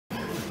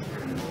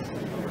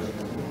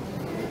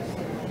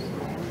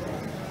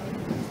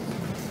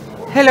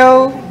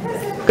Hello,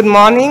 good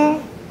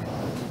morning.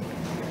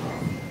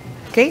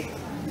 Okay.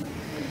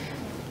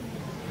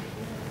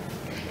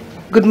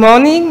 Good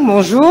morning,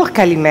 bonjour,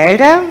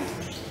 kalimera.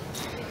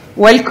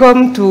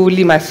 Welcome to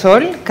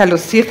Limassol,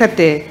 καλώς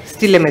ήρθατε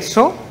στη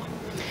Limassol,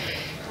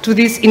 to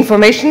this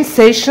information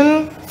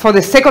session for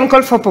the second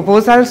call for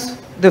proposals,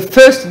 the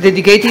first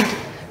dedicated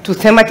to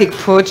thematic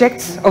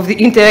projects of the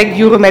Interreg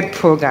Euromed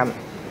program.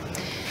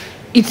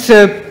 It's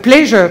a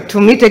pleasure to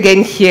meet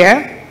again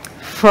here.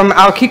 From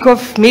our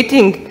kickoff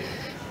meeting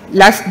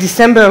last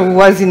December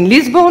was in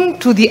Lisbon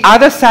to the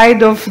other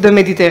side of the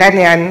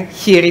Mediterranean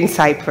here in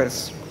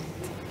Cyprus.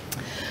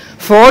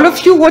 For all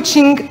of you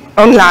watching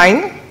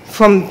online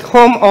from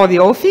home or the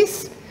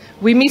office,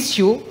 we miss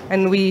you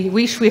and we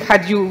wish we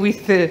had you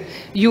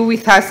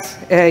with us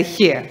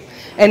here.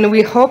 And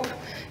we hope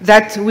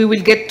that we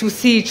will get to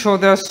see each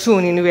other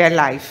soon in real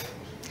life.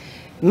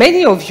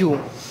 Many of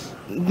you,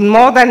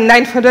 more than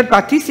 900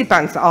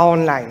 participants, are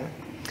online.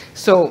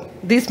 So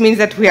this means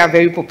that we are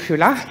very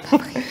popular,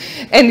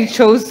 and it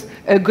shows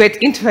a great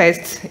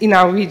interest in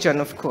our region,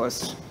 of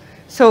course.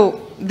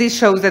 So this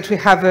shows that we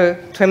have a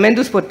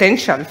tremendous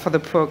potential for the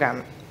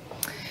program.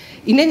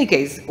 In any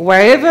case,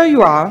 wherever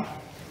you are,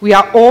 we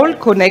are all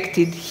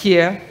connected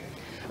here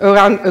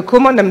around a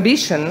common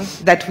ambition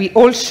that we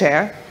all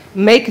share: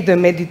 make the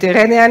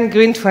Mediterranean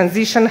green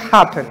transition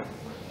happen.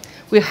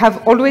 We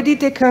have already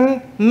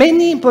taken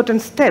many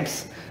important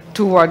steps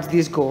towards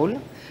this goal,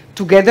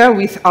 together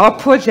with our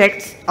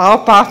projects, our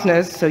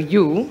partners, so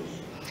you,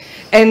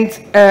 and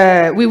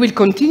we will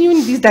continue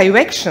in this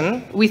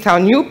direction with our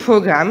new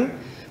program,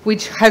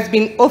 which has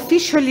been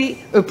officially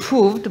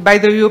approved by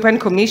the European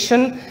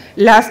Commission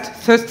last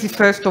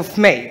 31st of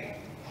May.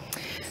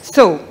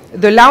 So,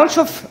 the launch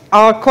of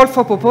our call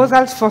for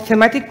proposals for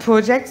thematic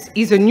projects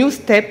is a new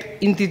step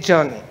in the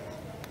journey.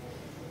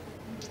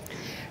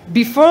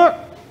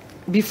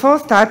 Before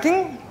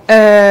starting,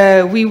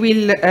 we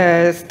will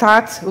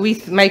start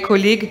with my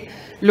colleague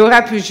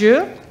Laura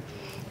Pugieux.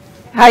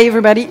 Hi,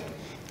 everybody.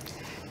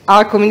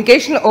 Our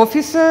communication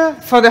officer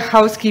for the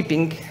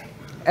housekeeping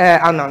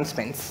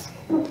announcements.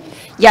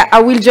 Yeah,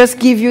 I will just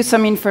give you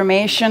some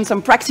information,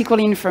 some practical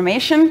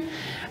information.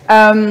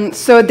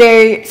 So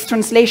there is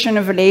translation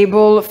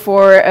available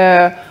for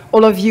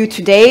all of you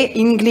today,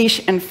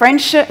 English and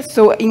French.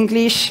 So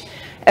English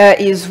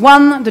is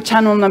the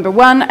channel number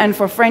 1, and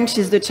for French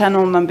is the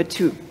channel number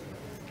 2.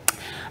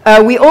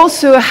 We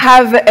also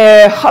have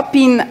a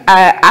Hop-in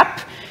app,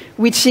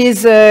 which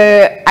is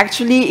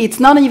actually, it's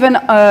not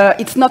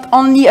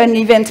only an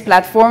event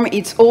platform,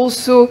 it's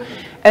also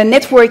a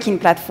networking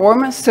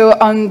platform. So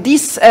on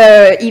this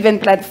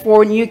event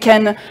platform, you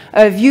can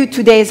view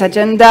today's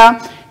agenda,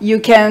 you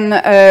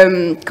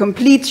can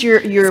complete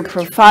your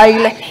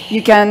profile,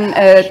 you can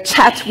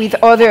chat with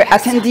other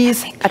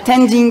attendees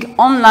attending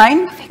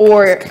online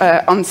or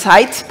on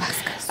site.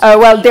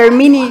 Well, there are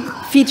many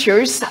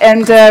features,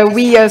 and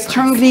we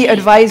strongly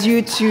advise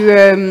you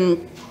to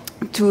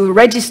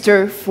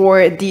register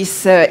for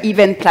this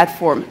event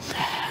platform,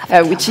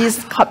 which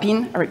is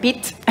Hop-in, I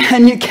repeat,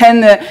 and you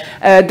can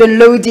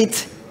download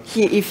it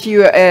here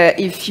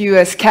if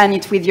you scan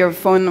it with your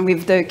phone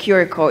with the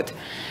QR code.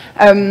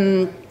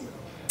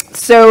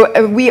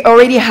 So we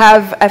already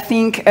have, I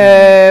think,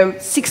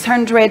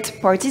 600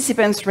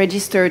 participants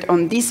registered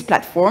on this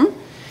platform.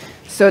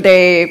 So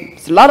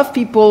there's a lot of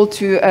people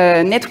to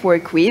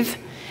network with.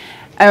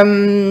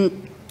 And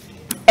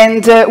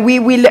we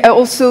will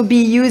also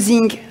be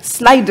using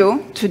Slido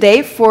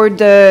today for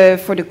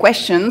the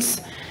questions.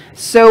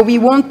 So we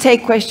won't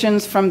take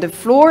questions from the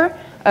floor.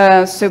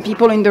 So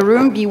people in the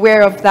room,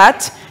 beware of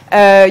that.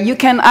 You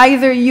can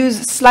either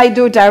use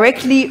Slido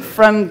directly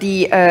from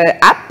the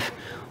app,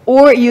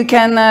 or you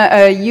can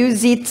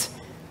use it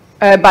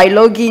by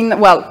logging,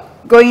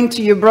 going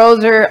to your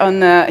browser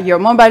on your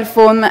mobile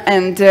phone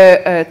and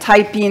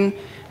type in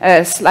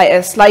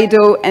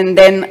Slido and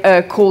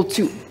then call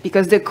 2,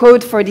 because the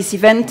code for this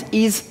event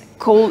is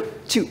call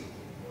 2.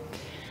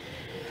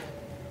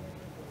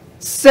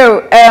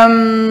 So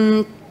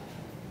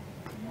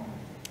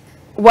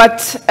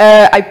what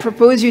I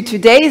propose you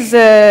today is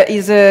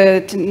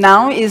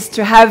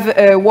to have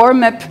a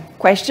warm-up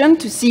question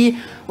to see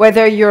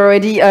whether you're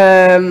already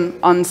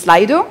on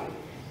Slido.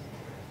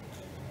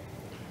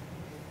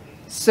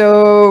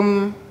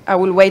 So I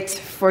will wait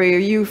for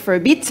you for a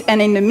bit,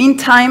 and in the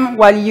meantime,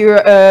 while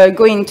you're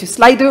going to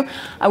Slido,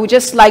 I would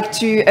just like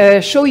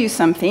to show you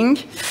something.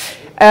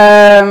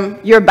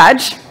 Your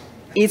badge.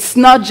 It's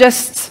not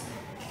just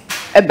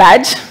a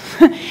badge,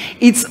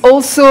 it's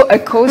also a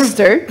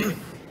coaster.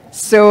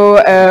 So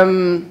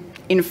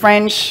in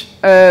French,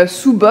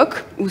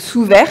 sous-boc ou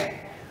sous-verre.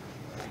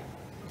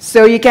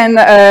 So you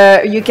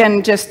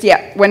can just,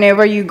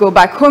 whenever you go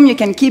back home, you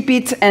can keep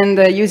it and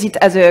use it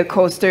as a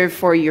coaster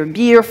for your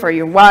beer, for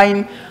your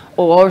wine,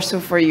 or also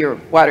for your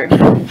water,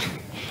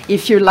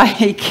 if you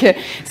like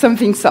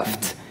something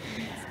soft.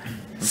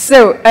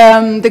 So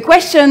the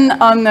question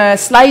on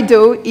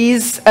Slido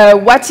is,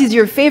 what is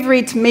your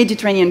favorite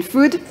Mediterranean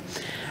food?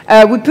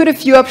 We put a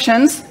few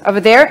options over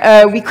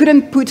there. We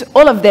couldn't put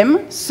all of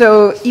them,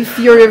 so if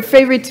your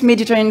favorite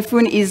Mediterranean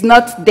food is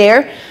not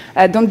there,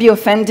 don't be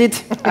offended.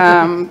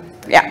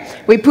 Yeah,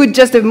 we put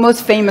just the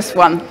most famous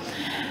one.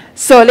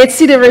 So let's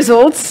see the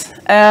results.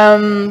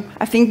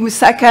 I think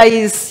moussaka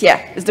is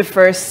the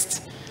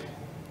first.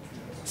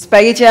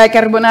 Spaghetti alla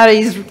carbonara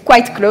is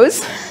quite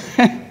close.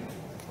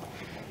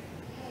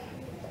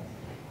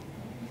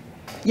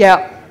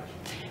 Yeah.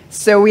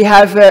 So we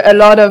have a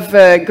lot of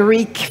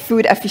Greek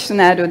food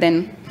aficionado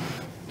then.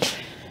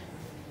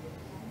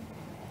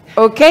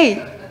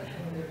 Okay.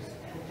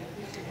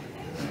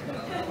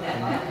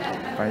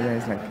 Paella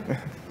is like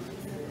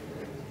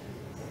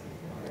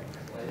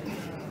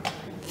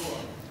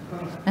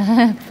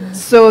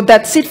So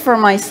that's it for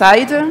my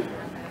side.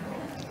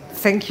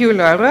 Thank you,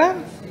 Laura.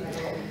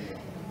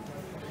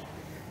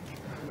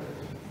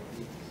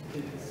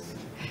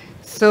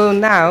 So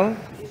now,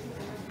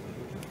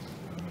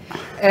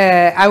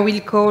 I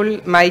will call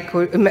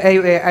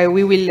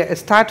we will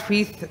start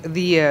with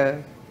the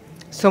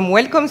some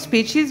welcome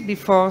speeches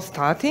before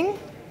starting,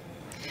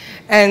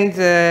 and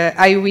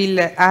I will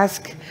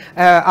ask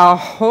our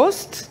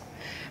host,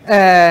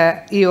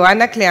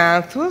 Ioanna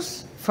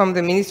Kleanthous from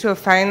the Ministry of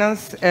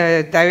Finance,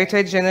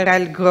 Directorate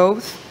General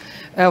Growth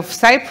of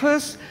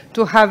Cyprus,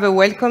 to have a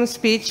welcome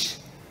speech.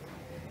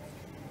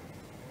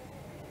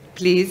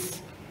 Please.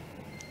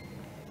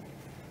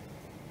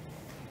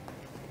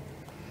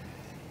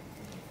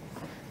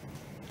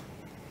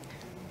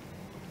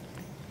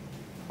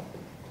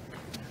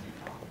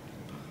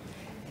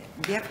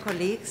 Dear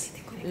colleagues,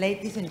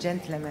 ladies and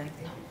gentlemen,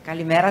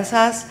 Kalimera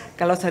σας,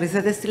 καλώς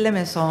ορίσατε στη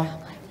Limassol.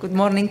 Good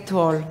morning to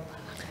all.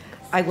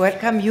 I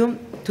welcome you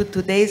to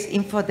today's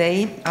Info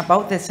Day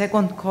about the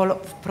second call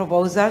of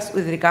proposals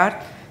with regard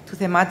to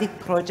thematic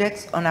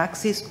projects on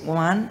Axis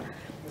 1,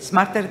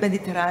 Smarter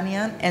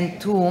Mediterranean,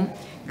 and 2,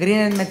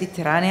 Greener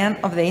Mediterranean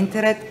of the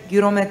Interreg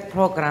Euromed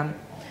program.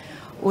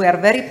 We are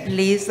very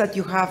pleased that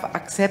you have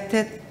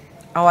accepted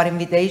our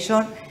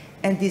invitation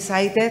and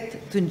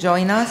decided to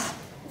join us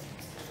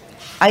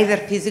either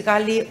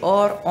physically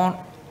or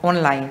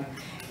online.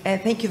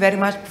 Thank you very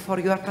much for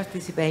your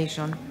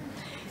participation.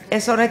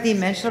 As already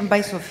mentioned by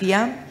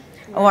Sofia,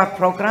 our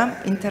program,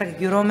 Interreg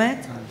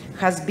Euromed,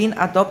 has been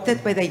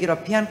adopted by the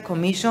European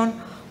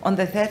Commission on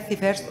the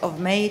 31st of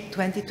May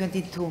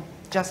 2022,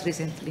 just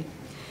recently.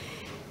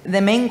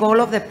 The main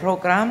goal of the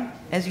program,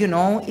 as you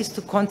know, is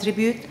to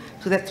contribute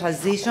to the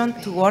transition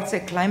towards a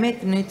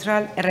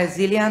climate-neutral and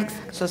resilient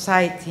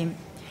society.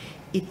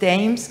 It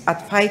aims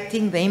at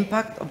fighting the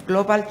impact of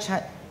global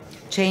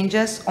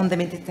changes on the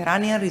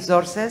Mediterranean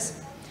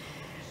resources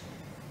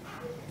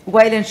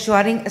while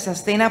ensuring a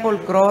sustainable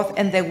growth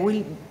and the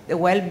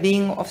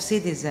well-being of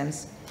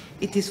citizens.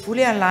 It is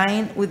fully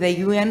aligned with the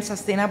UN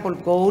Sustainable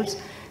Goals,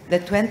 the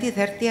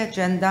 2030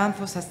 Agenda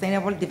for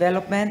Sustainable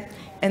Development,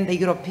 and the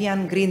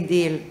European Green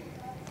Deal.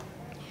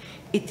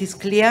 It is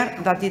clear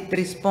that it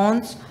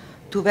responds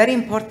to very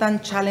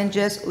important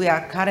challenges we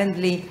are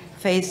currently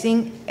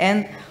facing,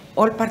 and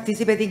all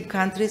participating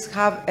countries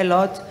have a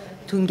lot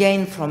to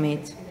gain from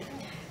it.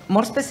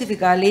 More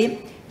specifically,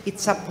 it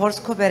supports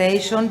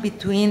cooperation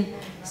between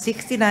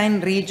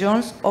 69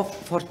 regions of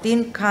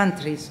 14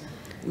 countries,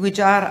 which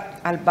are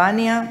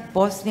Albania,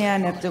 Bosnia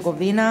and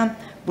Herzegovina,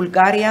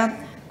 Bulgaria,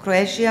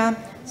 Croatia,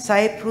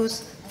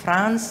 Cyprus,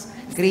 France,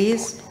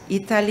 Greece,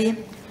 Italy,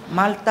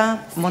 Malta,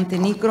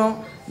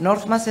 Montenegro,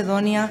 North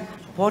Macedonia,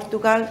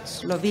 Portugal,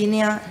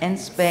 Slovenia, and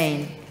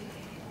Spain.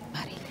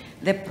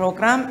 The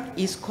program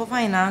is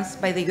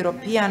co-financed by the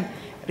European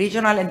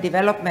Regional and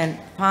Development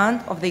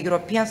Fund of the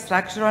European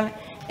Structural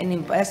and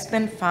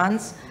Investment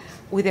Funds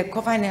with a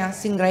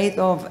co-financing rate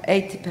of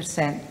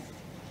 80%.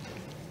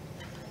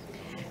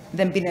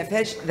 The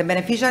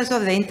beneficiaries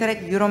of the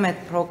Interreg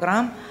Euromed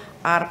program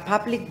are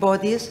public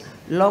bodies,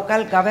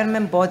 local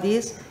government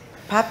bodies,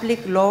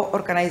 public law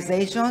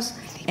organizations,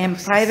 and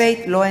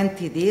private law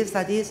entities,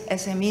 that is,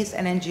 SMEs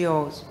and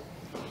NGOs.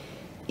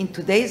 In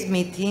today's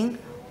meeting,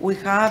 we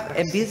have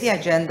a busy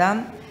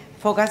agenda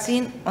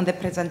focusing on the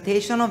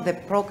presentation of the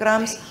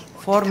program's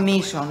 4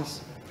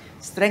 missions: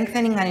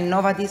 strengthening an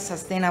innovative,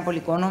 sustainable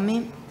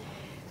economy,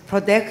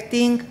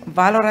 protecting,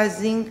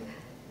 valorizing,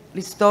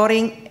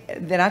 restoring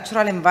the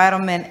natural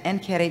environment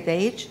and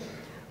heritage,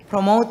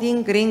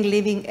 promoting green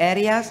living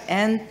areas,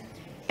 and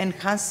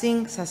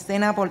enhancing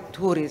sustainable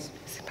tourism.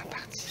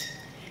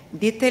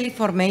 Detailed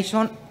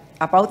information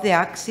about the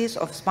axis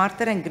of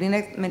smarter and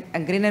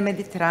greener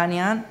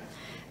Mediterranean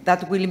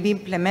that will be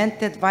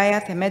implemented via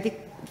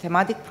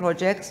thematic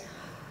projects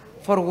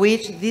for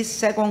which this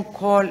second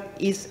call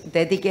is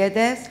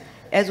dedicated,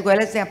 as well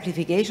as the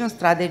amplification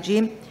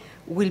strategy,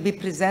 will be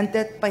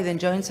presented by the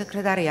Joint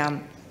Secretariat.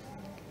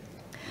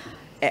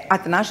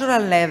 At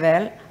national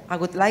level, I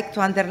would like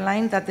to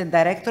underline that the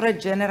Directorate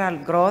General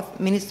Growth,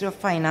 Ministry of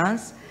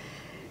Finance,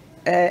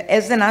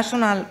 as the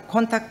national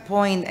contact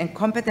point and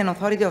competent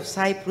authority of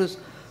Cyprus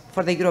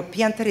for the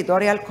European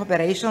Territorial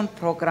Cooperation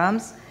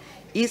programs,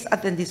 is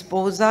at the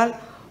disposal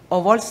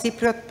of all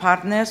Cypriot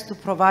partners to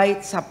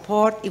provide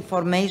support,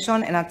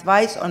 information, and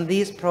advice on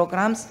these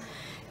programs,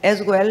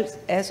 as well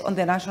as on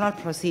the national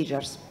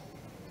procedures.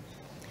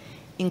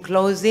 In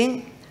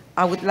closing,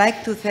 I would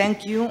like to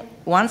thank you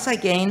once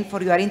again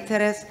for your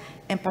interest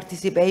and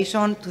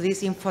participation to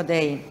this Info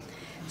Day.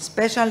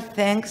 Special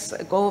thanks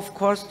go, of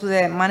course, to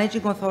the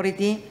Managing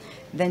Authority,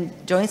 the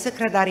Joint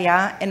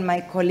Secretariat, and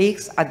my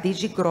colleagues at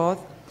DG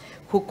Growth,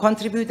 who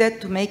contributed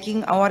to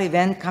making our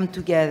event come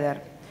together.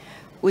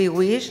 We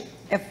wish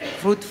a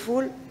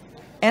fruitful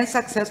and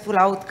successful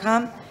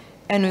outcome,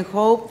 and we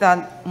hope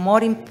that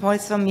more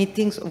in-person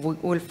meetings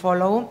will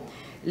follow,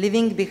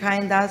 leaving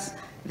behind us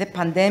the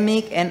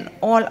pandemic and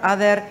all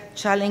other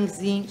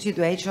challenging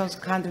situations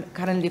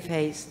currently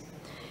faced.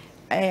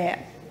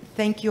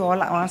 Thank you all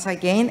once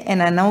again,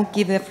 and I now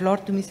give the floor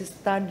to Mrs.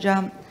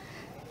 Tarja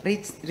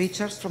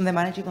Richards from the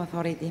Managing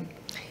Authority.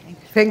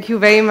 Thank you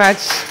very much.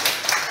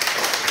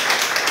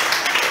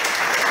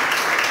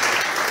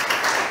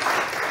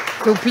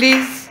 So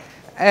please,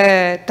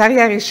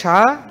 Tarja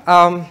Richard,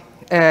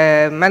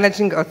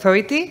 Managing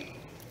Authority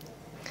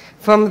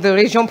from the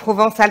Région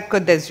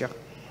Provence-Alpes-Côte d'Azur.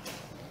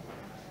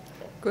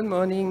 Good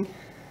morning,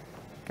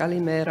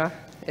 Kalimera,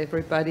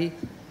 everybody.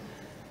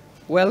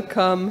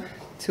 Welcome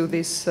to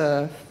this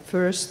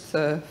first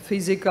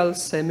physical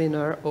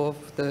seminar of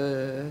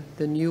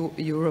the new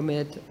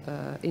Euromed,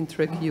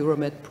 Interreg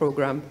Euromed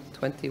program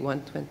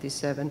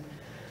 21-27.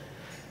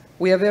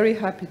 We are very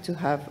happy to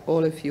have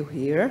all of you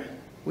here.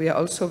 We are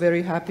also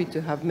very happy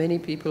to have many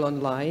people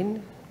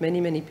online,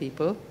 many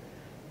people.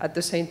 At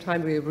the same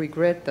time, we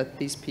regret that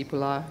these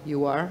people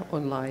you are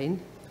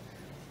online,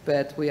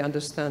 but we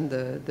understand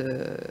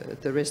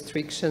the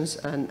restrictions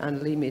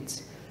and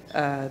limits.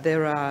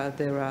 There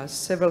are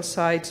several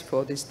sides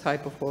for this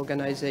type of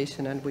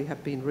organization, and we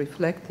have been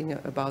reflecting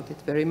about it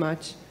very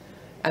much.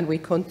 And we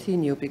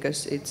continue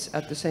because it's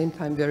at the same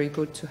time very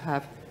good to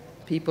have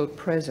people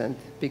present,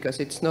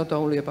 because it's not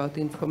only about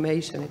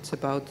information, it's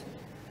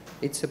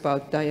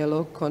about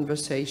dialogue,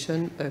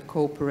 conversation,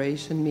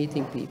 cooperation,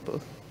 meeting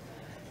people.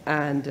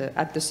 And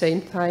at the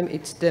same time,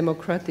 it's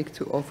democratic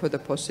to offer the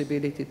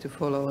possibility to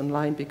follow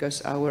online,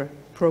 because our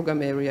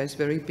program area is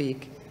very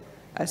big.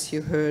 As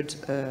you heard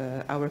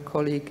our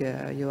colleague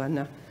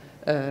Joanna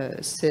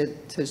said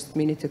just a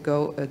minute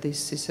ago,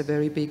 this is a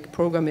very big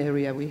program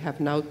area. We have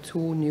now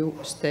 2 new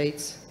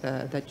states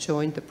that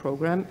joined the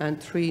program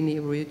and 3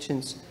 new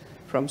regions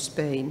from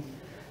Spain.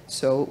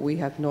 So we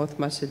have North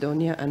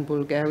Macedonia and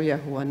Bulgaria,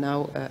 who are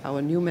now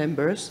our new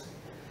members.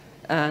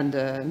 And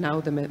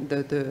now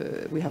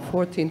we have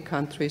 14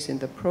 countries in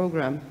the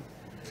program.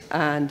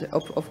 And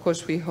of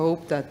course, we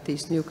hope that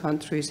these new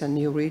countries and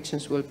new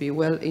regions will be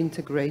well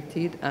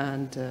integrated,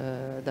 and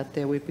that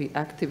there will be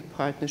active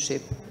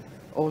partnership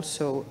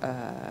also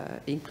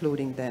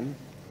including them.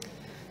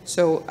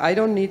 So I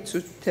don't need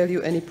to tell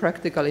you any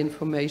practical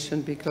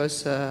information,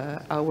 because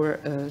our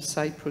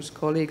Cyprus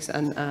colleagues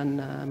and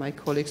my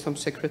colleagues from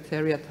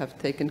Secretariat have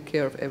taken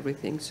care of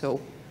everything. So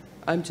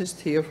I'm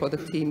just here for the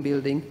team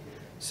building.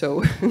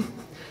 So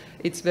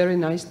it's very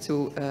nice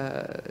to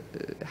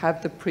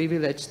have the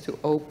privilege to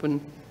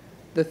open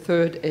the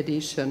 3rd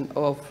edition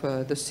of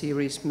the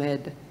series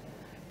MED,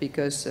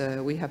 because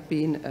we have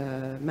been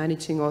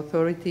managing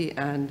authority,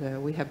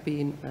 and we have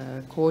been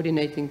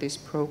coordinating this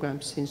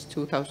program since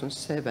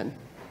 2007,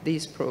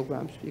 these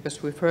programs,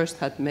 because we first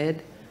had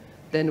MED,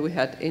 then we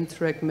had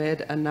Interreg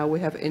MED, and now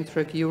we have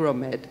Interreg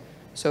Euromed.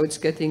 So it's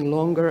getting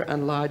longer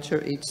and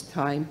larger each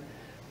time,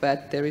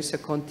 but there is a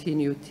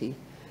continuity.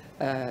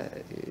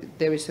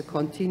 There is a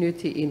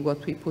continuity in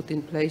what we put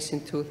in place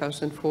in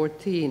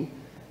 2014,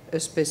 a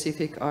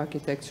specific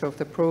architecture of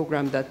the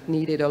program that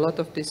needed a lot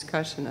of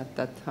discussion at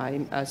that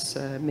time, as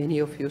many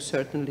of you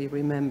certainly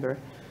remember.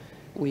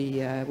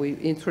 We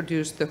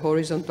introduced the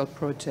horizontal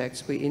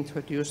projects, we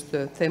introduced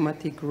the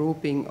thematic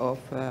grouping of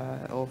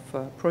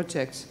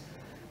projects,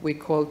 we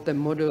called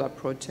them modular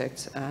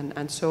projects,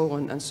 and so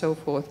on and so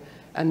forth.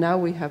 And now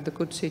we have the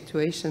good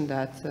situation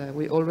that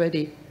we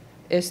already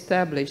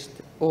established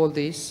all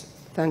this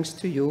thanks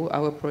to you,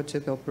 our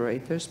project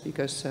operators,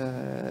 because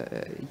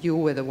you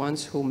were the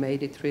ones who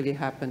made it really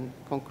happen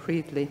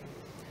concretely.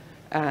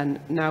 And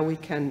now we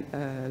can,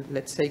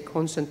 let's say,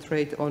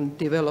 concentrate on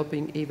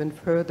developing even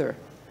further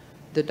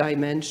the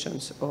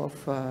dimensions of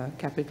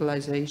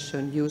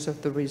capitalization, use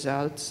of the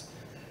results,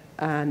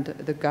 and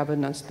the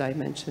governance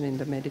dimension in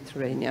the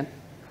Mediterranean.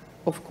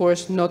 Of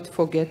course, not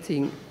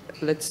forgetting,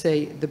 let's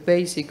say, the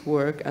basic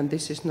work, and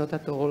this is not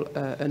at all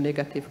a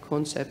negative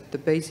concept, the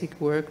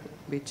basic work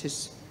which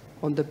is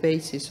on the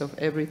basis of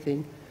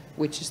everything,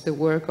 which is the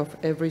work of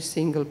every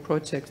single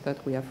project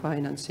that we are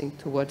financing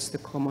towards the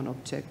common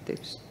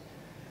objectives.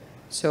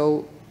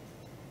 So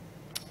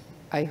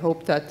I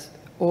hope that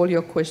all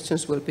your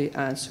questions will be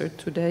answered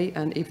today,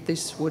 and if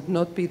this would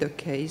not be the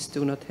case,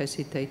 do not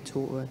hesitate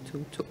to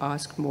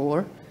ask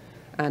more,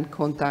 and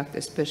contact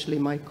especially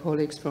my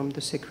colleagues from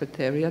the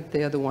Secretariat.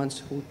 They are the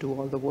ones who do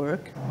all the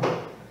work.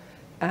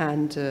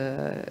 And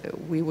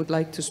we would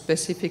like to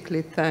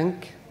specifically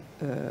thank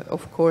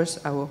of course,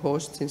 our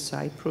hosts in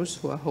Cyprus,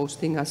 who are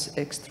hosting us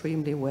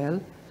extremely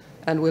well,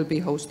 and will be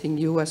hosting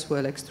you as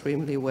well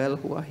extremely well,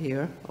 who are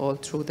here all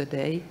through the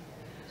day.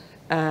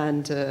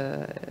 And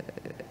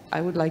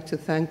I would like to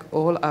thank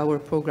all our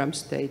program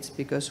states,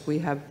 because we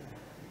have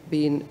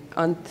been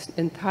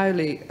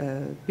entirely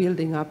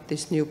building up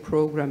this new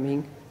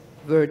programming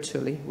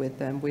virtually with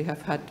them. We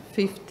have had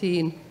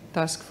 15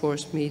 task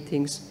force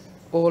meetings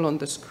all on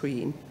the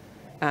screen.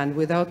 And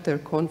without their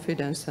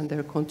confidence and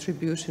their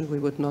contribution, we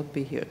would not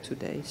be here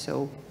today.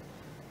 So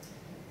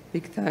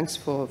big thanks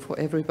for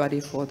everybody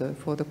for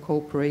the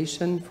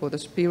cooperation, for the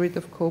spirit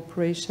of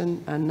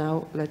cooperation. And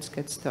now let's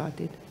get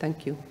started.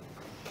 Thank you.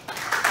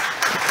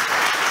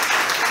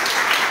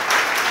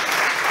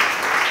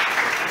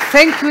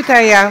 Thank you,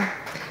 Taya.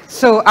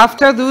 So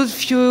after those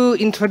few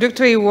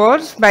introductory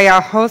words by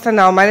our host and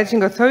our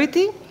managing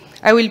authority,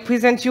 I will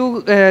present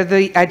you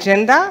the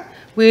agenda.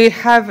 We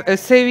have a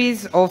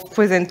series of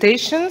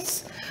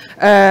presentations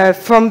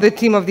from the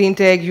team of the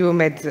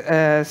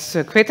Interreg-Euromed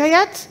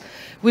Secretariat.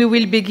 We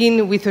will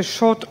begin with a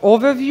short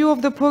overview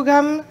of the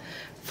program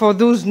for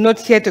those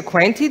not yet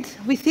acquainted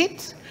with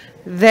it.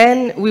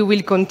 Then we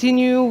will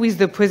continue with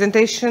the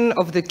presentation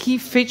of the key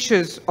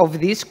features of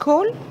this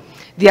call,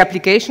 the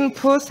application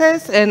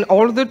process, and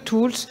all the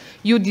tools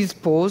you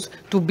dispose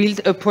to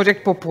build a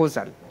project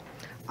proposal.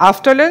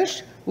 After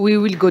lunch, we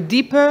will go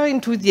deeper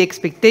into the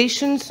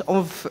expectations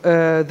of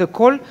the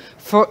call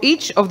for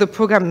each of the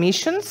program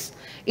missions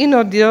in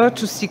order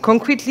to see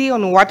concretely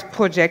on what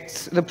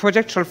projects the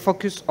project shall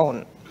focus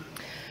on.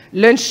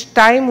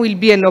 Lunchtime will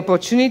be an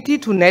opportunity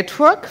to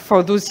network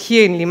for those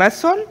here in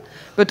Limassol,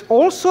 but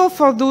also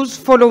for those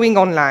following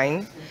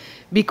online,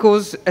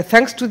 because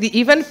thanks to the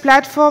event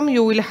platform,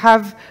 you will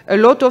have a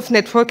lot of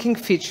networking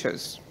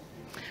features.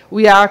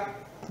 We are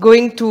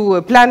going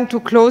to plan to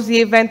close the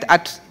event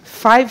at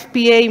 5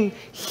 p.m.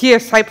 here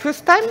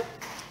Cyprus time.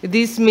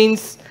 This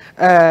means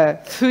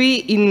 3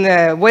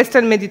 in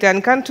Western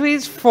Mediterranean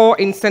countries, 4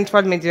 in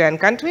Central Mediterranean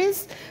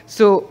countries.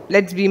 So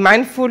let's be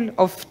mindful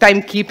of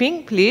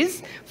timekeeping,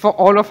 please, for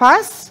all of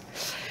us.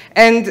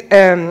 And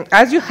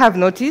as you have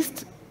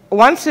noticed,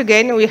 once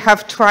again, we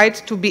have tried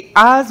to be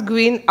as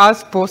green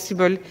as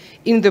possible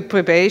in the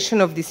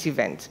preparation of this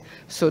event.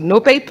 So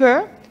no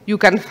paper. You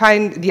can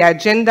find the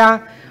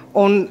agenda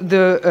on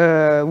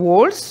the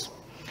walls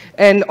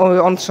and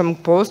on some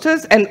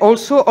posters, and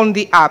also on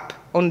the app,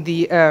 on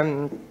the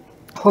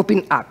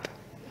Hopin app.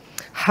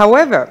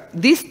 However,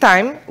 this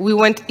time we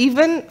went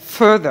even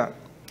further.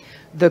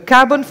 The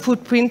carbon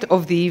footprint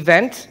of the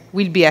event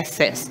will be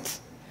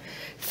assessed,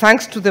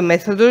 thanks to the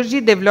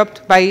methodology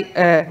developed by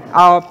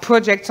our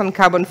projects on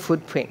carbon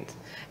footprint.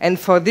 And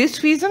for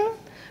this reason,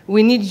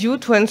 we need you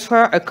to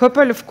answer a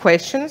couple of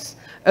questions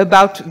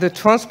about the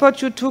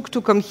transport you took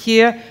to come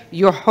here,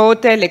 your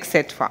hotel,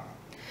 etc.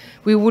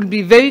 We would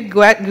be very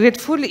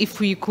grateful if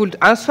we could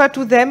answer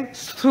to them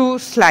through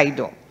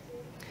Slido.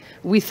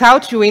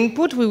 Without your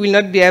input, we will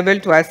not be able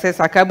to assess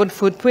our carbon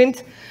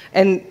footprint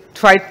and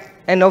try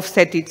and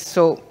offset it.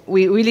 So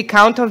we really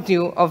count on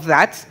you of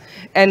that,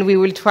 and we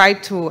will try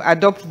to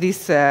adopt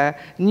these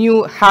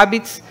new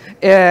habits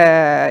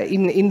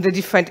in the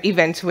different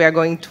events we are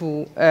going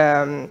to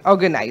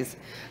organize.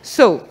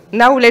 So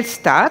now let's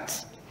start.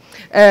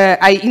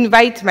 I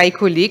invite my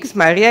colleagues,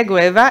 Maria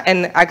Gueva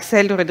and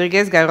Axel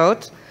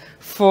Rodriguez-Garot,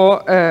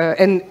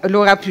 and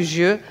Laura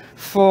Pugieux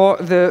for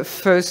the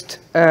first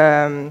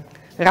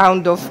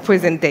round of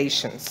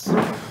presentations.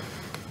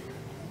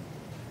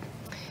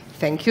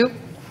 Thank you.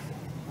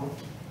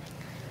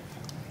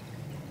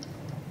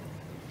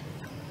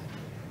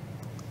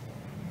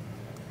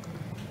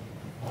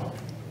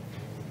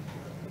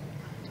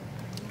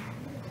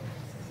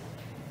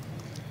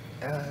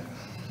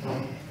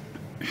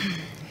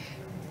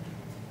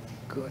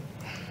 Good.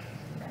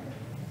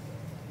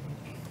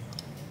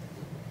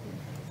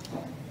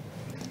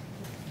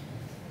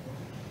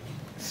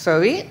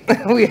 Sorry,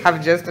 we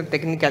have just a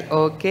technical,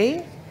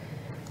 okay.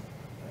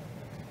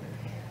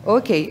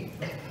 Okay.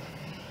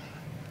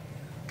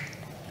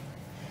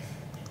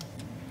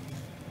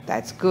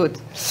 That's good.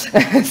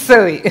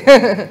 Sorry.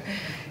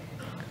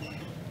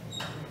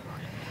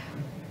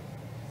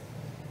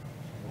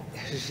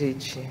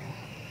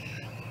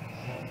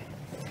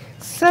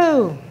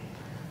 So,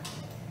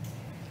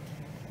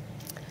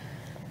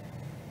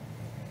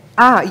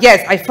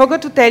 yes, I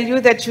forgot to tell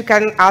you that you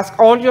can ask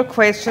all your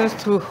questions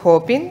through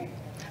Hopin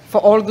for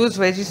all those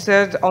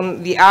registered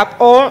on the app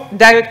or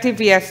directly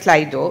via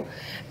Slido.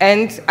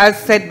 And as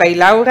said by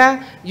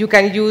Laura, you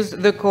can use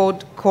the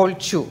code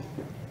CALL2.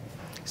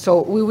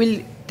 So we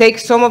will take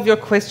some of your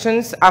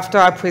questions after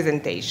our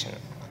presentation.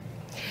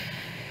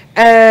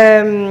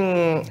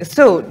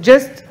 So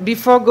just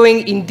before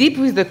going in deep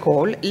with the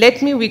call,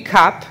 let me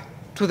recap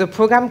to the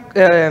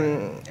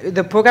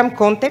program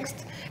context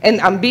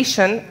and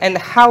ambition and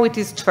how it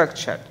is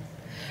structured.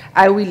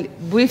 I will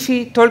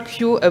briefly talk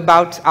you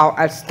about our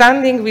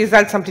outstanding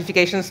result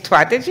amplification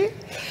strategy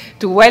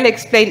to well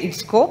explain its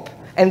scope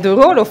and the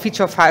role of each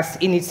of us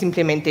in its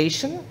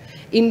implementation,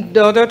 in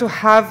order to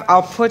have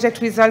our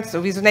project results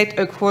resonate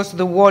across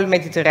the whole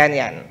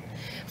Mediterranean.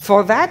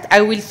 For that,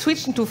 I will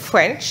switch into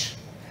French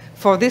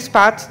for this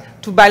part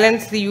to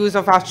balance the use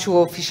of our two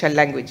official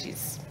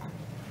languages.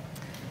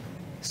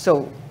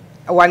 So,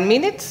 1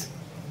 minute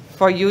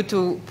for you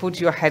to put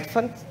your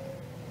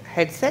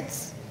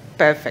headsets.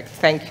 Perfect,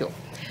 thank you.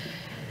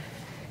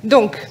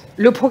 Donc,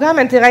 le programme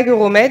Interreg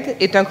Euromed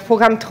est un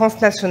programme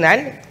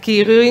transnational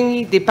qui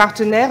réunit des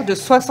partenaires de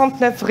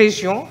 69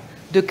 régions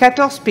de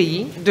 14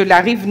 pays de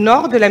la rive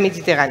nord de la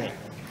Méditerranée.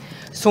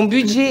 Son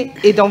budget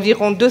est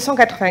d'environ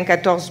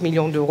 294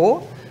 millions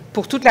d'euros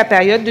pour toute la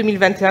période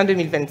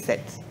 2021-2027.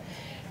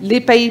 Les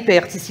pays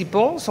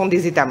participants sont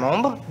des États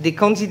membres, des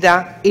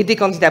candidats et des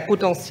candidats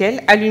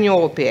potentiels à l'Union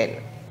européenne.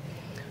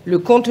 Le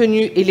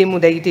contenu et les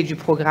modalités du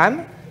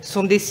programme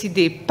sont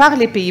décidés par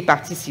les pays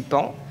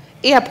participants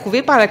et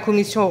approuvé par la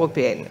Commission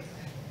européenne.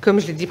 Comme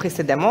je l'ai dit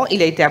précédemment,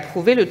 il a été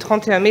approuvé le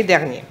 31 mai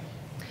dernier.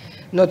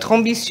 Notre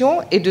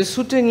ambition est de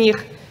soutenir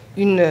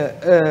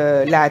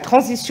la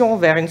transition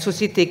vers une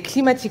société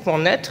climatiquement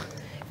neutre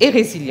et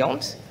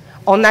résiliente,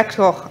 en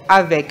accord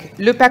avec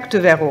le Pacte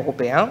vert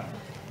européen,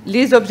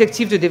 les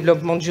objectifs de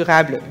développement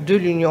durable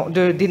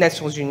des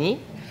Nations Unies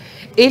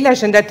et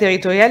l'agenda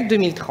territorial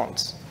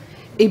 2030.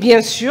 Et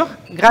bien sûr,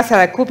 grâce à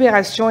la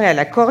coopération et à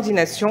la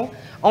coordination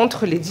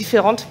entre les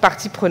différentes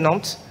parties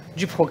prenantes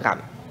du programme.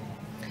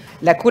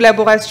 La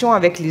collaboration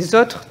avec les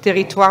autres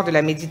territoires de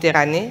la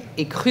Méditerranée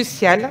est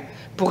cruciale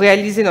pour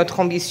réaliser notre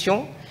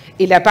ambition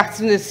et la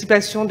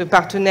participation de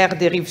partenaires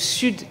des rives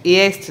sud et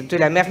est de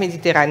la mer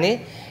Méditerranée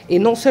est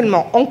non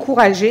seulement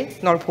encouragée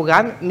dans le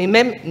programme, mais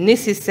même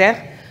nécessaire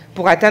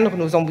pour atteindre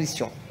nos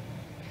ambitions.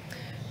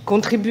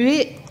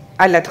 Contribuer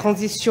à la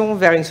transition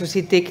vers une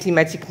société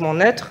climatiquement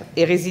neutre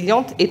et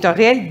résiliente est un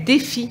réel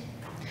défi.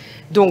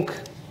 Donc,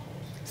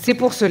 c'est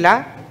pour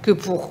cela que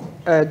pour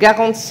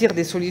garantir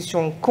des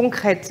solutions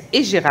concrètes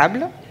et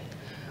gérables,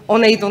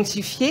 on a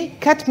identifié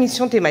 4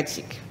 missions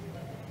thématiques.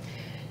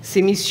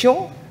 Ces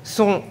missions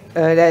sont,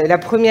 la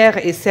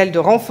première est celle de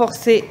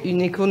renforcer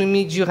une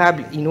économie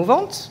durable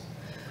innovante,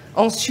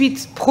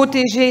 ensuite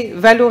protéger,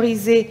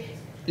 valoriser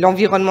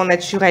l'environnement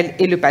naturel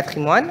et le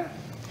patrimoine,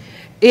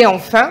 et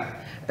enfin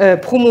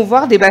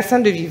promouvoir des bassins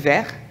de vie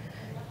verts,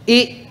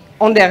 et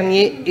en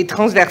dernier et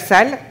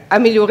transversal,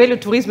 améliorer le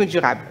tourisme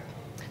durable.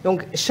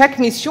 Donc, chaque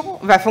mission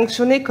va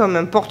fonctionner comme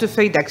un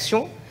portefeuille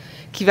d'action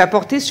qui va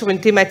porter sur une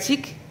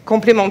thématique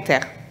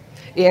complémentaire.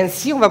 Et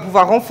ainsi, on va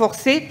pouvoir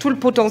renforcer tout le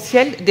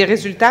potentiel des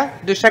résultats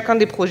de chacun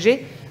des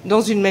projets dans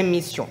une même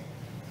mission.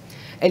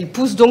 Elle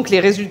pousse donc les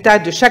résultats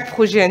de chaque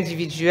projet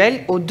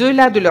individuel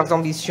au-delà de leurs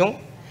ambitions,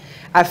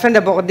 afin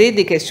d'aborder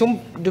des questions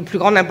de plus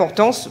grande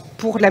importance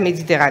pour la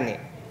Méditerranée.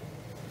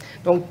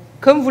 Donc,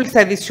 comme vous le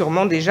savez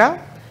sûrement déjà,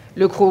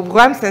 le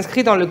programme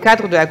s'inscrit dans le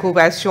cadre de la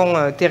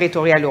coopération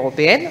territoriale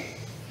européenne,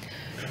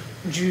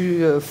 du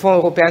Fonds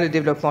européen de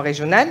développement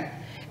régional,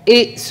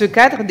 et ce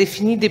cadre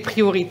définit des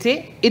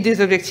priorités et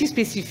des objectifs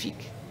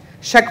spécifiques.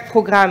 Chaque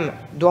programme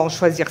doit en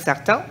choisir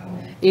certains,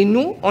 et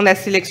nous, on a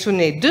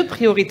sélectionné 2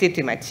 priorités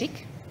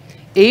thématiques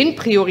et une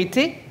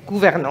priorité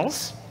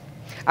gouvernance,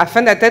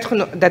 afin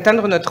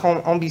d'atteindre notre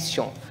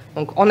ambition.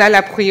 Donc, on a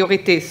la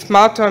priorité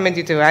Smarter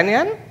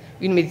Mediterranean,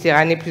 une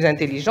Méditerranée plus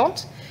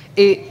intelligente,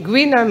 et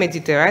Greener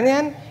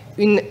Mediterranean,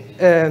 une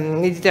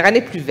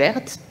Méditerranée plus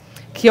verte,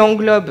 qui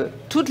englobe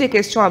toutes les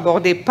questions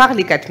abordées par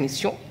les 4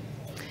 missions.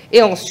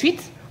 Et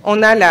ensuite,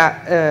 on a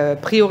la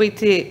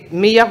priorité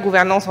meilleure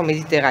gouvernance en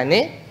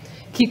Méditerranée,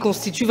 qui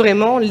constitue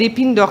vraiment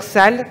l'épine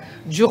dorsale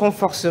du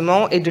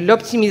renforcement et de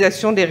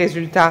l'optimisation des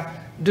résultats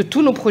de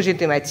tous nos projets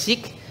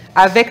thématiques,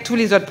 avec tous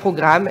les autres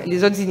programmes,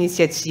 les autres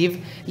initiatives,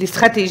 les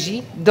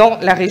stratégies dans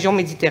la région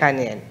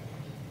méditerranéenne.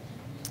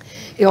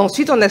 Et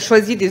ensuite, on a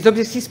choisi des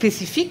objectifs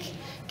spécifiques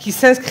qui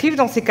s'inscrivent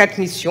dans ces 4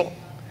 missions.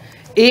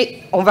 Et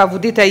on va vous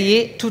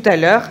détailler tout à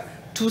l'heure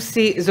tous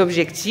ces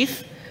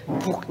objectifs.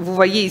 Vous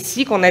voyez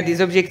ici qu'on a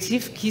des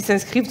objectifs qui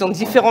s'inscrivent dans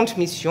différentes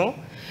missions.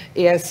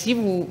 Et ainsi,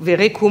 vous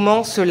verrez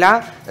comment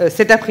cela,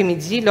 cet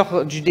après-midi,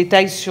 lors du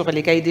détail sur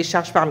les cahiers des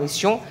charges par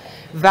mission,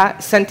 va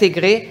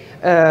s'intégrer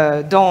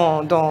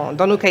dans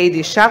nos cahiers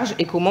des charges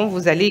et comment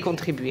vous allez y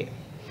contribuer.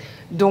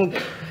 Donc,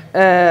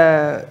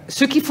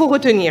 ce qu'il faut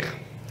retenir,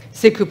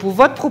 c'est que pour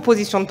votre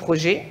proposition de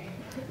projet,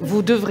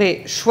 vous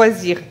devrez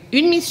choisir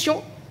une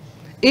mission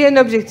et un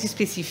objectif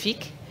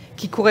spécifique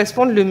qui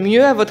correspondent le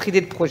mieux à votre idée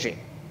de projet.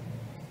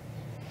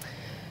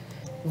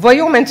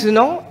 Voyons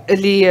maintenant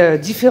les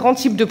différents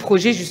types de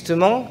projets,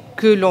 justement,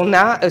 que l'on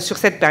a sur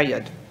cette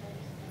période.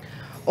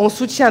 On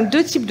soutient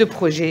 2 types de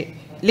projets.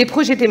 Les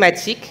projets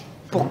thématiques,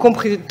 pour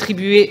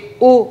contribuer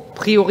aux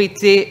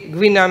priorités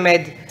Greener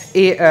Med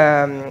et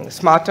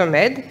Smarter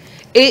Med,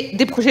 et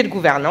des projets de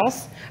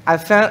gouvernance,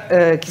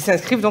 qui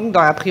s'inscrivent donc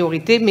dans la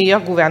priorité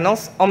meilleure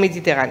gouvernance en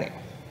Méditerranée.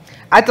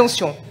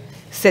 Attention,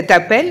 cet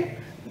appel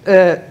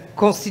ne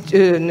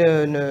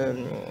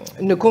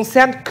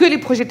concerne que les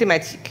projets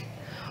thématiques.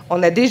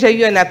 On a déjà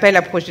eu un appel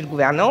à projet de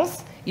gouvernance,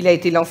 il a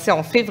été lancé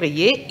en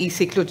février et il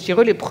s'est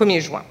clôturé le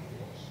 1er juin.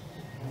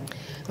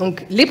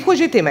 Donc, les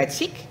projets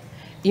thématiques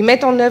Ils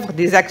mettent en œuvre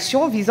des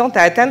actions visant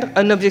à atteindre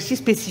un objectif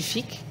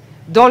spécifique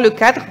dans le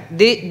cadre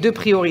des 2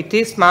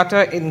 priorités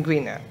Smarter and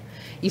Greener.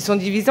 Ils sont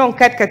divisés en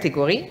 4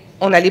 catégories.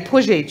 On a les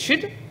projets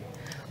études,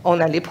 on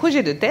a les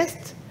projets de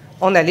test,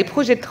 on a les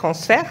projets de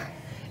transfert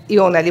et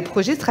on a les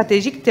projets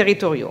stratégiques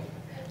territoriaux.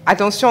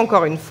 Attention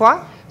encore une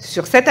fois,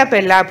 sur cet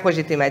appel-là à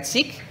projets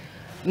thématiques,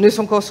 ne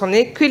sont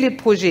concernés que les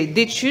projets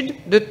d'études,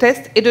 de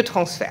tests et de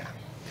transfert.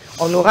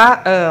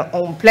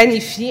 On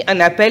planifie un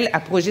appel à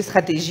projets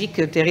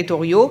stratégiques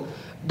territoriaux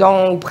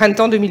au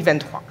printemps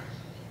 2023.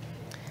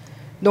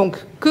 Donc,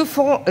 que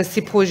font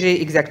ces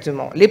projets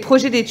exactement? Les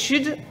projets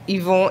d'études,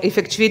 ils vont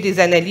effectuer des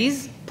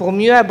analyses pour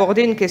mieux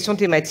aborder une question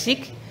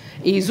thématique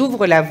et ils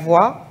ouvrent la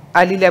voie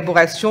à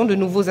l'élaboration de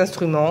nouveaux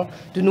instruments,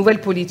 de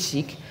nouvelles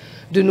politiques,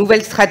 de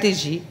nouvelles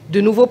stratégies,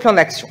 de nouveaux plans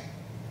d'action.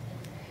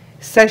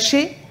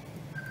 Sachez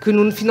que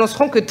nous ne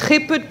financerons que très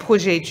peu de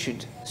projets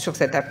études sur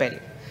cet appel,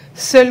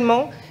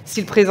 seulement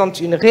s'ils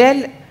présentent une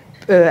réelle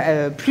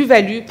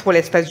plus-value pour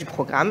l'espace du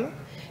programme,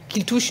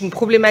 qu'ils touchent une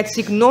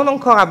problématique non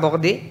encore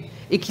abordée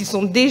et qu'ils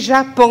sont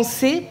déjà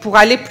pensés pour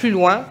aller plus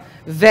loin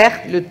vers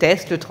le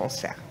test, le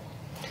transfert.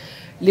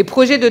 Les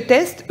projets de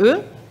test, eux,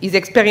 ils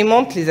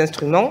expérimentent les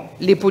instruments,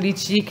 les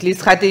politiques, les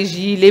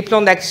stratégies, les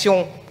plans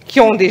d'action qui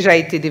ont déjà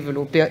été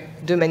développés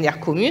de manière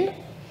commune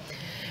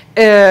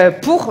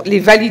pour les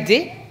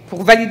valider,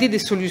 pour valider des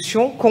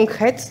solutions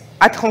concrètes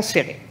à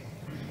transférer.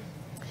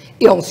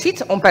 Et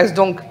ensuite, on passe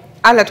donc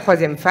à la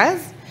 3e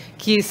phase,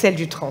 qui est celle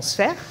du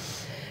transfert.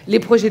 Les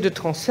projets de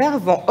transfert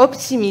vont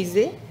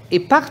optimiser et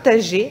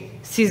partager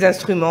ces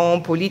instruments,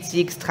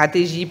 politiques,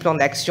 stratégies, plans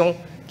d'action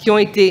qui ont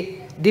été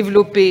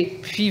développés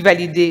puis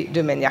validés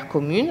de manière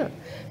commune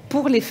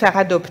pour les faire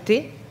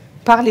adopter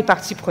par les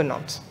parties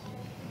prenantes.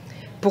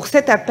 Pour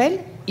cet appel,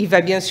 il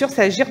va bien sûr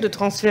s'agir de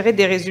transférer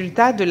des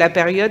résultats de la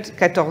période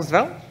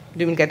 14-20,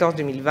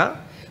 2014-2020,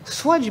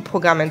 soit du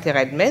programme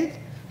Interreg-Med,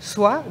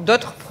 soit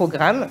d'autres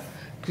programmes,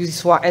 qu'ils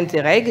soient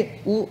Interreg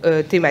ou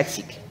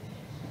thématiques.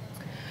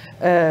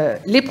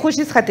 Les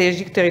projets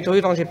stratégiques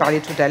territoriaux dont j'ai parlé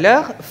tout à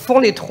l'heure font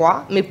les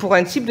 3, mais pour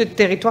un type de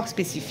territoire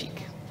spécifique.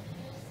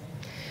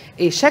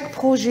 Et chaque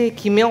projet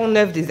qui met en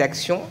œuvre des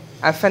actions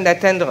afin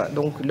d'atteindre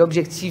donc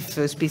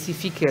l'objectif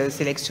spécifique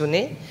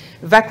sélectionné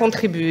va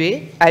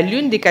contribuer à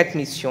l'une des 4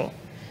 missions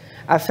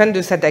afin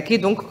de s'attaquer,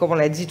 donc, comme on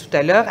l'a dit tout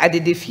à l'heure, à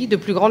des défis de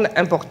plus grande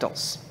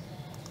importance.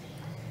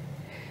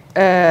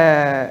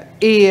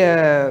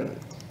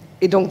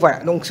 Et donc voilà,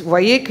 donc vous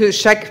voyez que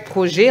chaque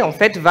projet en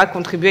fait va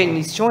contribuer à une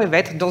mission et va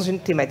être dans une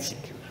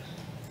thématique.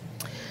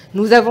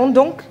 Nous avons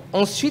donc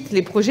ensuite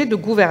les projets de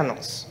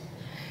gouvernance.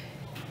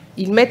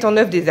 Ils mettent en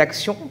œuvre des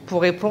actions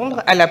pour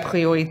répondre à la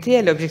priorité et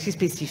à l'objectif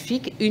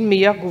spécifique, une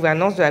meilleure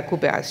gouvernance de la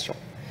coopération.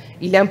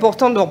 Il est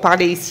important d'en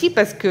parler ici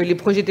parce que les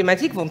projets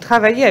thématiques vont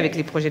travailler avec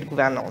les projets de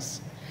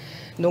gouvernance.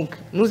 Donc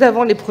nous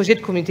avons les projets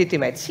de communauté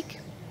thématique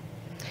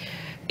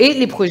et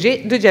les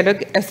projets de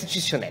dialogue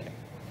institutionnel.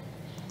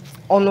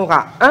 On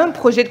aura un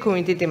projet de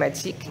communauté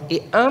thématique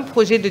et un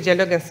projet de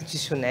dialogue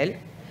institutionnel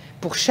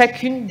pour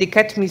chacune des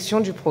 4 missions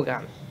du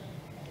programme.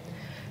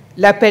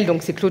 L'appel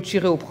donc s'est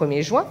clôturé au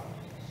 1er juin.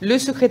 Le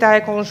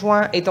secrétariat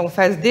conjoint est en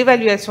phase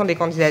d'évaluation des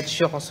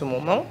candidatures en ce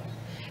moment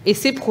et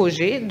ces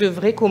projets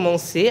devraient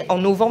commencer en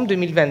novembre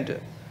 2022.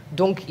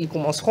 Donc ils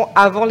commenceront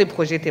avant les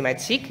projets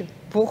thématiques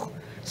pour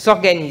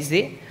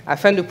s'organiser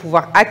afin de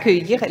pouvoir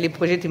accueillir les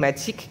projets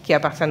thématiques qui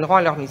appartiendront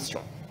à leur mission.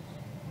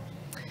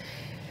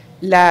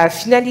 La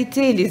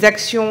finalité, les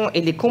actions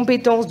et les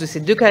compétences de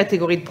ces 2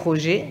 catégories de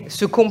projets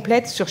se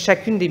complètent sur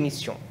chacune des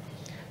missions.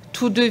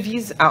 Tous 2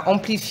 visent à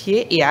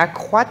amplifier et à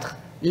accroître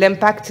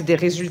l'impact des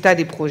résultats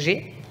des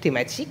projets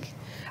thématiques,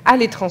 à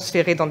les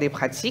transférer dans des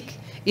pratiques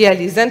et à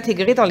les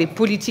intégrer dans les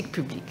politiques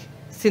publiques.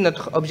 C'est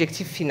notre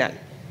objectif final.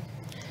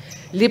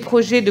 Les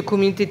projets de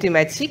communauté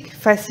thématique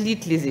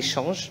facilitent les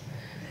échanges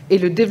et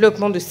le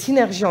développement de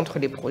synergies entre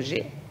les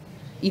projets.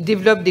 Ils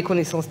développent des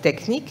connaissances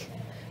techniques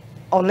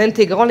en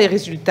intégrant les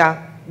résultats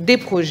des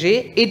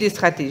projets et des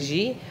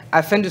stratégies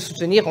afin de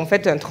soutenir en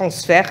fait un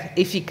transfert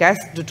efficace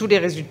de tous les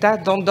résultats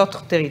dans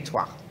d'autres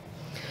territoires.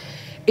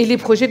 Et les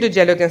projets de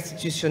dialogue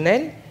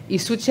institutionnel,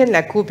 ils soutiennent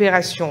la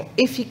coopération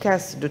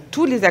efficace de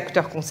tous les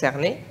acteurs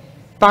concernés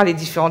par les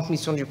différentes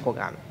missions du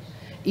programme.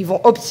 Ils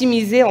vont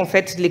optimiser en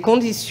fait les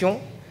conditions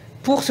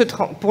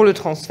pour le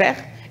transfert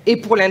et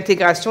pour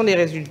l'intégration des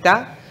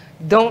résultats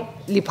dans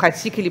les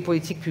pratiques et les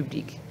politiques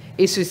publiques.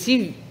 Et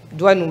ceci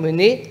doit nous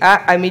mener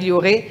à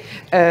améliorer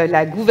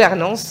la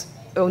gouvernance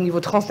au niveau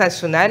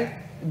transnational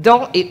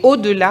dans et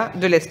au-delà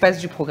de l'espace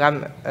du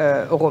programme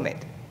Euromed.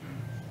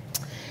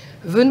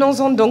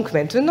 Venons-en donc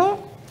maintenant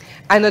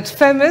à notre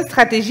fameuse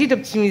stratégie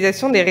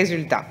d'optimisation des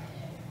résultats.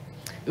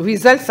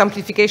 Result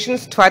Simplification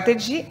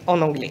Strategy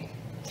en anglais.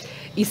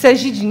 Il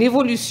s'agit d'une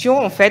évolution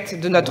en fait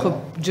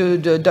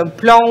d'un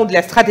plan ou de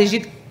la stratégie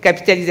de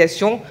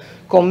capitalisation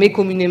qu'on met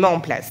communément en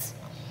place.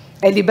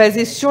 Elle est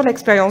basée sur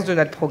l'expérience de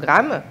notre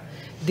programme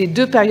des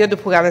 2 périodes de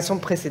programmation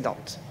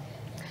précédentes.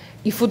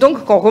 Il faut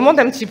donc qu'on remonte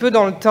un petit peu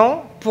dans le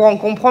temps pour en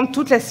comprendre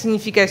toute la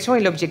signification et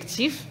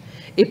l'objectif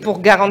et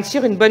pour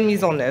garantir une bonne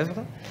mise en œuvre.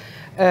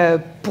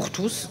 pour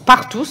tous,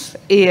 par tous,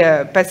 et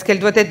parce qu'elle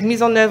doit être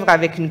mise en œuvre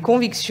avec une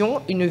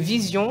conviction, une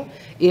vision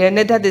et un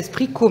état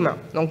d'esprit commun.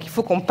 Donc il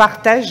faut qu'on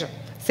partage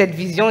cette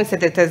vision et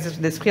cet état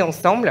d'esprit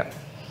ensemble.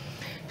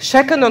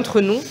 Chacun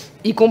d'entre nous,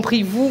 y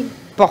compris vous,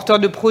 porteurs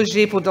de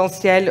projets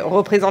potentiels,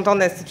 représentants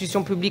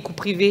d'institutions publiques ou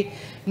privées,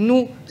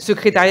 nous,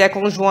 secrétariat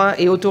conjoint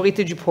et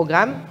autorité du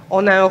programme,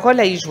 on a un rôle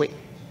à y jouer.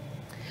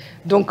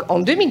 Donc en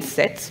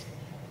 2007,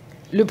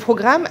 le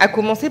programme a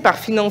commencé par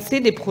financer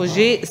des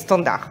projets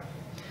standards.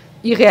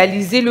 Il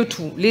réalisait le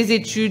tout, les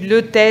études,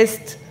 le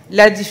test,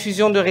 la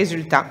diffusion de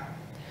résultats.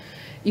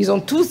 Ils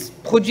ont tous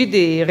produit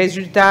des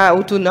résultats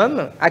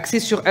autonomes, axés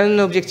sur un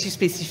objectif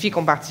spécifique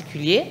en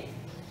particulier.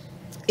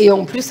 Et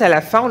en plus, à la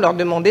fin, on leur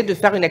demandait de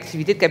faire une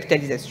activité de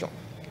capitalisation.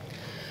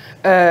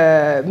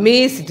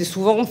 Mais c'était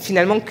souvent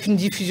finalement qu'une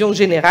diffusion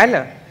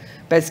générale,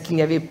 parce qu'il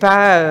n'y avait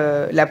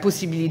pas la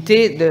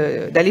possibilité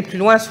d'aller plus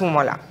loin à ce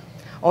moment-là.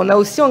 On a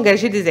aussi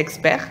engagé des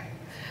experts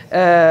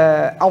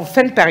en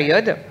fin de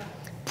période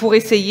pour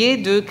essayer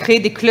de créer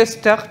des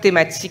clusters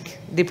thématiques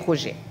des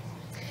projets.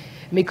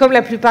 Mais comme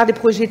la plupart des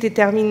projets étaient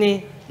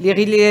terminés, les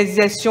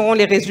réalisations,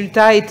 les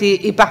résultats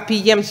étaient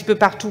éparpillés un petit peu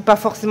partout, pas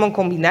forcément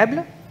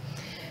combinables,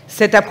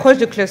 cette approche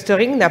de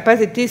clustering n'a pas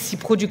été si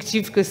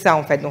productive que ça,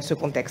 en fait, dans ce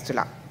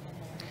contexte-là.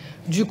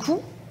 Du coup,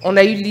 on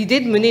a eu l'idée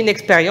de mener une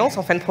expérience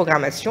en fin de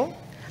programmation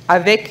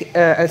avec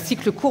un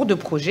cycle court de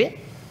projets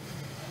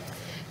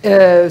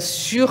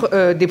sur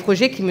des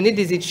projets qui menaient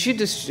des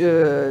études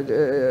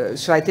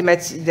sur la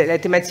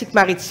thématique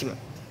maritime.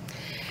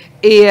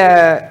 Et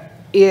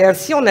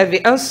ainsi, on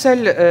avait un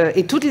seul...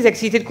 et toutes les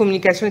activités de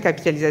communication et de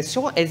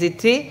capitalisation, elles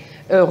étaient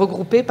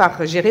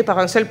gérées par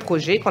un seul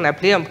projet qu'on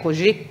appelait un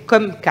projet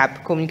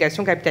ComCap,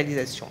 communication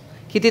capitalisation,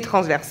 qui était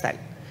transversal.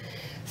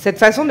 Cette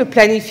façon de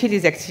planifier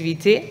les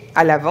activités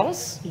à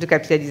l'avance de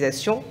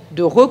capitalisation,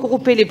 de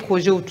regrouper les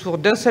projets autour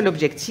d'un seul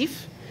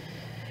objectif,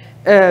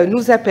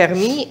 nous a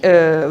permis,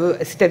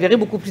 c'est avéré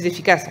beaucoup plus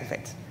efficace en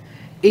fait.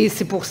 Et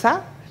c'est pour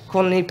ça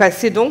qu'on est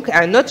passé donc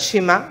à un autre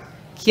schéma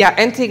qui a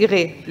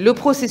intégré le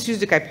processus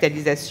de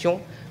capitalisation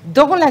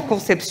dans la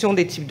conception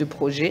des types de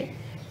projets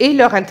et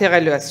leur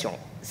interrelation.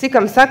 C'est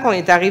comme ça qu'on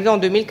est arrivé en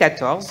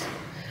 2014,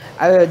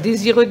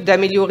 désireux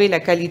d'améliorer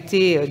la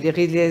qualité des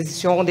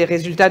réalisations, des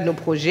résultats de nos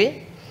projets,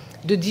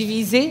 de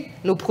diviser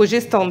nos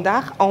projets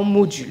standards en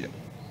modules.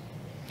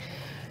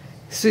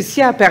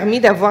 Ceci a permis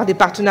d'avoir des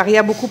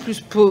partenariats beaucoup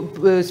plus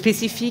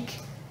spécifiques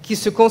qui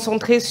se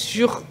concentraient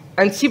sur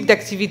un type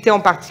d'activité en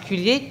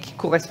particulier qui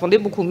correspondait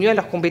beaucoup mieux à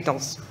leurs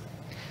compétences.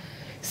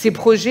 Ces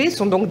projets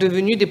sont donc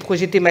devenus des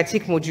projets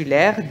thématiques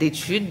modulaires,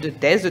 d'études, de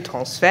thèses, de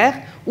transferts,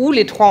 ou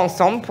les trois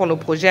ensemble pour nos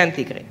projets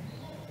intégrés.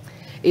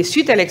 Et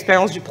suite à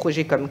l'expérience du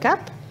projet ComCap,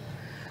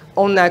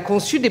 on a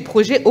conçu des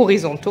projets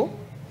horizontaux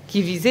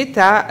qui visaient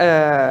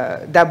à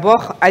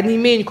d'abord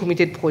animer une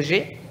communauté de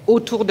projet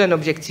autour d'un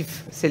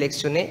objectif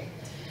sélectionné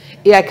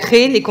et à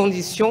créer les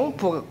conditions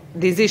pour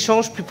des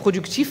échanges plus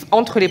productifs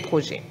entre les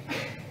projets.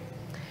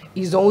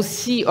 Ils ont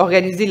aussi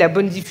organisé la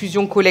bonne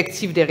diffusion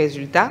collective des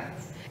résultats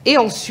et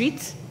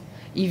ensuite,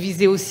 ils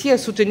visaient aussi à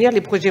soutenir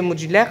les projets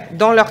modulaires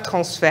dans leur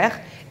transfert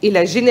et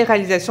la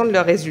généralisation de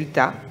leurs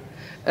résultats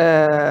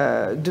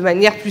de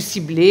manière plus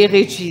ciblée,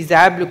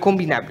 réutilisable,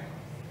 combinable.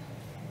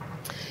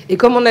 Et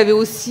comme on avait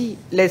aussi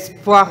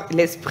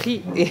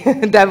l'esprit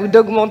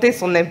d'augmenter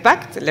son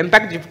impact,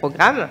 l'impact du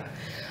programme,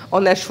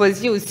 on a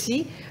choisi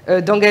aussi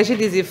d'engager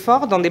des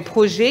efforts dans des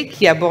projets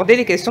qui abordaient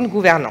les questions de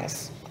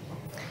gouvernance.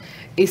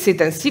 Et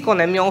c'est ainsi qu'on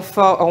a mis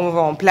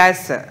en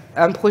place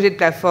un projet de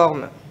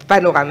plateforme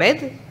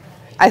Panoramed,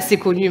 assez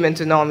connu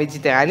maintenant en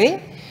Méditerranée,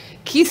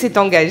 qui s'est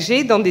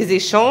engagé dans des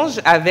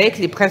échanges avec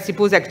les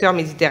principaux acteurs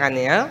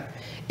méditerranéens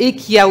et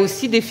qui a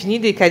aussi défini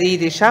des cahiers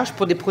des charges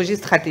pour des projets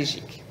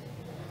stratégiques.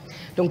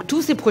 Donc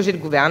tous ces projets de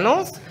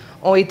gouvernance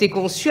ont été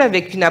conçus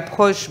avec une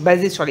approche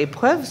basée sur les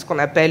preuves, ce qu'on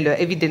appelle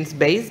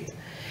evidence-based,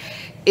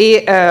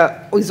 et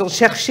ils ont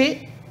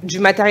cherché du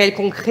matériel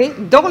concret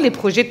dans les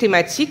projets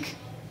thématiques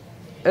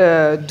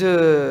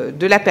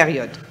de la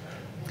période.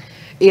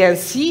 Et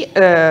ainsi,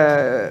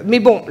 mais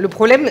bon, le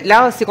problème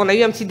là, c'est qu'on a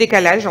eu un petit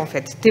décalage en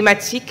fait,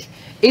 thématique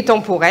et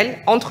temporel,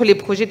 entre les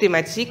projets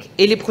thématiques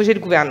et les projets de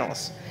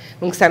gouvernance.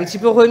 Donc ça a un petit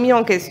peu remis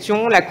en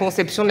question la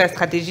conception de la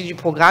stratégie du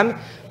programme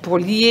pour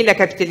lier la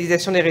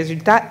capitalisation des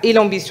résultats et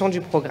l'ambition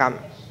du programme.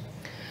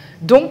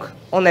 Donc,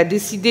 on a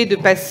décidé de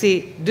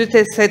passer de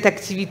cette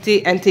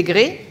activité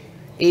intégrée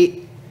et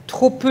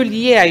trop peu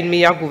liée à une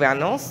meilleure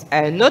gouvernance à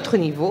un autre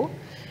niveau,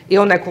 et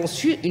on a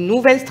conçu une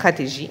nouvelle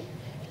stratégie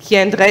qui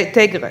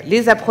intègre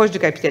les approches de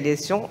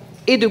capitalisation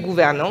et de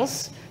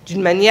gouvernance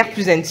d'une manière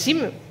plus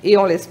intime et,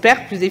 on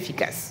l'espère, plus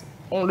efficace.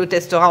 On le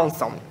testera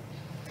ensemble.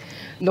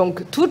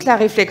 Donc, toute la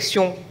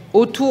réflexion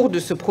autour de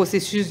ce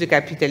processus de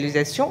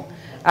capitalisation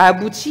a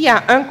abouti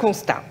à un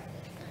constat: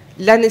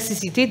 la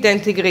nécessité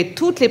d'intégrer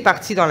toutes les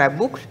parties dans la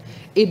boucle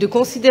et de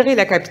considérer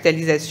la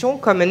capitalisation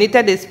comme un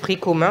état d'esprit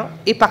commun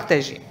et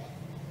partagé.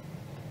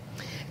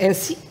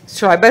 Ainsi,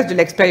 sur la base de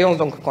l'expérience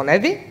qu'on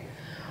avait,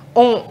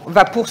 on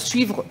va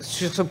poursuivre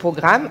sur ce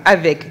programme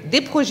avec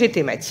des projets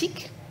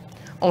thématiques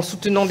en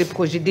soutenant des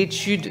projets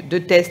d'études, de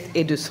tests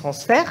et de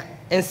transfert,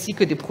 ainsi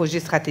que des projets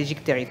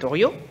stratégiques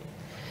territoriaux,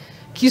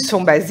 qui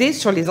sont basés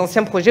sur les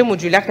anciens projets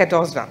modulaires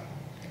 14-20.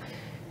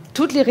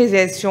 Toutes les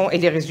réalisations et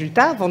les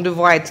résultats vont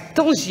devoir être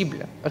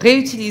tangibles,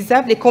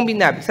 réutilisables et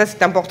combinables. Ça,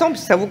 c'est important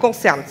puisque ça vous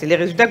concerne. C'est les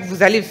résultats que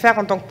vous allez faire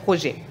en tant que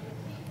projet.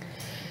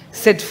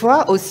 Cette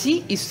fois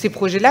aussi, ces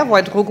projets-là vont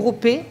être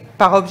regroupés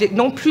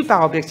non plus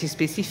par objectif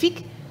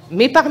spécifique,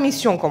 mais par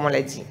mission, comme on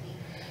l'a dit.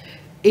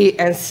 Et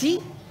ainsi,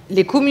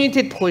 les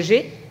communautés de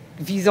projets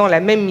visant la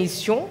même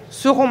mission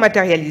seront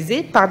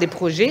matérialisées par des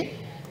projets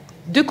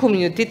de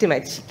communautés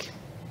thématiques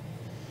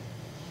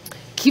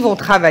qui vont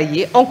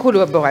travailler en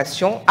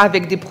collaboration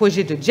avec des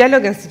projets de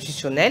dialogue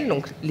institutionnel,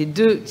 donc les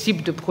deux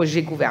types de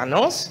projets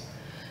gouvernance,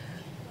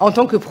 en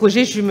tant que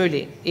projets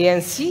jumelés. Et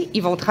ainsi,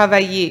 ils vont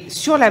travailler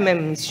sur la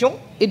même mission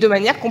et de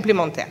manière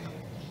complémentaire.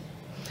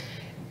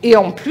 Et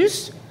en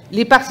plus,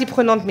 les parties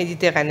prenantes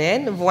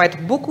méditerranéennes vont être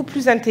beaucoup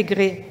plus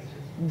intégrées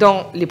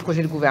dans les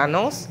projets de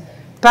gouvernance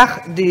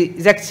par des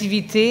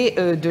activités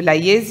de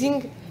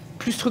liaising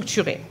plus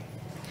structurées.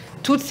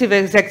 Toutes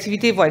ces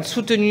activités vont être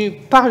soutenues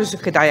par le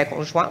secrétariat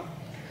conjoint,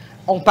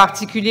 en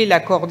particulier la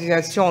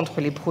coordination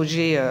entre les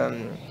projets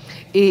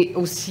et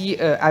aussi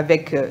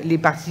avec les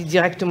parties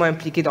directement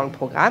impliquées dans le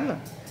programme,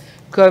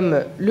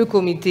 comme le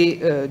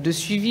comité de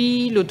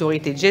suivi,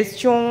 l'autorité de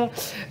gestion,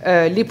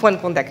 les points de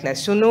contact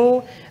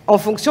nationaux, en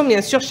fonction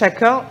bien sûr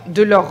chacun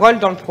de leur rôle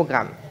dans le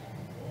programme.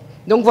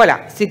 Donc voilà,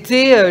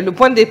 c'était le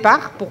point de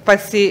départ pour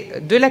passer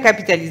de la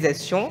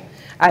capitalisation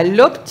à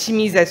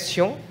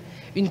l'optimisation.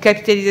 Une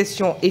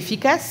capitalisation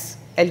efficace,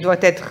 elle doit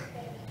être,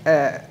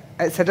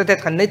 ça doit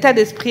être un état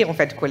d'esprit en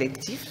fait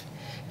collectif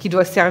qui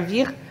doit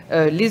servir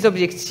les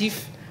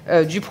objectifs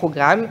du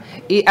programme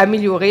et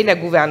améliorer la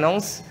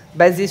gouvernance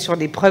basée sur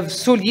des preuves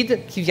solides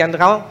qui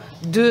viendront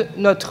de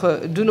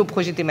nos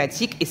projets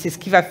thématiques, et c'est ce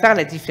qui va faire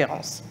la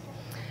différence.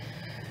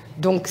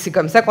 Donc c'est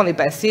comme ça qu'on est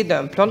passé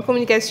d'un plan de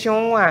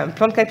communication à un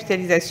plan de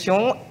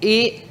capitalisation,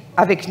 et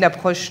avec une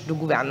approche de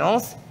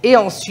gouvernance, et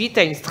ensuite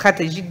à une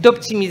stratégie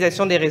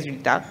d'optimisation des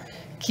résultats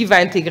qui va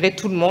intégrer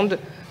tout le monde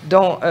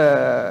dans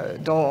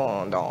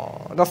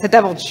cette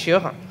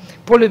aventure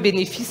pour le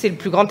bénéfice et le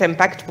plus grand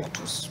impact pour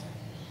tous.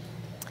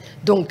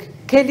 Donc,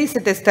 quel est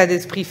cet état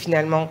d'esprit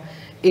finalement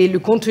et le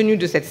contenu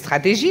de cette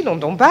stratégie dont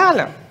on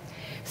parle?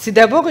 C'est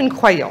d'abord une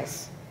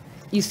croyance.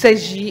 Il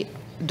s'agit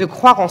de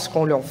croire en ce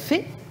qu'on leur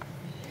fait,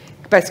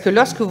 parce que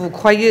lorsque vous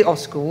croyez en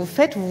ce que vous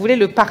faites, vous voulez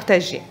le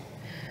partager.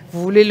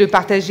 Vous voulez le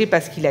partager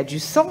parce qu'il a du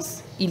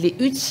sens, il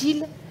est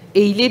utile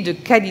et il est de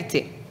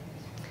qualité.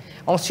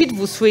 Ensuite,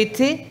 vous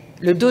souhaitez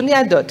le donner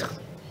à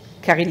d'autres,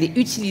 car il est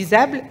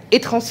utilisable et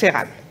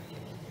transférable.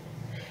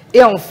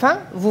 Et enfin,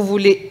 vous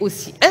voulez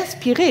aussi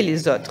inspirer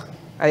les autres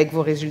avec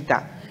vos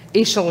résultats,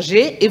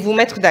 échanger et vous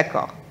mettre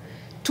d'accord.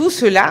 Tout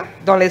cela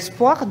dans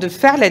l'espoir de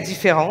faire la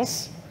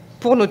différence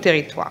pour nos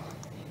territoires.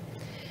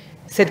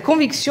 Cette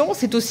conviction,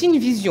 c'est aussi une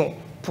vision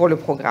pour le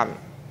programme,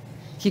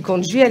 qui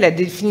conduit à la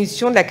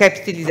définition de la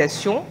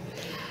capitalisation,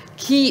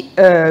 qui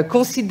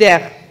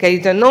considère qu'elle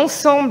est un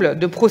ensemble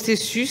de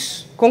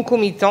processus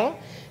concomitants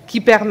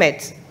qui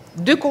permettent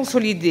de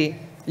consolider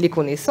les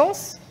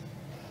connaissances,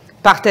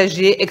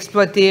 partager,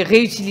 exploiter,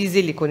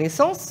 réutiliser les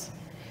connaissances,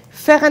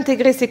 faire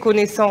intégrer ces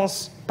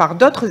connaissances par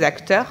d'autres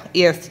acteurs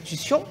et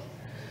institutions,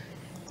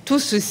 tout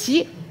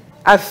ceci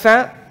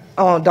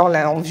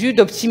en vue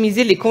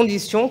d'optimiser les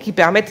conditions qui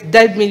permettent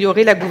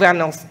d'améliorer la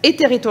gouvernance et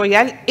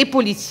territoriale et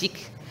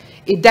politique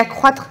et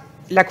d'accroître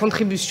la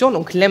contribution,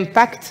 donc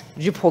l'impact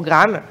du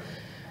programme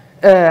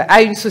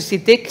à une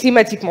société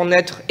climatiquement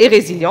neutre et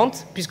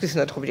résiliente, puisque c'est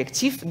notre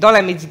objectif, dans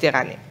la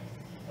Méditerranée.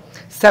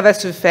 Ça va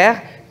se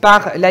faire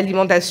par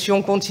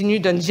l'alimentation continue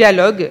d'un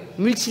dialogue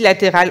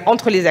multilatéral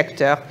entre les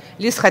acteurs,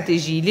 les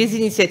stratégies, les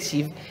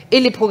initiatives et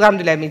les programmes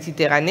de la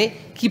Méditerranée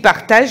qui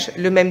partagent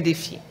le même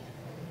défi.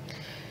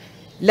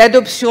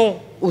 L'adoption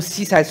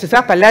aussi, ça va se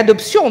faire par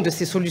l'adoption de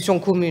ces solutions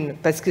communes,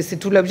 parce que c'est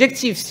tout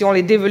l'objectif. Si on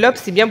les développe,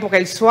 c'est bien pour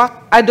qu'elles soient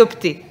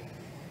adoptées,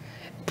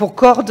 pour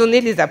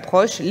coordonner les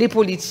approches, les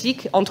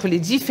politiques entre les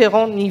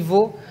différents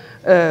niveaux,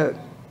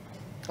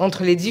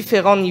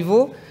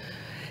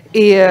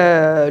 et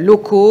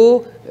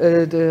locaux,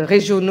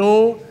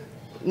 régionaux,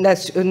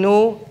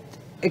 nationaux,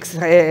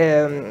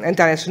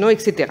 internationaux,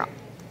 etc.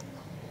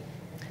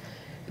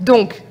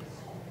 Donc,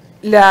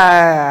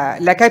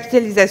 la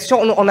capitalisation,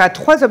 on a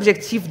 3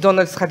 objectifs dans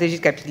notre stratégie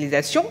de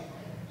capitalisation,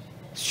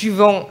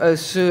 suivant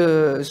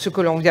ce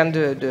que l'on vient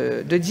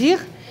de dire.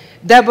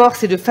 D'abord,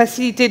 c'est de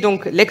faciliter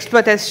donc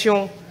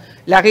l'exploitation,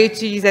 la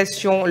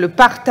réutilisation, le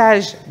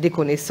partage des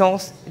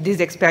connaissances,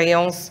 des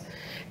expériences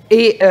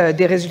et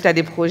des résultats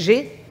des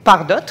projets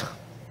par d'autres.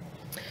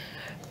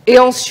 Et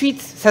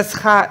ensuite, ça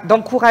sera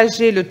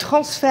d'encourager le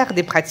transfert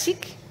des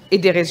pratiques et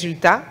des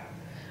résultats,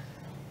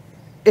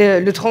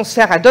 le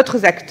transfert à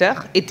d'autres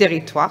acteurs et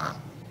territoires,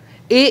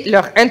 et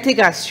leur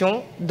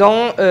intégration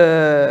dans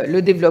le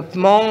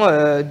développement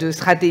de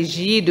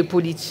stratégies et de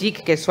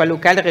politiques, qu'elles soient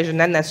locales,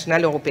 régionales,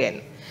 nationales, européennes.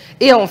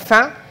 Et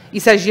enfin,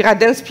 il s'agira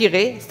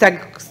d'inspirer,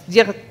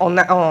 c'est-à-dire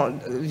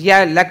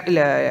via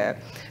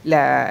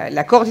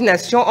la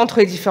coordination entre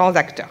les différents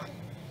acteurs.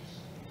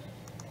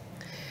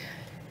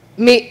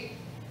 Mais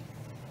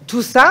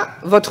tout ça,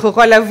 votre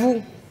rôle à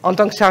vous, en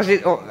tant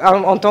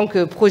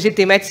que projet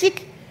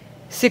thématique,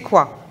 c'est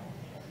quoi?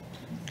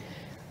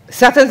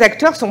 Certains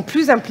acteurs sont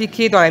plus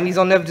impliqués dans la mise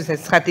en œuvre de cette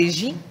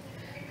stratégie.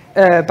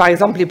 Par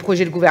exemple, les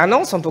projets de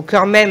gouvernance sont au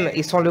cœur même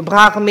et sont le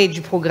bras armé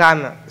du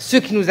programme, ce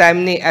qui nous a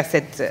amené à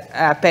cet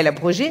appel à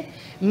projet.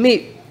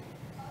 Mais,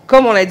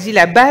 comme on l'a dit,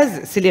 la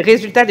base, c'est les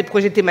résultats des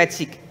projets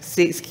thématiques.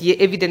 C'est ce qui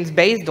est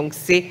evidence-based, donc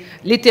c'est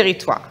les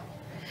territoires.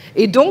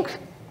 Et donc,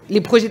 les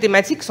projets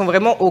thématiques sont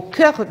vraiment au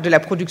cœur de la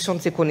production de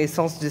ces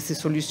connaissances, de ces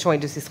solutions et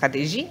de ces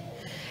stratégies.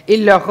 Et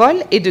leur rôle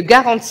est de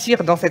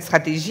garantir dans cette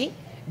stratégie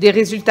des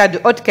résultats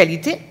de haute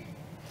qualité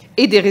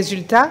et des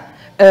résultats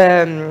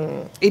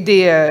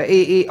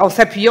en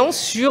s'appuyant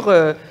sur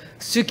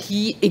ce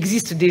qui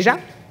existe déjà,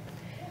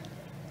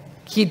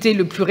 qui était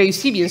le plus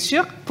réussi, bien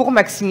sûr, pour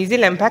maximiser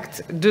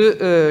l'impact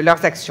de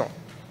leurs actions.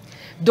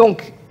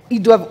 Donc,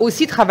 ils doivent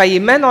aussi travailler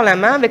main dans la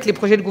main avec les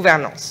projets de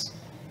gouvernance,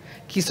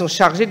 qui sont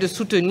chargés de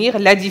soutenir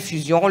la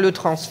diffusion, le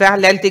transfert,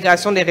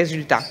 l'intégration des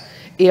résultats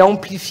et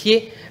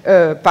amplifier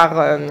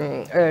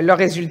leurs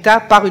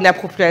résultats par une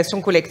appropriation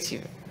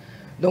collective.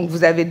 Donc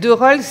vous avez deux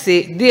rôles,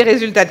 c'est des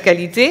résultats de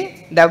qualité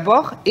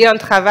d'abord et un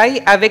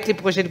travail avec les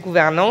projets de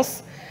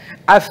gouvernance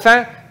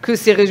afin que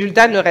ces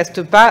résultats ne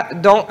restent pas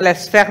dans la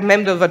sphère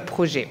même de votre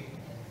projet.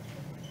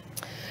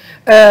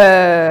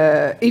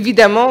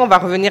 Évidemment, on va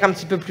revenir un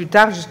petit peu plus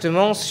tard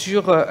justement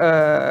sur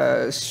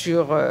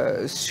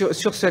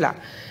cela.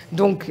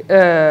 Donc,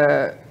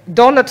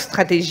 dans notre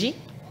stratégie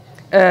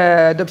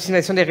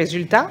d'optimisation des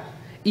résultats,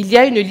 il y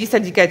a une liste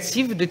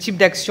indicative de types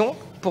d'actions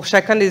pour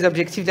chacun des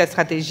objectifs de la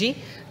stratégie,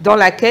 dans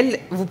laquelle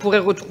vous pourrez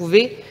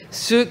retrouver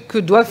ce que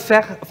doivent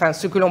faire, enfin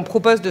ce que l'on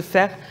propose de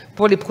faire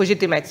pour les projets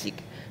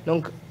thématiques.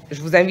 Donc,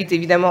 je vous invite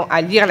évidemment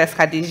à lire la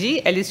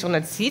stratégie, elle est sur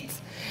notre site,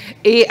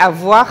 et à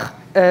voir,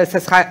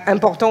 ça sera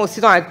important aussi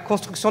dans la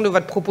construction de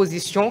votre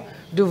proposition,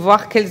 de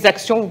voir quelles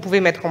actions vous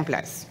pouvez mettre en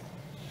place.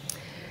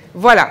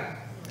 Voilà,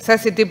 ça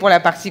c'était pour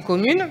la partie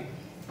commune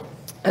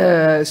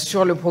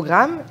sur le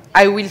programme.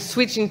 I will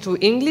switch into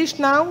English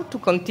now to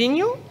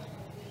continue.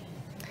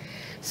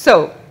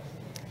 So,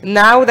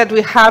 now that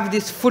we have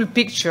this full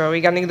picture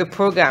regarding the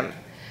program,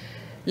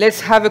 let's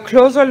have a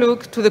closer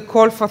look to the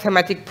call for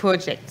thematic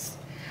projects.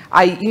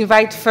 I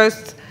invite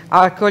first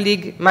our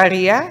colleague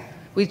Maria,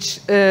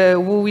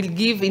 who will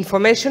give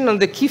information on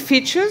the key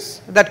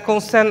features that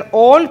concern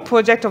all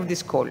projects of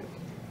this call.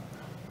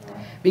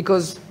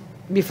 Because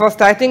before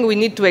starting, we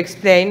need to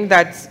explain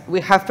that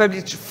we have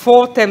published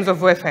 4 terms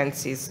of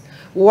references,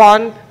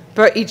 1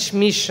 per each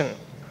mission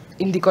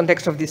in the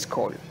context of this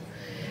call.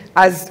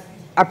 As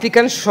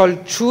applicants shall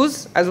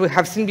choose, as we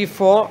have seen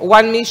before,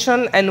 1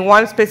 mission and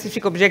 1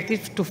 specific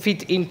objective to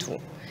fit into.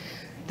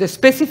 The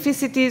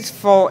specificities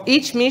for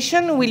each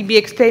mission will be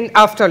explained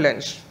after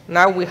lunch.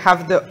 Now we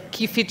have the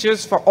key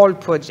features for all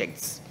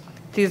projects.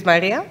 Please,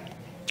 Maria.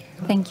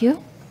 Thank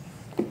you.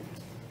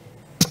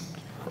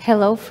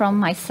 Hello from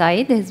my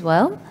side as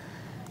well.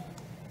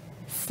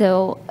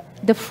 So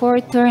the 4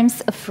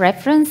 terms of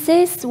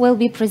references will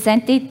be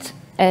presented,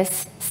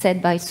 as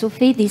said by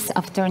Sophie, this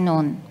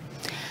afternoon.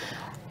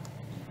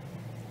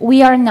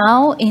 We are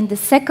now in the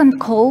second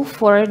call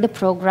for the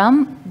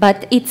program,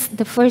 but it's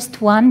the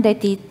first one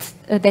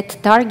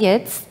that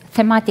targets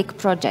thematic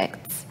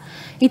projects.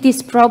 It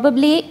is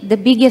probably the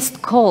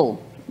biggest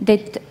call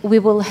that we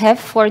will have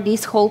for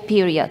this whole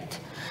period.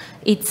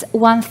 It's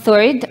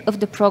 1/3 of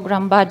the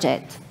program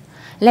budget.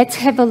 Let's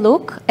have a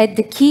look at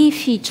the key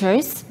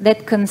features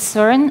that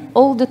concern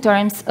all the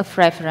terms of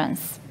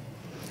reference.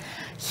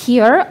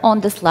 Here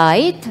on the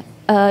slide,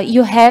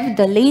 you have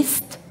the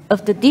list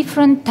of the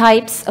different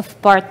types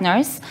of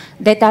partners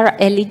that are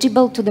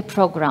eligible to the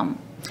program.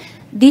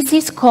 This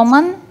is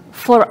common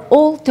for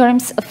all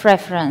terms of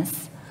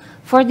reference.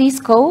 For this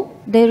call,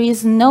 there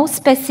is no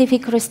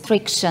specific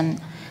restriction,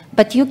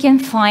 but you can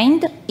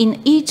find in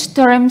each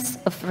terms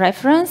of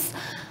reference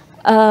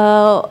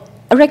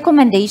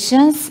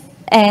recommendations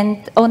and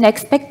on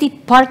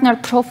expected partner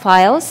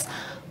profiles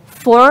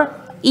for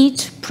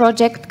each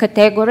project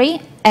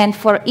category and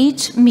for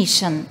each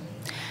mission.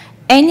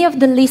 Any of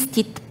the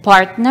listed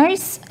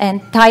partners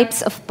and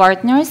types of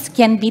partners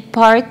can be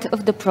part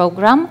of the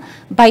program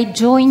by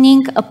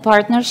joining a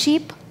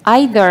partnership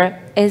either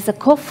as a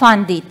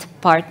co-funded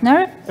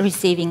partner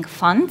receiving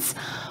funds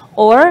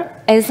or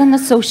as an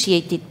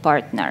associated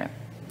partner.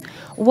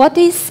 What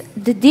is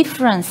the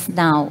difference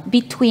now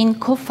between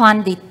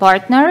co-funded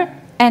partner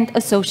and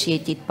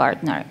associated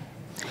partner?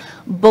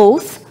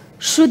 Both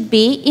should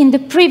be in the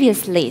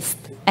previous list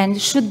and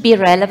should be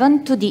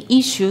relevant to the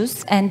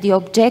issues and the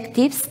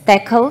objectives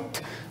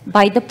tackled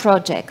by the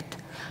project.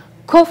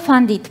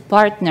 Co-funded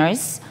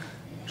partners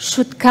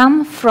should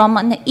come from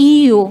an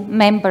EU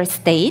member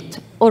state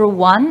or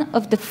one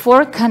of the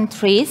 4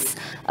 countries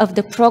of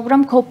the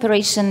program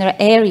cooperation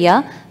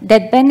area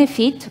that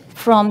benefit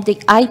from the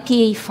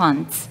IPA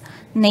funds,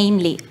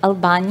 namely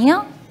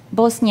Albania,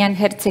 Bosnia and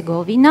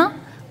Herzegovina,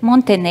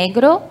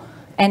 Montenegro,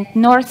 and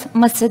North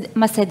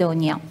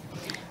Macedonia.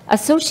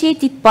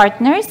 Associated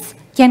partners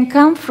can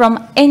come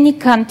from any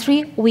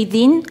country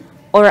within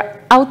or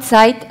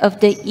outside of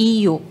the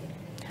EU.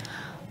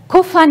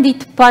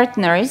 Co-funded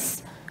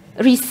partners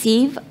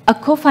receive a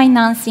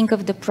co-financing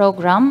of the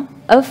program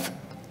of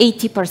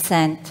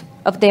 80%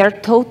 of their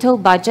total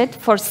budget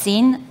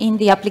foreseen in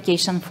the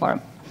application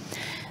form.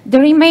 The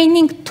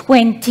remaining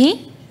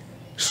 20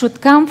 should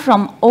come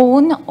from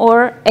own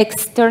or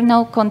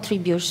external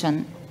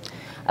contribution.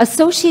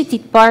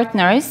 Associated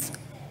partners,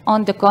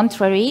 on the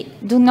contrary,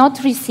 do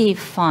not receive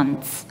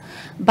funds,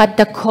 but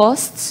the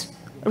costs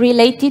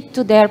related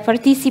to their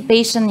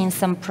participation in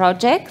some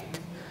project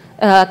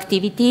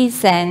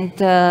activities and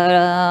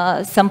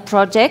some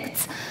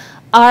projects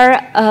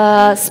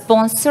are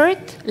sponsored,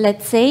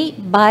 let's say,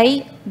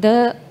 by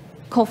the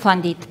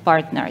co-funded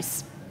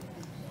partners.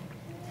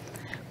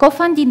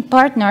 Co-funding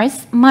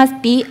partners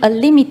must be a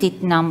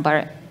limited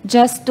number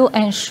just to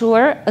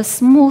ensure a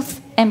smooth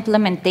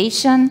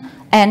implementation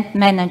and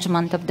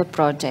management of the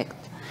project.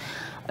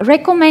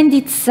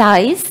 Recommended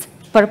size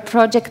per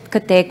project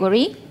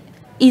category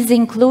is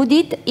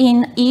included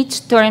in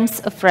each terms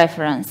of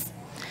reference.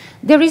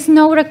 There is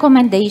no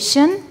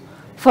recommendation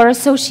for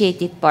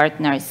associated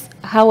partners.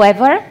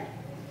 However,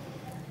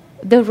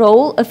 the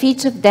role of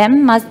each of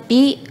them must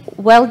be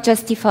well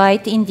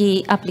justified in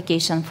the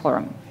application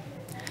form.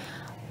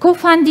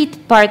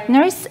 Co-funded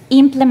partners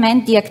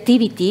implement the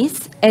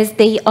activities as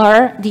they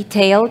are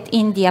detailed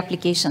in the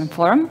application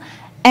form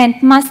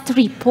and must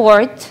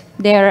report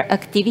their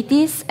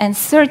activities and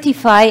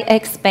certify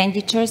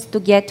expenditures to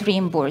get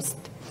reimbursed.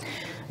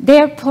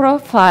 Their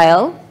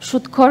profile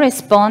should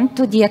correspond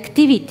to the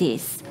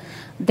activities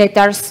that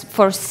are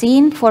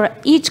foreseen for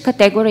each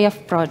category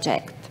of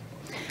project.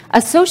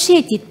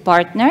 Associated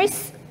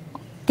partners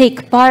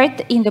take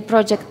part in the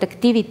project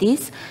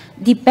activities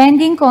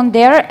depending on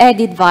their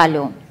added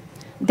value.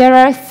 There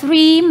are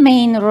three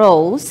main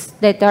roles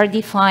that are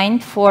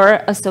defined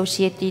for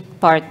associated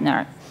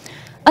partner: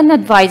 an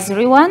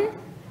advisory one,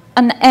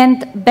 an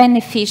end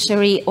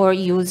beneficiary or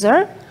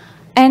user,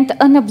 and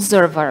an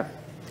observer.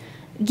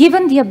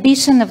 Given the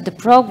ambition of the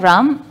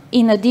program,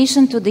 in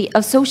addition to the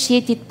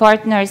associated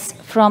partners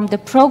from the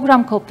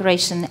program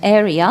cooperation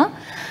area,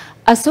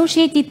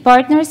 associated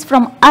partners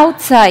from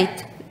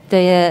outside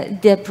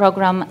the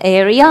program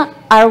area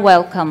are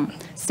welcome.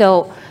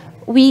 So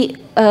we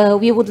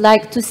would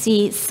like to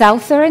see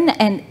southern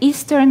and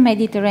eastern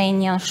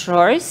Mediterranean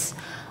shores,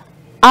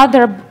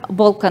 other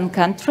Balkan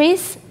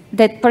countries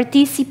that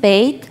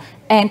participate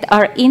and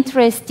are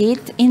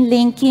interested in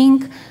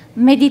linking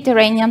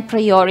Mediterranean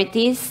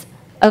priorities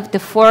of the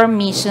 4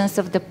 missions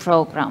of the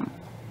program.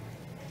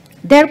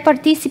 Their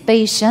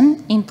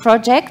participation in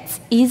projects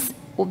is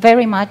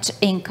very much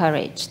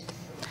encouraged.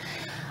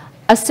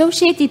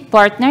 Associated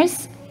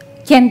partners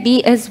can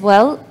be as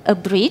well a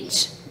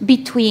bridge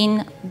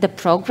between the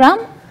program,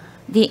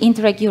 the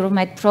Interreg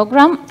Euromed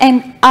program,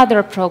 and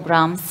other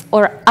programs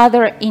or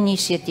other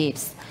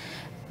initiatives,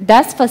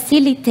 thus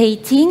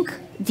facilitating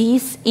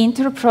these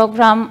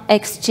inter-program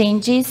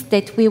exchanges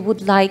that we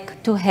would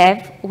like to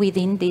have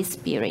within this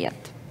period.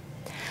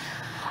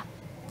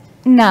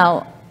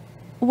 Now,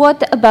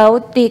 what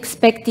about the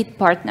expected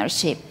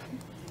partnership?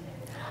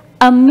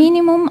 A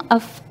minimum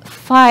of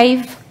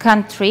 5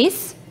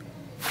 countries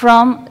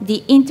from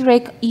the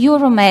Interreg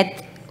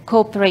Euromed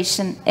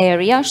cooperation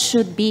area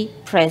should be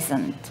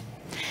present.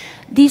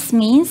 This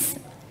means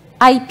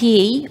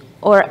IPA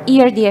or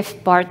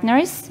ERDF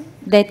partners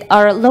that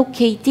are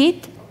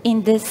located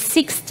in the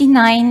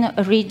 69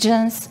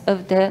 regions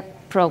of the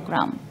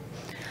program.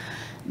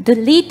 The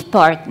lead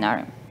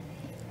partner,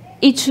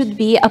 it should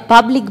be a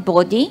public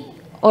body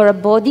or a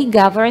body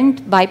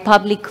governed by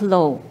public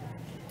law.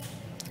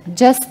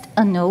 Just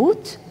a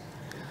note,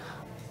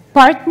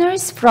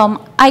 partners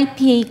from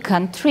IPA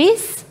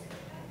countries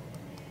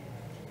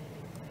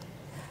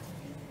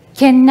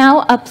can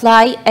now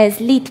apply as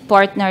lead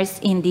partners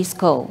in this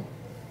call.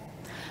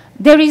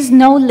 There is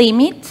no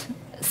limit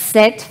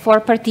set for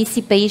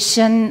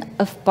participation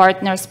of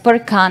partners per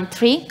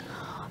country,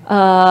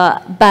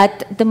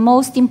 but the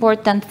most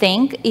important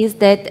thing is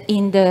that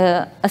in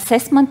the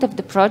assessment of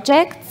the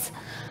projects,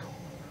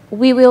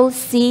 we will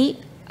see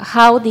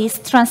how this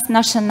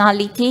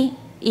transnationality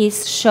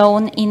is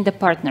shown in the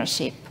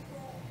partnership.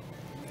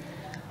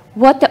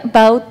 What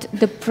about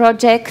the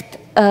project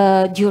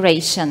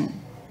duration?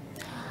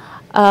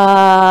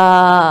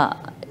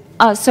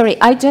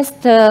 Sorry, I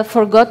just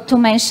forgot to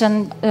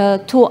mention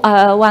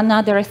one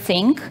other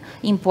thing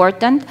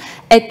important.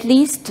 At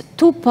least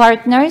 2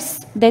 partners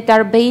that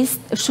are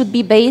should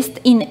be based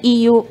in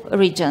EU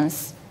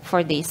regions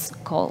for this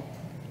call.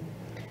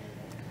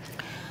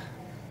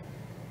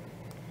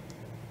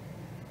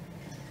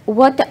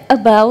 What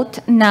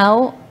about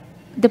now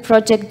the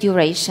project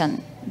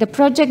duration? The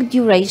project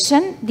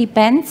duration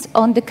depends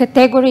on the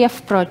category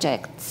of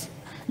projects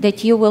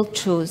that you will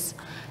choose.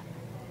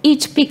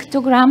 Each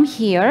pictogram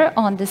here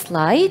on the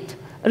slide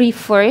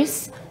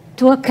refers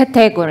to a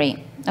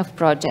category of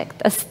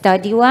project: a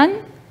study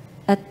one,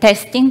 a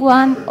testing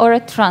one, or a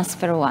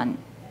transfer one.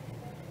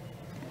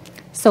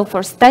 So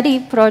for study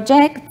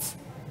projects,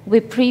 we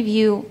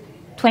preview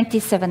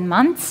 27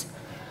 months,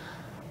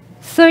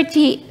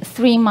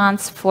 33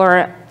 months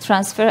for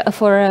transfer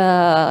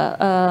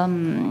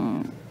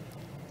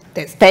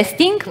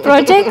testing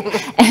project,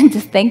 and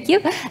thank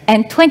you,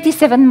 and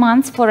 27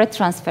 months for a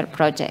transfer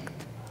project.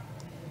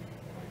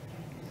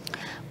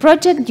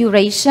 Project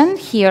duration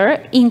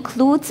here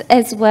includes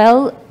as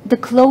well the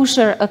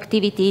closure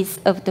activities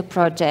of the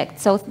project.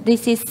 So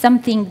this is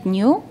something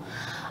new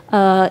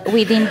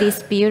within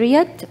this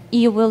period.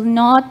 You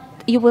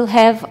will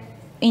have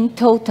in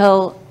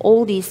total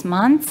all these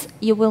months,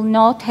 you will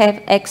not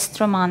have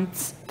extra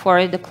months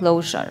for the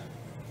closure.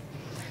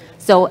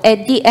 So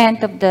at the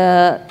end of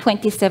the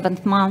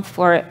 27th month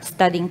for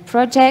studying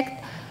project,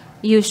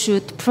 you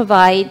should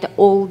provide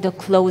all the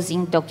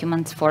closing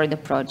documents for the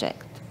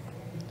project.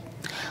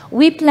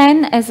 We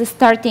plan as a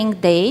starting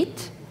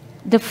date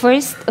the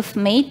 1st of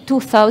May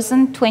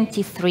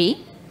 2023,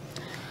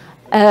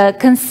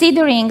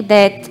 considering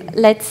that,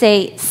 let's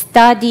say,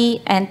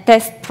 study and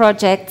test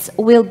projects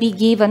will be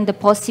given the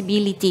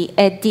possibility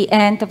at the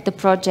end of the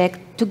project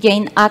to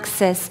gain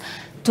access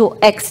to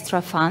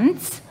extra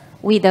funds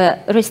with a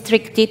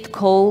restricted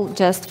call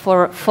just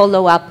for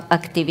follow-up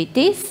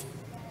activities.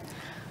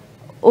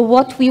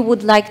 What we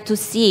would like to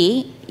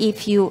see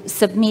if you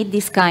submit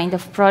this kind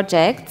of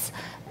projects,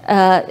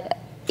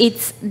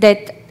 it's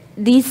that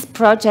these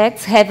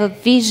projects have a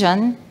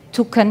vision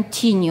to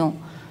continue.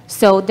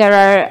 So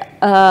there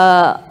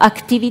are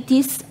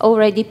activities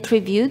already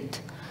previewed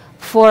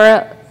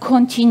for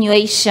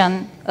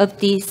continuation of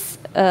these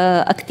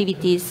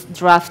activities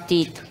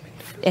drafted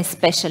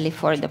especially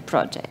for the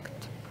project.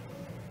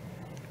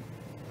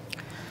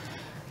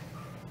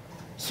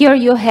 Here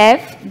you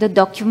have the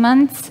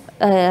documents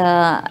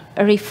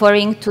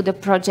referring to the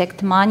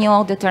project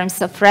manual, the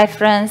terms of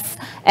reference,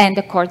 and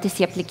the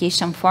courtesy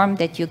application form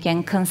that you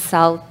can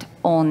consult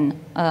on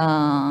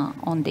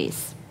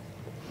this.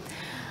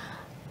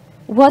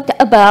 What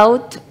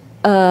about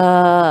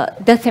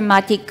the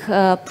thematic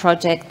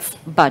project's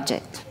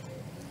budget?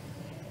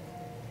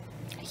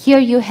 Here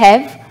you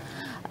have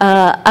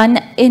an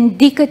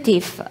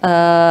indicative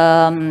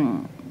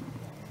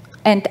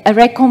and a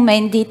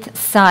recommended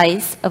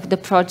size of the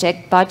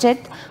project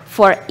budget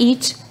for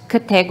each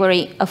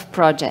category of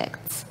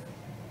projects.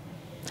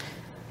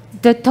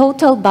 The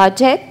total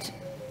budget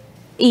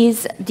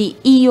is the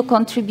EU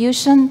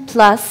contribution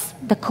plus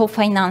the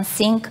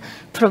co-financing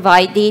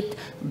provided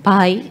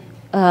by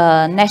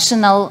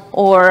national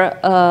or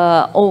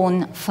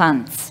own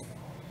funds.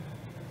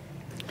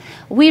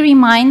 We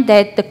remind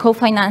that the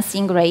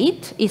co-financing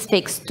rate is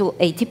fixed to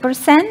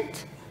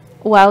 80%,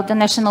 while the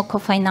national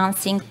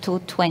co-financing to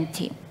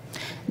 20%.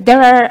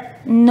 There are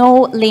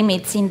no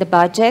limits in the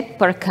budget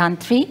per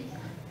country,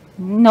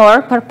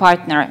 nor per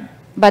partner,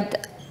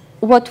 but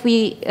what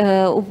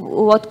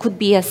could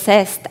be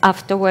assessed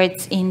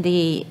afterwards in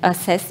the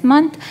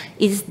assessment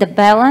is the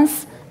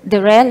balance, the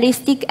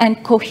realistic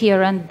and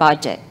coherent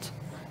budget.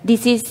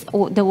 This is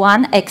the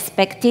one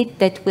expected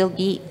that will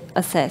be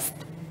assessed.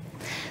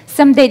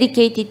 Some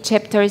dedicated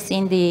chapters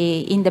in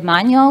the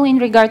manual in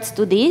regards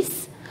to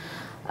this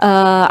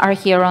are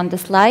here on the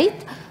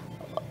slide.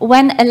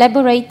 When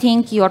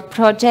elaborating your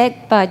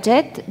project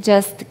budget,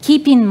 just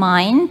keep in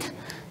mind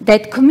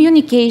that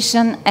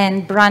communication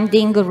and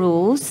branding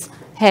rules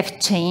have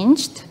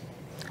changed.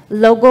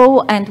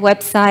 Logo and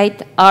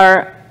website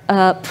are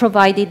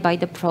provided by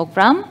the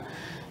program.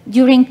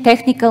 During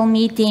technical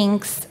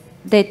meetings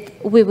that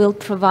we will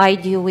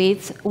provide you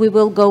with, we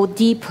will go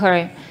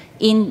deeper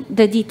in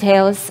the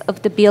details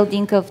of the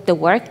building of the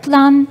work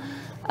plan,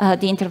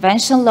 the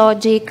intervention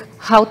logic,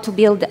 how to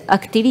build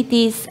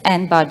activities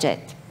and budget.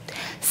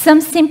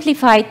 Some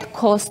simplified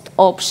cost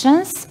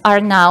options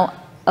are now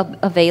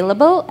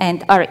available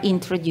and are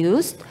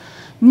introduced.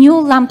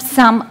 New lump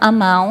sum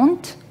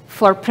amount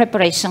for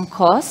preparation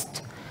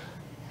cost,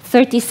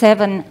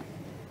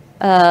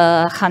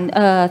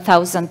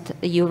 37,000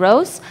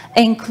 euros,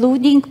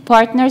 including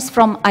partners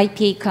from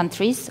IPA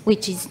countries,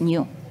 which is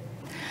new.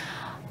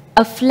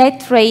 A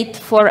flat rate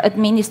for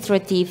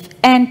administrative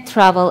and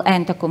travel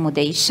and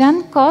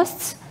accommodation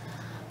costs.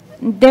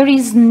 There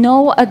is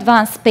no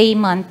advance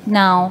payment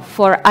now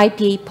for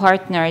IPA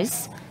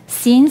partners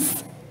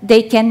since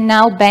they can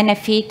now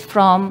benefit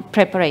from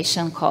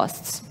preparation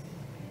costs.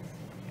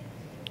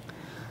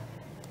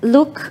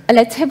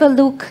 Let's have a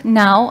look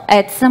now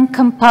at some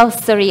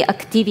compulsory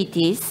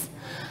activities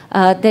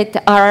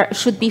that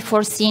should be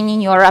foreseen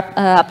in your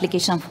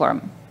application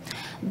form.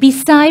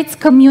 Besides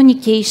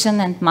communication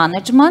and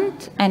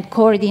management and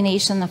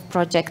coordination of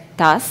project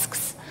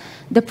tasks,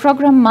 the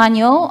program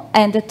manual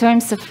and the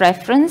terms of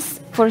reference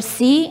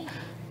foresee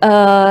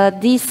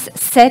this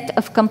set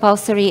of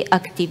compulsory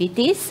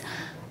activities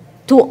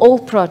to all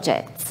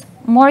projects.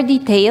 More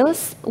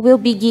details will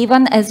be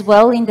given as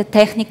well in the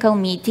technical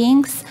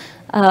meetings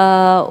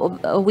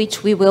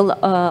which we will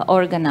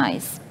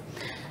organize.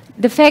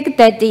 The fact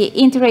that the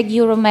Interreg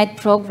Euromed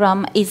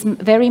program is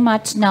very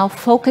much now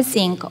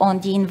focusing on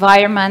the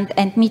environment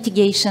and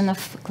mitigation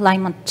of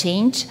climate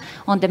change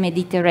on the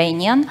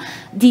Mediterranean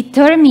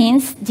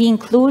determines the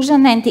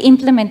inclusion and the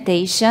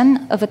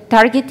implementation of a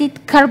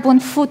targeted carbon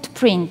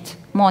footprint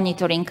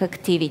monitoring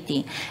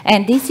activity.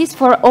 And this is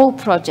for all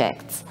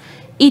projects.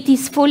 It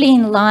is fully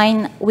in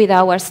line with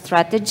our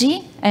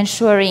strategy,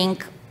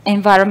 ensuring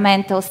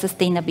environmental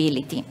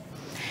sustainability.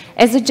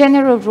 As a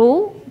general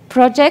rule,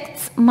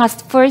 projects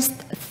must first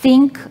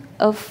think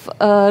of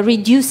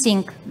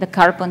reducing the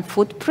carbon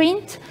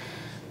footprint,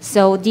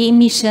 so the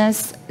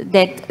emissions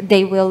that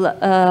they will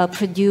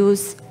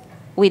produce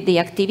with the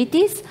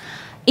activities.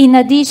 In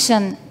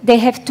addition, they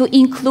have to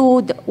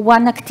include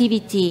one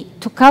activity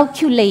to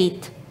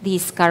calculate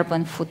this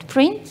carbon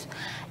footprint.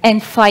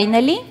 And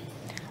finally,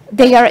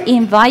 they are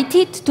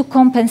invited to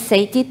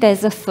compensate it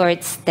as a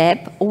third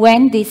step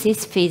when this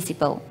is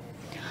feasible.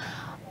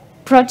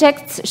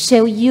 Projects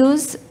shall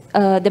use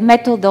the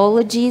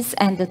methodologies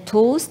and the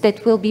tools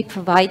that will be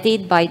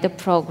provided by the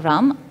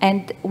program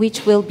and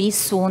which will be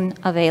soon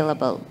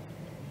available.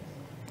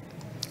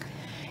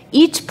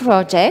 Each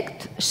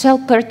project shall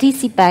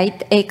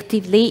participate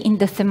actively in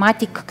the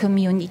thematic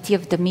community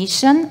of the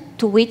mission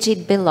to which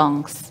it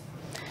belongs,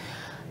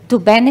 to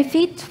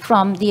benefit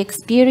from the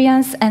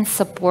experience and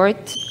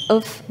support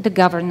of the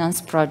governance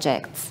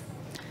projects.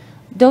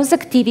 Those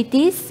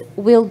activities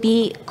will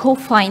be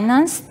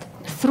co-financed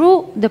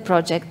through the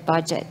project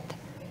budget.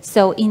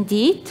 So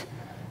indeed,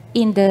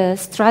 in the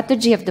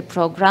strategy of the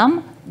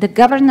program, the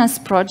governance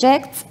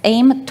projects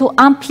aim to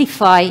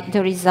amplify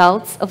the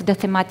results of the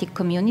thematic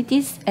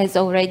communities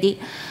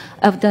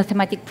of the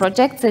thematic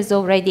projects as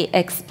already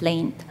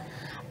explained.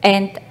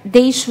 And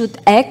they should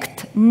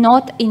act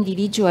not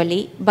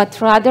individually, but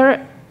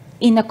rather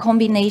in a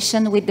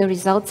combination with the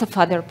results of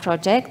other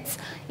projects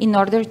in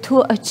order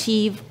to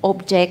achieve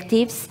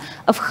objectives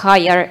of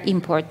higher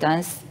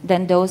importance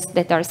than those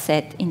that are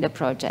set in the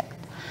project.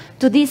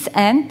 To this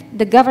end,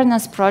 the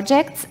governance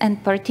projects,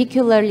 and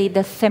particularly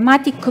the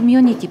thematic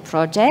community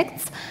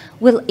projects,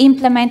 will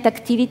implement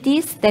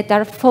activities that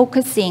are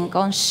focusing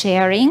on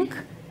sharing,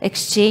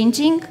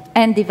 exchanging,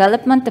 and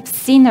development of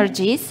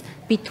synergies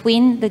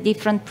between the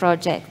different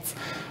projects.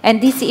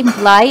 And this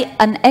implies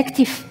an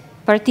active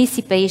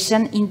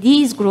participation in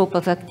these group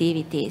of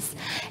activities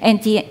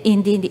and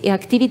in the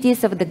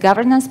activities of the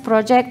governance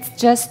projects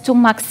just to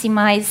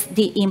maximize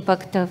the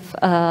impact of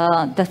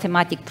the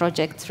thematic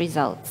project's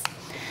results.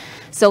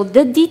 So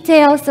the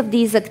details of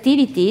these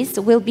activities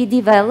will be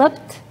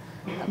developed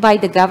by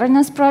the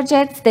governance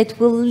projects that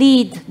will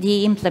lead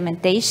the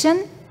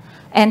implementation.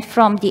 And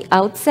from the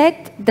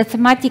outset, the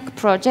thematic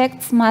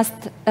projects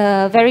must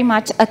very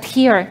much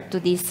adhere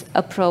to this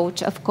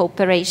approach of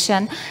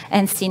cooperation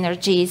and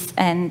synergies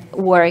and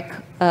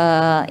work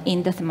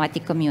in the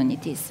thematic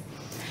communities.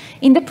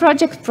 In the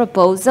project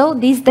proposal,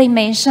 this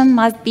dimension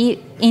must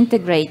be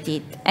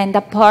integrated, and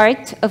a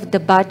part of the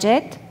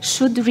budget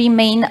should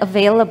remain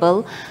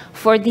available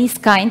for these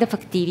kind of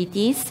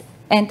activities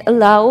and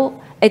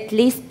allow at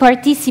least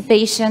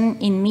participation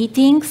in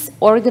meetings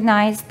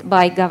organized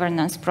by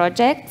governance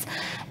projects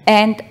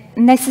and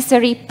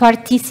necessary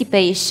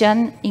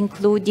participation,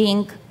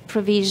 including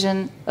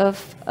provision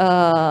of,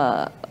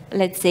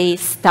 let's say,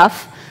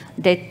 staff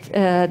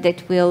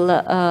that will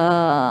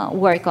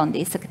work on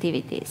these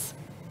activities.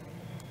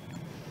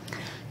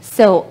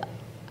 So,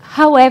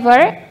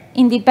 however,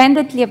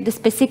 independently of the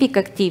specific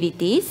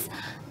activities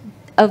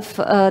of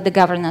the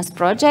governance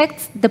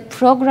projects, the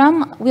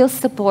program will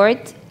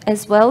support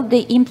as well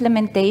the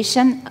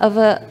implementation of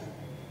a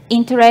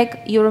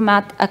Interreg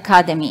Euromed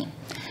Academy.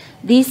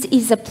 This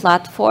is a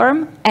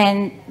platform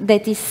and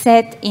that is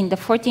set in the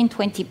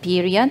 14-20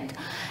 period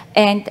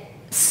and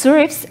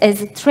serves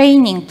as a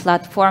training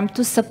platform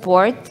to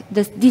support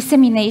the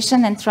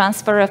dissemination and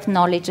transfer of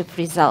knowledge of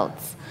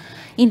results.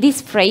 In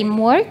this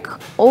framework,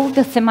 all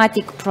the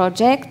thematic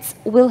projects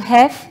will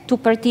have to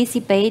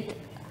participate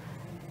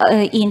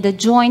in the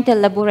joint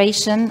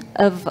elaboration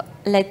of,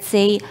 let's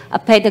say, a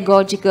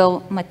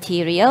pedagogical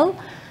material,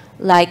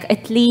 like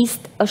at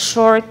least a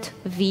short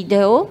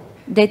video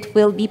that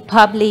will be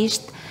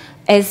published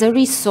as a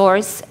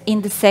resource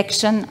in the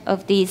section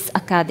of this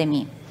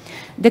academy.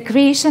 The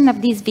creation of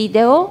this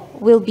video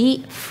will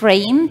be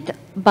framed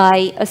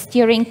by a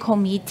steering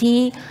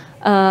committee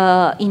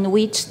in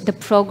which the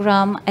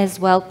program as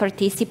well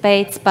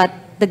participates, but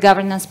the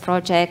governance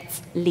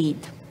projects lead.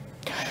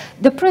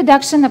 The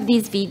production of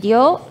this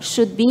video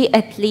should be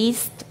at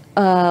least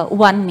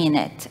 1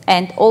 minute,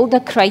 and all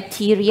the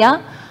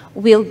criteria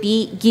will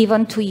be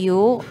given to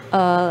you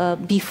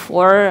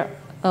before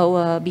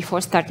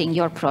starting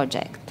your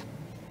project.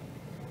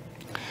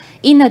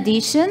 In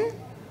addition,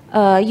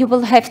 you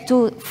will have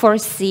to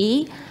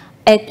foresee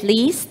at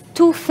least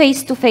 2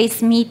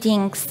 face-to-face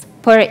meetings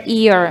per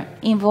year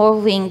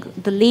involving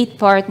the lead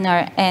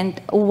partner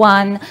and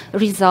 1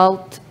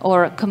 result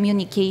or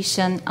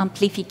communication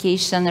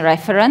amplification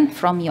referent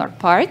from your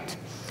part.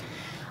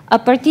 A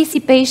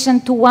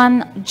participation to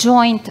 1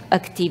 joint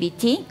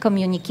activity,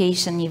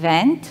 communication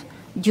event,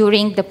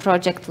 during the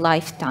project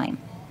lifetime.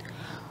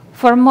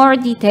 For more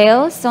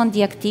details on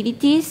the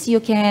activities, you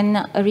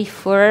can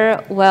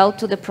refer well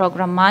to the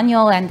program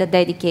manual and the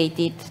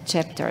dedicated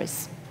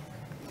chapters.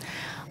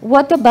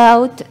 What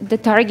about the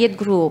target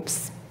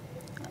groups?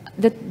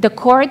 The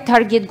core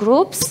target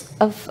groups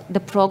of the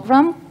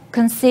program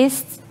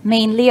consists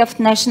mainly of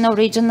national,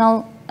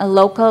 regional, and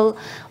local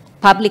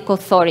public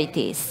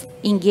authorities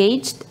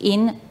engaged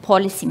in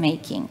policy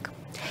making,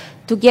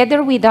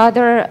 together with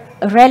other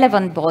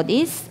relevant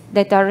bodies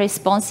that are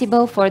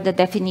responsible for the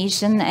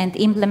definition and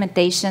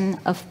implementation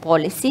of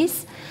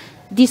policies.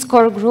 This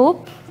core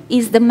group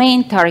is the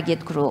main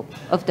target group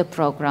of the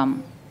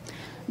program.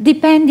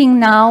 Depending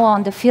now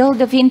on the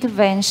field of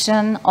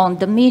intervention, on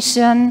the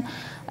mission,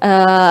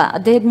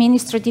 the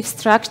administrative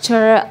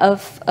structure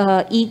of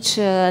each,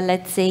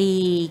 let's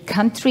say,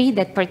 country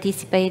that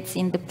participates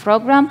in the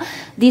program,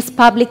 these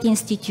public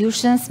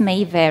institutions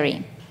may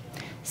vary.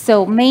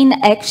 So main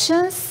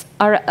actions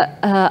are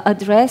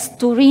addressed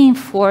to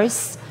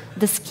reinforce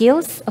the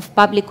skills of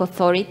public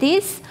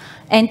authorities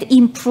and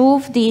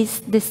improve this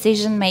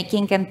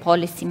decision-making and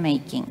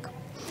policy-making.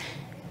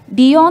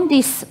 Beyond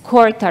this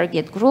core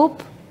target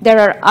group, there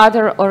are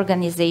other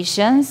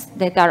organizations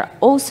that are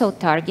also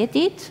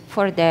targeted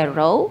for their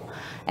role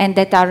and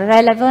that are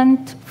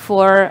relevant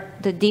for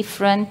the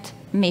different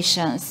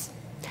missions.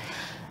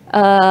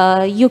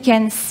 You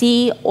can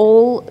see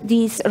all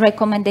these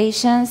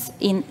recommendations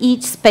in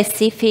each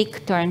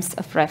specific terms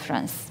of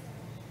reference.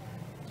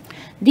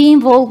 The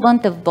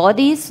involvement of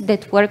bodies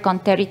that work on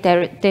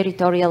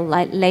territorial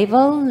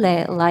level,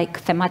 like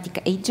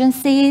thematic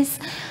agencies,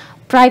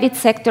 private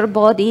sector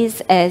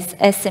bodies as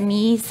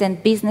SMEs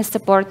and business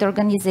support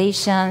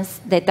organizations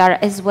that are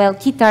as well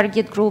key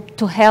target group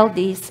to help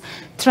this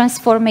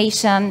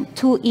transformation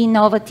to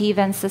innovative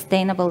and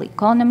sustainable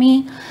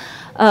economy.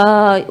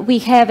 We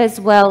have as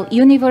well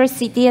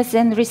universities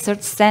and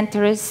research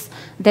centers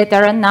that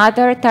are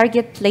another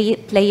target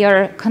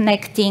player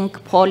connecting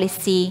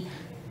policy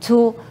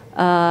to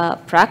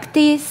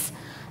practice,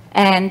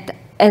 and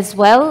as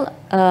well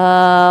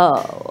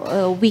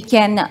we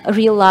can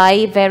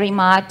rely very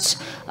much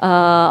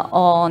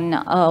on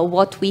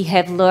what we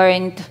have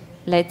learned,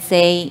 let's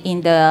say,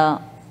 in the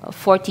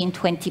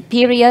 14-20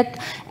 period,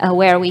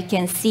 where we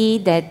can see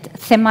that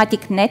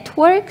thematic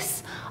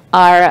networks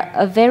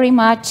are very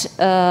much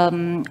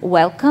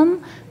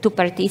welcome to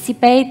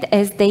participate,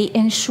 as they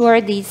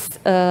ensure this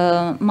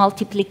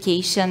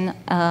multiplication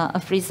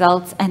of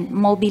results and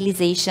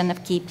mobilization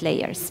of key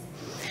players.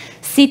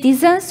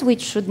 Citizens, we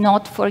should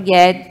not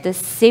forget the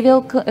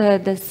civil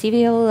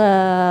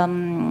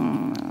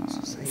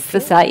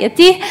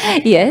society,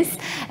 yes,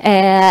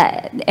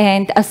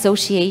 and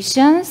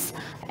associations,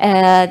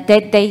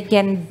 that they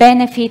can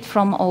benefit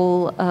from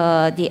all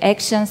the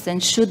actions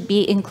and should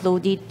be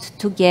included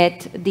to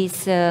get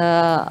this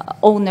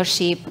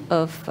ownership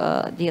of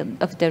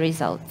the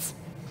results.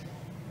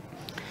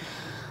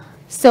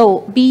 So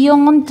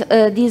beyond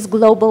this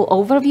global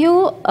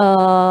overview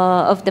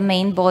of the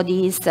main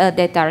bodies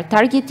that are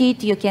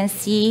targeted, you can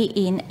see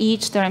in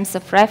each terms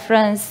of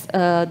reference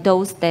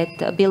those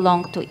that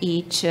belong to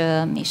each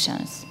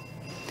missions.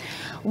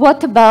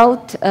 What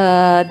about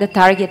the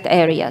target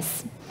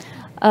areas?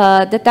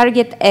 The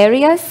target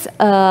areas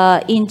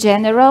in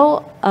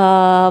general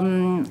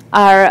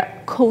are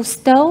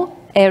coastal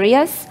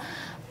areas,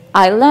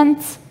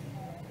 islands,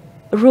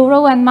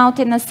 rural and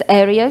mountainous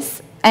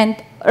areas,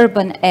 and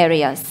urban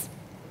areas.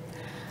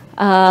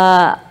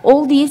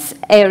 All these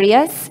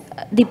areas,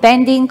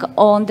 depending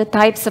on the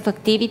types of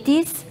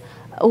activities,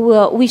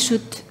 we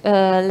should,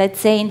 let's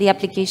say in the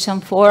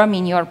application form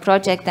in your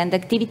project and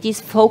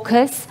activities,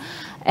 focus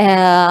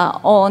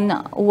on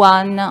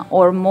one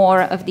or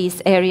more of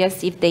these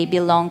areas if they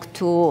belong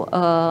to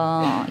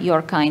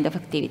your kind of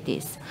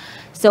activities.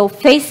 So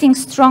facing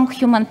strong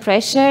human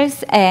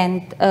pressures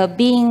and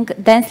being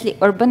densely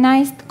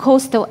urbanized,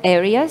 coastal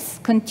areas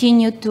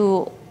continue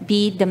to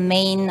be the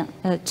main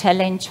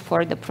challenge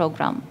for the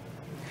program.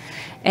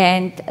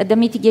 And the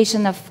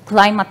mitigation of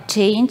climate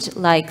change,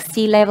 like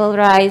sea level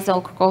rise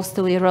or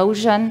coastal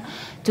erosion,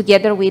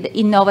 together with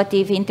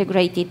innovative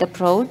integrated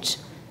approach,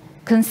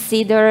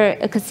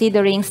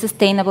 considering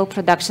sustainable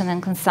production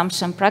and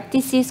consumption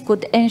practices,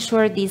 could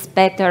ensure this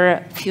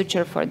better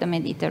future for the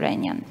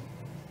Mediterranean.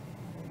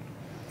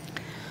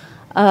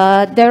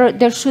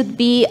 There should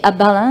be a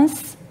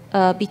balance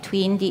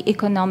between the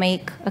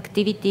economic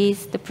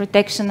activities, the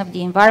protection of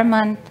the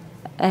environment,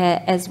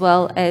 as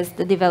well as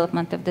the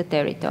development of the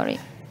territory.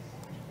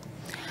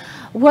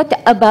 What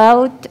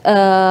about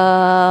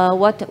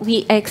what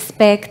we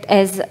expect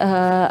as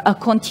a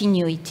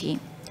continuity?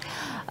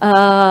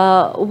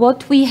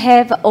 What we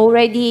have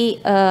already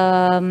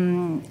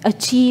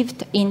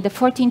achieved in the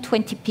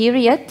 14-20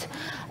 period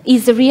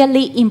is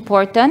really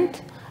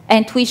important,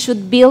 and we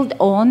should build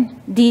on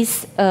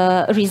these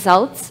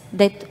results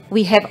that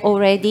we have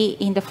already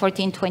in the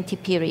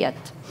 14-20 period.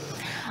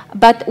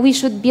 But we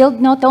should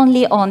build not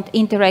only on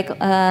Interreg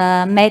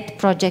Med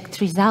project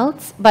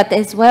results, but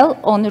as well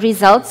on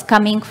results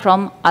coming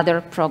from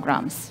other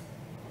programs.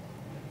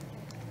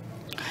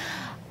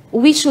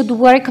 we should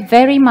work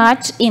very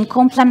much in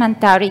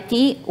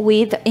complementarity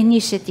with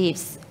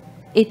initiatives.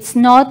 It's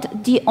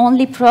not the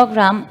only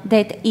program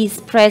that is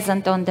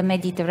present on the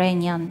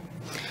Mediterranean.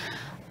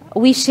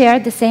 We share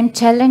the same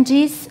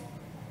challenges,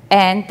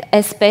 and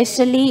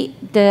especially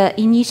the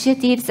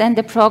initiatives and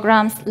the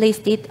programs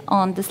listed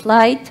on the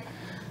slide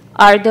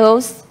are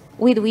those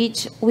with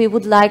which we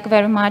would like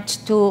very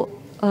much to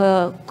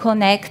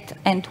connect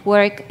and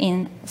work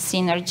in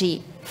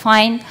synergy.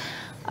 Find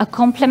a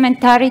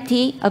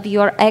complementarity of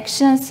your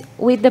actions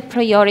with the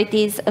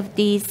priorities of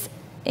these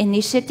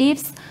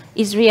initiatives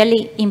is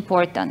really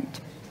important.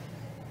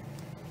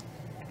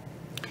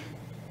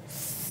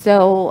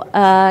 So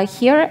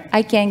here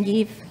I can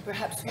give...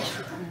 Perhaps we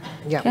should...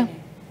 Yeah.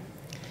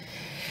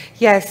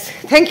 Yes,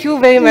 thank you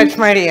very much,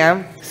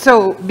 Maria.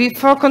 So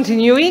before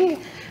continuing,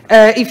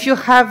 if you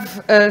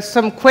have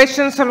some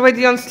questions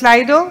already on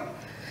Slido,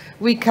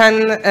 we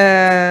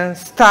can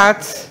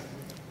start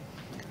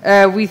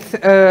with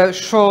a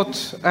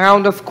short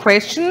round of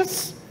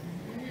questions,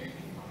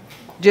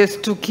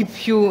 just to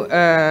keep you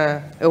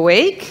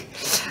awake.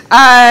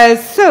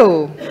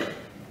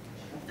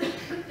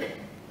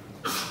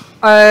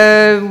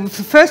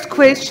 First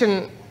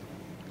question,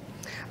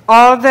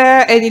 are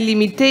there any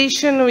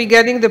limitations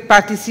regarding the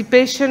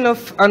participation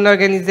of an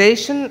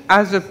organization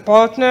as a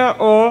partner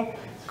or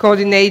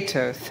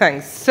coordinator?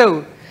 Thanks.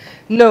 So,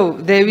 no,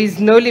 there is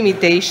no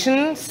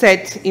limitation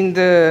set in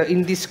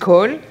this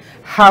call.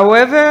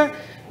 However,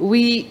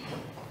 we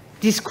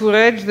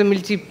discourage the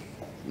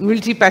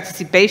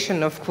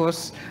multi-participation, of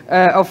course,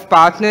 of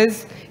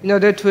partners in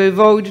order to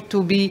avoid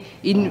to be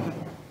in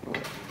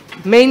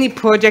many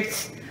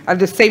projects at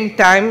the same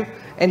time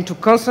and to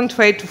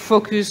concentrate, to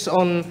focus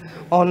on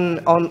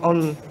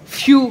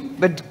few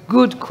but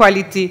good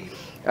quality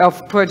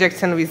of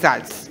projects and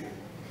results.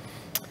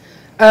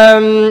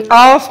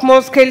 Are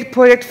small-scale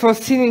projects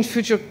foreseen in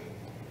future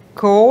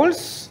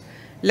calls,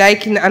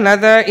 like in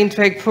another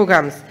Interreg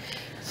programs?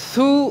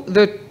 Through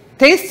the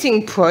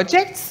testing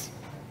projects,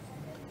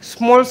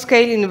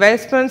 small-scale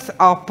investments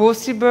are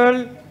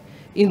possible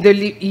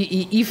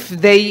if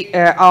they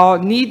are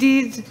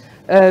needed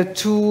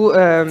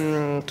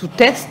to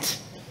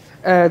test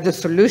the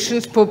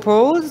solutions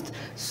proposed.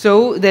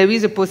 So there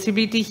is a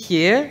possibility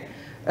here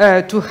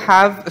to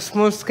have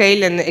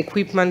small-scale and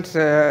equipment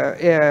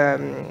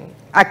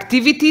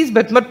activities,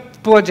 but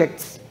not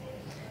projects.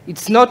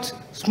 It's not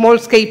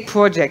small-scale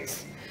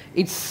projects.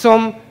 It's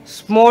some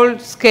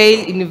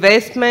small-scale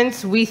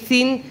investments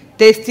within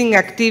testing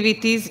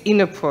activities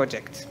in a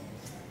project.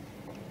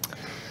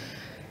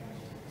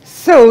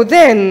 So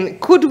then,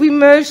 could we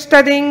merge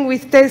studying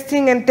with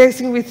testing and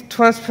testing with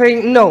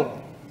transferring? No.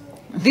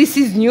 This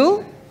is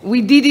new.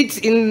 We did it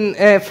in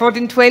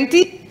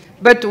 1420,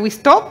 but we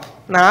stop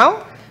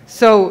now.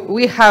 So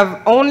we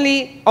have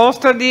only or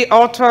study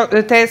or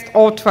test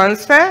or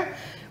transfer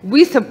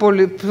with a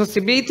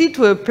possibility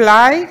to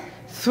apply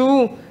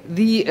through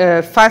the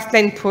fast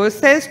lane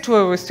process to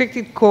a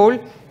restricted call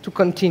to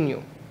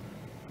continue.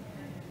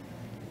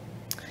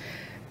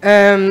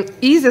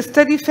 Is a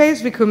study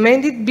phase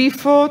recommended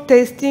before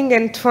testing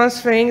and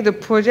transferring the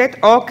project,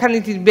 or can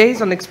it be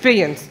based on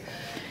experience?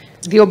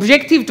 The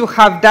objective to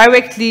have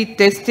directly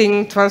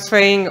testing,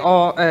 transferring,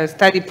 or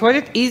study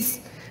project is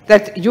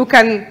that you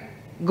can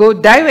go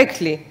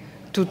directly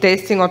to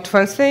testing or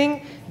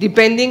transferring,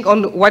 depending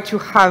on what you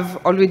have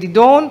already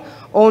done,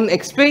 on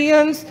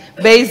experience,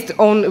 based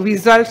on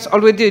results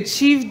already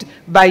achieved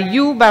by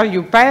you, by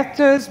your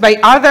partners, by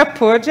other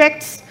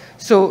projects.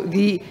 So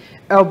the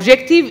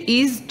objective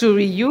is to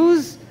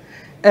reuse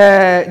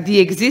the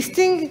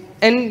existing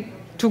and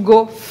to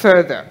go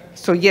further.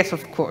 So yes,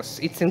 of course,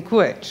 it's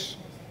encouraged.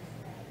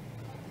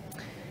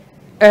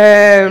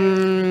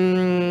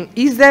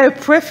 Is there a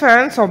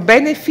preference or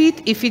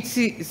benefit if it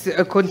is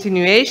a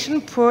continuation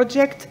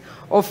project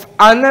of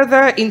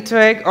another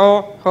Interreg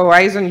or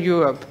Horizon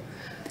Europe?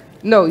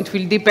 No, it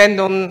will depend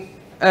on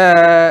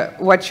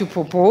what you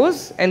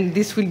propose, and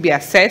this will be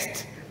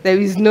assessed. There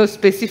is no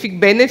specific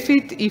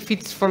benefit if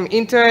it's from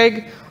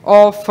Interreg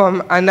or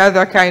from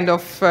another kind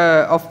of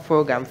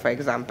program, for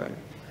example.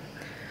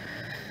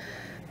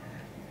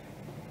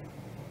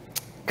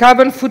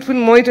 Carbon footprint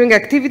monitoring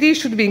activity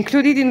should be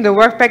included in the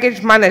work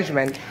package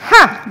management.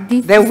 Ha!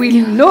 There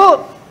will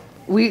no,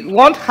 we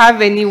won't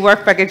have any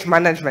work package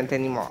management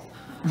anymore.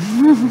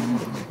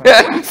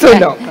 So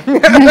no.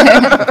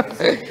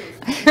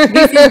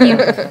 This is new.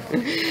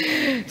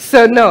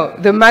 So no,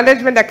 the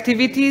management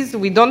activities,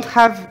 we don't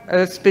have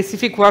a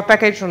specific work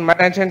package on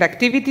management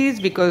activities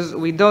because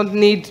we don't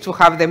need to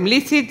have them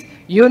listed.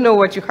 You know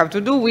what you have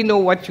to do, we know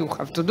what you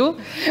have to do.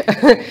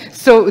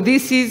 So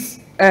this is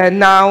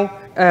now,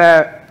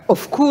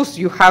 of course,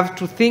 you have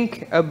to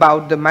think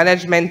about the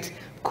management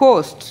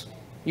costs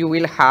you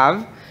will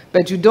have,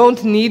 but you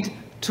don't need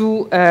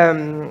to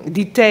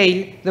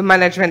detail the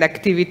management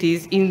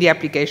activities in the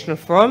application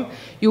form.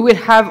 You will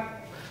have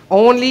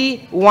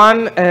only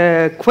one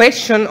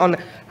question on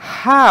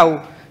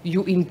how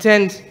you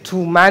intend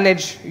to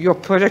manage your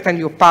project and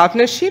your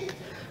partnership,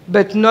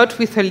 but not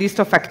with a list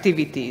of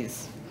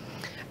activities.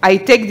 I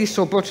take this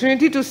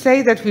opportunity to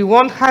say that we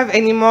won't have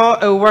any more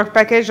a work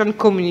package on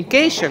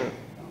communication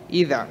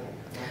either.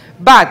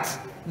 But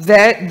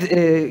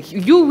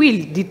you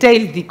will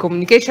detail the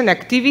communication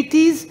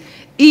activities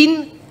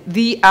in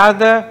the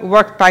other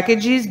work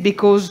packages,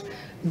 because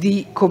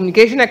the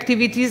communication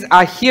activities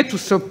are here to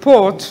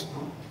support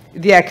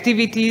the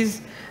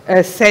activities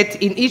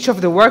set in each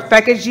of the work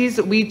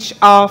packages, which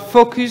are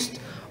focused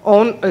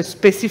on a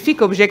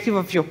specific objective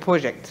of your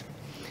project.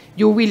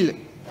 You will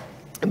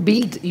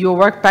build your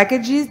work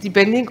packages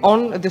depending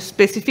on the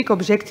specific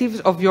objectives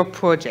of your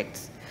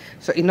projects.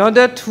 So in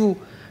order to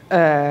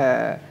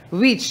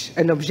reach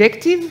an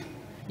objective,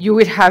 you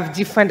will have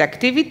different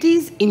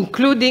activities,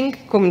 including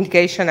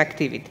communication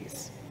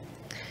activities.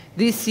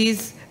 This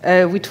is,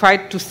 we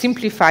tried to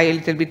simplify a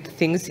little bit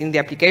things in the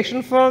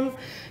application form.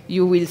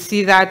 You will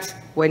see that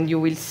when you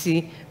will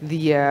see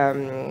the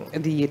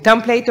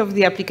template of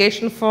the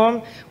application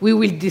form. We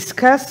will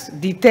discuss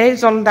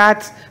details on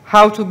that,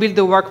 how to build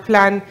the work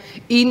plan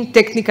in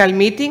technical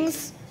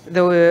meetings.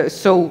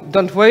 So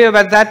don't worry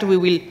about that. We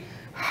will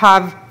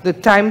have the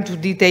time to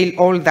detail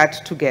all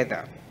that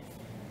together.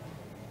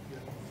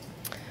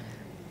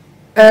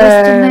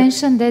 Just to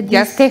mention that these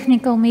yes.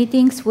 technical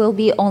meetings will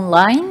be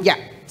online. Yeah.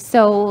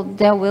 So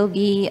there will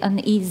be an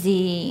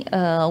easy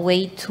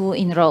way to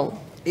enroll.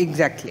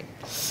 Exactly.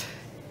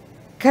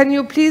 Can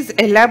you please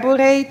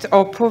elaborate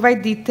or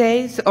provide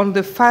details on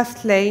the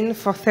fast lane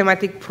for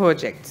thematic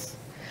projects?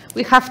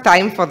 We have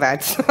time for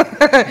that.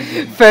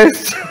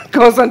 First,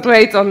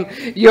 concentrate on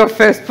your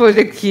first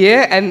project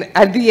here, and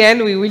at the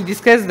end we will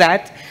discuss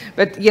that.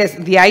 But yes,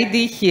 the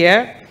idea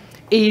here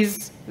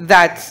is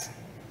that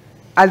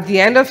at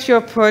the end of your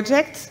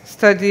project,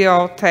 study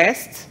or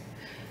test,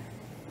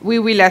 we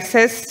will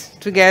assess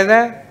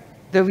together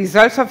the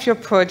results of your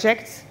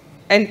project,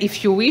 and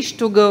if you wish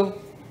to go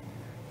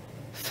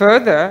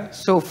further,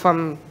 so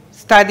from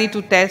study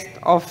to test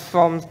or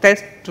from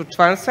test to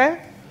transfer,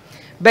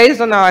 based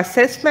on our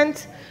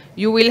assessment,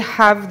 you will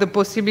have the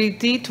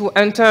possibility to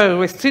enter a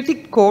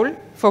restricted call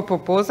for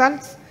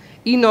proposals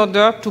in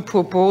order to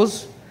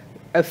propose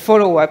a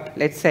follow-up,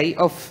 let's say,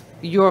 of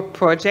your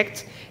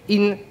project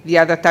in the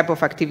other type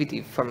of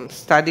activity, from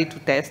study to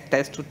test,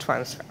 test to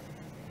transfer.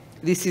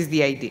 This is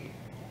the idea.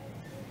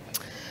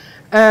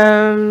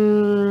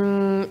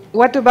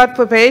 What about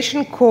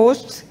preparation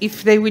costs,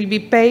 if they will be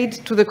paid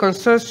to the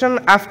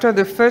consortium after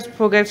the first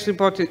progress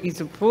report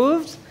is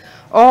approved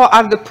or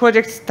at the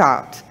project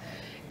start?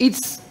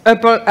 It's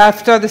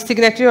after the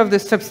signature of the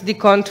subsidy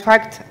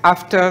contract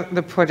after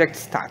the project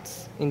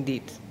starts,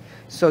 indeed.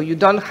 So you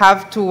don't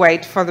have to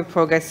wait for the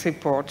progress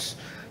reports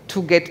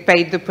to get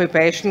paid the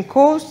preparation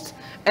costs.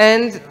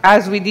 And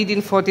as we did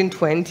in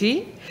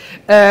 1420,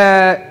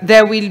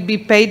 they will be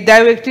paid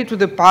directly to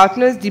the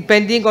partners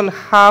depending on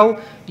how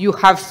you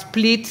have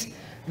split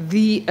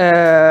the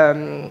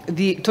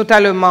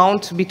total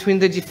amount between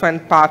the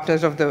different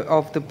partners of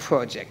the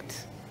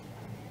project.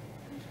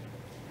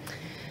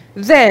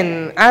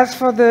 Then, as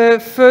for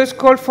the first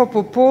call for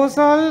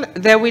proposal,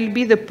 there will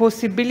be the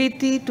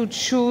possibility to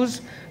choose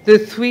the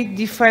 3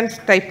 different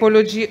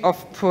typology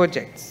of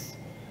projects.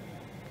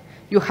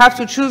 You have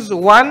to choose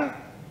one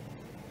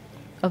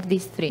of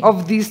these 3.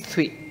 Of these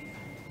 3.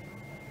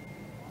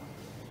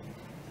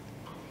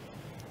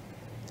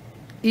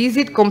 Is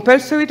it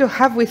compulsory to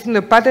have within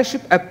the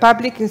partnership a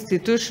public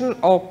institution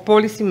or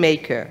policy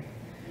maker?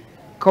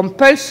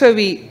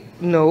 Compulsory,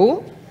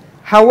 no.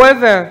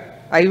 However,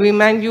 I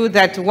remind you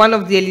that one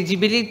of the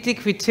eligibility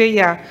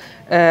criteria,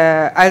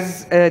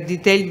 as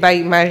detailed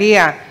by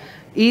Maria,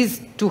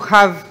 is to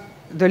have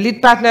the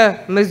lead partner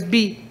must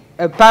be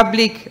a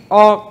public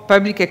or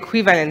public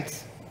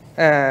equivalent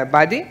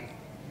body.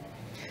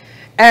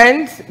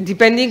 And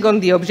depending on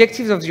the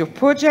objectives of your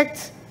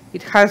project,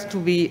 it has to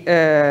be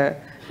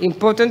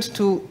important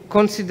to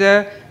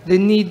consider the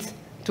need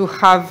to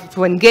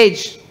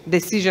engage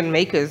decision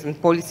makers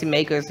and policy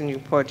makers in your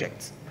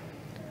projects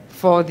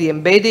for the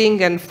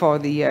embedding and for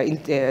the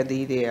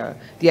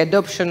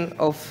adoption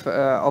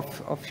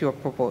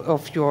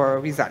of your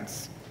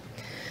results.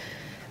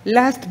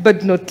 Last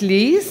but not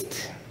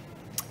least,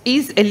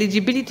 is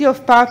eligibility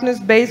of partners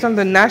based on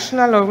the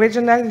national or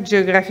regional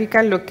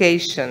geographical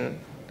location?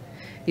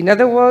 In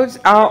other words,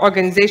 are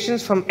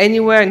organizations from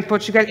anywhere in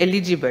Portugal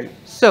eligible?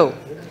 So,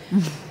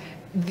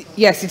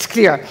 yes, it's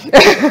clear.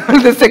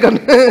 The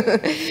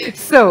second.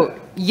 So,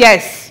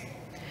 yes,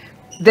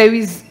 there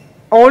is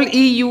all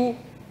EU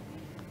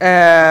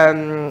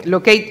any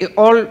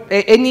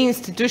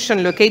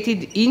institution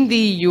located in the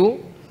EU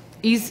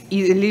is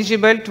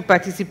eligible to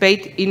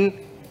participate in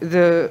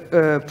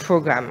the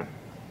program.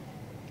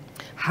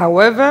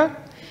 However,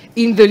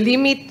 in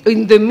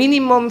the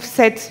minimum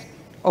set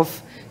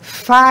of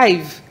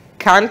 5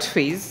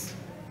 countries,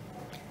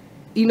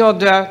 in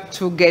order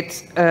to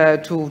get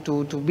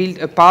to build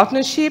a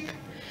partnership,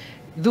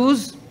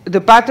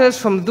 the partners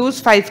from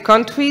those 5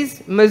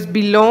 countries must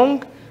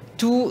belong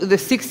to the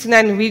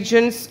 69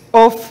 regions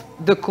of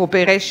the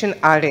cooperation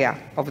area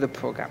of the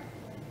program.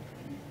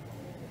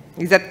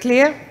 Is that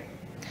clear?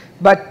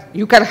 But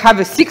you can have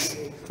a 6th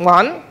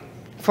one,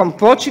 from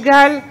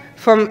Portugal,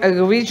 from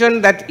a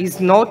region that is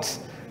not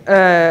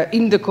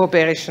in the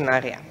cooperation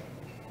area.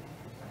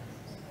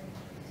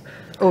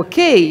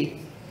 Okay,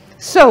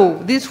 so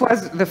this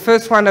was the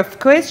first one of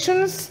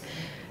questions.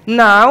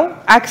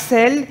 Now,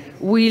 Axel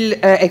will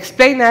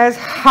explain us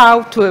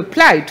how to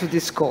apply to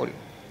this call.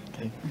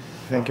 Okay.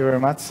 Thank you very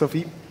much,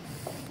 Sophie.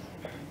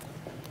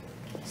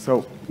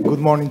 So, good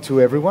morning to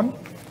everyone.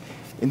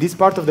 In this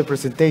part of the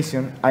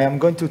presentation, I am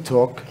going to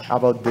talk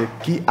about the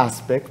key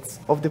aspects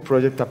of the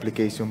project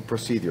application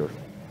procedure.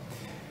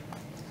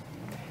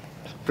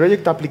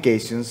 Project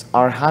applications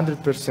are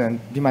 100%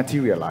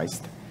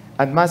 dematerialized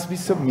and must be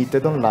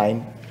submitted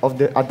online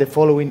at the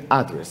following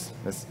address,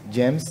 that's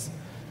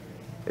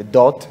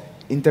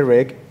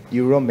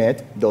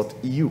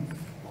gems.interreg-euromed.eu.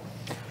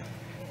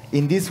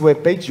 In this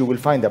webpage, you will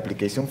find the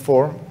application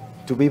form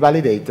to be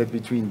validated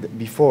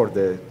before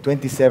the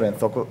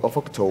 27th of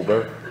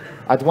October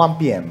at 1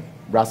 p.m.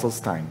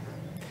 Brussels time.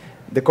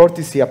 The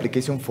courtesy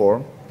application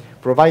form,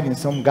 providing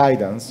some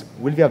guidance,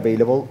 will be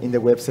available in the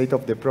website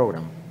of the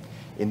program.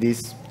 In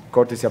this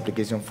courtesy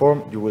application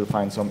form, you will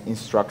find some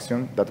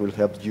instruction that will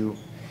help you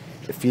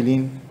fill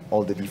in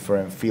all the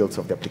different fields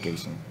of the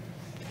application.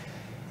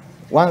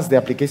 Once the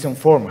application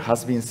form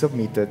has been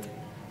submitted,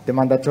 the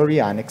mandatory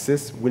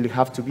annexes will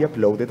have to be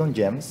uploaded on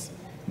GEMS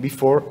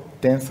before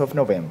 10th of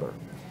November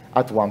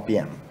at 1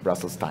 p.m.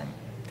 Brussels time.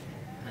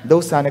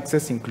 Those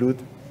annexes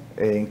include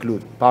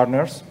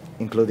partners,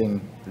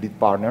 including lead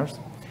partners,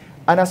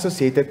 an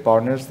associated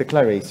partners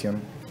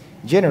declaration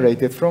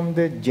generated from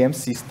the GEMS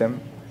system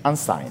and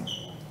signed,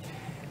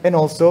 and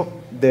also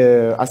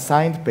the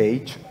assigned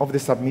page of the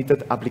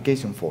submitted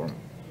application form.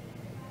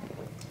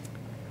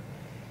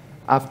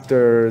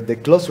 After the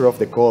closure of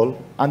the call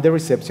and the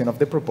reception of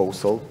the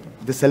proposal,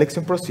 the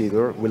selection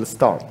procedure will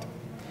start.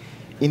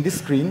 In this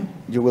screen,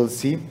 you will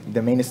see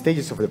the main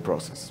stages of the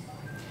process.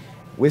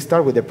 We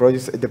start with the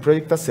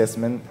project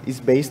assessment is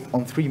based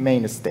on 3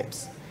 main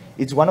steps.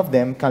 Each one of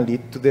them can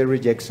lead to the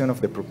rejection of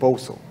the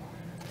proposal.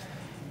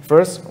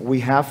 First,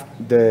 we have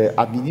the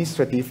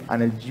administrative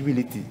and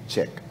eligibility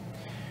check,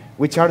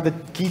 which are the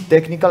key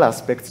technical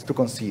aspects to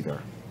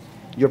consider.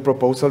 Your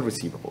proposal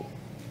receivable.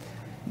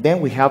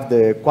 Then we have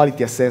the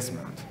quality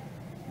assessment.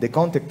 The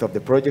content of the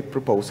project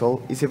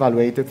proposal is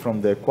evaluated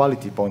from the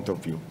quality point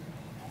of view.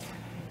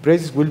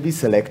 Projects will be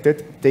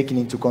selected, taking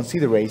into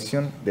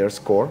consideration their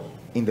score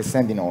in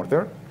descending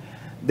order,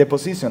 the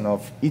position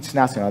of each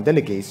national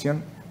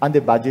delegation, and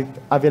the budget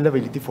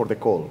availability for the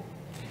call.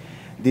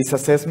 This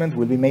assessment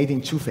will be made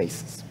in 2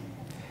 phases.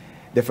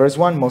 The first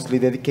one mostly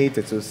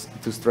dedicated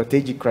to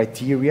strategic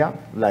criteria,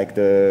 like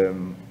the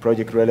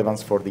project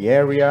relevance for the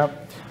area,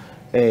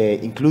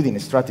 including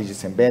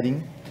strategies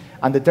embedding,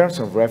 and the terms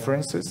of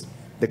references,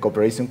 the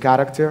cooperation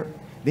character,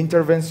 the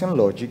intervention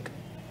logic,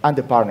 and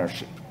the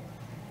partnership.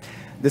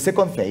 The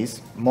second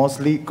phase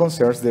mostly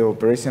concerns the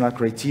operational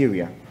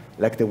criteria,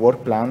 like the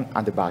work plan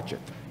and the budget.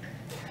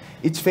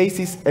 Each phase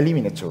is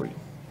eliminatory.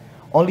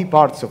 Only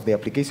parts of the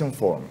application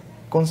form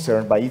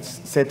concerned by each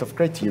set of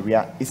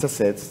criteria is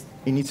assessed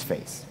in each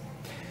phase.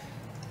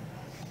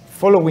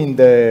 Following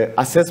the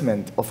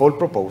assessment of all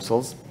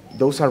proposals,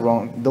 those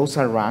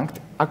are ranked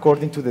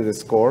according to the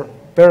score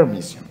per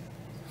mission.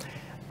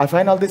 A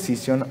final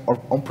decision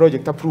on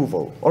project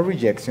approval or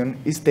rejection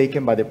is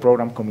taken by the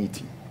program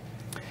committee.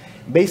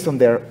 Based on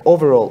their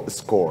overall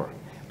score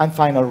and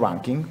final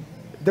ranking,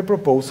 the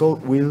proposal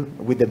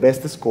with the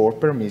best score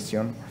per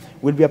mission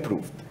will be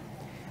approved.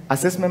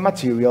 Assessment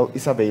material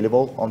is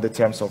available on the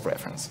terms of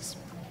references.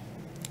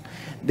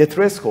 The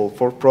threshold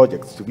for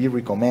projects to be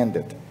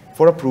recommended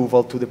for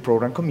approval to the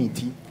program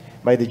committee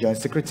by the Joint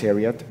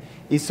Secretariat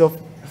is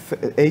of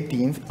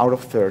 18 out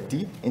of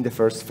 30 in the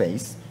first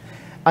phase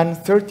and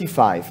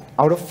 35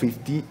 out of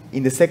 50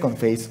 in the second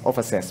phase of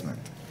assessment.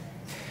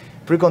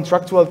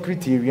 Pre-contractual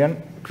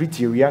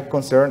criteria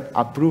concern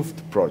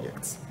approved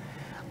projects.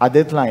 A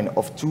deadline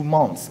of 2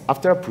 months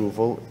after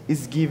approval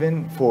is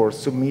given for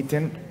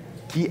submitting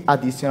key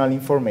additional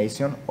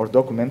information or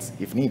documents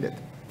if needed.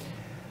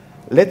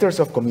 Letters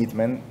of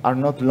commitment are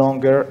not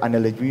longer an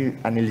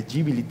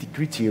eligibility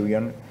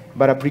criterion,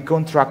 but a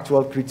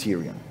pre-contractual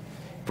criterion.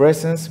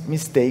 Presence,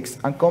 mistakes,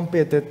 and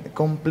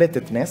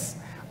completedness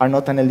are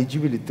not an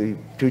eligibility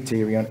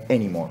criterion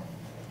anymore.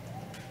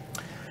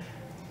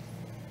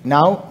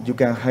 Now,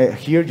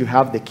 here you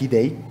have the key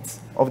dates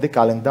of the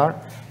calendar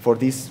for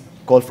this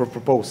call for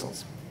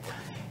proposals.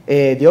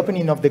 The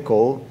opening of the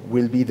call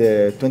will be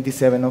the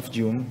 27th of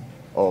June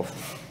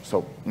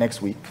so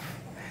next week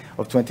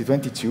of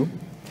 2022.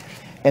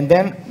 And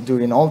then,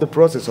 during all the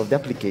process of the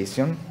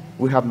application,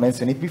 we have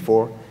mentioned it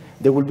before,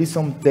 there will be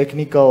some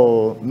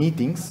technical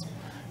meetings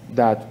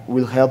that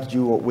will help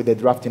you with the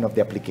drafting of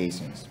the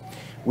applications.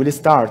 We'll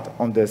start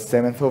on the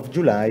 7th of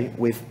July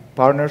with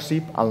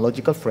partnership and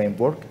logical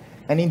framework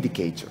and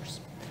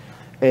indicators.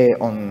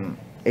 On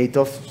 8th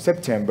of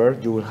September,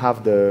 they will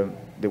have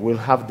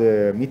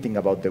the meeting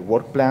about the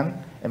work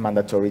plan and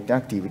mandatory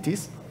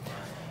activities.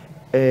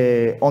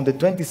 On the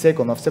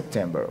 22nd of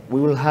September,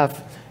 we will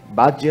have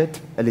budget,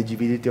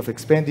 eligibility of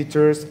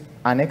expenditures,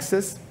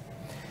 annexes,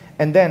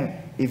 and then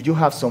if you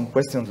have some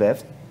questions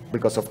left,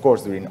 because of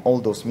course during all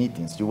those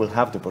meetings you will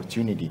have the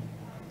opportunity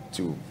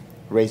to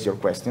raise your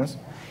questions,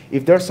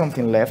 if there's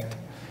something left,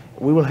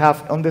 we will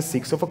have on the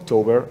 6th of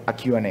October a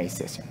Q&A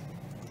session.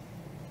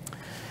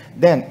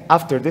 Then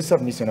after the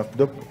submission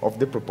of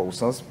the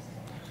proposals,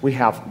 we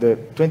have the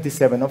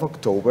 27th of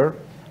October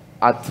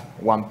at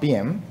 1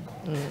 p.m.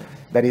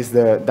 That is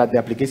that the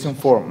application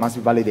form must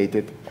be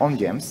validated on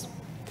GEMS.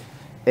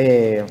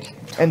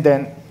 And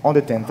then on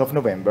the 10th of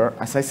November,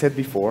 as I said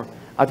before,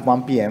 at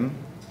 1 p.m.,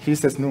 here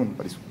says noon,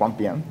 but it's 1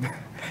 p.m.,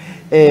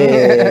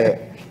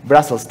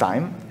 Brussels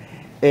time,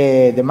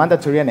 the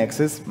mandatory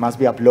annexes must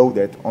be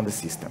uploaded on the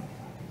system.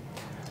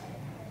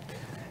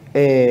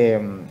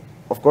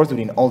 Of course,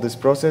 during all this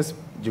process,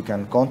 you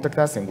can contact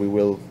us and we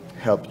will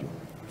help you.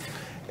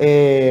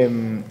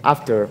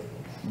 After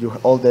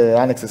all the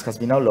annexes has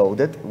been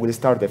uploaded, we'll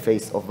start the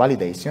phase of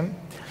validation.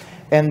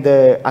 And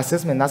the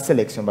assessment and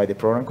selection by the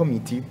program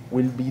committee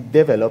will be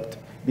developed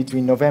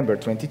between November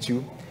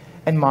 22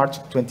 and March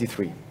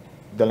 23.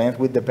 The length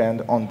will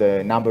depend on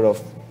the number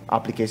of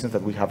applications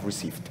that we have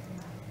received.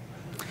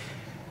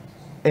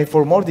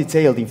 For more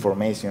detailed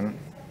information,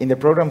 in the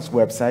program's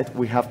website,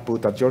 we have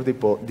put at your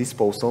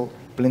disposal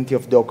plenty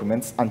of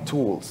documents and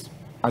tools,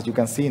 as you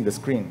can see in the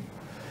screen.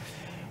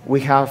 We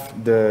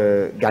have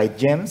the guide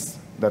GEMS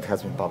that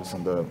has been published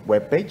on the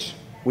webpage.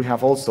 We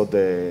have also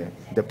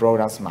the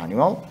program's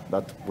manual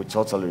that we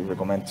totally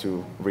recommend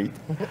to read.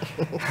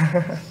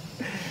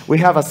 We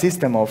have a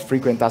system of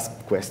frequent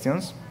asked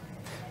questions,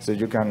 so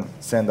you can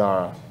send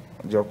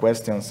your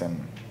questions,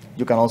 and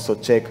you can also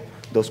check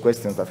those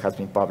questions that has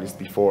been published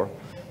before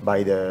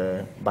by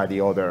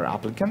the other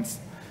applicants.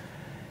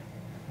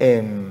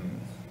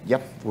 Yeah,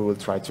 we will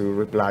try to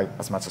reply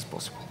as much as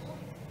possible.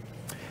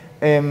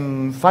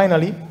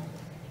 Finally,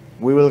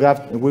 we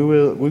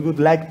would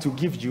like to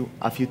give you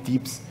a few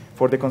tips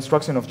for the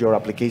construction of your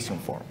application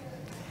form.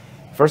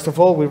 First of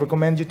all, we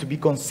recommend you to be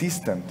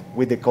consistent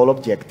with the call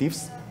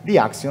objectives, the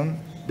action,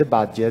 the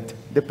budget,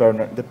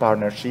 the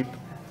partnership.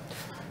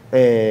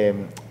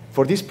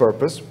 For this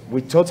purpose,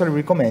 we totally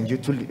recommend you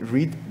to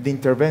read the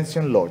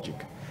intervention logic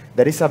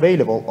that is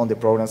available on the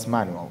program's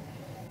manual.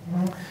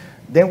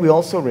 Then we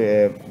also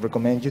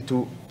recommend you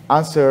to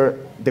answer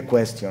the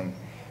question,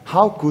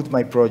 how could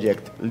my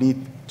project lead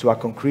to a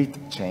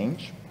concrete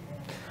change?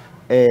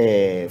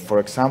 For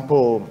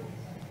example,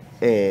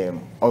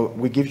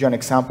 we give you an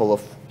example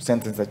of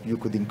sentence that you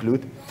could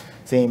include,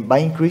 saying, by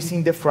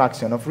increasing the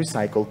fraction of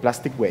recycled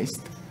plastic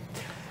waste,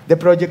 the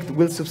project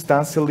will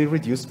substantially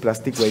reduce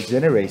plastic waste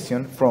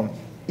generation from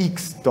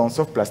X tons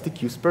of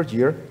plastic use per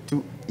year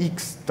to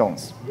X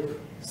tons.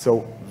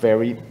 So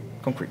very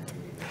concrete.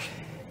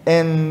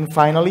 And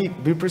finally,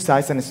 be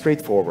precise and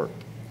straightforward.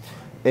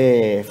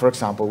 For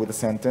example, with the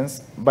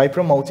sentence, by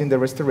promoting the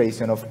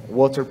restoration of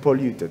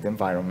water-polluted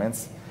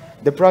environments,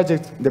 the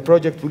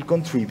project will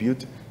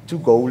contribute to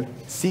Goal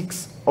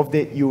 6 of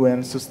the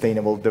UN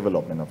Sustainable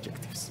Development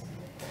Objectives.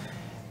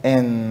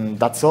 And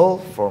that's all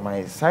for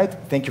my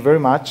side. Thank you very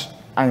much,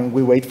 and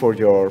we wait for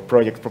your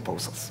project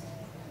proposals.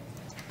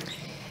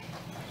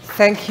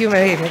 Thank you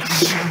very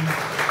much,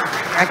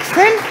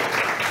 Axel.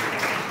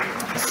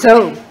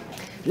 So,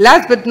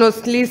 last but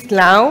not least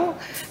now,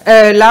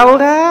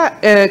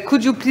 Laura,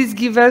 could you please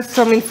give us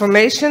some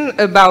information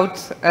about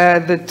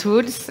the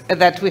tools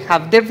that we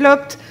have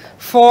developed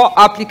for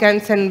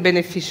applicants and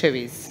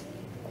beneficiaries?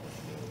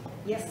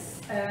 Yes,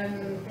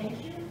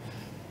 thank you,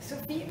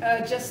 Sophie.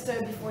 Just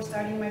before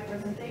starting my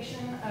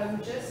presentation, I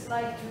would just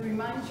like to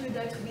remind you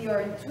that we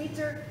are on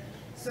Twitter.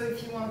 So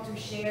if you want to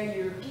share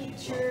your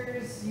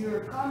pictures,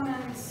 your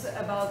comments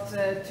about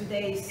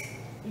today's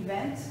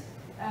event,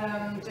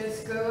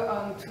 just go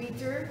on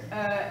Twitter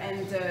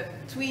and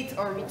tweet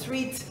or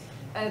retweet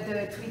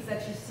the tweets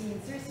that you see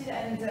inserted,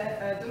 and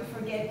don't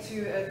forget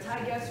to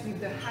tag us with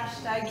the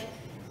hashtag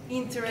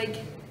Interreg.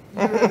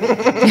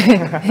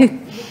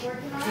 Is it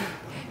working on?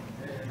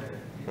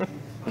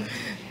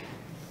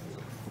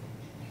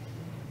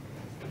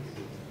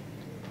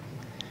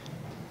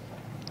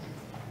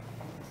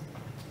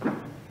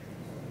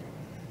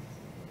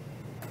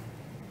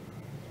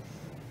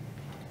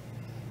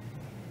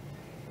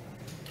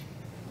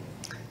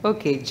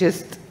 Okay,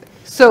 just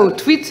so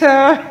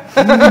Twitter.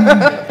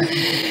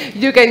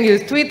 You can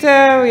use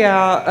Twitter. We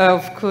are,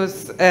 of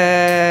course,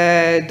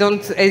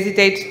 don't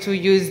hesitate to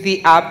use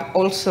the app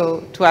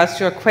also to ask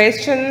your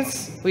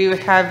questions. We will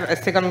have a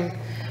second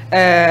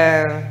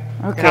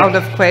round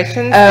of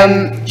questions.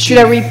 Should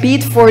I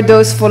repeat for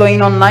those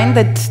following online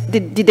that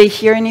did they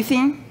hear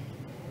anything?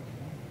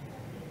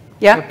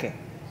 Yeah? Okay.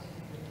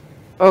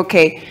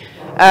 Okay.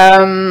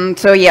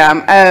 So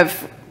yeah,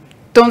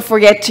 don't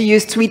forget to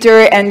use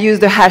Twitter and use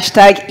the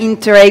hashtag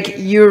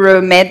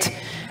InterregEuromed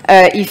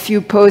if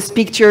you post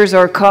pictures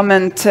or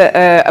comment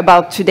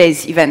about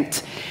today's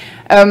event.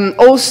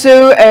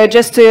 Also,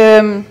 just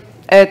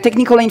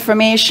technical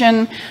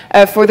information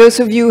for those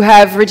of you who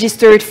have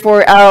registered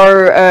for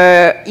our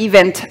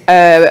event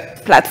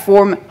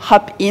platform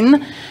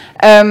Hop-in.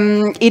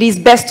 It is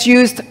best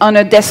used on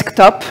a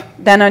desktop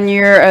than on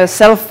your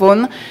cell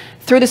phone.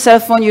 Through the cell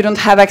phone, you don't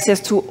have access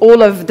to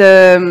all of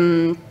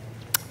the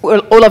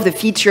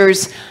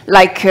features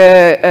like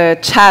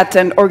chat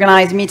and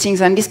organized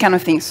meetings and this kind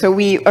of thing. So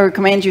we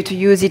recommend you to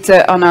use it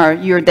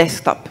on your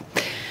desktop.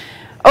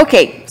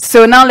 Okay,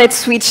 so now let's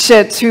switch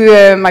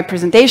to my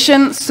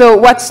presentation. So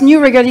what's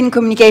new regarding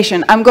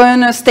communication? I'm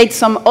going to state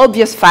some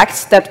obvious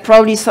facts that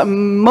probably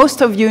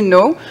most of you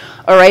know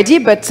already,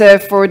 but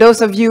for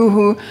those of you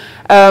who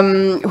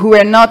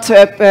are not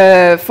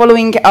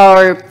following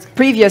our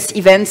previous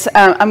events,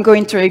 I'm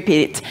going to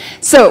repeat it.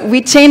 So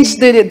we changed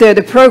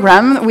the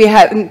program. We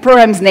have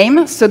program's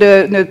name. So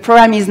the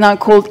program is now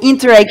called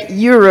Interreg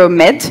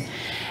Euromed,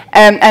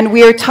 and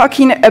we are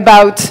talking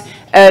about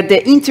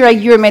the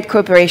Interreg Euromed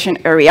cooperation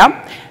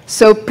area.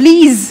 So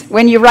please,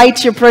 when you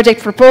write your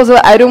project proposal,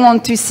 I don't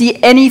want to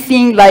see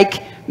anything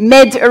like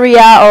Med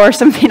area or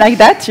something like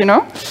that, you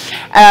know,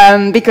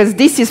 because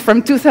this is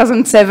from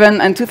 2007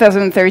 and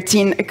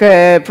 2013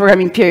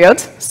 programming period.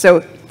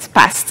 So it's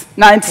past.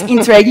 Now it's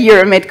Interreg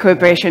Euromed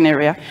cooperation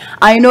area.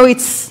 I know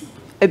it's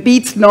a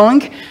bit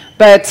long,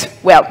 but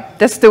well,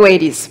 that's the way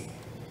it is.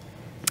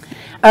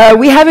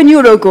 We have a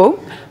new logo,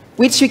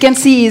 which you can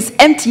see is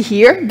empty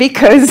here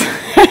because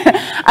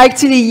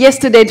actually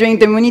yesterday during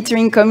the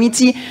monitoring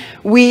committee,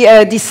 we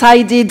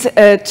decided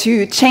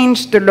to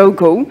change the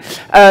logo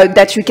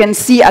that you can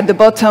see at the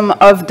bottom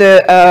of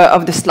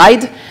the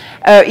slide.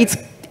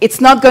 It's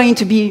not going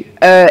to be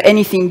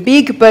anything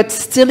big, but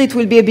still it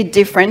will be a bit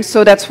different.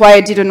 So that's why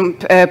I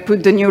didn't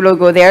put the new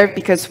logo there,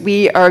 because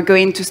we are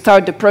going to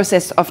start the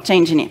process of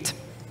changing it.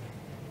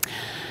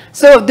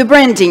 So the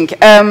branding,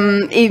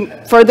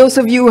 for those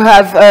of you who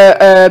have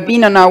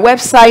been on our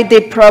website,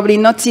 they probably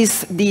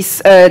noticed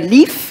this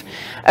leaf,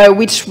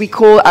 which we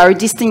call our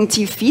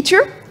distinctive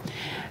feature.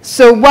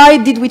 So why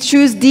did we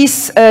choose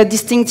this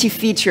distinctive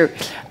feature?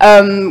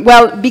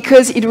 Well,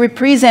 because it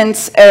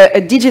represents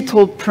a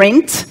digital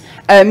print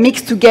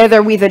mixed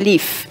together with a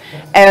leaf.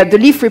 The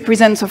leaf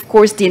represents, of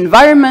course, the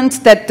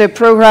environment that the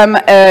program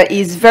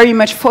is very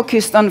much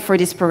focused on for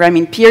this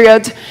programming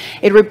period.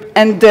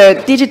 And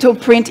the digital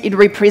print, it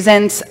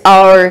represents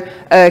our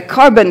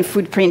carbon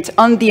footprint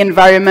on the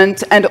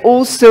environment, and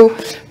also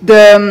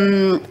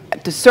the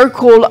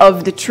circle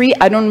of the tree.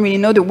 I don't really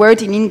know the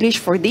word in English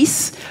for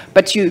this,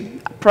 but you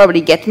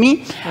probably get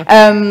me.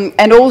 Okay.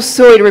 And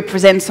also it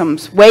represents some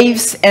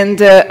waves and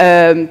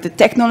the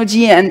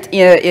technology and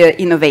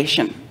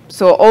innovation.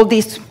 So all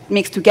these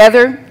mixed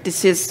together,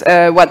 this is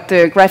what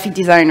the graphic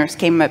designers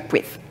came up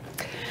with.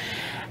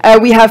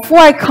 We have 4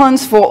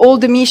 icons for all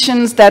the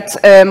missions that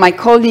my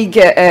colleague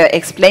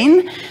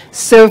explained.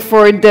 So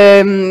for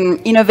the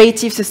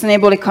innovative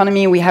sustainable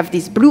economy, we have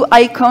this blue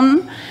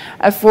icon.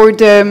 For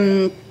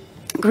the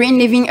green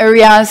living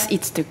areas,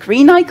 it's the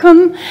green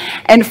icon.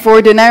 And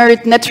for the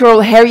natural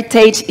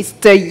heritage, it's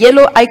the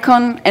yellow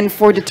icon. And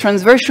for the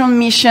transversal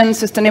mission,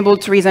 sustainable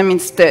tourism,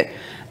 it's the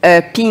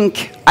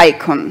pink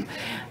icon.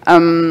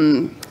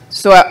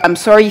 So I'm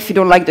sorry if you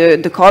don't like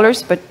the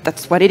colors, but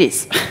that's what it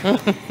is.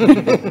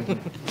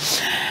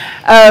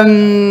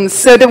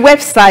 So the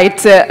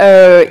website,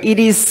 it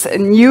is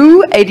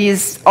new. It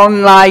is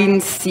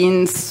online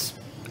since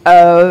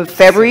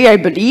February, I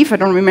believe. I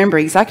don't remember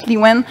exactly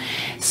when.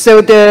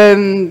 So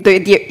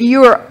the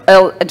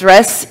URL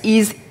address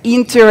is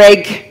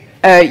Interreg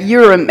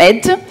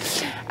Euromed.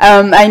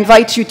 I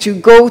invite you to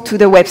go to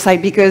the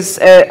website because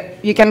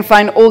you can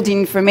find all the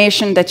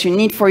information that you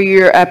need for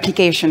your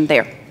application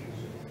there.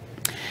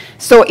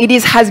 So it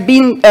has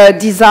been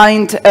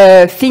designed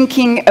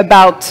thinking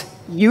about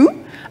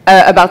you,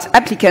 about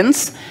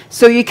applicants.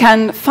 So you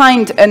can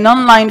find an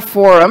online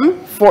forum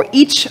for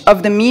each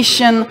of the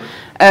mission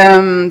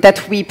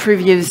that we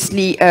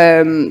previously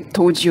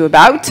told you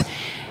about.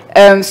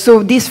 So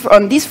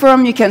on this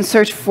forum, you can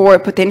search for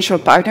potential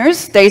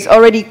partners. There is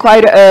already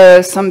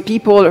quite some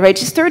people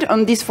registered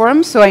on this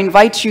forum, so I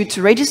invite you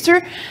to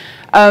register.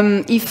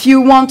 If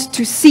you want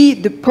to see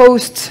the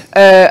posts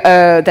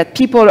that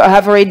people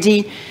have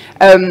already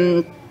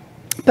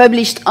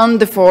published on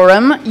the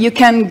forum, you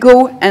can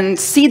go and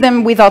see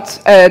them without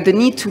the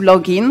need to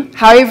log in.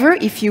 However,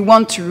 if you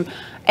want to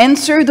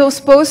answer those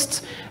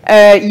posts,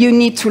 you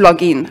need to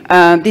log in.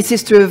 This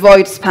is to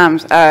avoid spam.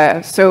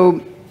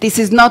 So this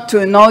is not to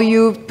annoy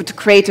you, but to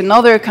create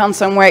another account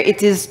somewhere.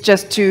 It is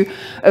just to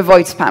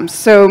avoid spam.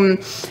 So,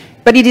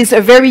 but it is a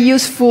very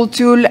useful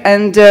tool,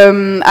 and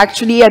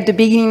actually at the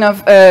beginning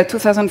of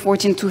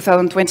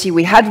 2014-2020,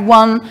 we had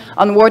one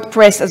on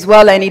WordPress as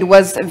well, and it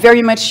was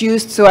very much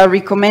used, so I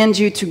recommend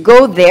you to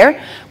go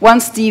there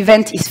once the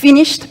event is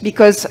finished,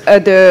 because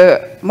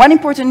the one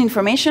important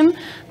information,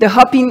 the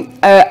Hop-in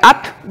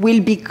app will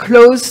be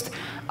closed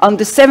on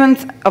the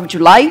 7th of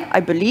July, I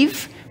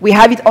believe. We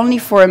have it only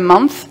for a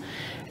month.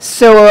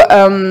 So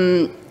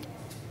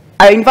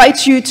I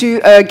invite you to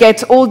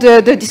get all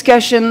the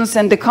discussions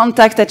and the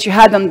contacts that you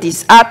had on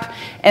this app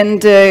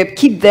and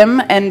keep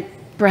them and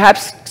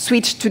perhaps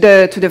switch to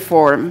the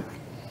forum.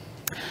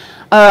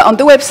 On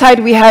the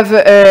website, we have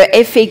a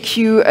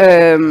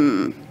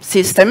FAQ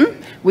system,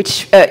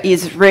 which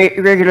is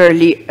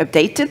regularly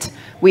updated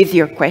with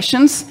your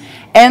questions.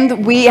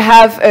 And we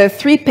have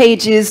 3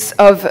 pages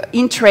of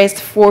interest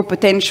for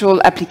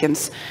potential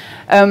applicants.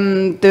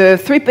 The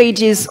 3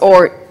 pages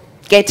are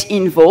Get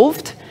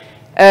Involved,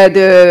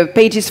 the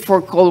pages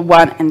for call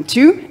 1 and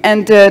 2,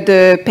 and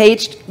the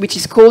page which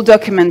is called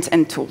Documents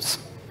and Tools.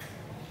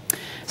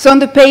 So on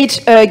the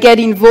page Get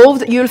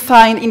Involved, you'll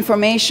find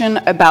information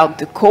about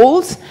the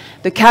calls,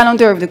 the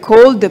calendar of the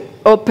call, the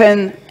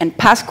open and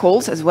past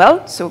calls as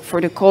well. So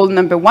for the call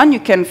number 1, you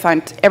can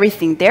find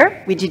everything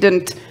there. We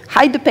didn't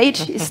hide the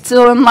page, it's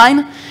still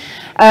online.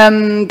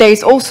 There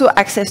is also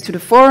access to the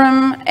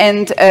forum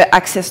and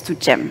access to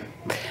GEM.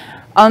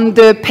 On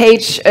the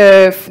page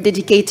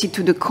dedicated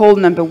to the call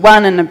number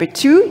 1 and number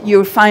 2,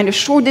 you'll find a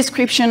short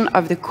description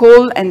of the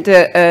call and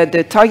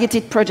the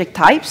targeted project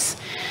types.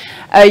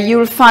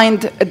 You'll find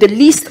the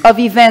list of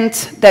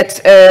events that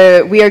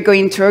we are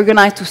going to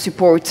organize to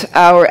support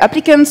our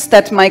applicants,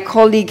 that my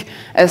colleague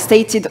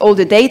stated all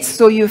the dates.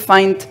 So you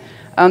find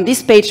on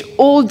this page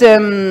all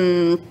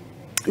the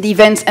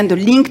events and the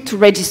link to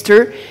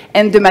register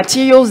and the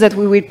materials that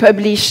we will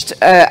publish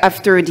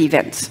after the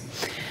event.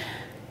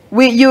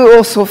 You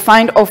also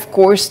find, of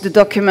course, the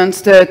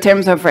documents, the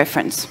terms of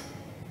reference.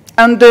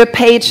 On the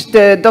page,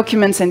 the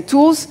documents and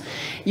tools,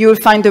 you will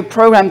find the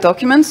program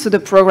documents, so the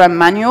program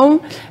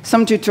manual,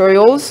 some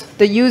tutorials,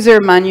 the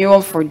user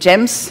manual for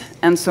GEMS,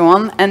 and so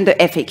on, and the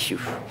FAQ.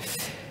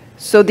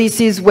 So this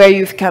is where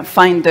you can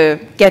find the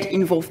Get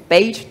Involved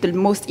page, the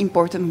most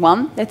important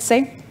one, let's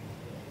say.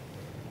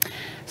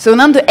 So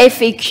now the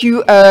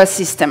FAQ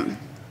system.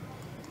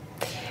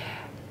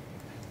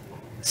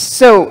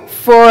 So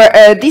for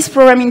this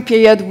programming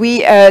period, we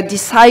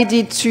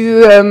decided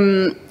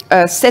to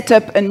set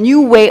up a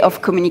new way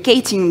of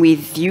communicating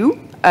with you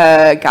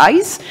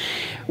guys.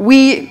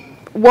 We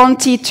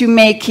wanted to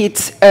make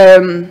it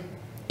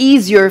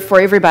easier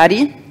for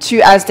everybody to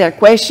ask their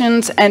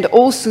questions and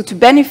also to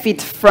benefit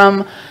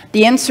from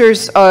the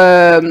answers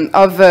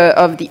of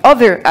the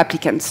other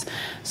applicants.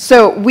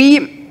 So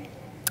we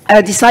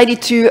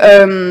decided to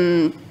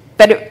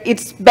that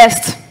it's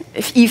best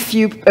if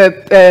you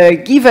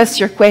give us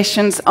your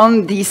questions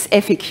on this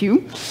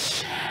FAQ.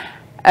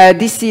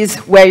 This is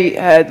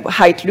where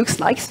how it looks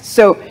like.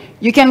 So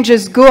you can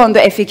just go on the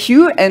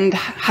FAQ and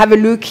have a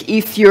look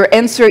if your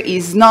answer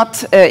is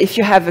not, if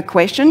you have a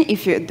question,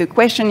 if the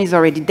question is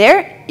already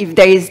there, if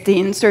there is the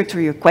answer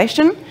to your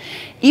question.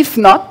 If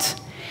not,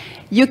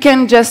 you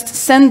can just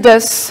send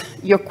us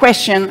your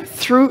question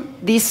through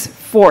this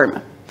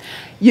form.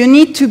 You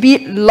need to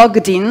be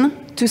logged in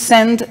to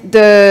send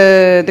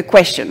the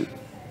question.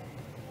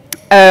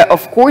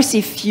 Of course,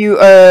 if you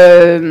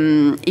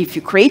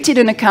created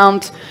an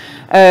account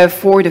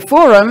for the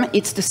forum,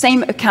 it's the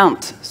same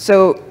account.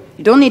 So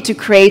you don't need to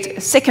create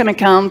a second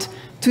account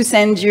to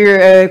send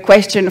your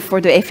question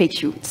for the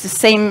FAQ. It's the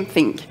same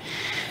thing.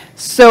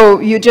 So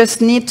you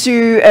just need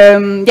to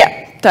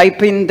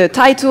type in the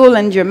title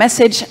and your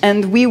message,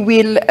 and we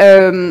will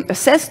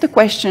assess the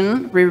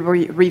question,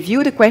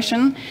 review the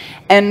question,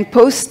 and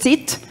post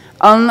it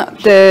on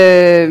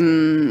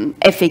the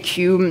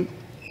FAQ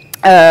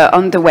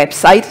on the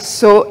website,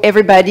 so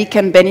everybody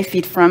can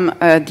benefit from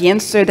the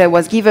answer that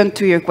was given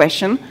to your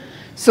question.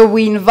 So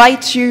we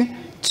invite you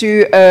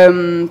to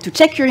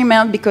check your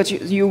email, because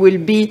you will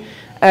be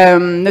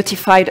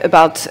notified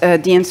about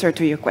the answer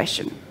to your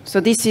question. So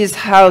this is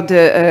how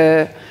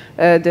the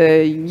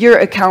your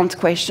account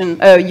question,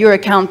 your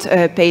account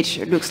page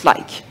looks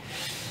like.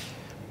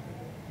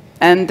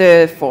 And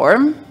the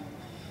form,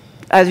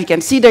 as you can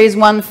see, there is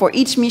one for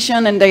each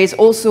mission, and there is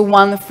also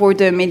one for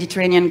the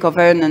Mediterranean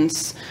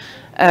governance.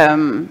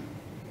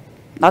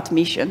 Not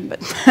mission,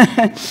 but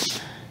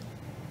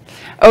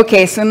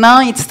okay, so now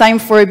it's time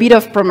for a bit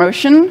of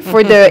promotion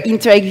for the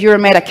Interreg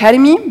Euromed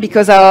Academy,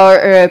 because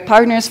our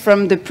partners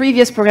from the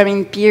previous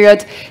programming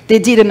period, they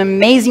did an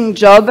amazing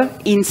job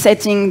in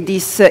setting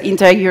this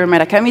Interreg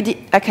Euromed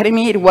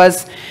Academy.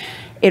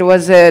 It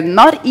was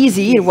not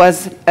easy, it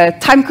was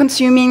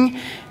time-consuming.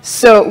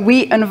 So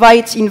we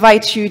invite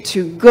you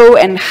to go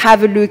and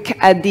have a look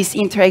at this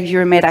Interreg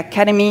Euromed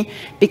Academy,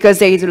 because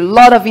there is a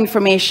lot of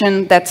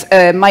information that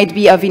might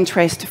be of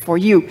interest for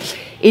you.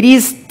 It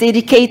is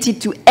dedicated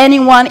to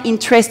anyone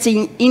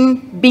interested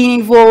in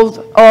being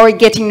involved or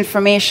getting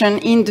information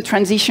in the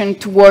transition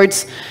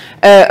towards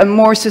a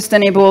more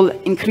sustainable,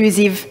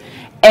 inclusive,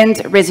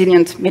 and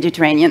resilient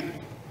Mediterranean.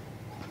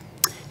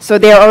 So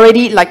there are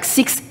already like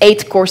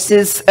 6-8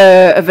 courses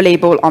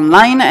available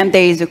online, and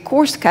there is a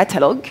course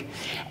catalog.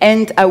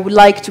 And I would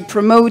like to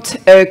promote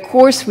a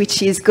course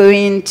which is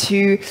going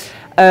to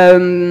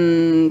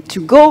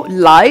go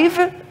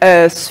live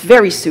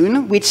very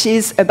soon, which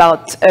is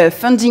about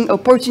funding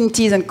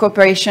opportunities and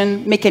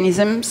cooperation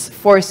mechanisms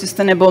for a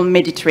sustainable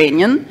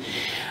Mediterranean.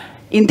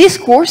 In this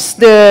course,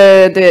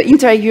 the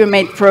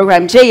Inter-EU-Made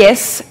program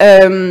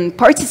JS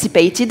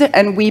participated,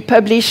 and we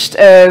published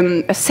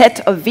a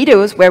set of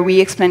videos where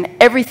we explain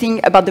everything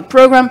about the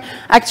program.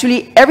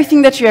 Actually,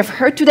 everything that you have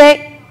heard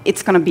today,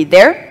 it's going to be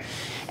there,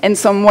 and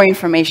some more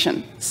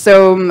information.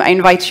 So I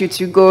invite you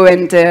to go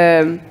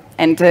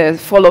and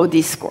follow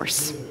this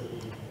course.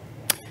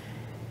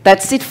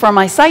 That's it from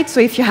my side. So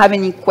if you have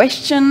any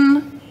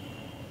question.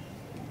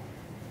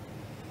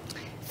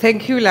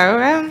 Thank you,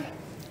 Laura.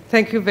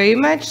 Thank you very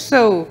much.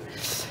 So,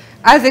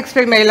 as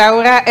explained by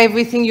Laura,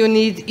 everything you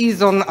need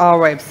is on our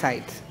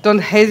website. Don't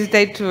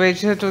hesitate to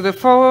register to the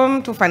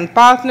forum, to find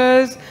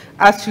partners,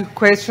 ask you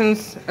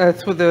questions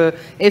through the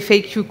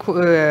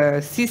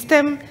FAQ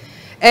system,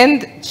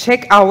 and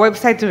check our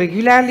website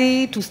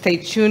regularly to stay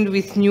tuned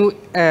with new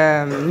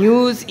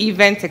news,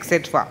 events,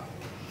 etc.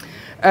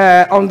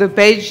 On the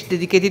page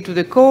dedicated to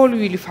the call,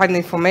 you will find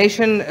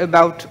information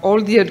about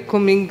all the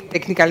upcoming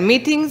technical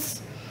meetings,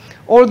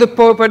 all the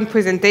PowerPoint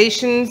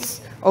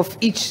presentations of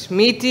each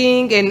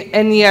meeting, and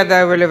any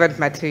other relevant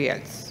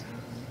materials.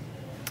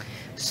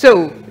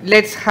 So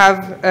let's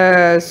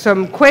have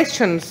some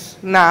questions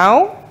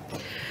now.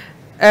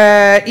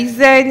 Is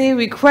there any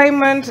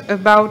requirement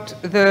about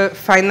the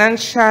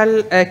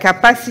financial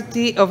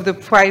capacity of the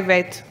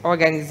private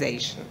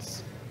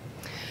organizations?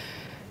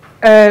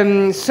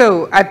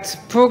 So at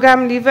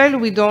program level,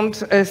 we don't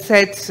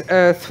set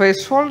a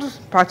threshold,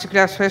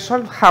 particular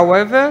threshold.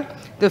 However,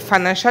 the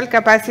financial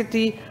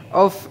capacity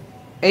of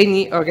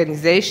any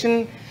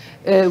organization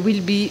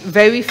will be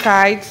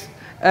verified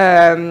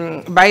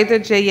by the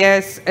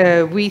JS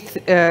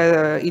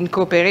in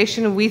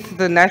cooperation with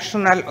the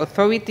national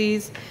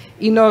authorities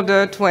in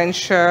order to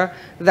ensure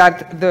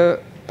that the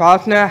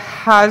partner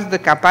has the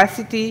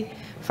capacity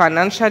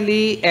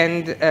financially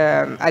and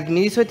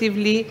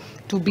administratively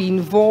to be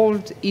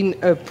involved in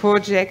a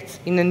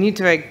project, in an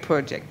Interreg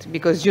project,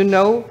 because you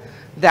know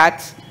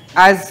that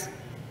as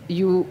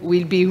you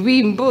will be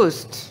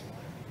reimbursed,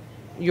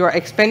 your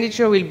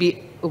expenditure will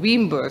be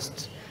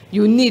reimbursed.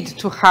 You need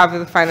to have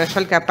the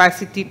financial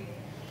capacity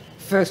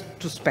first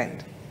to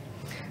spend.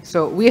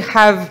 So we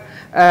have,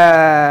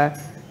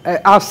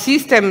 our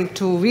system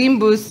to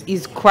reimburse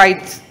is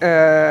quite,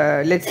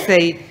 let's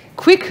say,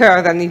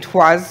 quicker than it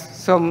was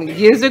some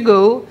years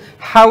ago.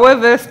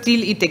 However,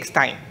 still it takes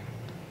time.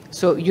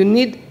 So you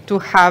need to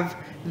have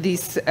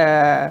this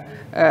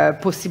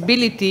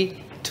possibility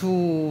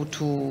to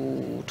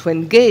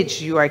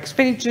engage your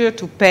expenditure,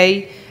 to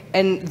pay,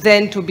 and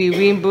then to be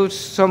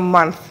reimbursed some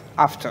month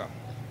after.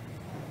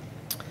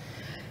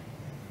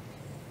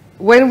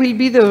 When will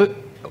be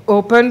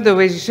open the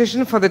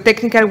registration for the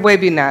technical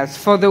webinars?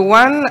 For the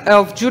one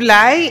of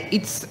July,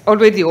 it's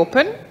already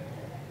open.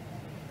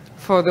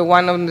 For the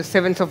one on the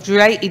 7th of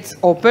July, it's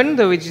open,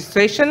 the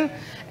registration.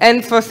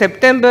 And for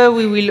September,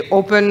 we will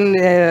open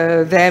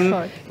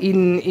them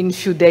in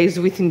few days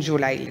within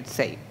July, let's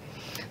say.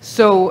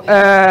 So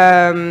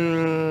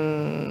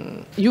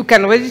you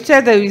can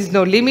register, there is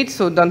no limit,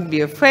 so don't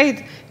be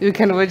afraid. You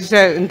can register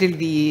until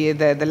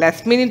the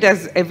last minute,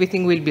 as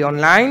everything will be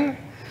online.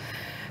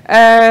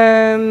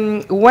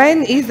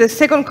 When is the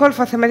second call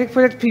for thematic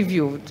project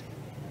previewed?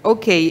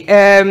 Okay,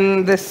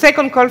 the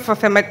second call for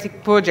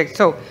thematic project.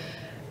 So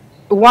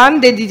one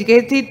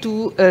dedicated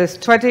to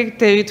strategic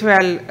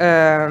territorial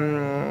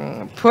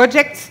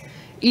projects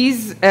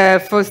is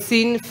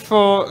foreseen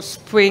for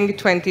spring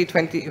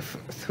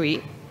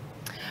 2023.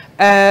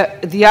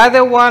 The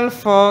other one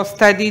for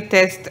study,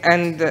 test,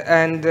 and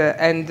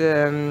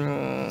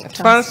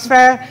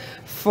transfer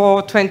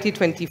for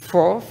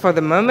 2024 for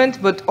the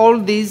moment, but all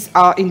these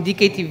are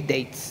indicative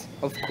dates,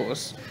 of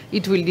course.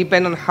 It will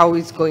depend on how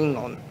it's going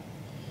on.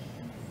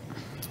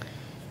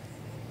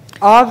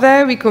 Are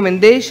there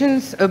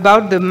recommendations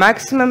about the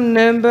maximum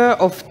number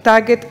of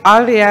target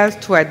areas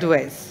to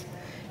address?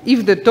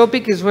 If the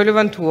topic is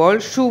relevant to all,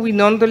 should we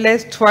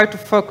nonetheless try to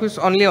focus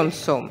only on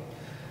some?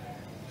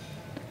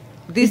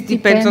 This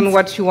depends on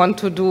what you want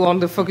to do on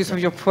the focus of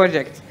your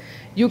project.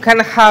 You can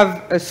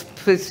have a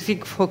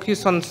specific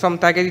focus on some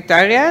targeted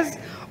areas,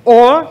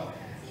 or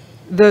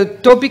the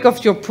topic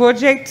of your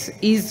project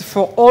is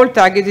for all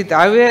targeted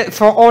areas,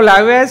 for all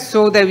areas,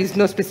 so there is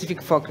no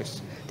specific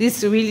focus.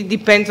 This really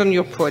depends on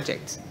your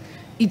project.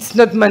 It's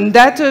not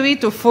mandatory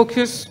to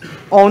focus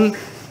on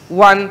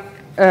one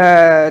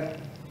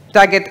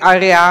target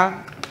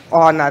area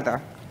or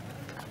another.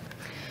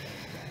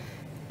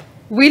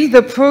 Will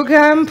the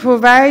program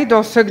provide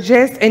or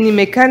suggest any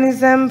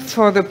mechanism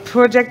for the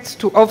projects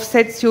to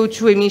offset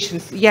CO2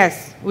 emissions?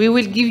 Yes, we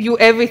will give you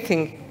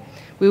everything.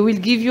 We will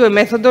give you a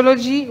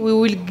methodology. We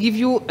will give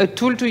you a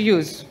tool to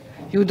use.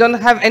 You don't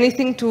have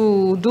anything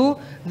to do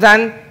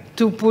than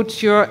to put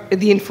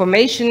the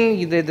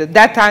information, the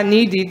data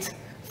needed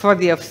for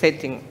the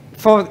offsetting,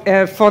 for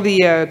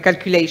the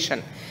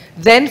calculation.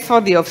 Then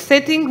for the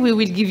offsetting, we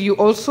will give you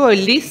also a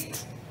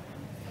list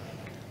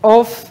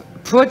of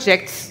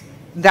projects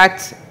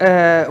that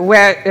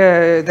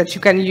that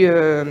you can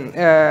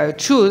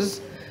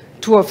choose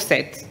to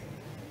offset.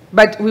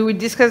 But we will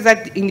discuss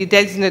that in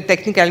details in the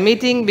technical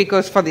meeting,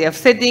 because for the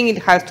offsetting,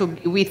 it has to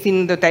be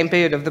within the time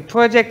period of the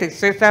project,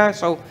 etc.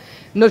 So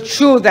not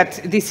sure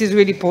that this is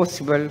really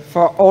possible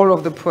for all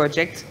of the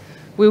projects.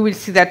 We will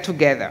see that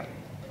together.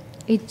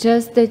 It's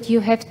just that you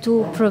have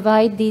to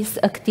provide this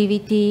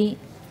activity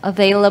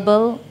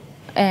available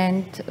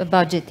and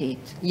budget it.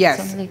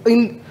 Yes.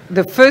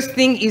 The first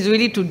thing is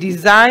really to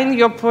design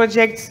your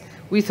projects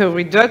with a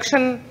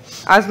reduction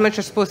as much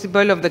as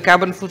possible of the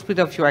carbon footprint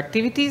of your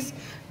activities.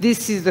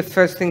 This is the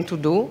first thing to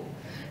do.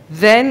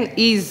 Then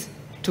is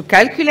to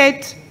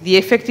calculate the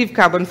effective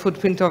carbon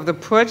footprint of the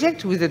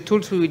project with the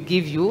tools we will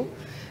give you,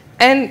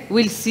 and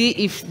we'll see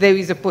if there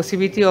is a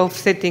possibility of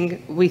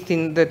setting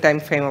within the time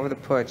frame of the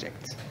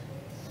project.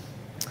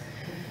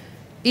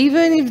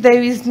 Even if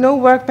there is no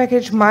work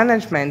package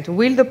management,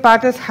 will the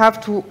partners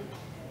have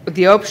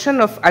the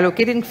option of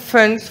allocating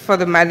funds for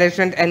the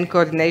management and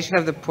coordination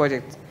of the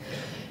project?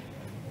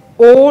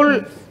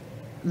 All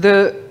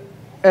the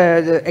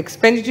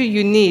expenditure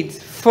you need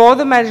for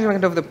the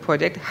management of the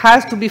project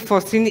has to be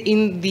foreseen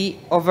in the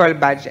overall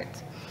budget.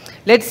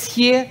 Let's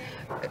here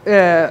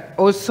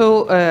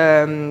also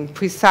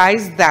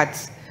precise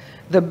that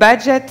the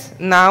budget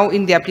now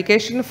in the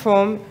application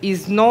form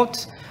is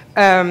not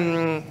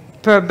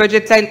per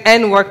budget line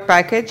and work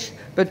package,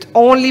 but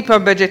only per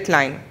budget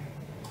line.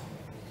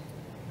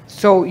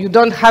 So you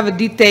don't have a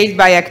detail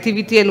by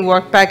activity and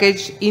work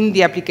package in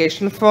the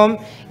application form.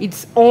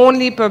 It's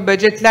only per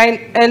budget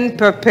line and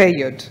per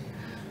period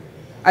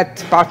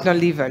at partner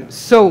level.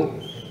 So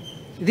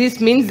this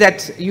means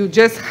that you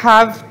just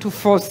have to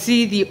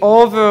foresee the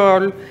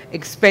overall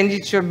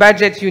expenditure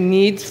budget you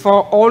need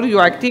for all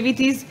your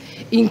activities,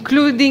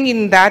 including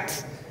in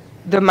that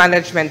the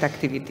management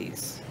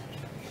activities.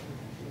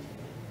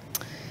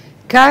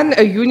 Can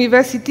a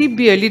university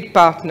be a lead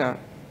partner?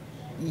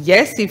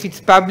 Yes, if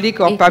it's public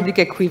or public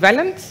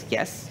equivalent,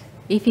 yes.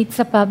 If it's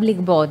a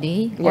public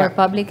body or Yeah.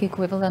 public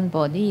equivalent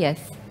body, yes.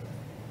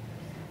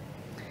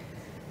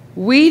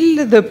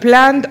 Will the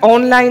planned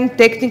online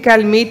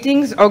technical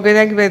meetings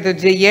organized by the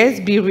JS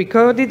be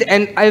recorded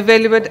and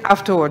available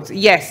afterwards?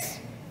 Yes,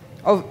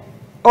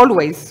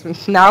 always.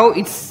 Now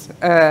it's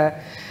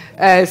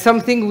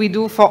something we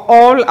do for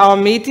all our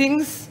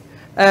meetings,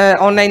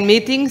 online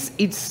meetings.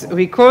 It's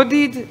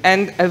recorded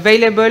and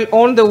available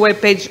on the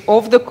webpage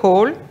of the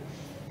call.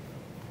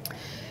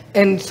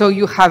 And so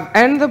you have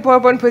the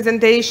PowerPoint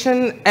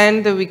presentation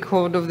and the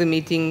record of the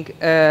meeting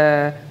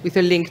with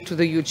a link to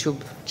the YouTube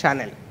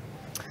channel.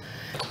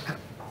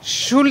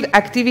 Should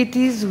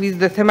activities with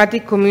the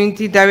thematic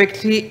community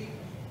directly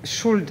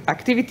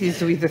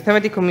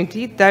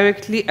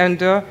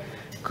under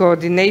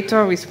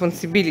coordinator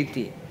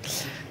responsibility?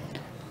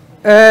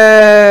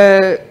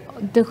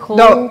 The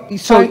whole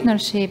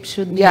partnership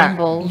should be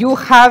involved. You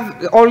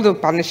have, all the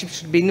partnerships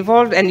should be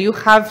involved, and you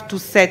have to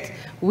set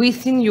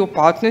within your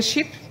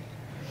partnership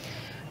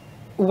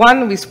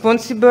one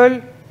responsible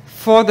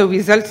for the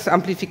results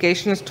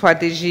amplification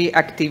strategy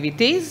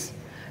activities,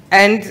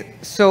 and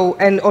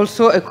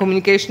also a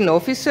communication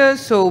officer,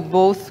 so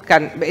both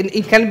can,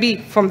 it can be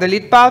from the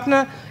lead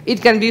partner,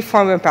 it can be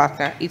from a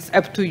partner. It's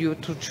up to you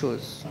to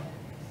choose.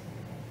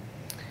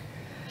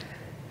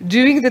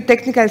 During the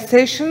technical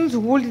sessions,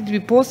 would it be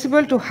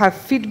possible to have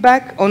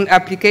feedback on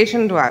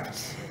application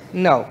drafts?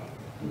 No.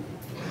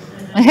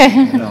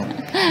 No.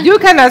 You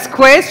can ask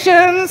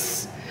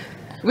questions.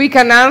 We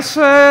can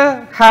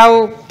answer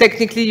how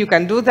technically you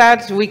can do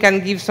that. We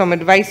can give some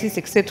advices,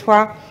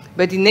 etc.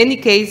 But in any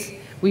case,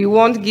 we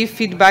won't give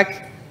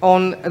feedback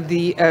on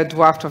the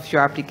draft of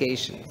your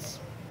applications.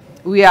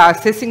 We are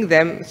assessing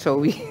them, so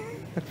we,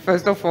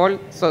 first of all,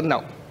 so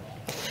no.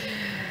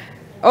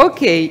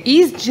 Okay,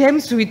 is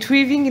James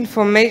retrieving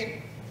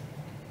information?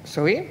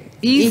 Sorry?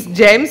 Is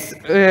James,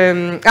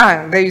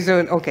 there is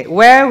an, okay,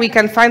 where we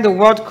can find the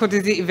word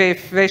courtesy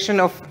verification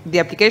of the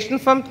application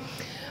form?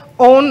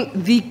 On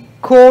the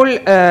call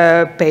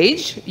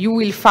page, you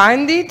will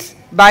find it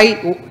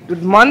by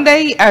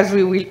Monday, as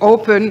we will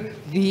open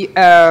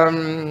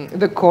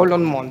the call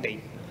on Monday.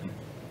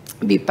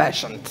 Be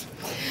patient.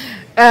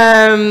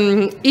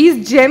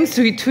 Is James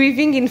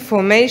retrieving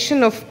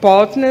information of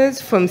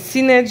partners from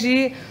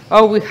Synergy,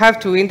 or we have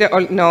to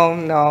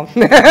no.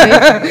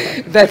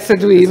 That's a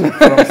dream.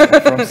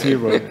 From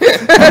zero.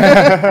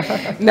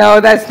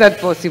 No, that's not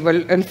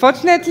possible,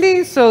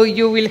 unfortunately. So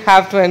you will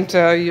have to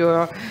enter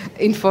your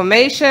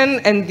information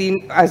and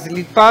as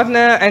lead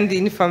partner and the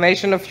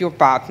information of your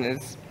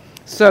partners.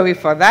 Sorry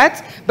for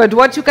that. But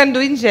what you can do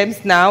in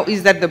GEMS now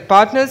is that the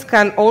partners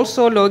can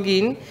also log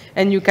in,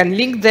 and you can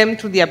link them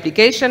to the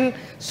application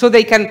so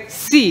they can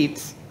see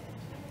it,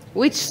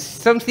 which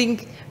is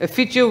a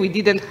feature we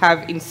didn't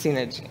have in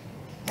Synergy.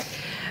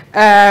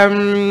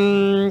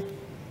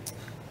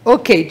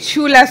 Okay,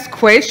 2 last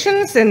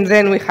questions, and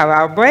then we have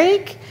our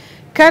break.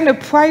 Can a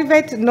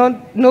private,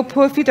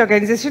 no-profit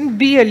organization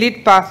be a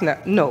lead partner?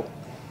 No.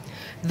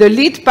 The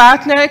lead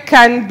partner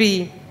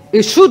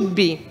should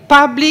be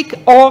public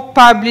or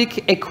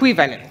public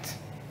equivalent.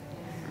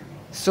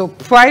 So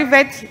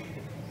private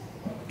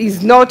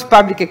is not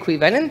public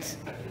equivalent.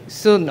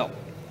 So no.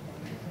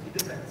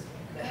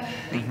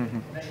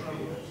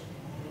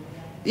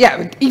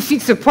 Yeah, if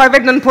it's a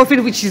private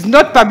non-profit which is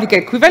not public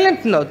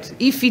equivalent, not.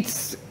 If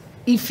it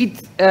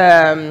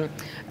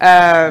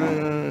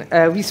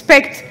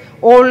respect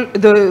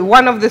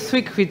one of the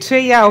three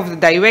criteria of the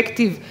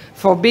directive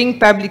for being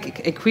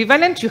public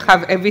equivalent, you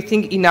have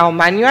everything in our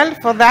manual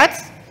for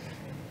that.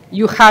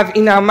 You have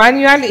in our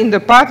manual, in the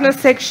partner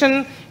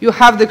section, you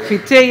have the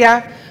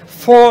criteria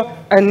for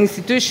an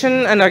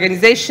institution, an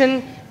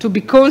organization to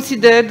be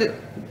considered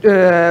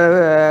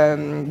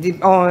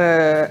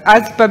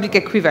as public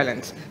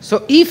equivalent.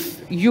 So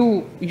if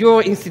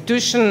your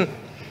institution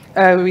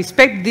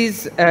respect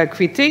these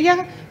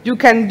criteria, you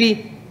can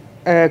be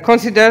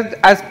considered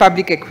as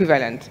public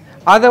equivalent.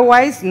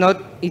 Otherwise,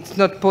 it's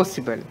not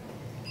possible.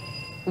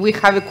 We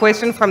have a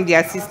question from the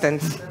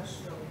assistants.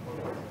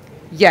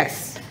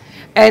 Yes.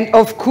 And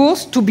of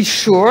course, to be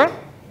sure,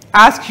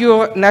 ask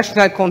your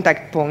national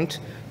contact point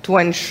to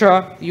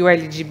ensure your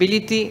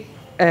eligibility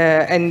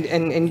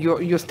and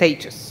your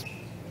status.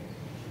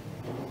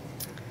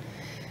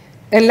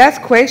 And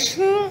last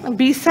question,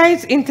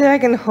 besides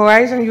Interreg and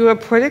Horizon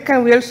Europe project,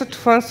 can we also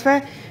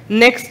transfer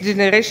Next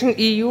Generation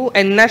EU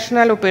and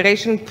national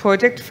operation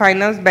project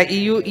financed by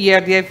EU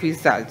ERDF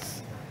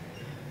results?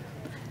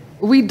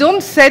 We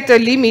don't set a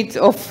limit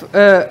of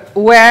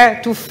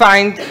where to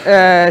find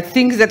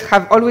things that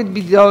have already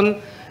been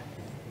done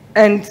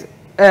and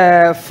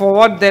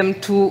forward them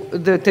to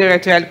the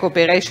territorial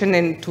cooperation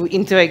and to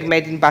Interreg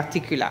Med in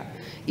particular.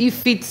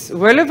 If it's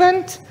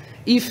relevant,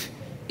 if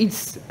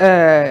it's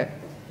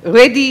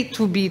ready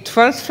to be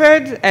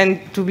transferred and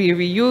to be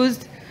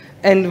reused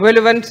and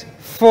relevant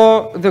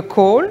for the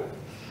call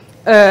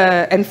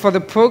and for the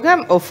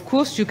program, of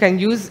course you can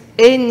use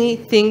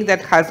anything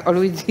that has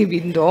already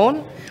been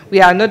done.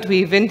 We are not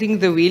reinventing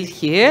the wheel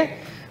here.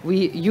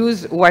 We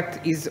use what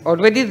is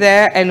already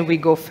there and we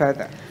go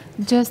further.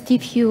 Just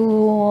if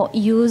you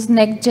use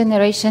Next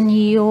Generation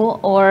EU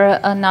or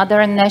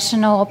another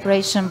national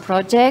operation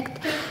project,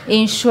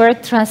 ensure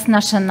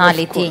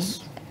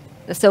transnationality.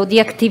 So the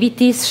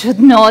activities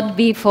should not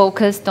be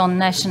focused on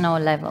national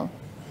level.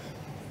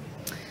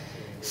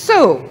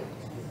 So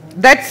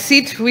that's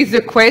it with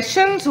the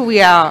questions.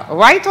 We are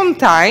right on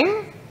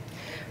time.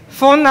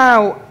 For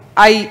now,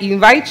 I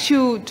invite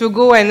you to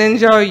go and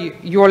enjoy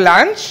your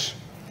lunch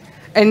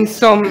and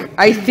some,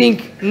 I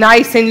think,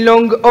 nice and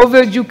long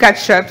overdue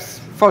catch-ups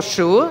for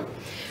sure.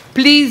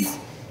 Please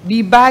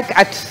be back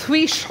at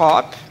 3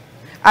 sharp,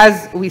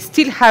 as we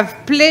still have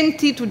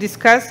plenty to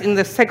discuss in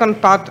the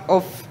second part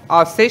of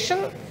our session.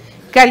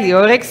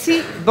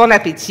 Kaliorexi, bon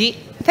appétit.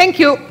 Thank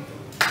you.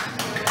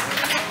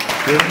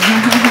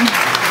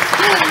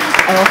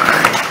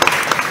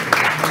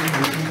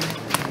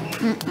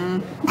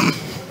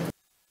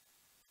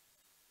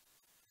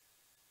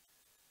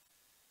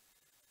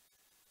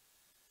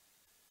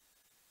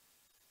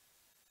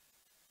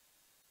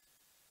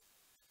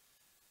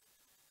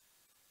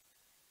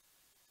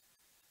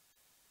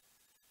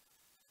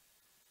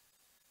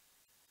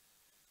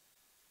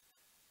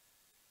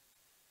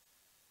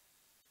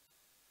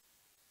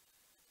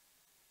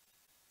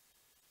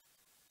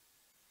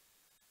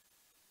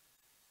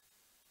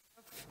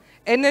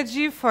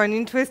 Energy for an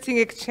interesting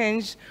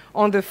exchange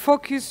on the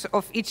focus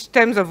of each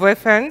terms of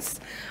reference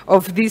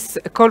of this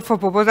call for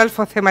proposal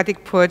for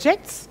thematic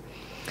projects.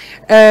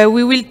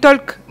 We will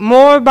talk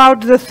more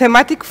about the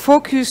thematic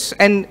focus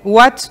and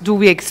what do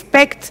we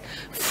expect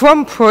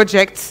from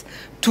projects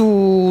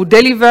to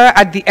deliver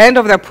at the end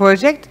of the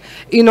project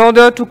in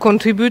order to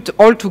contribute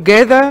all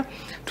together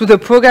to the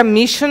program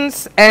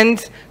missions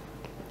and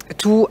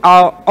to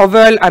our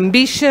overall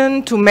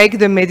ambition to make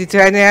the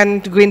Mediterranean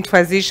green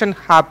transition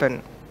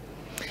happen.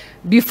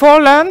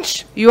 Before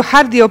lunch, you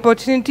had the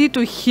opportunity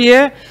to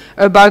hear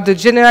about the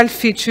general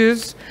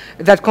features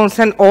that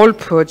concern all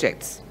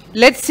projects.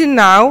 Let's see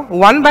now,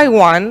 one by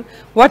one,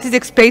 what is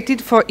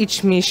expected for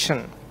each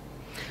mission.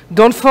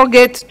 Don't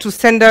forget to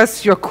send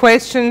us your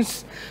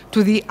questions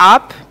to the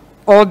app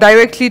or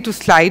directly to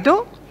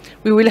Slido.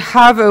 We will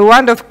have a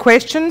round of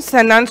questions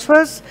and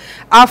answers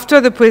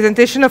after the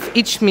presentation of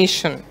each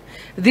mission.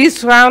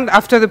 This round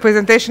after the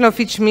presentation of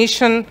each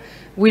mission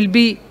will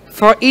be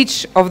for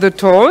each of the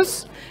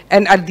tours.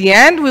 And at the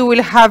end, we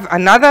will have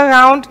another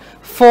round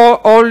for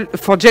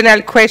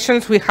general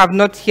questions we have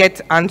not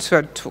yet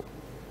answered to.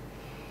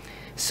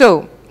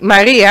 So,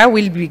 Maria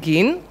will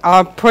begin,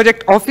 our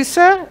project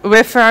officer,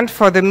 referent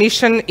for the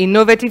mission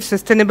Innovative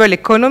Sustainable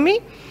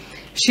Economy.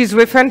 She's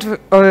referent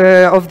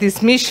of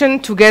this mission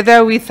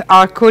together with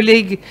our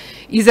colleague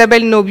Isabelle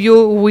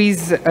Nobio, who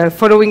is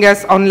following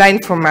us online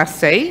from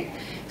Marseille.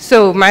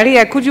 So,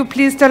 Maria, could you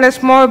please tell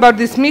us more about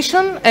this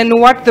mission and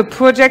what the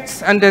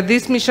projects under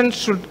this mission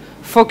should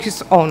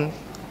focus on?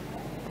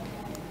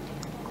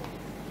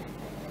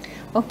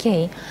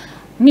 Okay.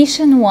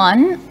 Mission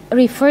 1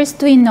 refers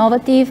to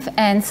innovative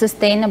and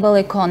sustainable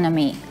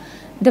economy.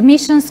 The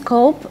mission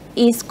scope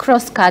is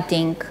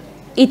cross-cutting.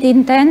 it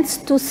intends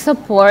to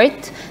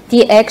support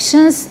the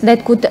actions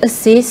that could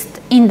assist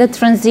in the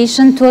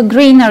transition to a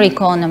greener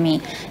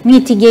economy,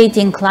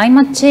 mitigating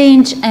climate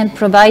change and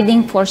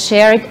providing for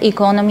shared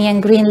economy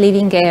and green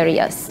living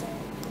areas.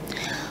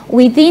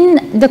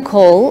 Within the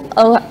call,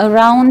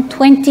 around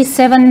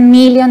 27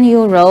 million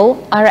euro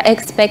are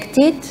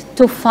expected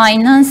to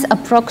finance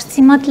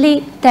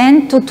approximately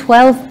 10 to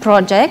 12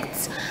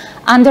 projects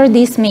under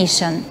this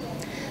mission.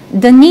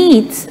 The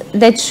needs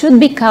that should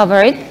be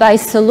covered by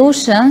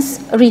solutions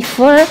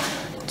refer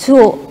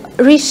to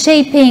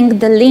reshaping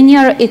the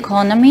linear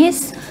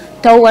economies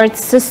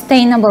towards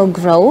sustainable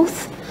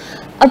growth,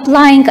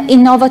 applying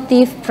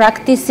innovative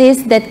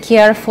practices that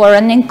care for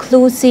an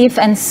inclusive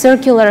and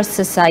circular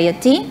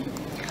society,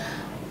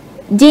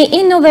 the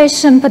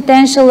innovation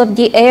potential of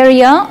the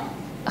area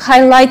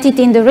highlighted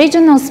in the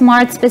regional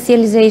smart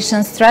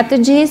specialization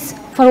strategies,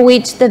 for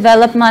which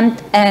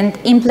development and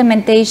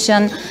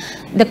implementation,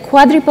 the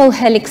quadruple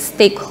helix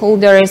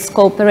stakeholders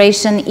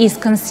cooperation is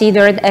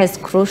considered as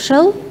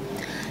crucial.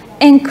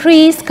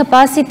 Increase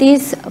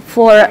capacities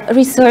for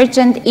research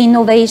and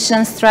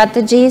innovation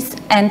strategies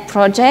and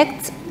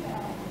projects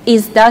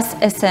is thus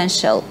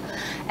essential,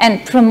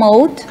 and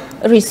promote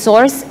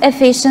resource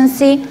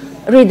efficiency,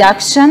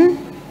 reduction,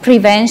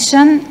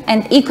 prevention,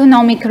 and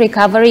economic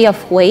recovery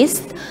of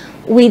waste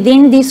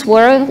within this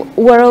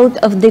world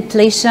of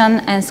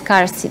depletion and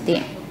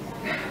scarcity.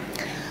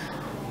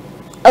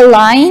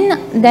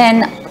 Align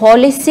then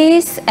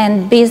policies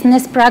and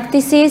business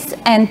practices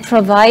and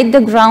provide the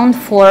ground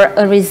for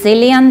a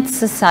resilient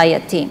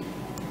society.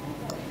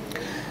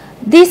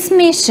 This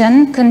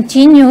mission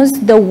continues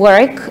the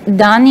work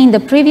done in the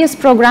previous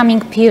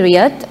programming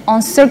period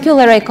on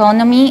circular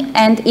economy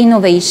and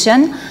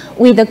innovation,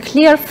 with a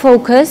clear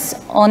focus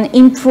on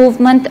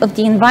improvement of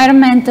the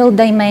environmental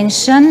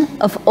dimension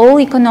of all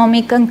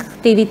economic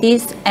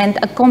activities and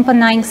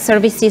accompanying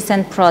services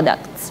and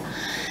products.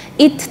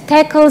 It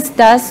tackles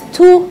thus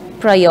two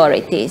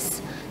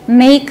priorities: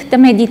 make the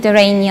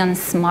Mediterranean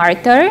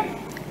smarter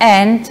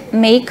and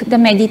make the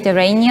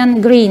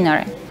Mediterranean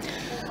greener.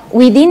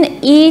 Within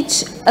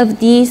each of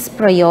these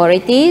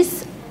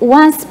priorities,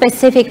 one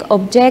specific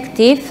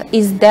objective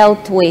is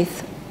dealt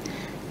with,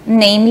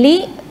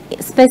 namely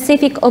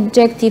specific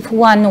objective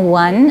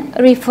 1.1,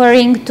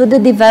 referring to the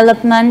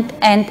development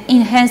and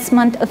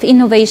enhancement of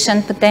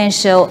innovation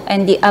potential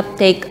and the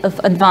uptake of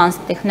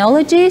advanced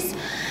technologies,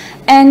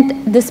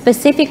 and the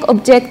specific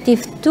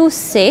objective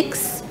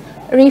 2.6,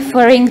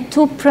 referring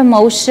to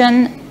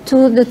promotion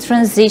to the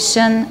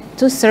transition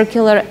to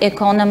circular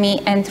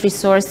economy and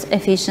resource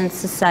efficient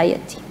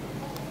society.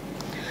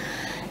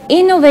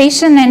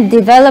 Innovation and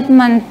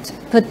development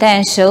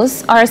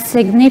potentials are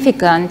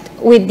significant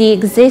with the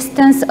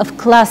existence of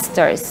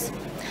clusters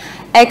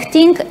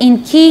acting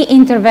in key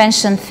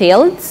intervention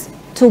fields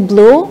to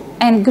blue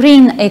and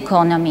green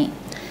economy,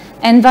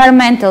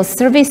 environmental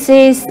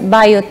services,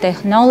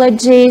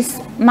 biotechnologies,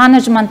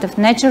 management of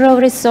natural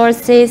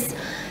resources,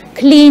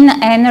 clean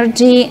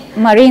energy,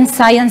 marine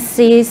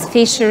sciences,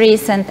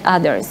 fisheries, and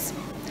others.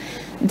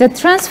 The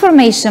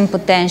transformation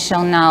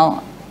potential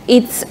now,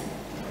 it's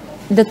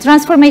the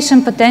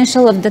transformation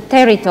potential of the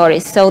territory,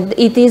 so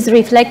it is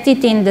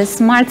reflected in the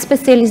smart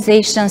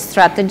specialization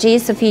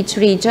strategies of each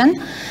region,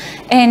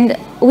 and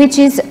which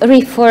is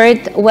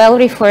well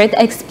referred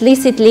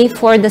explicitly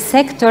for the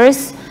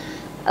sectors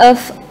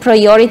of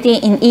priority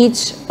in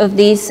each of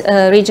these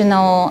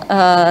regional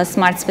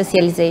smart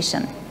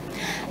specialization.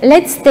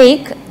 Let's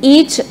take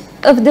each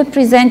of the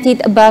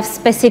presented above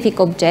specific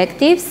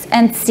objectives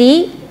and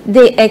see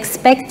the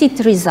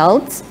expected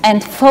results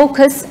and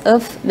focus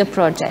of the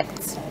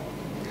projects.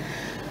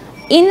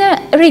 In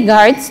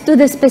regards to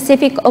the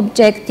specific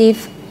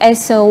objective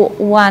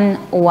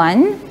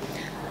SO11,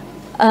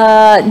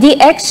 the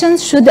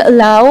actions should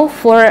allow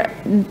for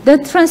the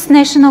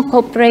transnational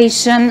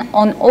cooperation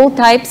on all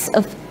types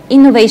of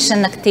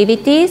innovation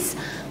activities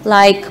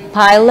like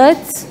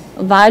pilots,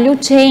 value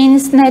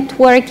chains,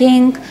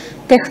 networking,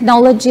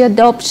 technology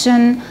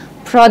adoption,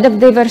 product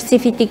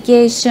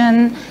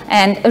diversification,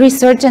 and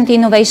research and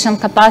innovation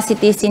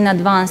capacities in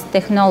advanced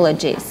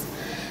technologies.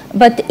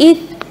 But it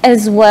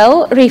as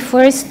well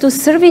refers to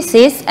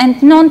services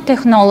and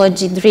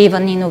non-technology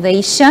driven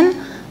innovation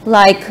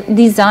like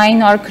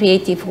design or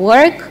creative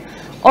work,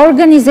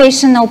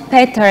 organizational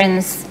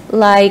patterns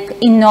like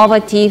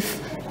innovative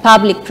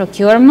public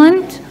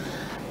procurement,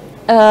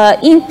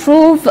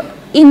 improve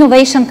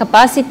innovation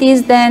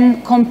capacities,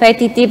 then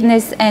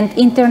competitiveness and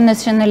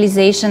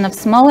internationalization of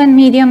small and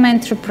medium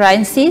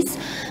enterprises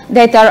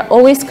that are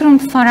always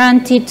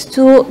confronted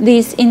to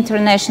this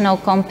international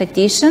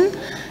competition,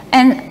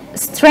 and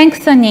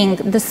strengthening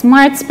the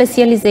smart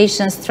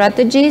specialization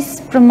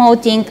strategies,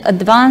 promoting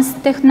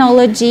advanced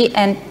technology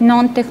and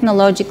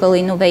non-technological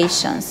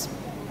innovations.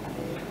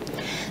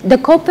 The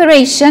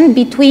cooperation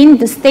between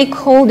the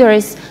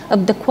stakeholders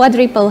of the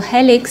quadruple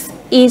helix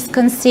is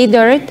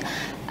considered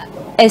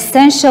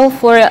essential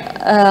for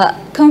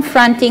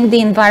confronting the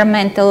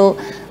environmental,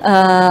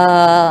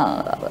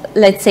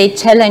 let's say,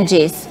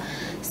 challenges.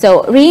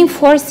 So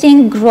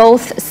reinforcing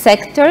growth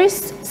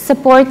sectors,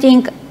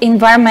 supporting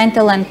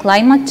environmental and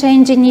climate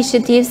change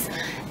initiatives,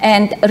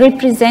 and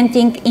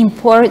representing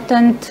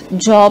important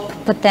job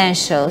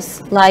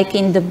potentials, like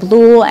in the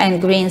blue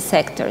and green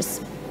sectors.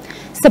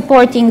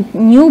 Supporting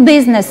new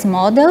business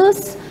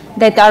models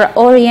that are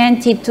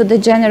oriented to the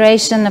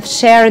generation of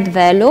shared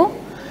value,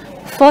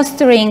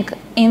 fostering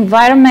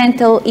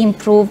environmental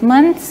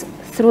improvements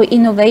through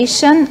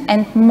innovation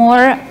and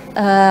more,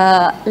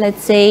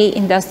 let's say,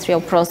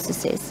 industrial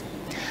processes.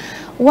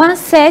 One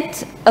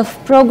set of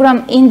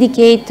program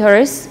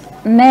indicators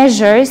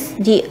measures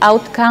the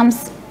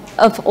outcomes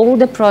of all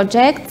the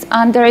projects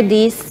under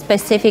this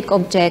specific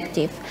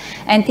objective,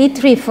 and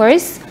it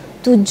refers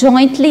to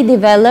jointly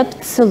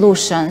developed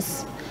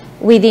solutions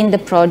within the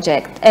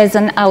project as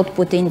an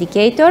output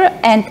indicator,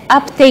 and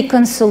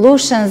uptaken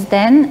solutions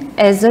then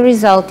as a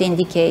result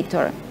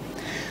indicator.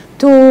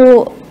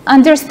 To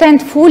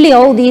understand fully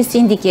all these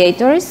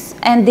indicators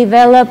and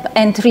develop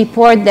and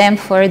report them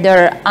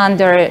further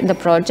under the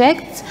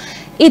projects,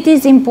 it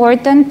is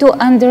important to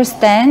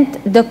understand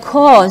the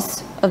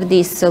cause of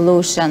this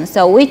solution.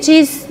 So which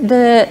is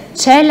the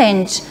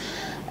challenge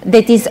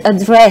that is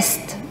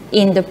addressed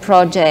in the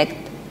project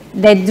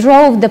that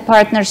drove the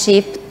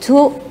partnership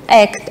to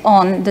act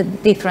on the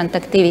different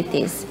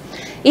activities?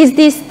 Is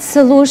this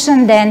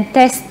solution then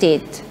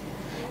tested?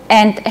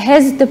 And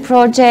has the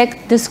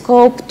project the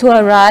scope to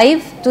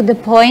arrive to the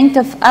point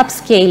of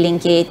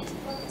upscaling it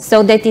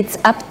so that it's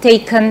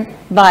uptaken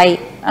by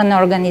an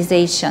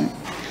organization?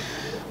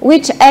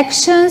 Which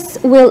actions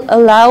will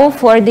allow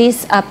for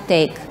this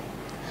uptake?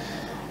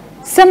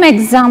 Some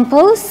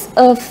examples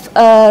of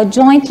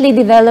jointly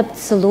developed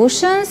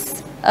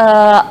solutions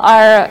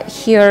are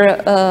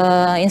here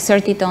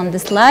inserted on the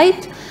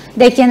slide.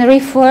 They can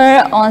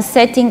refer on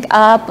setting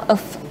up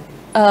of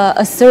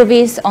a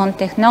service on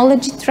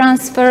technology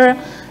transfer,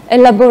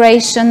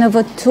 elaboration of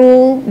a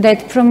tool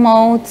that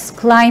promotes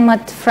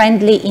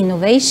climate-friendly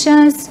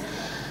innovations,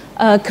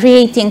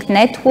 creating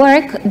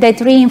network that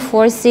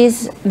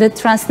reinforces the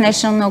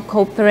transnational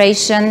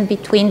cooperation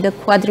between the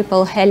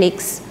quadruple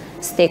helix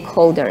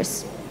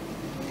stakeholders.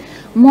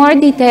 More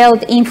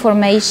detailed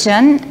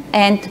information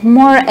and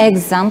more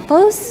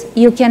examples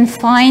you can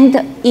find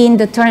in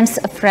the terms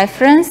of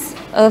reference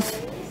of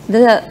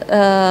the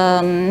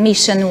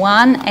Mission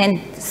 1 and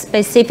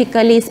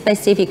specifically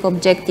Specific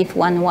Objective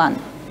 1.1.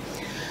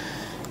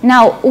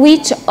 Now,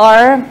 which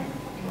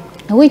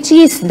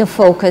is the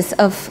focus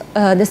of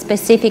the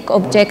Specific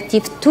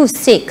Objective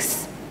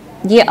 2.6,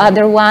 the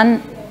other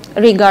one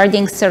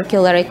regarding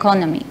circular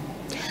economy?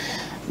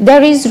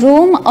 There is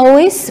room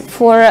always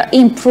for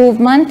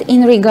improvement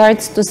in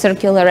regards to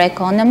circular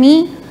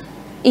economy,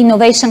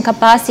 innovation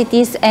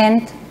capacities,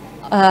 and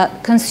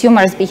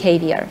consumers'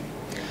 behavior.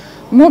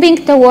 Moving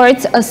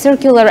towards a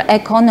circular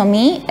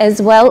economy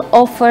as well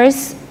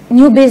offers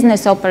new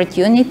business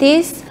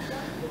opportunities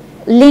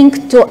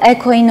linked to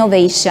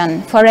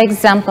eco-innovation, for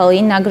example,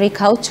 in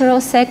agricultural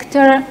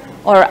sector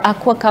or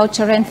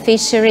aquaculture and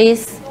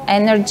fisheries,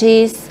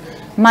 energies,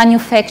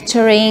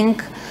 manufacturing,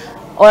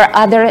 or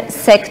other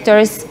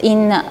sectors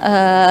in,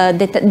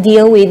 that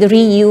deal with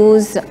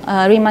reuse,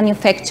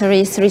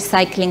 remanufacturers,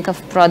 recycling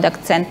of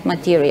products and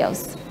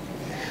materials.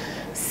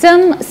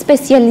 Some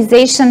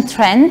specialization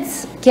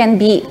trends can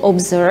be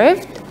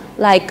observed,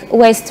 like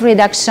waste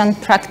reduction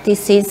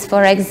practices,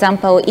 for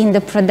example, in the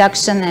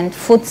production and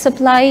food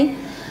supply,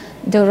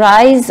 the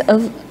rise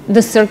of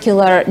the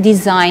circular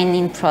design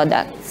in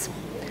products.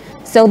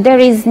 So there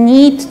is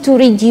need to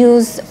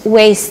reduce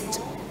waste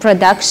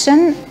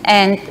production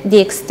and the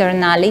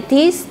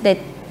externalities that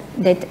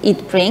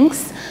it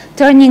brings,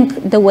 turning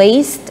the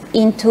waste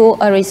into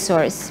a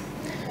resource.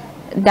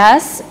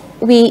 Thus,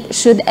 we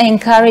should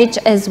encourage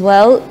as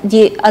well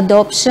the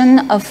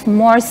adoption of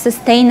more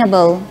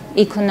sustainable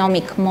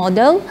economic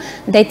model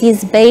that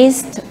is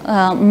based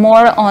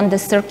more on the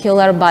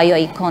circular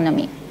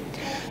bioeconomy.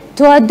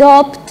 To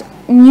adopt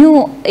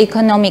new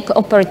economic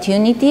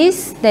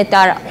opportunities that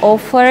are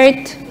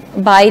offered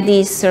by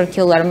this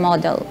circular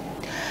model.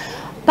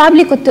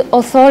 Public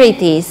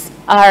authorities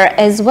are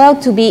as well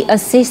to be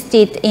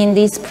assisted in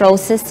these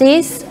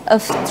processes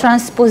of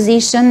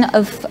transposition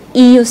of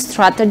EU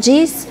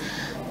strategies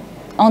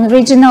on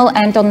regional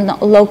and on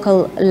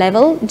local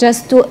level,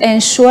 just to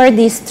ensure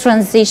this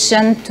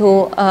transition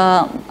to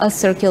a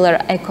circular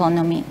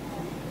economy.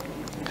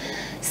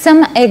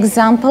 Some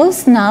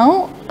examples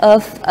now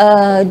of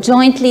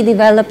jointly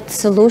developed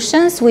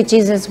solutions, which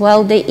is as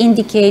well the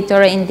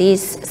indicator in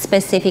this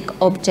specific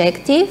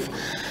objective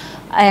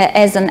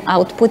as an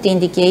output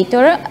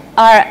indicator,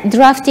 are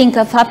drafting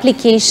of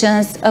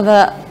applications of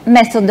a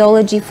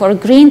methodology for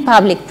green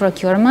public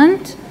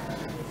procurement,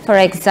 for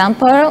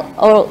example,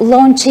 or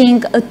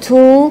launching a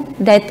tool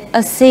that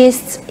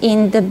assists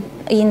in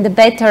the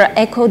better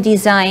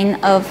eco-design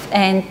of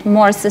and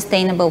more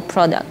sustainable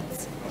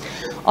products,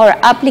 or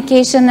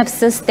application of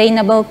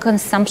sustainable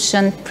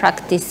consumption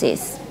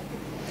practices.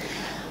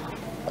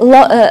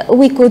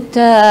 We could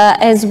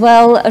as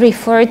well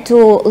refer to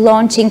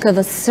launching of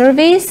a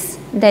service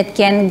that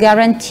can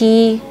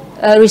guarantee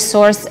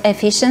resource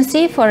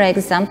efficiency, for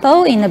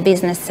example, in a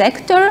business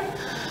sector,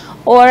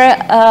 or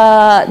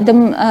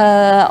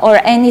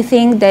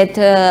anything that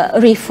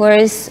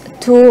refers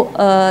to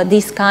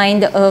this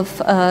kind of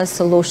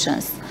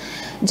solutions.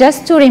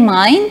 Just to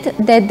remind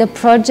that the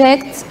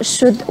projects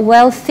should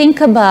well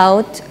think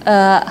about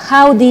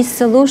how these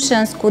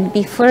solutions could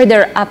be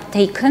further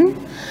uptaken,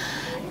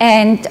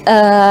 and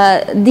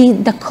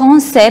the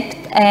concept,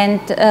 and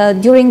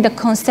during the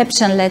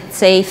conception, let's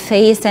say,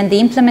 phase and the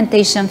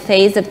implementation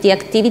phase of the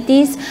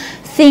activities,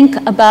 think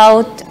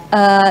about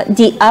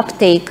the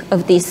uptake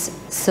of these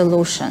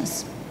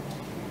solutions.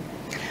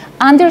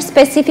 Under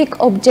specific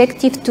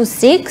objective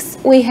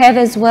 2.6, we have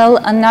as well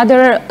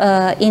another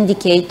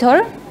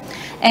indicator,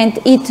 and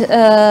it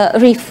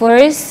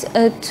refers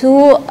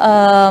to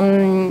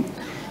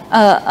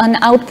an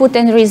output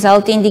and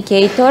result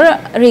indicator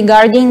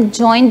regarding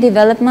joint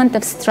development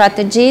of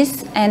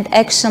strategies and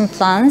action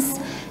plans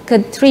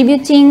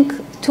contributing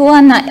to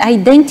an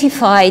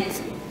identified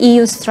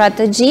EU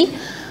strategy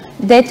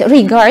that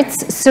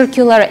regards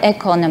circular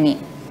economy.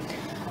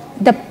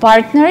 The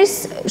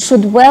partners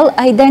should well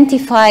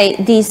identify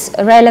this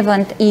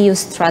relevant EU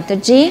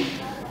strategy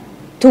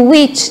to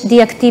which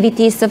the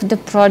activities of the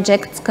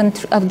project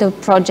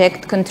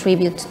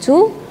contribute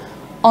to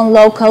on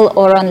local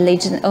or on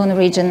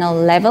regional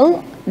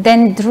level,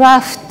 then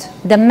draft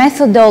the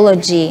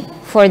methodology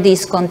for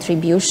this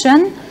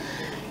contribution,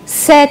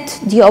 set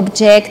the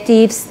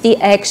objectives, the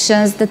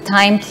actions, the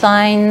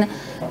timeline,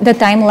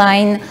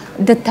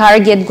 the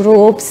target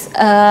groups,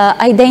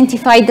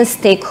 identify the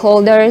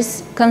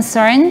stakeholders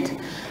concerned,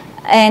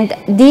 and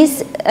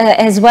this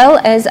as well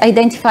as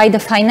identify the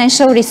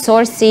financial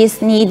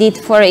resources needed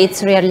for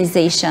its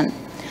realization.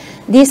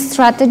 These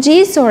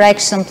strategies or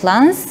action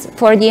plans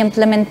for the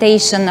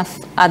implementation of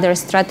other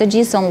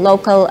strategies on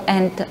local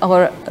and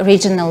or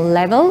regional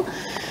level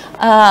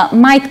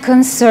might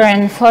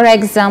concern, for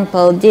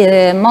example,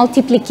 the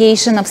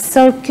multiplication of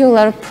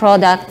circular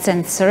products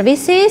and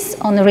services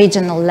on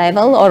regional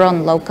level or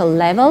on local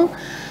level,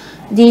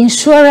 the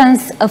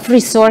insurance of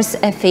resource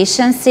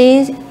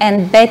efficiency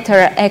and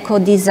better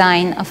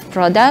eco-design of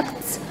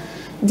products,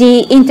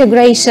 the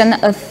integration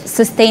of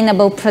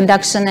sustainable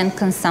production and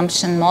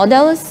consumption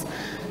models,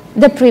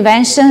 the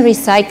prevention,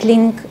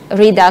 recycling,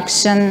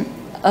 reduction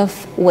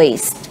of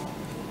waste.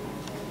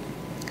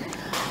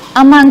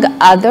 Among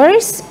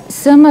others,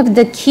 some of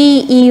the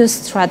key EU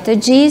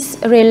strategies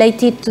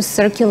related to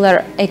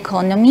circular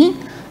economy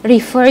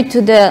refer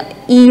to the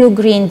EU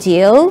Green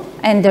Deal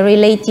and the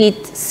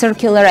related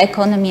Circular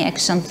Economy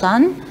Action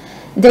Plan,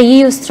 the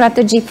EU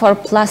Strategy for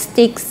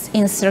Plastics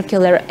in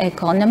Circular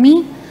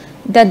Economy,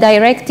 the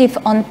Directive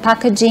on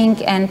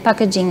Packaging and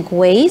Packaging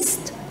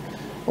Waste,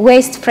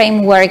 Waste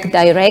Framework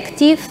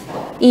Directive,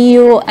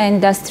 EU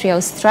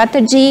Industrial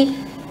Strategy,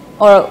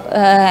 or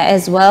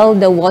as well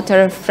the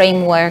Water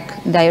Framework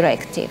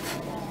Directive.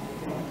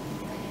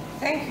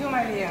 Thank you,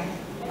 Maria.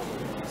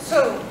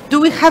 So, do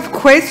we have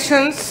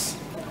questions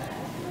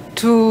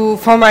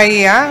for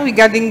Maria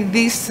regarding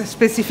this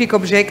specific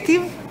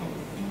objective?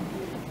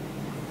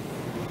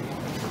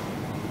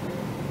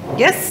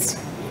 Yes,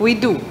 we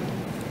do.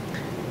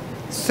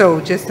 So,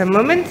 just a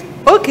moment.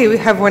 Okay, we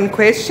have one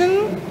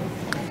question.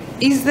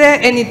 Is there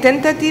any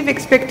tentative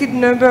expected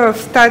number of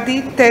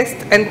study, test,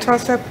 and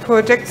transfer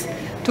projects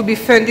to be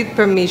funded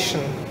per mission?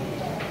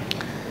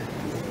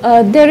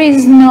 There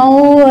is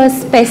no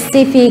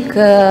specific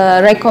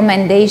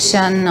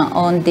recommendation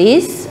on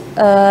this.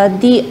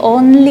 The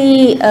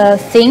only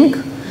thing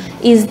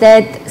is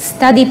that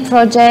study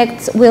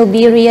projects will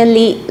be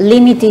really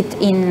limited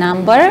in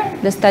number,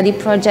 the study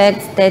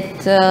projects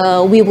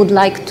that we would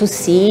like to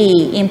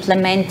see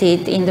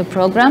implemented in the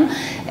program,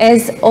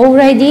 as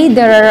already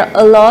there are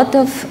a lot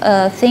of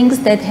things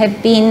that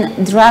have been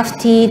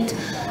drafted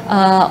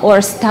or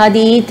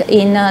studied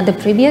in the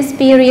previous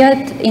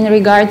period in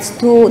regards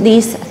to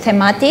these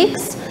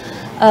thematics.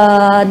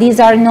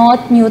 These are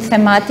not new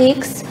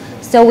thematics,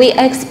 so we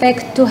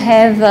expect to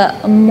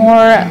have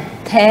more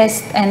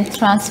test and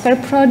transfer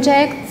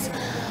projects,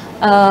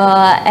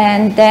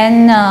 and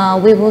then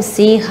we will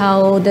see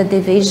how the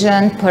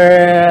division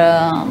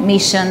per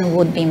mission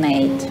would be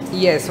made.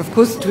 Yes, of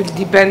course, it will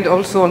depend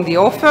also on the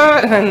offer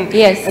and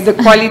yes, the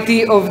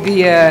quality of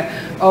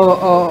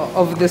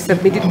the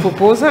submitted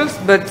proposals.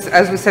 But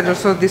as we said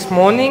also this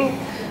morning,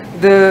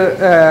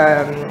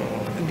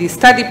 the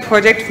study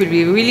project will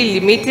be really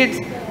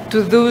limited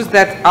to those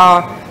that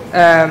are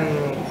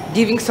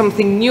giving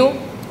something new,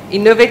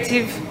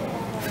 innovative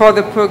for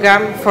the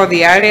program, for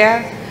the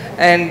area,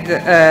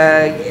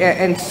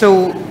 and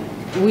so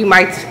we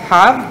might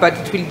have, but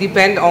it will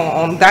depend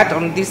on that,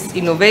 on this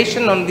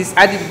innovation, on this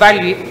added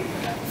value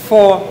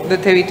for the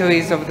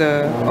territories of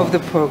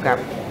the program.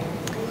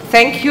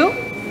 Thank you.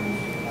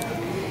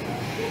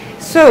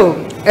 So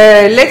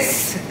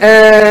let's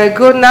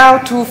go now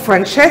to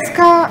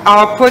Francesca,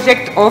 our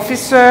project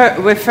officer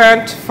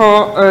referent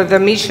for the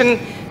mission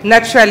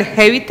Natural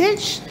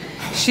Heritage.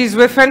 She's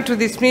referring to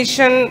this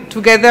mission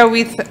together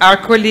with our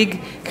colleague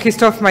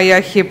Christophe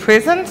Mayer here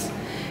present.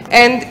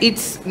 And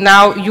it's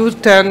now your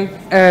turn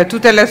to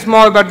tell us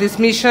more about this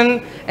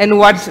mission and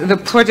what the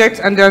projects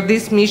under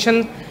this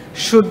mission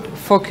should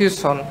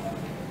focus on.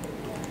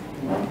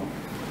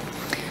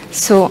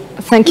 So,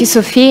 thank you,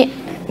 Sophie.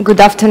 Good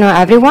afternoon,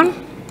 everyone.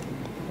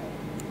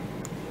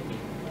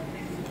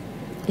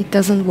 It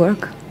doesn't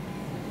work.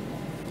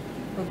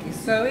 Okay,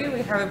 sorry,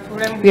 we have a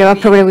problem. We have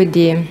a problem with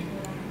the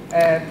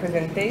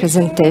presentation.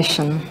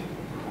 presentation.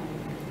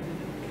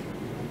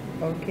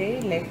 Okay,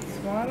 next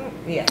one.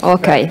 Yeah.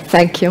 Okay,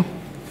 thank you.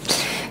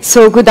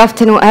 So, good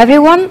afternoon,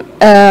 everyone.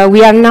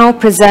 We are now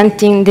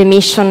presenting the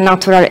mission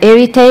Natural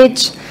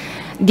Heritage.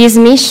 This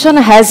mission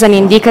has an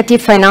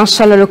indicative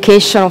financial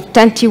allocation of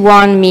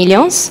 21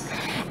 millions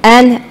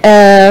and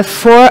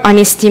for an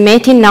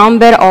estimated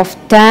number of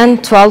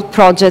 10-12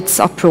 projects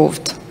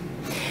approved.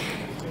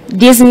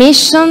 This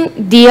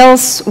mission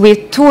deals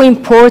with two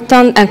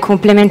important and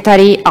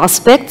complementary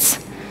aspects: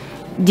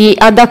 the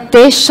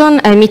adaptation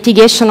and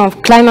mitigation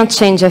of climate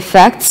change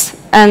effects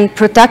and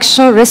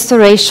protection,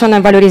 restoration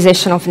and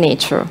valorization of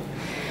nature.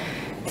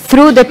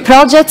 Through the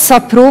projects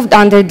approved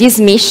under this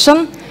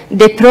mission,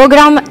 the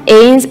program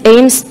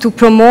aims to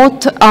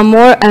promote a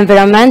more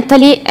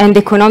environmentally and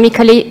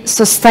economically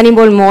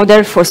sustainable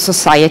model for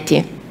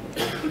society.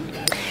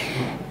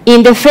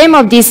 In the frame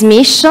of this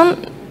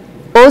mission,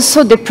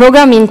 also the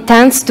program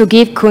intends to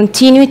give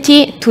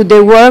continuity to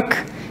the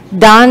work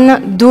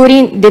done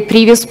during the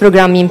previous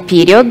programming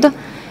period,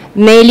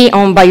 mainly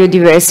on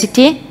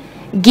biodiversity,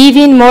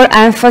 giving more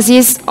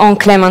emphasis on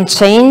climate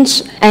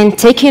change and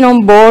taking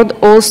on board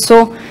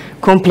also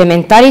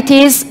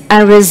complementarities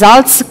and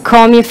results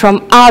coming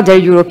from other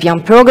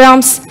European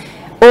programs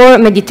or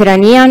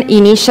Mediterranean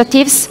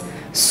initiatives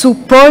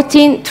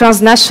supporting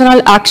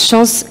transnational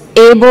actions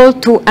able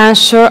to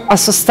ensure a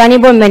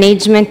sustainable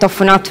management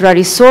of natural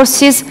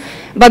resources,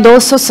 but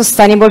also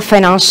sustainable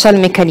financial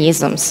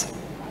mechanisms.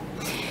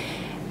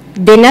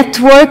 The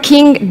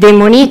networking, the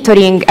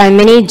monitoring and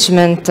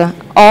management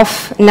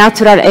of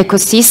natural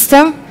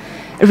ecosystem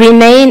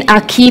remain a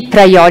key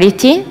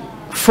priority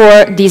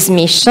for this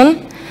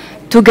mission,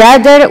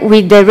 together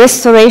with the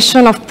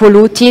restoration of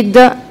polluted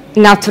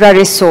natural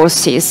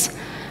resources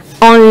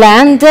on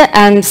land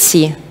and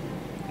sea.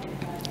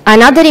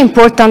 Another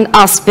important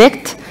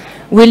aspect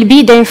will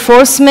be the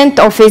enforcement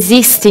of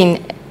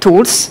existing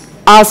tools,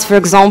 as for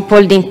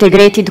example the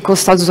integrated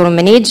coastal zone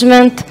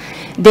management,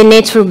 the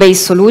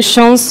nature-based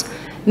solutions,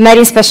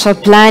 marine spatial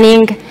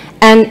planning,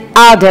 and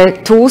other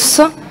tools,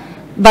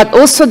 but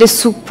also the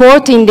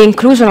support in the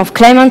inclusion of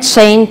climate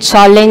change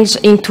challenge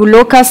into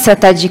local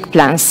strategic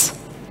plans.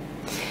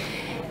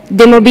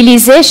 The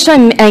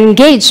mobilization and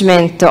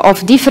engagement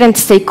of different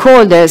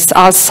stakeholders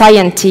as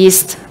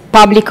scientists,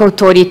 public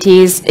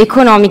authorities,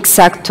 economic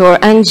sector,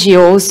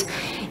 NGOs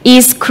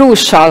is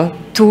crucial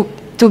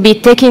to be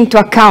taken into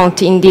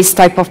account in this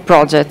type of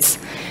projects,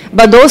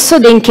 but also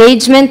the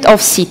engagement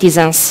of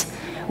citizens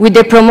with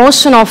the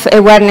promotion of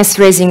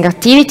awareness-raising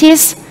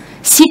activities,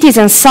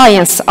 citizen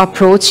science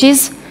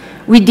approaches,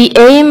 with the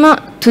aim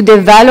to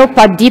develop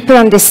a deeper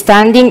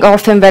understanding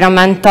of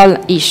environmental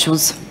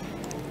issues.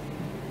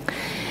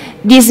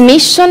 This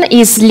mission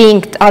is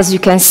linked, as you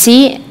can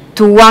see,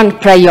 to one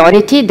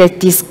priority,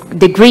 that is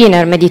the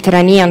greener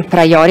Mediterranean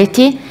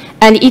priority,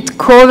 and it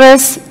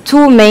covers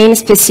two main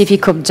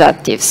specific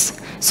objectives.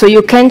 So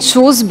you can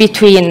choose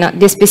between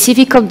the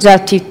specific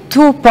objective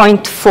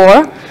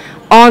 2.4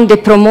 on the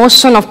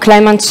promotion of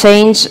climate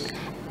change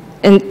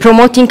and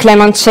promoting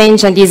climate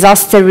change and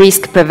disaster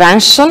risk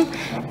prevention,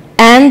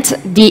 and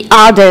the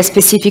other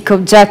specific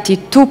objective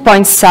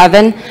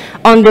 2.7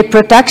 on the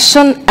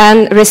protection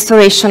and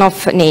restoration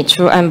of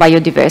nature and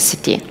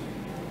biodiversity.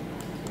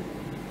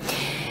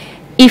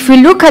 If we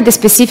look at the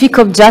specific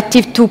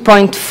objective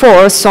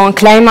 2.4, so on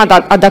climate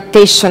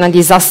adaptation and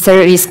disaster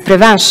risk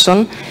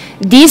prevention,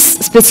 these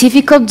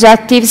specific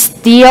objectives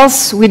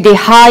deals with the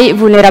high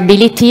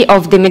vulnerability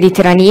of the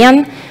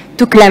Mediterranean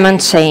to climate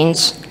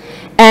change.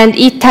 And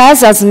it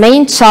has as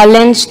main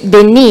challenge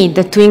the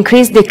need to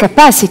increase the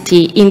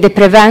capacity in the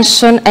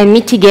prevention and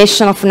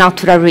mitigation of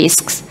natural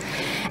risks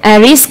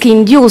and risk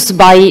induced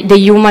by the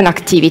human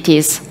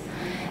activities.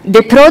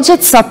 The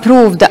projects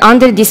approved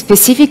under these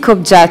specific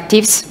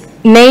objectives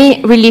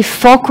may really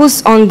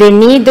focus on the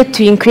need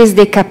to increase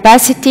the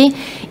capacity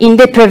in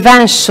the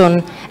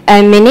prevention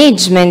and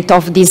management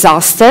of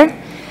disaster,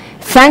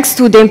 thanks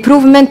to the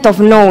improvement of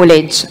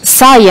knowledge,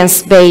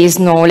 science-based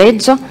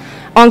knowledge,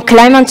 on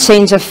climate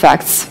change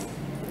effects,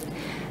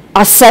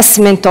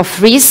 assessment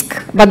of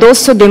risk, but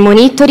also the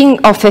monitoring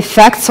of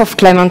effects of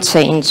climate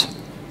change.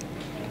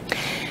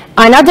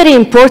 Another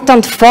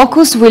important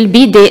focus will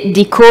be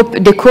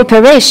the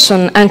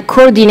cooperation and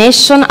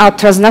coordination at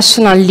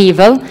transnational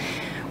level,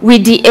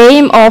 with the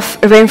aim of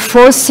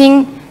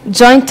reinforcing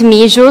joint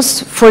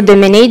measures for the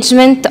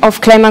management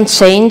of climate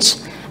change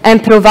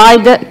and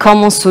provide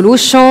common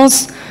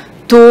solutions,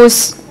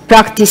 tools,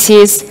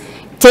 practices,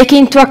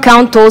 taking into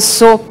account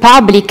also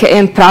public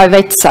and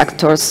private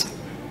sectors.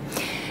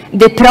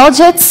 The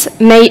projects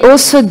may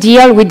also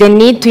deal with the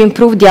need to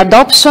improve the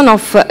adoption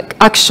of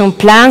action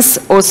plans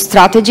or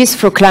strategies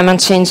for climate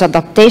change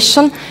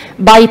adaptation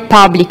by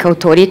public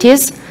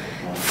authorities,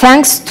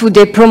 thanks to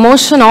the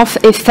promotion of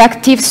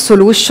effective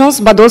solutions,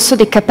 but also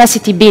the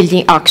capacity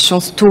building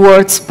actions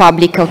towards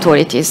public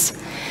authorities.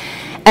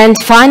 And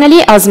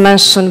finally, as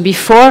mentioned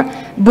before,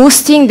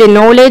 boosting the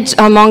knowledge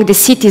among the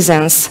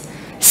citizens,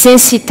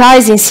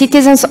 sensitizing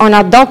citizens on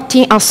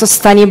adopting a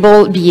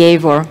sustainable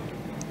behavior.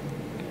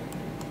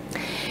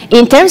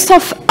 In terms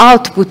of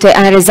output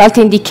and result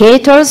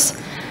indicators,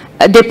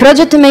 the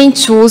project may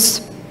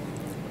choose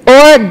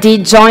or the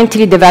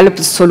jointly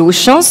developed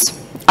solutions.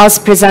 As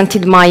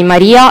presented by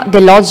Maria, the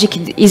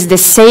logic is the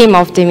same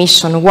of the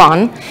mission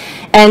 1,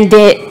 and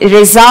the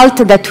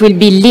result that will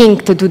be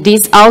linked to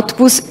these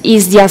outputs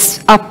is the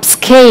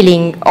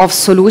upscaling of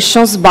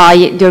solutions by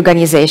the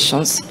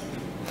organizations.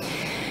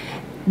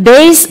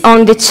 Based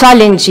on the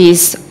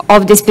challenges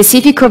of the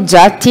specific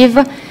objective,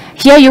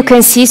 here you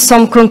can see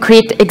some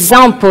concrete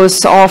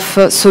examples of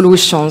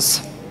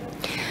solutions.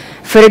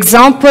 For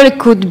example, it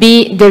could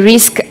be the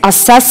risk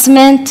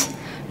assessment,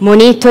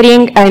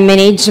 monitoring and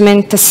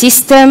management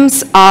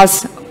systems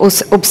as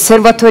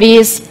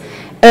observatories,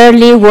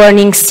 early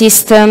warning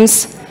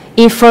systems,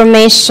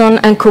 information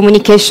and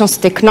communications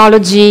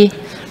technology,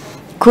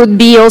 could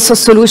be also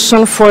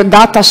solution for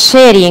data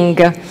sharing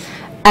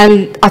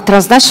and at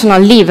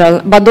transnational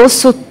level, but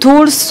also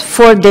tools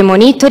for the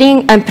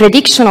monitoring and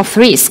prediction of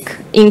risk,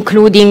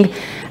 including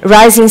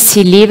rising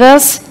sea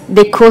levels,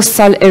 the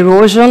coastal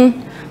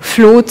erosion,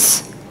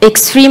 floods,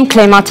 extreme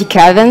climatic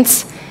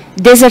events,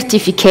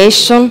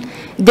 desertification,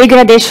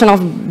 degradation of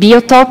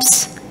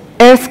biotopes,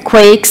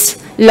 earthquakes,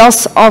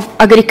 loss of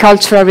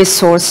agricultural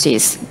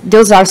resources.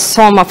 Those are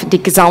some of the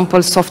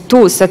examples of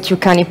tools that you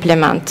can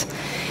implement.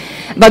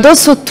 But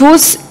also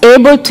tools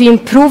able to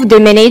improve the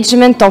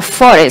management of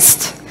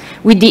forests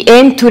with the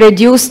aim to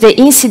reduce the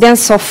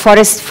incidence of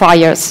forest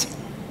fires.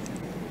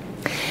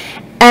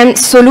 And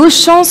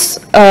solutions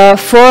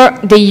for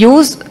the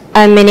use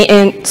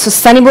and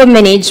sustainable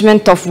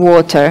management of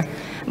water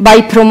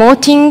by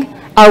promoting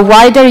a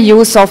wider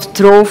use of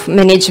drought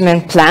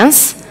management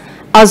plans,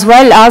 as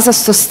well as a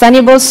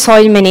sustainable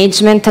soil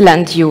management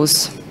land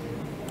use.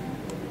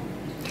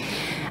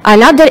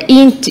 Another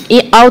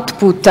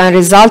output and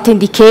result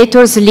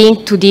indicators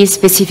linked to this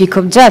specific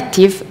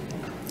objective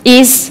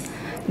is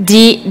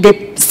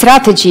the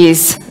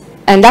strategies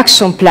and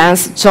action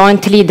plans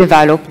jointly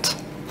developed.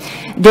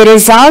 The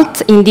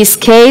result in this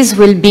case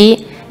will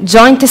be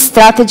joint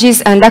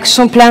strategies and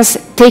action plans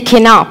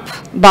taken up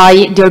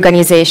by the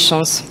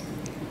organizations.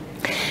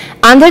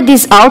 Under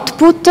this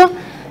output,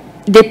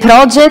 the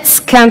projects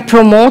can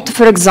promote,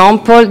 for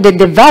example, the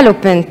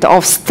development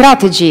of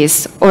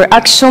strategies or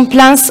action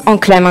plans on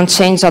climate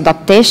change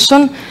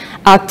adaptation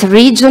at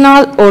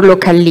regional or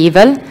local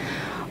level,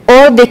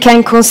 or they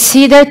can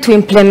consider to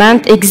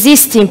implement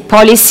existing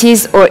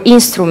policies or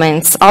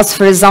instruments, as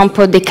for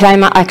example, the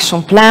climate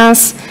action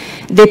plans,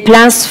 the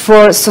plans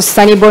for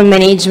sustainable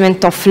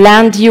management of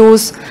land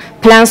use,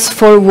 plans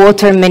for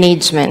water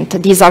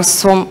management. These are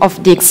some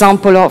of the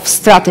examples of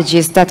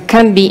strategies that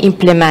can be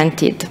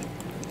implemented.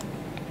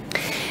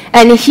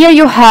 And here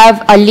you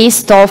have a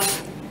list of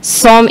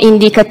some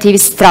indicative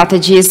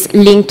strategies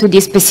linked to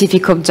these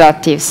specific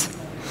objectives.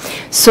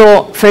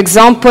 So, for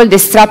example, the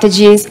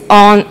strategies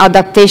on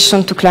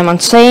adaptation to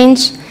climate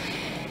change,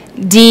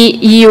 the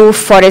EU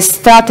Forest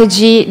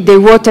Strategy, the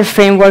Water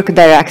Framework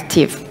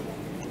Directive.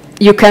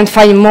 You can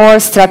find more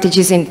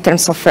strategies in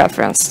terms of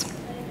reference.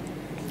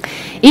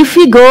 If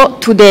we go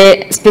to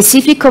the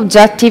specific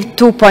objective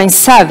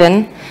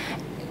 2.7,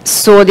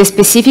 so the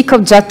specific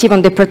objective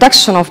on the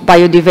protection of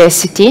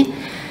biodiversity,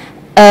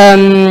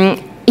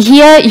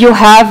 here you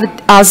have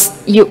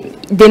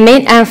the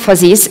main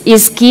emphasis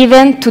is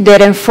given to the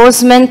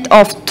reinforcement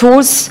of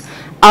tools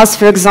as,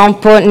 for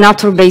example,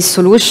 nature-based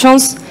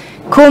solutions,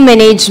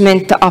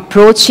 co-management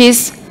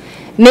approaches,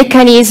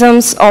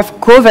 mechanisms of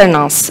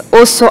governance,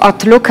 also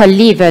at local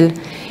level,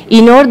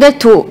 in order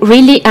to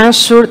really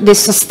ensure the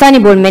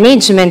sustainable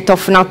management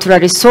of natural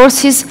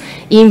resources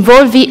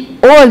involving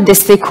all the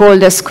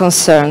stakeholders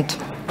concerned.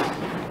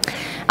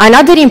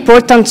 Another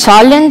important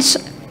challenge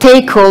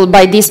tackled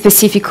by this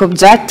specific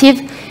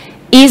objective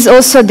is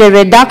also the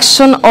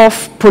reduction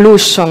of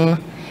pollution,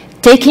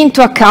 taking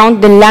into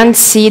account the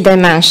land-sea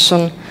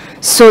dimension,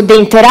 so the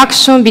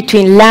interaction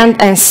between land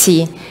and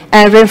sea,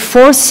 and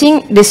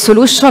reinforcing the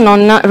solution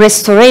on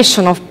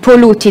restoration of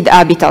polluted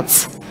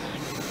habitats.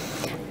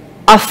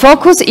 A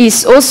focus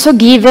is also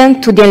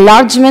given to the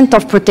enlargement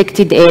of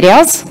protected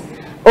areas,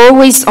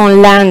 always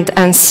on land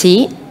and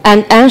sea,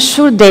 and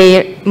ensure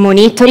their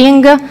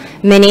monitoring,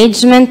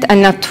 management,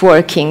 and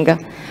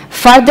networking,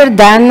 further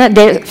than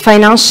their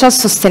financial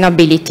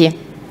sustainability.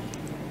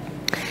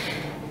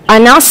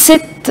 An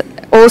asset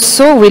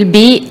also will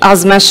be,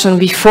 as mentioned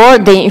before,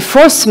 the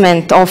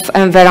enforcement of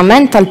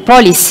environmental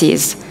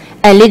policies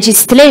and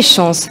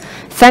legislations,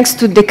 thanks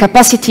to the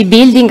capacity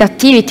building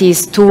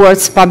activities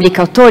towards public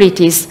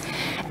authorities,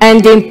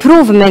 and the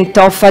improvement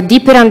of a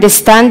deeper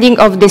understanding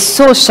of the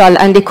social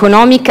and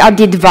economic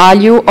added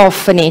value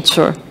of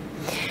nature.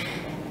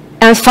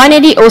 And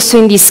finally, also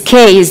in this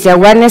case, the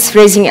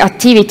awareness-raising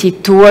activity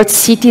towards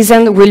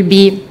citizens will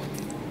be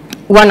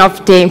one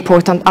of the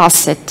important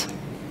assets.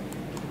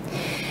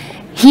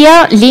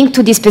 Here, linked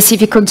to the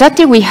specific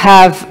objective, we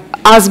have,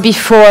 as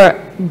before,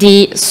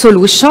 the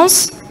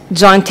solutions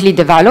jointly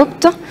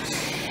developed.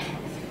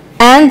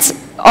 And,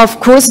 of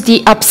course,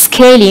 the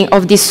upscaling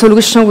of this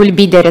solution will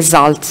be the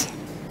result.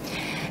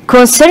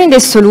 Concerning the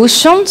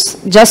solutions,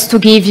 just to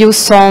give you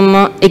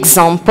some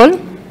example,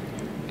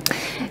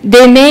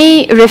 they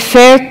may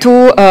refer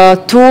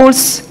to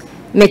tools,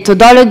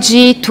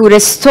 methodology to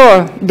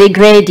restore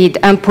degraded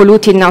and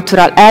polluted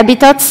natural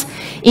habitats,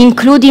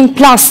 including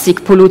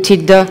plastic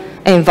polluted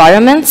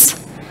environments,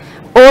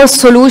 or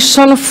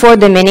solution for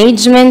the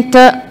management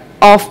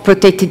of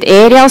protected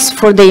areas,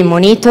 for their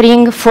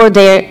monitoring, for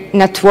their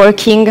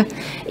networking,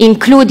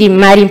 including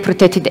marine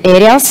protected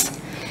areas,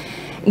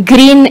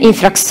 green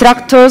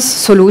infrastructures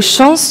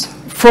solutions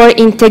for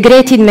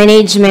integrated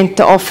management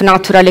of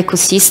natural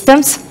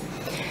ecosystems,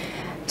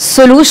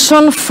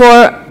 solution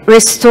for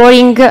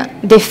restoring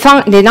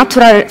the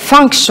natural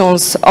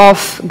functions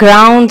of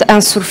ground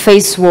and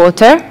surface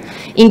water,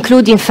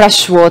 including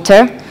fresh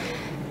water,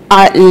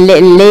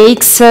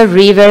 lakes,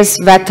 rivers,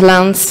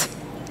 wetlands,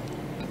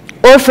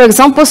 or, for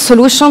example,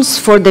 solutions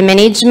for the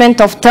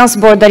management of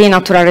transboundary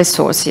natural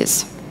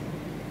resources.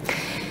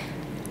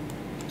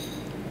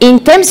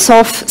 In terms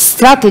of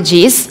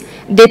strategies,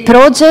 the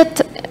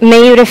project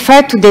may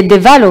refer to the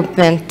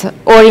development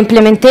or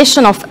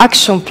implementation of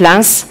action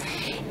plans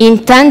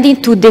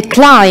intending to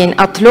decline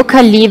at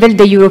local level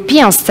the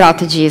European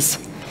strategies.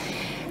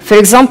 For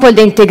example,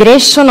 the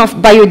integration of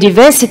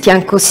biodiversity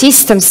and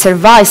ecosystem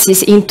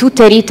services into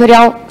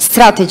territorial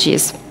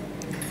strategies,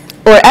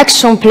 or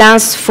action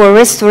plans for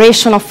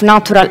restoration of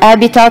natural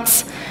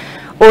habitats,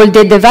 or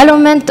the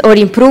development or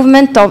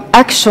improvement of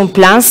action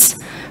plans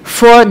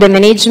for the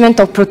management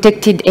of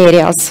protected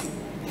areas,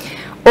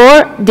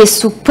 or the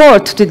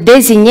support to the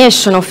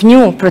designation of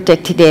new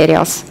protected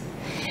areas,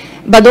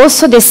 but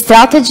also the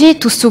strategy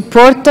to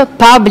support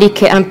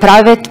public and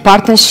private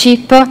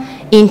partnership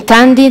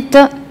intended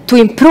to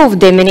improve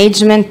the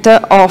management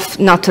of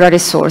natural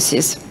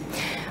resources.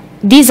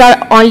 These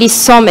are only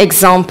some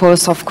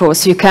examples, of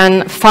course. You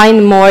can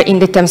find more in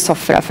the terms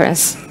of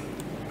reference.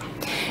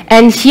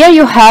 And here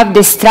you have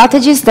the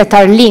strategies that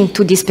are linked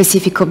to this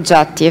specific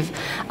objective.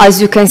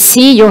 As you can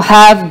see, you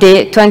have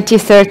the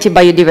 2030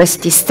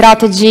 biodiversity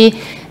strategy,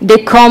 the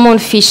common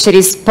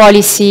fisheries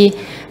policy,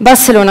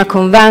 Barcelona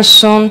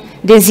Convention,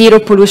 the Zero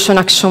Pollution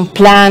Action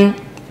Plan,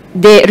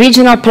 the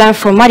Regional Plan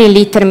for Marine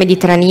Litter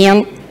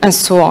Mediterranean, and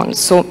so on.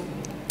 So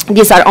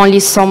these are only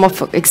some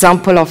of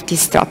examples of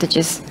these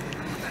strategies.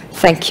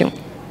 Thank you.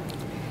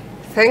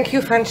 Thank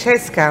you,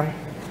 Francesca.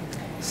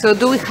 So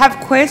do we have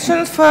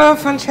questions for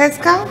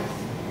Francesca?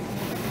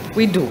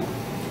 We do.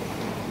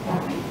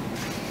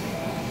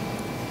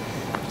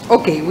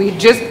 Okay, we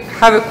just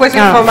have a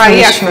question for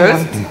Maria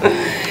first.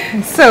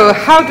 So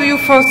how do you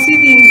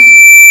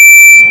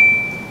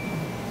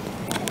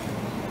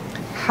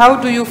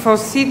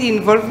foresee the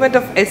involvement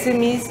of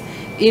SMEs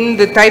in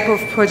the type of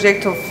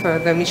project of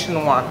the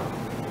Mission 1?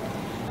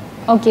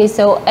 Okay,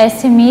 so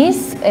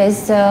SMEs,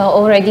 as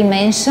already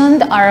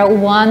mentioned, are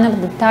one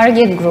of the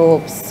target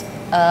groups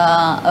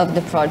of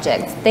the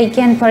project. They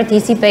can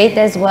participate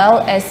as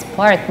well as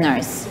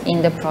partners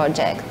in the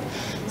project.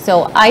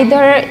 So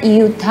either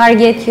you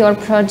target your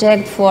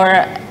project,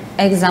 for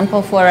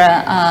example, for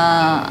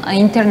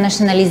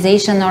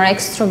internationalization or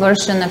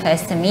extroversion of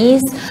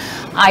SMEs,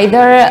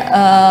 either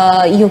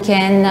you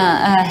can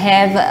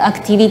have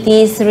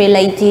activities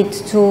related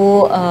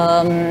to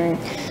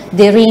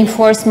the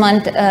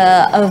reinforcement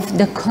of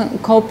the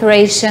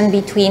cooperation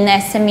between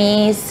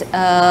SMEs,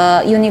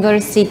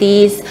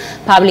 universities,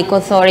 public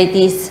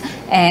authorities,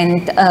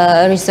 and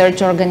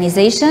research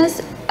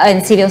organizations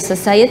and civil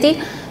society.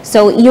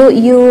 So we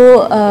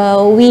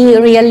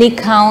really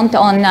count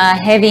on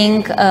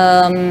having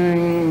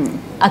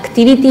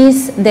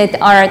activities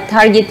that are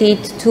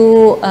targeted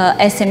to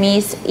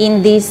SMEs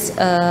in this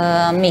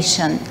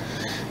mission.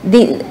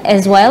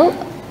 As well,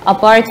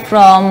 apart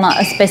from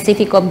a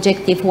specific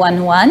objective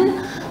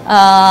 1.1,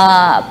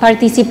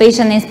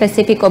 participation in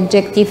specific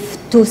objective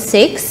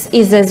 2.6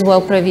 is as well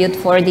previewed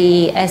for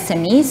the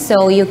SMEs.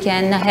 So you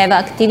can have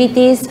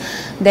activities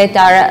that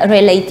are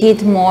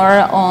related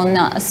more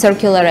on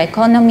circular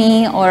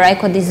economy or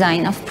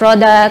eco-design of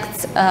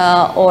products,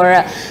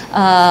 or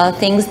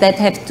things that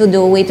have to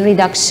do with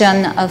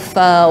reduction of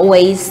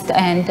waste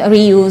and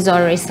reuse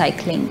or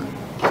recycling.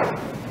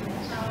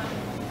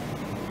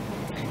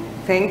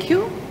 Thank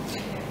you.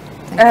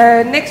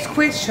 Next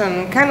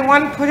question. Can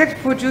one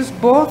project produce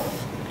both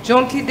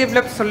jointly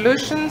developed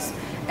solutions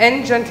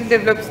and jointly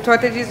developed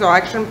strategies or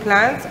action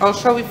plans, or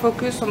shall we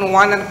focus on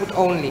one output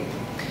only?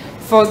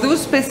 For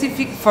those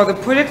specific, for the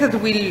project that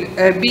will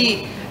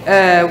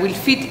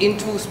fit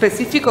into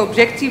specific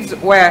objectives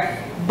where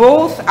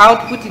both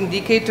output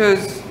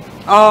indicators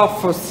are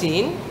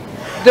foreseen,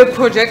 the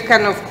project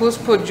can of course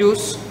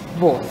produce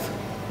both.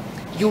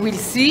 You will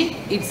see,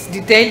 it's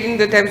detailed in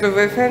the terms of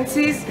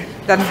references,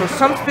 that for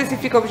some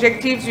specific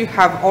objectives you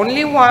have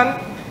only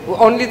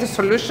only the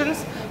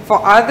solutions.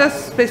 For other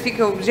specific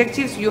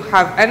objectives you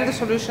have and the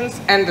solutions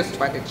and the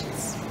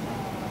strategies.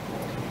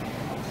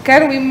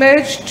 Can we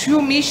merge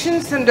two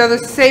missions under the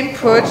same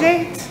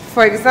project?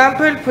 For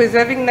example,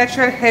 preserving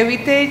natural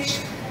heritage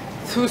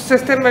through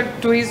sustainable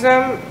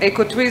tourism,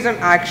 ecotourism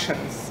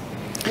actions.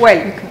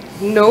 Well,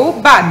 no,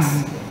 but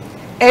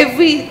as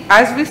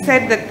we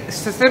said that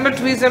sustainable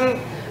tourism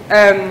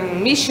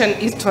mission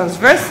is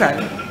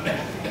transversal,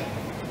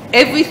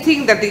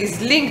 everything that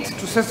is linked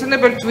to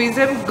sustainable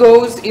tourism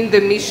goes in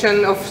the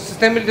mission of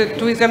sustainable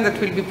tourism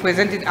that will be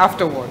presented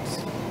afterwards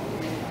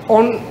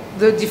on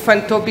the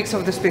different topics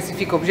of the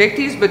specific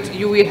objectives, but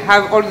you will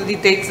have all the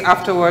details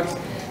afterwards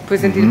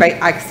presented by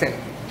Axel.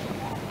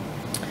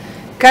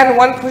 Can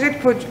one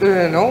project,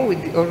 no, we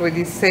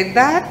already said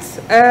that.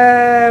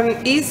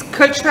 Is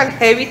cultural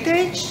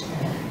heritage,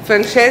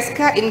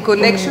 Francesca, in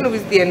connection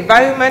with the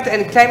environment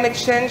and climate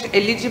change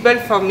eligible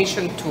for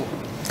mission 2?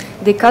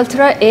 The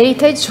cultural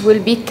heritage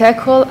will be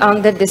tackled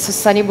under the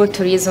sustainable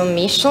tourism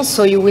mission,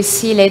 so you will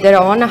see later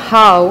on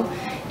how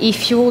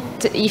if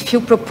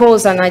you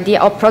propose an idea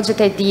or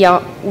project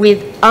idea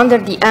under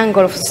the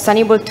angle of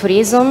sustainable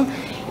tourism,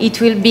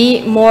 it will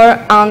be more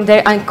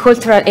under, and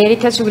cultural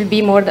heritage will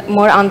be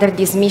more under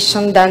this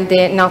mission than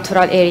the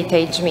natural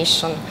heritage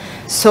mission.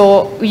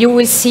 So you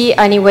will see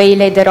anyway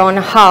later on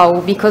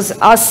how, because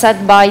as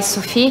said by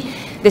Sophie,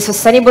 the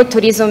sustainable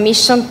tourism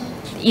mission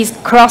is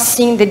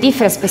crossing the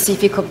different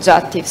specific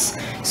objectives.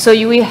 So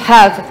you will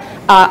have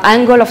an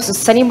angle of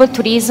sustainable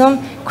tourism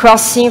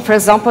crossing, for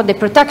example, the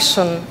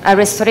protection and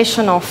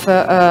restoration of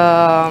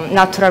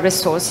natural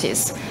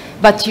resources.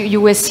 But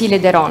you will see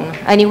later on.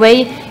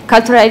 Anyway,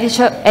 cultural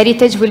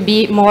heritage will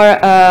be more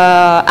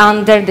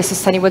under the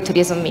sustainable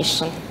tourism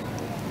mission.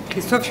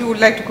 Christophe, you would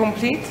like to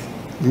complete?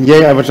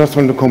 Yeah, I would just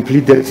want to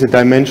complete the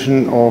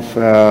dimension of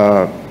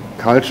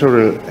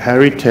cultural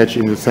heritage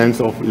in the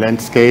sense of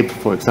landscape,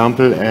 for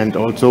example, and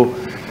also,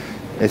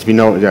 as we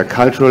know, there are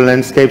cultural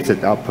landscapes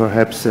that are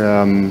perhaps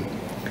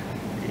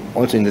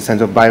also in the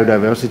sense of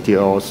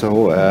biodiversity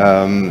also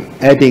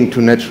adding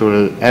to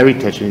natural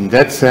heritage. In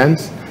that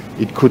sense,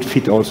 it could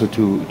fit also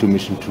to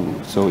Mission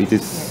 2. So it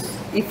is...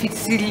 If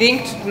it's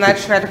linked to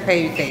natural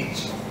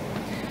heritage.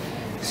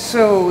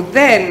 So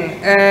then,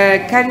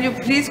 can you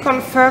please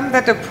confirm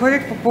that a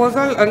project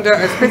proposal under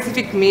a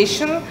specific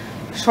mission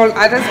shall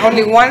address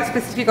only one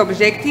specific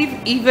objective,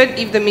 even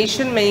if the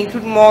mission may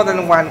include more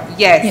than one?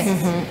 Yes.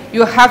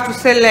 You have to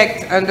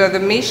select under the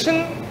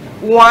mission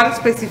one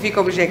specific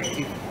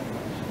objective,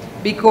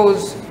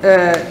 because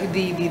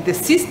the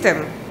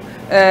system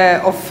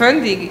of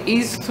funding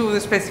is through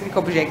the specific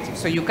objective.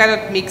 So you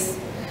cannot mix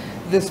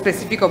the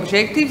specific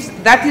objectives.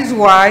 That is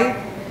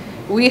why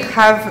we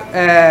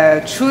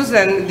have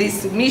chosen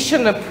this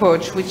mission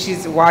approach, which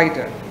is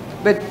wider.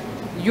 But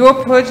your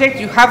project,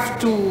 you have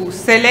to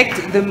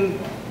select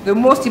the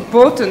most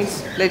important,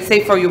 let's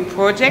say for your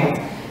project,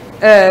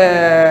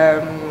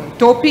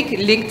 topic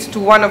linked to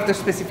one of the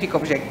specific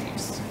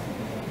objectives.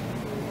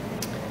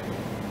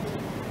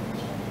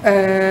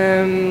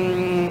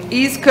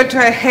 Is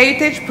cultural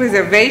heritage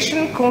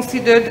preservation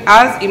considered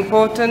as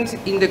important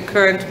in the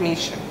current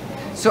mission?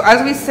 So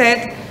as we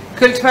said,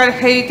 cultural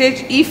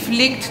heritage, if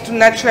linked to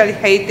natural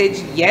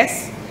heritage,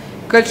 yes.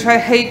 Cultural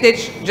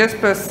heritage just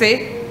per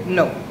se,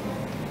 no.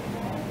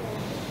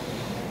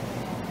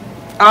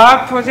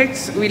 Are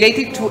projects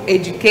related to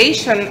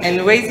education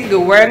and raising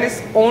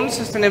awareness on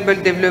sustainable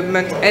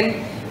development and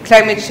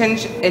climate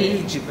change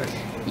eligible?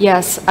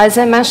 Yes, as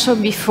I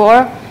mentioned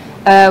before,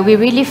 we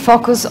really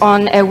focus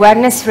on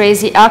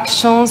awareness-raising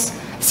actions,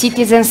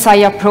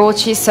 citizen-side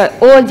approaches,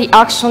 all the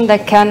action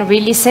that can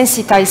really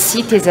sensitize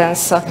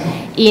citizens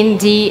in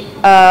the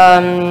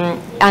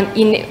and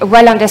in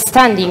well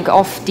understanding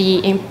of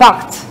the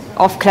impact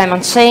of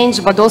climate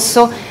change, but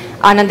also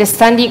an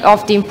understanding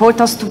of the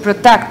importance to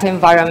protect the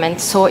environment.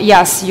 So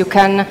yes, you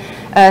can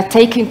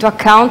take into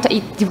account,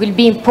 it will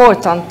be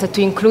important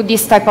to include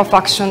this type of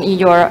action in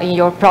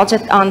your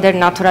project under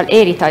natural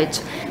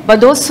heritage.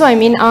 But also, I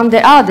mean,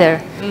 under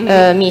other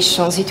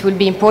missions, it will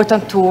be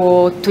important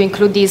to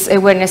include these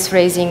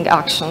awareness-raising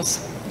actions.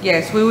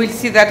 Yes, we will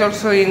see that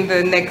also in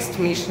the next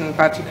mission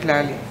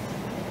particularly.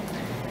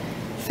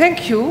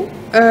 Thank you.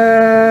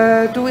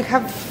 Do we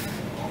have...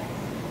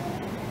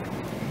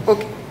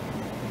 Okay.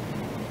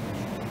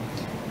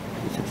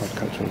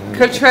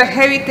 Cultural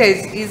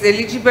heritage is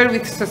eligible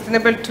with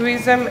sustainable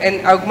tourism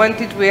and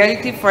augmented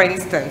reality, for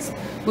instance.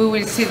 We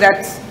will see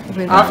that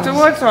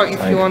afterwards, or if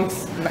you want...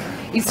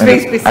 It's very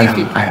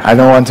specific. I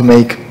don't want to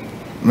make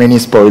many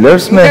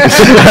spoilers, but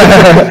let's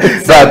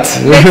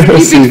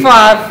keep it for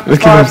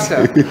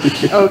after.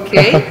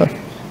 Okay.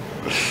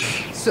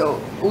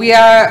 So we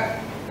are.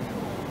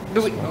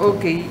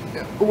 Okay.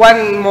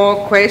 One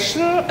more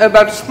question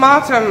about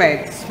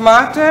SmarterMed.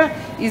 Smarter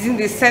is in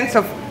the sense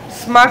of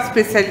smart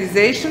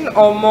specialization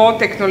or more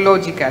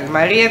technological?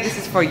 Maria, this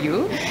is for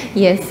you.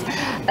 Yes.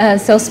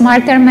 So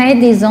Smarter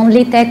Med is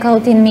only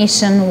tackled in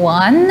Mission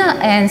 1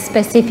 and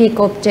specific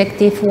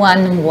objective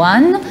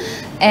 1.1.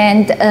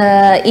 And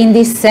in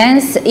this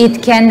sense,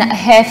 it can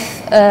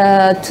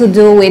have to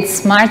do with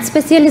smart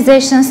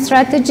specialization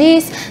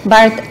strategies,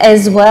 but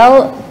as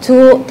well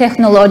to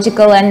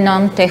technological and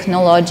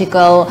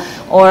non-technological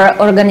or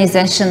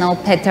organizational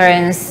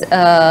patterns,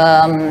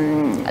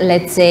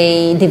 let's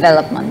say,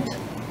 development.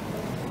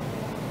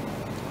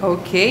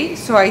 Okay,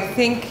 so I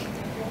think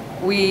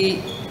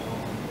we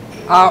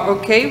are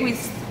okay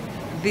with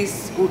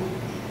this.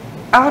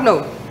 Oh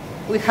no,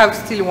 we have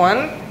still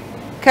one.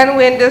 Can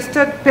we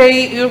understand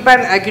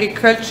peri-urban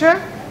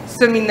agriculture,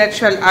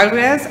 semi-natural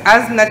areas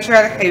as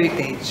natural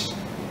heritage?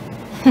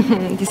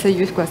 This is a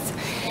good question.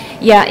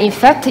 Yeah, in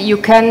fact, you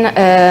can,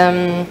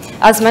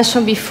 as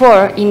mentioned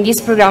before, in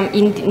this program,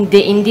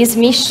 in this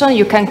mission,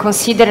 you can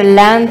consider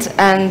land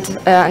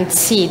and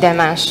sea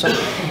dimension.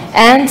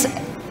 And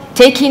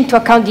take into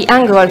account the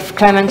angle of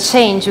climate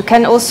change, you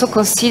can also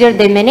consider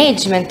the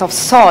management of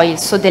soil,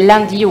 so the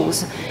land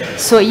use.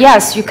 So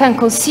yes, you can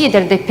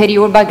consider the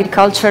peri-urban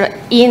agriculture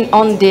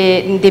on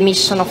the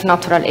mission of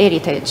natural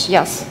heritage,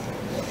 yes.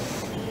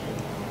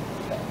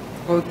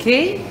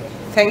 Okay,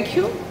 thank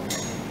you.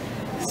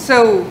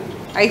 So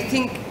I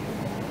think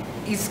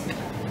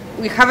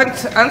we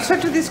haven't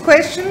answered to this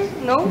question,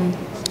 no?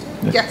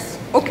 Yes,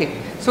 okay.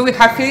 So we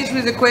have finished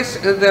with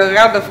the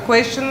round of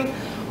questions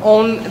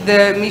on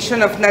the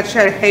mission of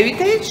natural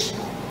heritage.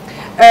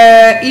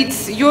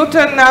 It's your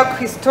turn now,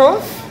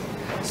 Christophe.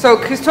 So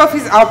Christophe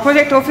is our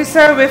project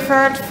officer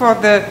referred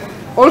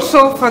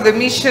also for the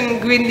mission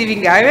Green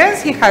Living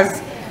Areas. He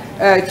has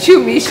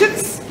 2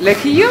 missions,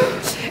 lucky you,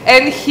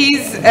 and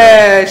he's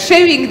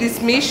sharing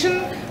this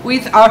mission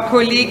with our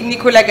colleague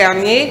Nicolas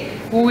Garnier,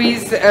 who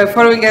is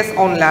following us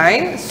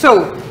online.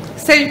 So,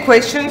 same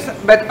questions,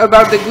 but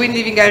about the Green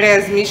Living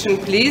Areas mission,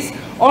 please,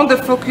 on the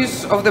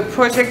focus of the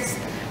projects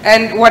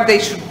and what they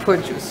should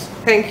produce.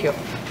 Thank you.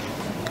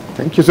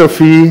 Thank you,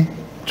 Sophie.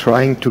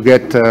 Trying to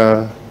get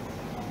to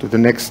the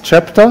next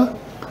chapter,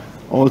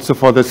 also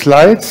for the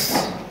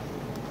slides.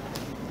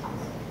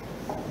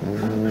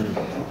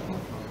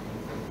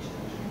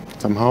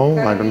 Somehow,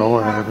 I don't know,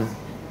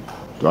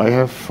 do I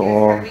have,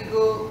 or? Can we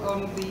go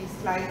on the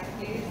slide,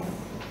 please?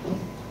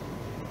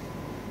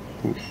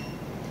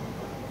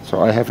 So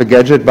I have a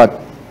gadget,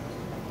 but,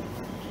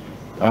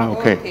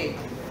 okay.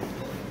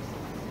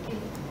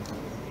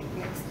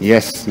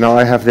 Yes, now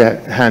I have the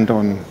hand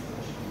on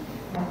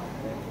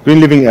Green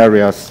Living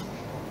Areas.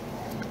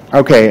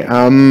 Okay,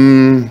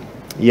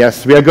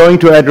 yes, we are going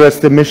to address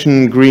the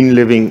mission Green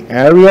Living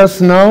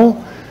Areas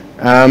now.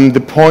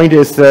 The point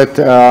is that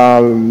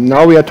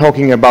now we are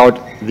talking about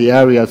the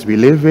areas we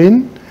live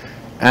in,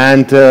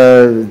 and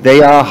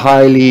they are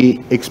highly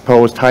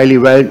exposed, highly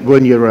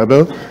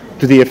vulnerable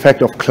to the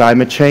effect of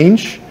climate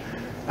change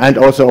and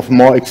also of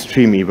more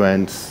extreme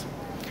events.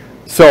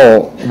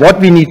 So what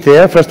we need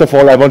there, first of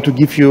all, I want to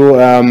give you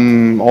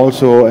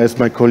also, as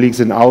my colleagues,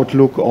 an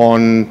outlook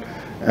on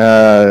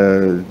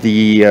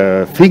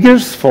the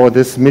figures for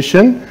this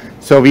mission.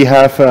 So we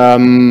have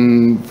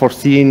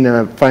foreseen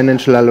a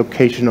financial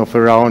allocation of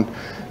around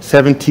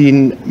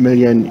 17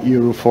 million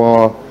euro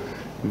for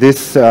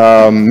this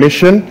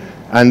mission,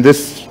 and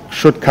this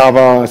should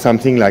cover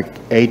something like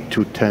 8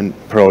 to 10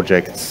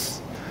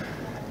 projects.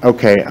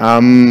 Okay.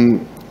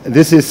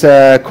 This is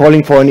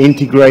calling for an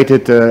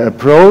integrated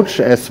approach,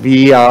 as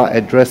we are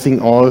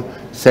addressing all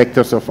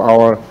sectors of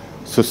our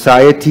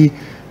society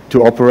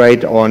to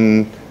operate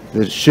on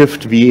the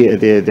shift,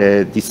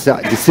 the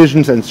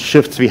decisions and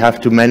shifts we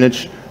have to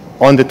manage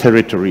on the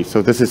territory.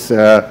 So this is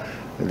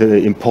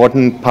the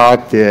important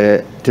part,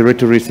 the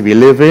territories we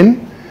live in.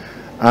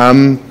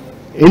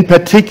 In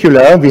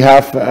particular, we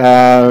have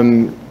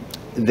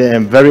the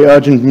very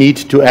urgent need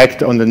to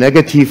act on the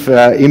negative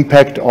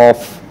impact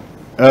of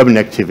urban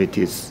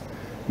activities.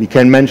 We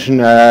can mention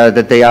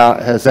that they are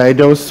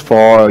hazardous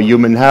for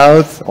human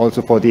health,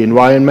 also for the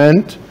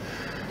environment,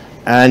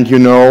 and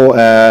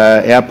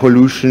air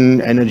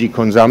pollution, energy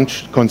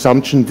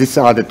consumption. These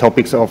are the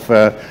topics of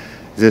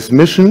this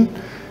mission,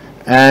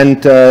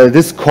 and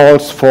this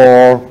calls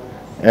for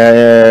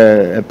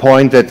a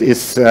point that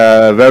is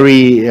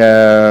very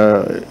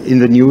in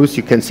the news.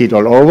 You can see it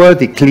all over,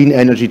 the clean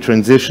energy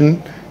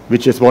transition,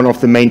 which is one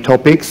of the main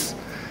topics,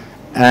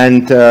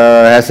 and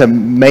has a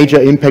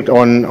major impact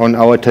on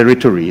our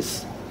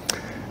territories.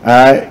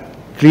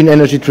 Clean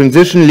energy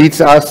transition leads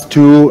us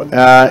to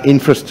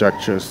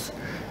infrastructures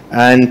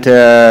and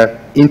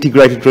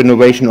integrated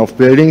renovation of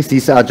buildings.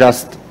 These are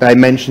just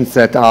dimensions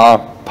that are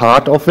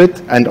part of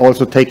it, and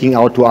also taking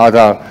out to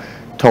other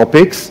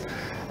topics.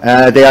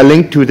 They are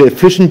linked to the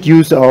efficient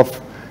use of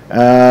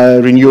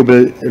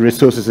renewable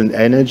resources and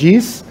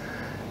energies.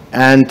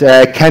 And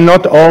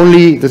cannot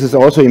only, this is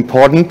also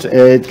important,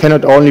 we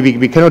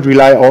cannot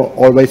rely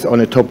always on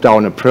a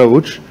top-down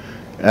approach.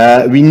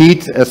 We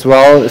need as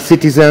well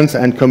citizens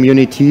and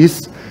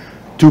communities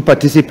to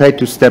participate,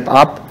 to step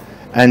up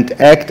and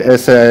act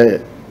as a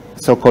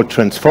so-called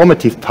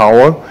transformative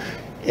power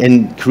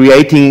in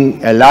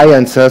creating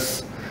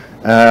alliances.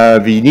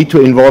 We need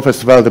to involve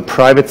as well the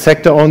private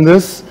sector on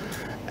this.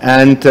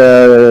 And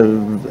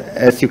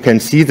as you can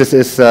see, this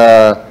is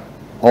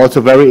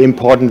also very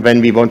important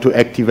when we want to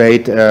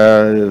activate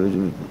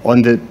in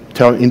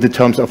the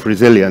terms of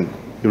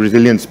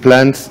resilience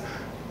plans,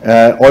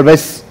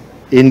 always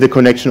in the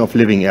connection of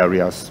living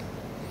areas.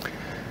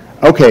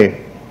 Okay.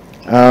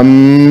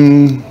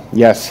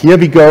 Yes, here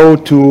we go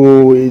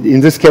to, in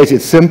this case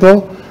it's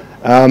simple.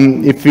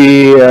 If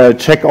we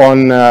check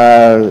on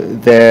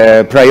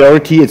the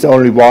priority, it's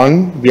only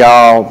one. We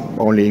are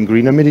only in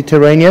greener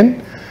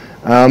Mediterranean.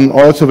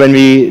 Also, when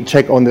we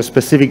check on the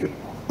specific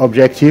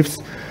objectives,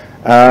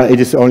 it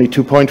is only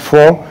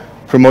 2.4,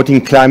 promoting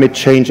climate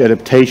change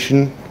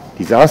adaptation,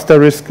 disaster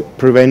risk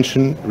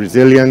prevention,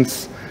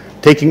 resilience,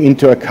 taking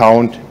into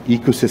account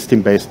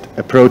ecosystem-based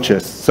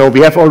approaches. So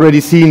we have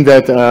already seen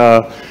that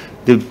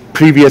the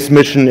previous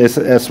mission is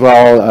as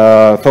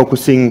well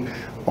focusing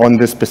on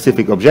the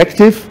specific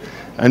objective,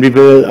 and we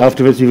will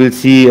afterwards we will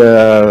see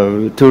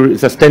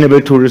sustainable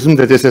tourism,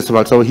 that is as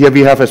well. So here we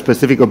have a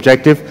specific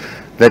objective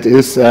that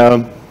is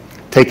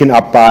taken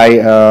up by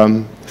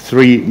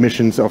 3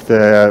 missions of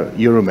the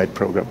Euromed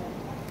program.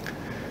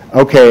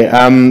 Okay,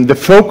 the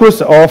focus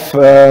of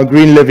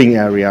green living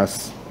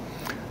areas.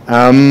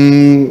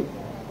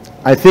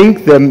 I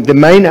think the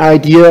main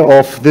idea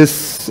of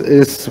this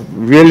is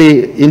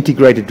really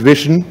integrated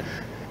vision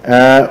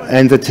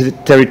and the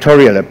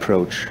territorial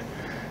approach.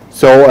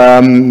 So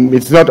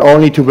it's not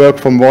only to work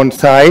from one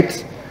side.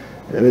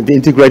 The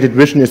integrated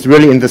vision is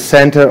really in the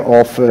center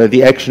of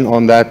the action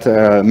on that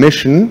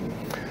mission.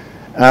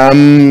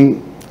 The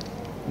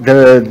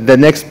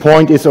next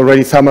point is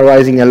already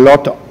summarizing a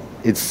lot.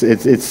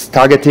 It's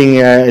targeting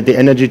the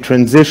energy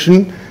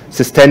transition,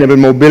 sustainable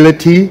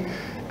mobility,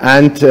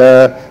 and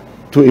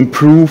to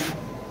improve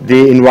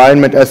the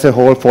environment as a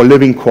whole for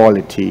living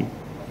quality.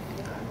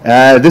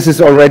 This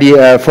is already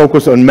a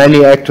focus on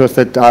many actors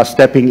that are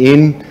stepping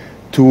in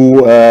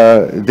to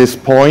this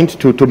point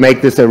to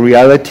make this a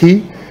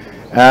reality.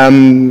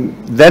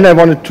 Then I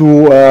wanted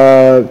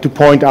to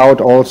point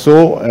out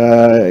also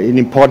an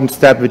important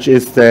step, which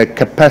is the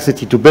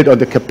capacity, to build on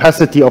the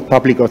capacity of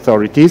public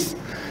authorities.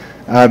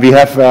 We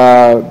have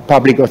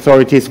public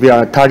authorities, we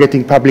are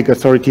targeting public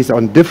authorities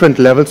on different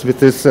levels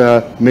with this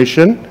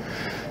mission.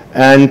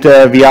 And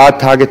we are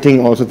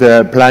targeting also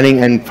the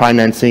planning and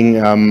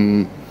financing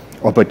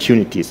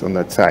opportunities on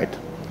that side.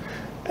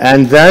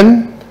 And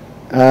then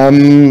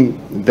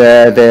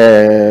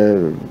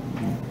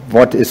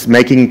what is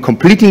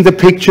completing the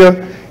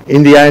picture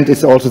in the end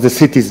is also the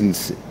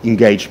citizens'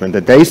 engagement,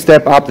 that they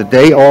step up, that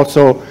they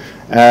also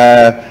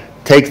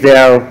take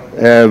their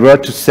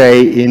word to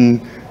say in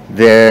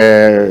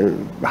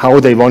how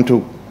they want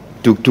to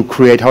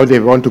create, how they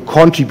want to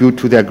contribute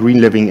to their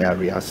green living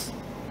areas.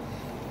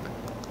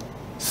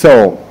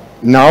 So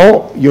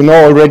now you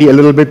know already a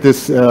little bit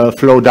this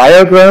flow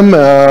diagram.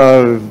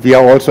 We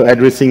are also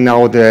addressing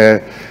now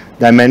the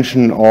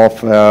dimension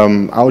of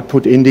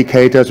output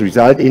indicators,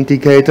 result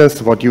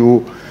indicators. What do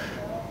you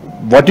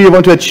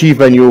want to achieve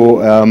when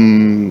you're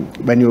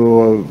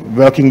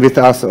working with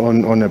us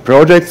on a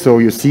project? So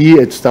you see,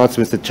 it starts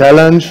with the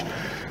challenge.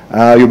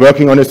 You're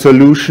working on a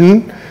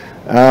solution.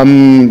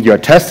 You're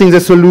testing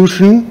the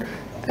solution,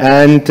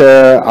 and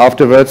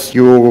afterwards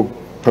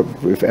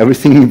if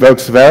everything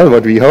works well,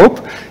 what we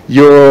hope,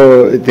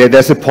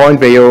 there's a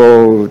point where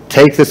you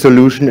take the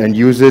solution and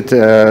use it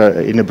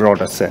in a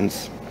broader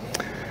sense.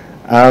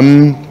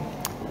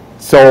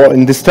 So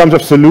in this terms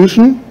of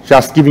solution,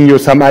 just giving you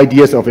some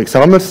ideas of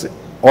examples.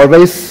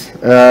 Always,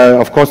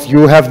 of course,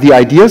 you have the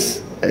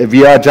ideas.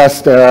 We are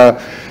just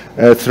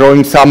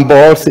throwing some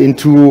balls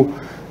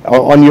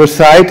on your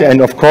side, and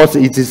of course,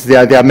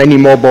 there are many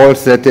more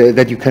balls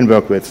that you can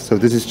work with. So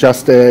this is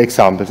just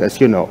examples,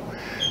 as you know.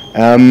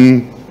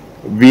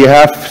 We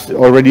have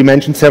already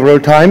mentioned several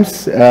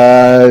times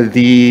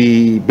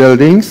the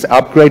buildings,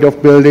 upgrade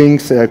of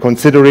buildings,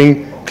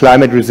 considering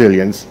climate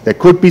resilience. There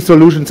could be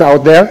solutions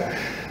out there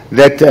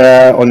that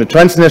on a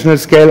transnational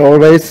scale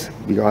always,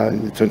 we are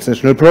in the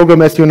transnational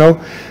program, as you know,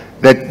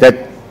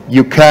 that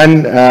you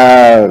can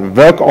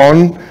work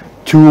on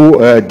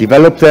to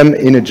develop them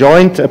in a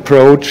joint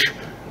approach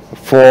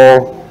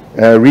for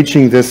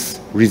reaching this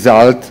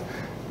result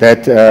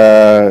that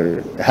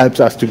helps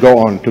us to go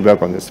on to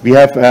work on this. We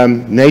have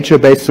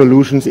nature-based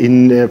solutions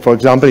for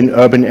example, in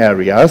urban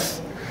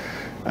areas.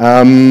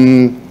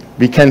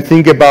 We can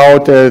think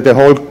about the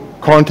whole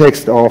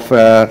context of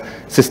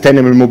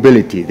sustainable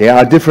mobility. There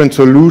are different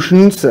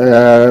solutions.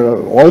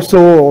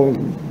 Also,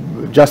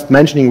 just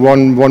mentioning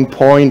one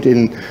point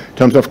in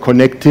terms of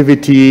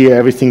connectivity,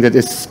 everything that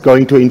is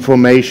going to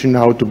information,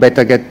 how to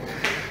better get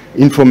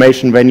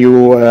information when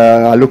you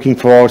are looking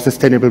for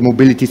sustainable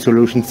mobility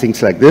solutions,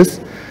 things like this.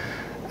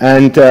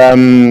 And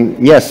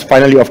yes,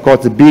 finally, of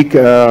course, the big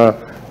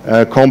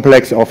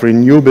complex of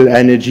renewable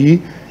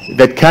energy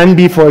that can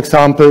be, for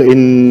example,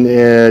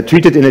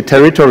 treated in a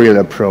territorial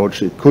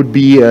approach. It could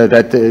be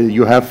that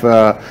you have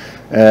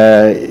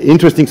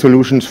interesting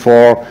solutions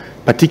for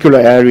particular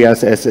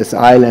areas as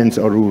islands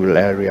or rural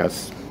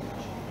areas.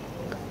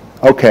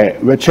 Okay,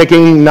 we're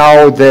checking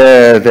now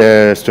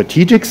the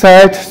strategic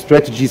side,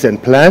 strategies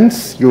and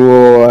plans. You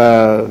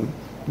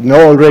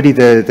know already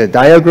the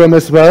diagram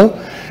as well.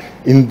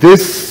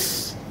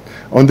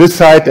 On this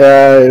side,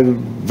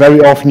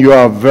 very often you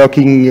are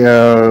working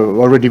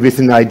already with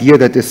an idea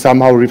that is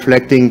somehow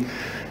reflecting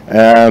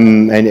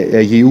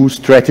a EU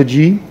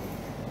strategy.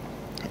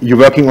 You're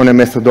working on a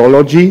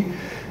methodology,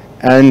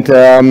 and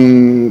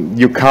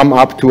you come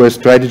up to a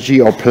strategy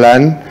or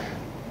plan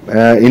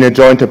in a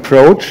joint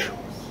approach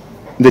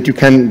that you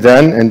can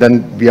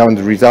then be on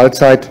the result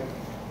side,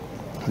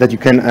 that you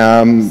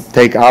can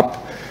take up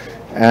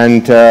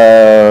and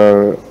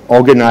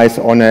organize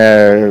on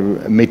a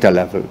meta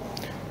level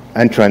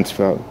and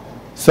transfer.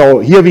 So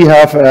here we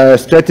have a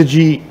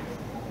strategy,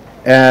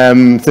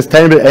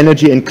 sustainable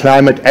energy and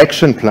climate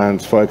action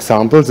plans, for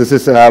example. This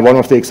is one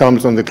of the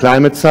examples on the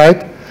climate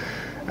side.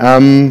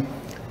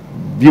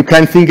 You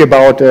can think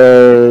about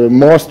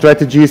more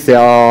strategies. There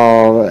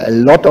are a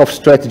lot of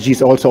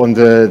strategies also on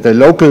the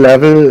local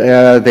level.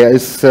 There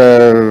is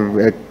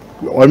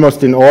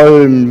almost in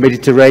all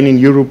Mediterranean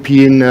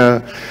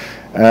European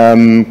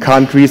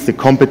countries, the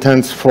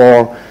competence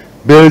for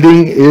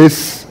building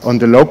is on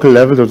the local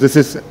level. So this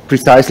is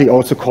precisely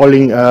also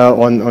calling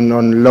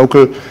on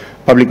local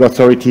public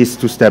authorities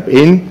to step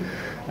in.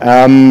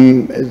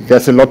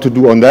 There's a lot to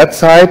do on that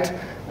side.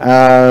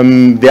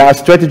 There are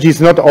strategies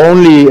not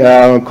only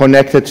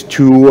connected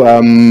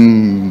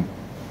to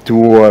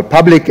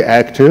public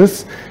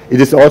actors. It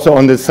is also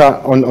on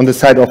the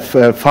side of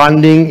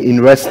funding,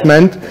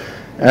 investment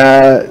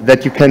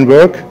that you can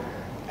work,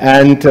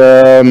 and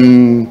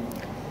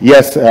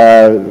yes,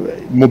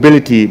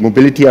 mobility.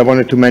 Mobility, I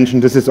wanted to mention.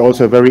 This is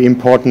also a very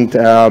important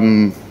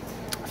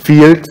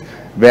field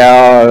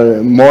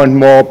where more and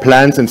more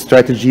plans and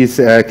strategies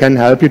can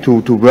help you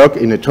to work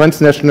in a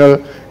transnational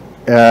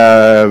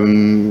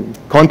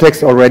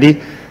context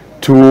already,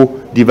 to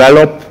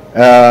develop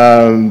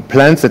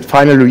plans that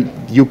finally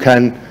you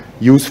can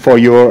use for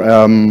your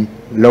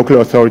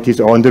local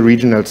authorities or on the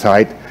regional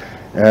side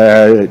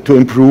to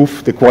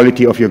improve the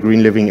quality of your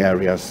green living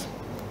areas.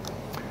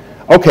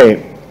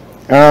 Okay,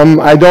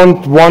 I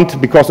don't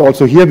want, because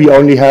also here we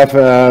only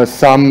have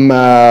some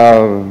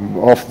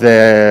of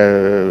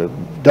the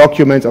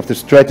documents of the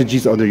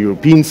strategies on the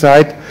European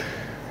side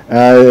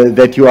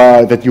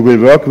that you will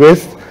work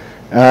with.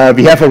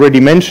 We have already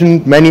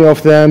mentioned many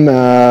of them,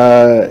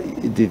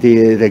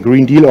 the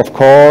Green Deal, of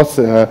course.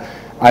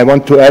 I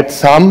want to add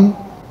some,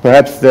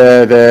 perhaps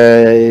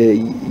the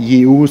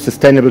EU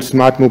Sustainable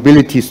Smart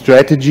Mobility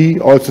Strategy,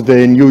 also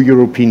the new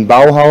European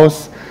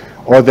Bauhaus,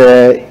 or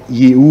the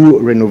EU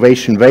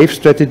Renovation Wave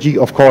Strategy.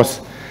 Of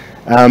course,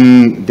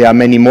 there are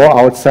many more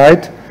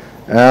outside.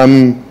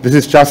 This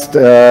is just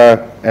a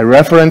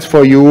reference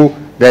for you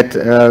that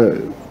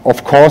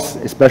of course,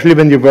 especially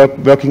when you're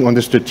working on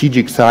the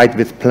strategic side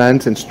with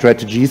plans and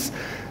strategies,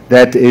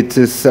 that it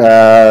is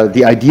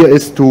the idea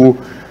is to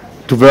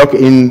work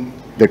in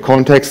the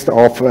context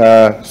of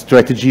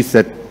strategies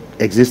that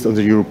exist on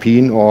the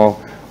European or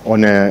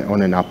on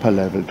an upper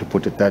level, to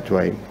put it that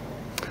way.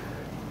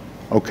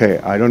 Okay,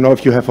 I don't know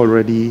if you have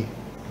already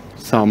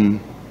some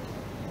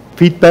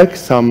feedback,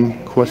 some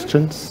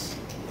questions.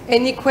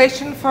 Any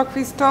question for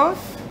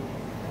Christophe?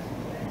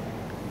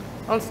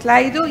 On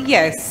Slido?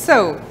 Yes.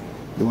 So,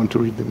 you want to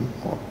read them?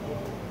 Or?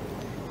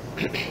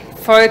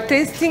 For a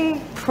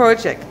testing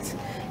project,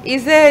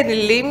 is there any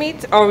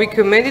limit or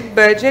recommended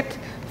budget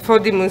for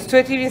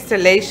demonstrative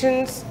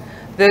installations,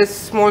 the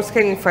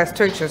small-scale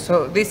infrastructure?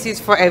 So this is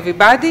for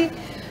everybody.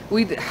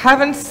 We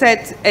haven't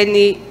set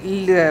any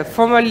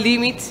formal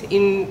limit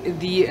in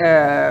the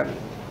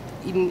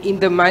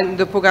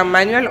program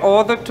manual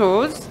or the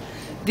tools.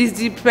 This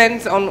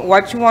depends on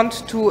what you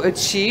want to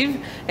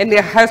achieve, and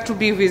it has to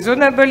be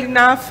reasonable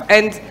enough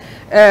and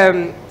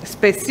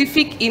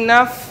specific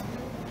enough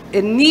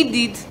and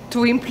needed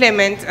to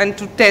implement and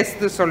to test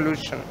the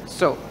solution.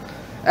 So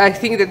I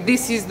think that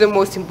this is the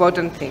most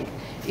important thing.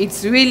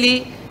 It's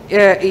really,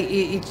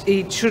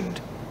 it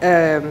should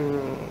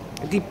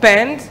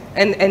depend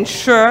and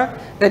ensure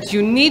that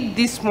you need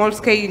this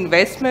small-scale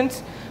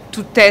investment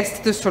to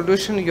test the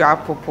solution you are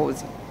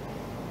proposing.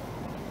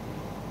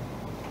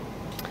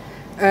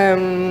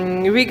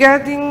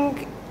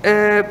 Regarding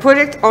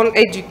project on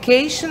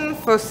education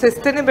for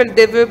sustainable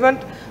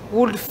development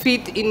would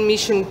fit in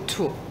mission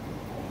 2.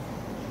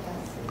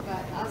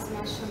 But as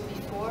mentioned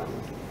before,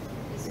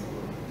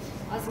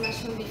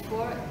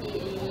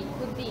 it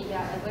could be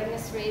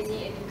awareness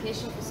raising,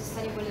 education for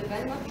sustainable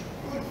development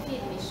could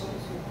fit mission 2.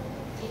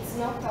 It's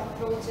not a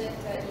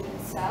project in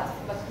itself,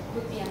 but it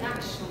could be an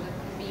action that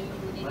could be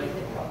included in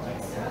the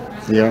project.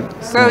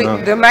 Yeah. So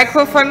the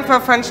microphone for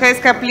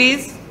Francesca,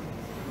 please.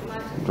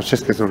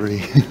 Francesca's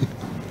already.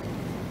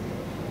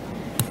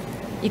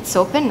 It's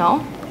open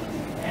now.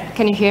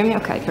 Can you hear me?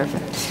 Okay,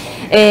 perfect.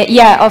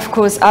 Yeah, of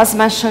course, as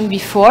mentioned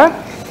before,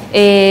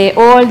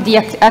 all the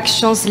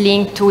actions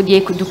linked to the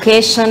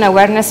education,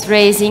 awareness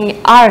raising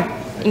are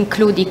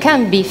included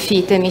can be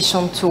fit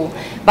emission 2,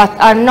 but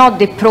are not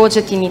the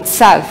project in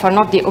itself, are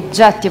not the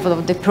objective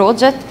of the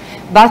project,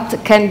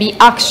 but can be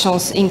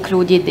actions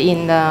included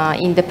in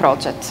the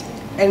project.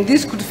 And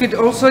this could fit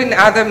also in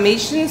other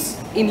missions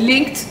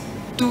linked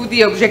to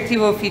the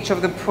objective of each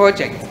of the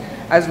projects.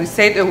 As we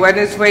said,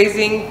 awareness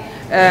raising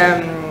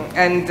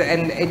and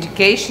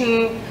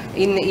education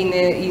in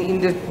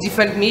the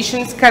different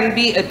missions can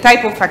be a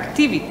type of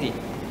activity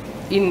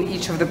in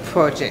each of the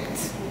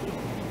projects.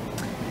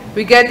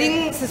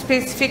 Regarding the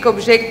specific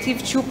objective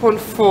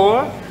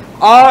 2.4,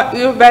 are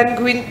urban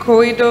green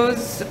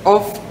corridors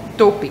off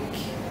topic?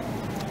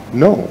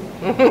 No.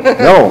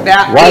 No.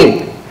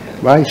 Why?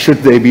 Why should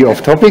they be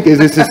off topic?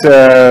 This is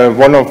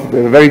one of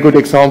a very good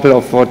example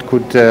of what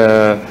could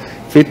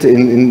fit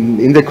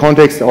in the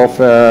context of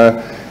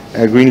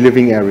green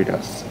living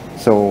areas.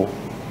 So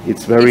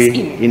it's very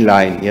in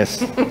line,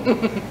 yes.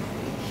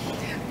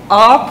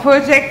 Are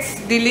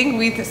projects dealing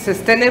with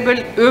sustainable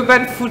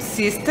urban food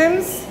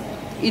systems,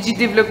 e.g.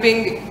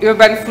 developing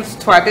urban food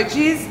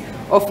strategies,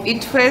 of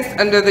interest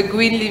under the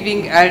Green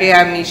Living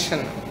Area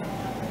mission?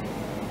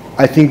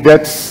 I think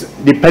that's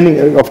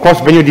depending, of course,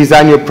 when you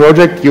design your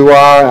project, you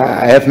are,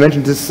 I have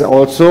mentioned this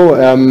also,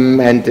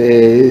 and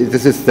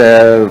this is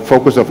the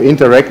focus of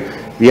Interact.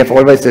 We have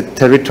always a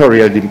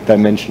territorial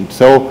dimension.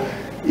 So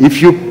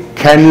if you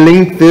can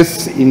link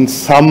this in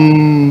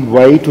some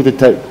way to the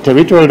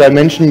territorial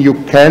dimension, you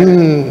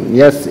can,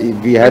 yes,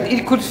 we had... But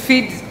it could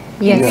fit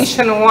in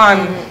Mission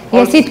 1.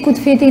 Yes, it could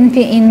fit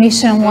in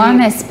Mission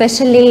 1,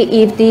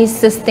 especially if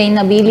this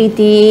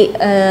sustainability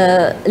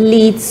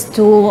leads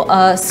to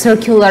a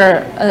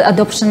circular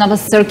adoption of a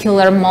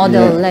circular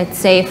model, let's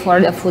say, for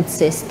the food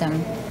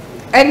system.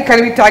 And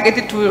can be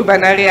targeted to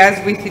urban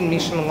areas within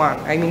Mission 1.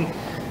 I mean,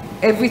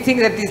 everything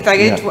that is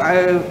targeted to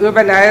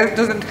urban areas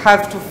doesn't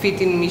have to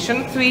fit in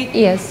Mission 3.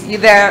 Yes.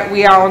 Either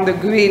we are on the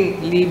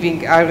green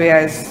living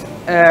areas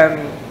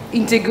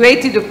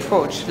integrated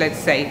approach, let's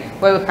say,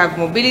 where we have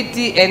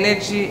mobility,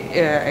 energy,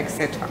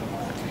 etc.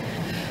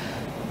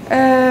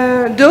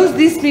 Does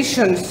this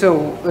mission,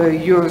 so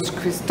yours,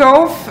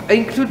 Christophe,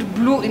 include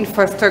blue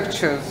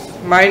infrastructures,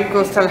 marine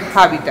coastal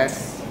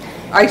habitats?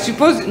 I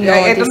suppose, no,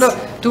 I don't know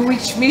to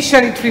which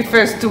mission it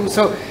refers to,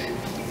 so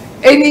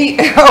any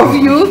of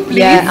you, please?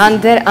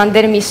 Yeah,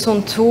 under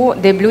Mission 2,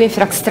 the blue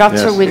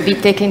infrastructure will be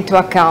taken into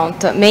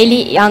account,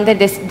 mainly under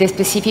the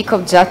specific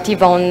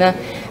objective on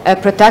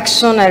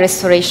protection and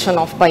restoration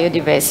of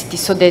biodiversity,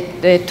 so the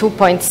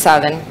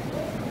 2.7.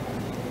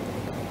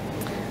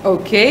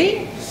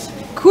 Okay.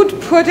 Could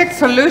project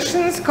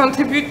solutions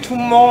contribute to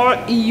more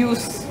EU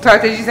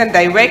strategies and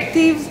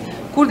directives?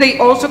 Could they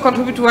also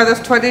contribute to other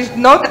strategies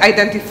not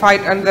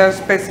identified under a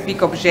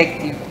specific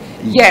objective?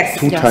 Yes.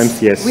 Two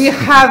times yes. We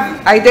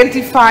have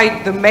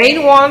identified the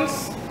main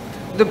ones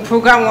the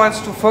program wants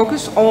to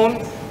focus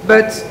on,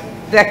 but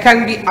there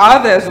can be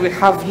others we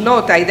have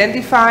not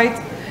identified,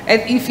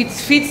 and if it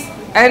fits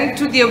and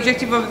to the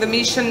objective of the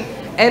mission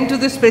and to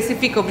the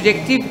specific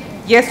objective,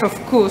 yes, of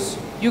course,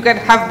 you can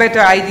have better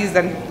ideas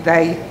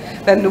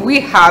than we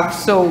have,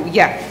 so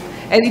yeah.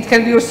 And it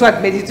can be also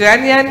at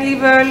Mediterranean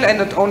level and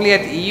not only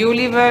at EU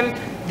level,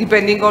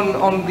 depending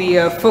on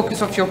the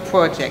focus of your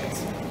project.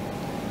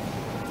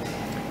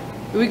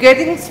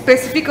 Regarding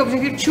specific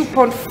objective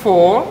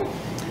 2.4,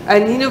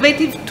 an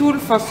innovative tool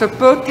for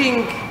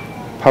supporting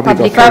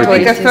public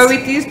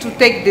authorities to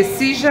take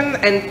decision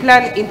and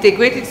plan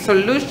integrated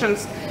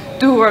solutions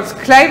towards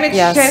climate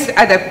change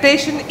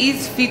adaptation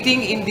is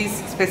fitting in this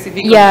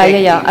specific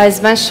objective. Yeah.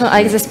 As mentioned,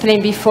 as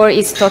explained before,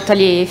 it's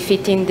totally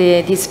fitting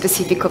this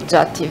specific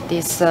objective,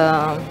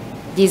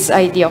 this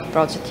idea of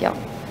project,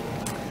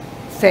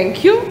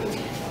 Thank you.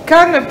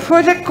 Can a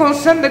project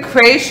concern the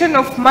creation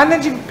of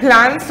managing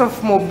plans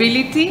of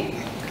mobility,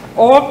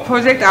 or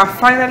projects are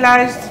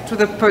finalized to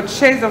the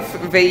purchase of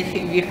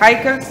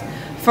vehicles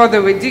for the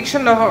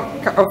reduction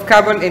of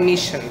carbon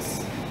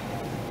emissions?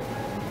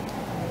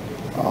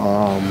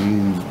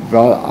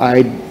 Well,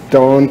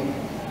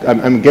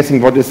 I'm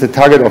guessing what is the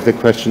target of the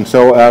question.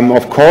 So,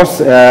 of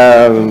course,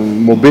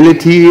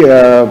 mobility,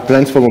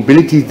 plans for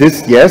mobility,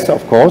 this, yes,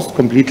 of course,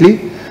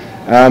 completely.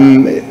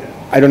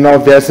 I don't know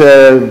if there's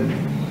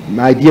an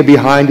idea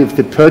behind if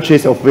the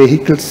purchase of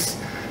vehicles,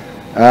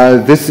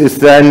 this is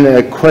then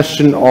a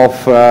question of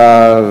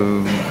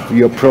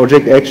your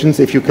project actions,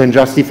 if you can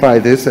justify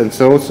this and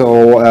so.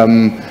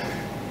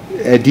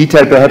 A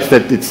detail perhaps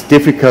that it's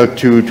difficult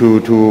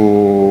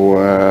to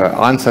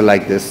answer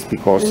like this,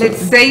 because...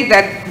 Let's say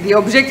that the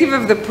objective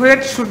of the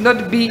project should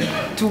not be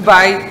to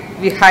buy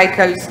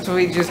vehicles to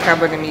reduce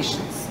carbon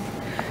emissions.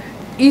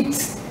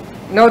 It's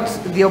not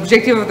the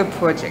objective of the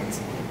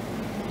project.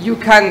 You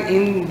can,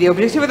 in the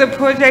objective of the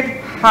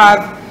project,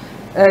 have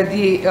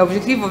the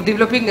objective of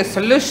developing a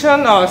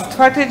solution or a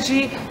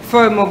strategy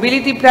for a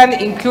mobility plan,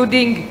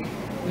 including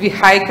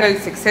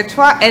vehicles,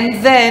 etc.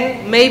 And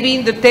then, maybe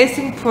in the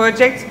testing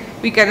project,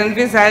 we can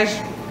envisage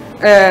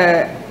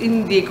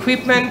in the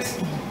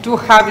equipment to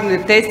have in the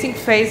testing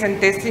phase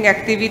and testing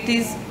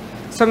activities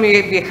some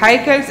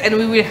vehicles, and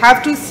we will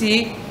have to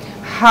see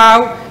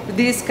how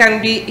this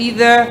can be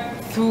either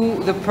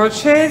through the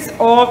purchase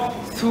or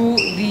through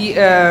the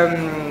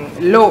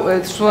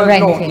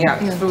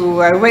through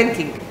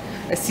renting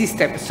a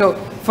system. So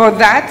for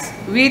that,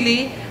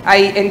 really, I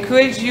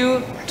encourage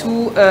you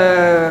to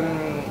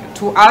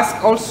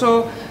ask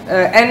also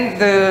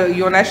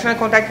your national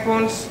contact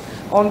points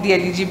on the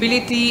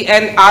eligibility,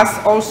 and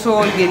ask also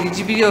on the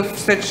eligibility of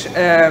such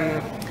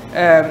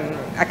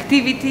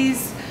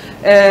activities,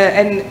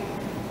 and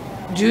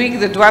during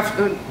the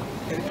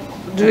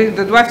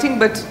drafting,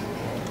 but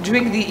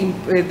during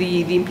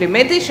the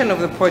implementation of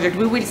the project,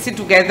 we will see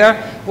together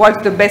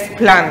what's the best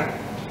plan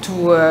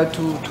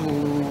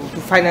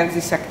to finance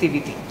this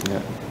activity.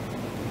 Yeah.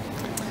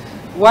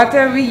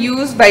 Water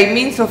reuse by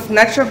means of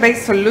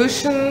nature-based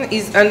solution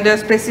is under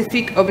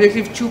specific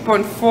objective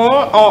 2.4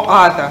 or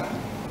other.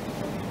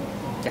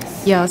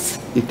 Yes. Yes.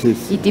 It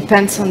is. It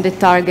depends on the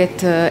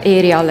target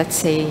area, let's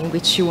say, in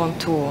which you want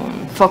to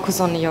focus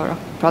on your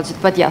project.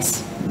 But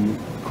yes.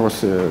 Of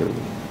course,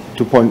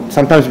 2 point.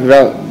 Sometimes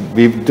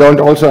we don't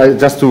also,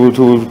 just to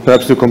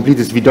perhaps to complete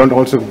this, we don't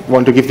also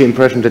want to give the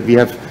impression that we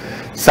have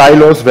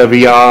silos where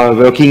we are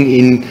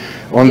working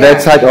on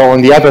that side or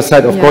on the other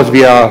side. Of course,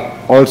 we are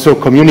also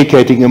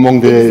communicating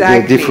among the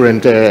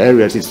different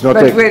areas. It's not.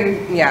 But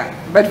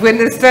but we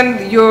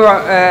understand your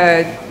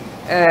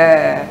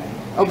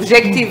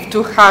objective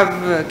to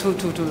have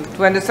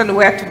to understand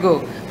where to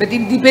go. But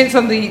it depends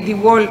on the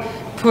whole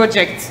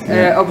project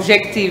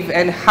objective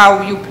and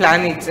how you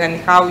plan it and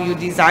how you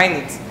design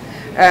it.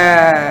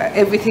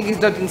 Everything is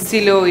not in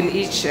silo in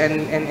each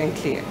and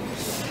clear.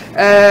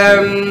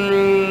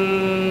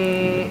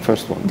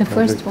 First one. The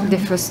first one. The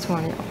first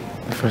one, yeah.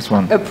 The first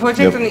one. A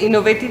project on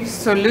innovative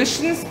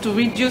solutions to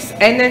reduce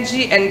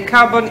energy and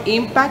carbon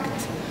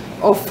impact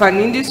of an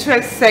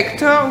industrial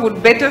sector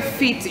would better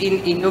fit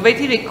in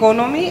innovative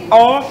economy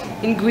or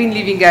in green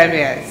living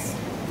areas.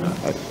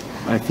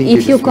 I think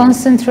if you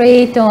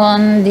concentrate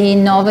on the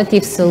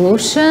innovative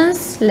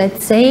solutions,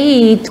 let's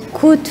say it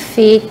could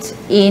fit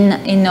in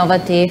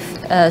innovative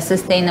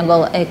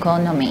sustainable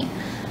economy.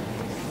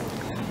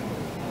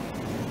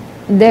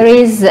 There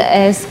is,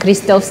 as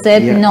Christophe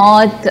said,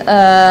 not,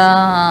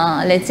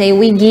 let's say,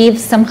 we give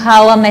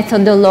somehow a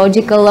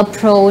methodological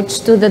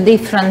approach to the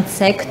different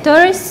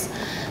sectors.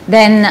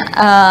 Then,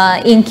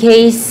 in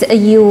case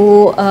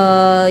you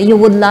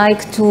would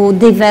like to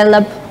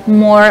develop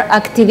more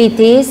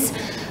activities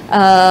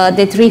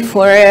that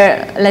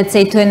refer, let's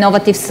say, to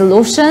innovative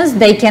solutions,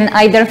 they can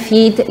either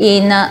fit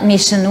in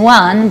mission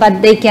 1,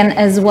 but they can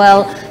as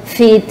well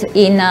fit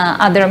in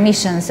other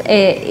missions.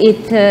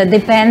 It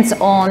depends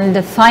on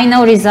the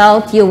final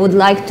result you would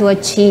like to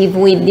achieve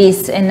with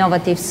this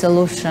innovative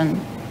solution.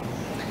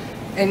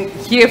 And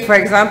here, for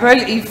example,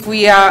 if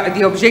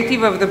the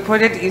objective of the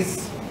project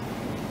is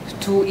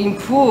to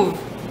improve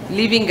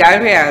living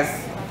areas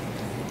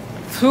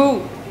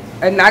through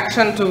an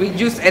action to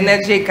reduce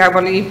energy and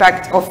carbon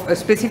impact of a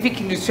specific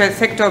industrial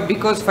sector,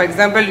 because, for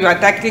example, you are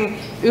tackling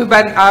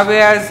urban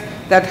areas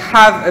that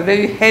have a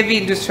very heavy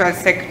industrial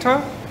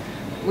sector,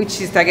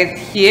 which is targeted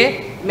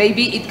here,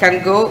 maybe it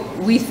can go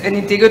with an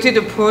integrated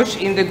approach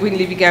in the green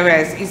living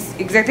areas. It's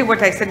exactly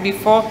what I said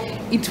before.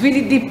 It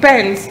really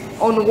depends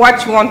on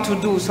what you want to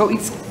do. So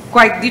it's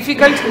quite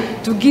difficult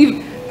to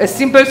give a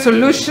simple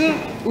solution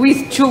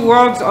with 2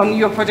 words on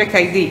your project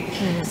ID.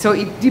 So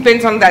it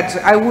depends on that.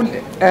 I would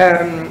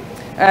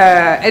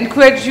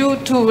encourage you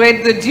to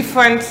read the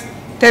different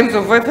terms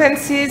of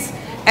references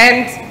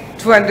and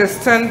to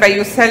understand by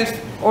yourself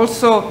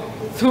also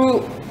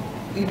through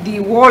the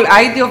whole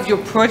idea of your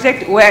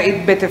project where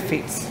it better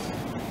fits.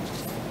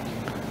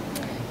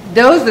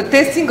 Thus, the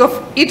testing of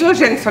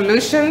hydrogen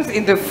solutions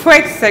in the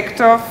freight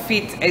sector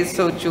fit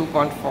SO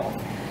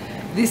 2.4.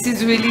 This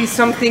is really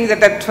something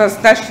that a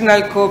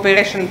transnational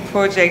cooperation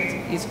project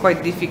is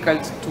quite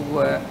difficult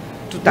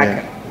to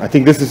tackle. Yeah. I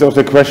think this is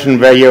also a question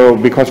where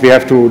because we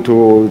have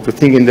to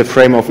think in the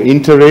frame of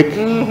Interreg,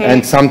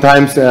 and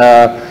sometimes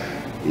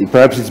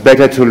perhaps it's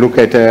better to look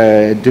at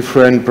a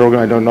different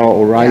program, I don't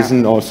know,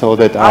 Horizon or so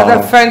that are...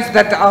 Other funds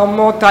that are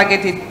more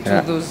targeted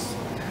to those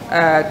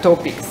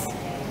topics.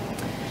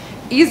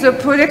 Is the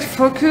project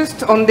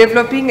focused on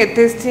developing and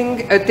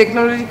testing a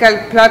technological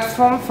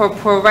platform for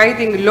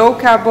providing low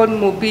carbon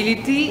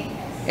mobility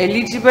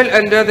eligible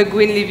under the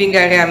Green Living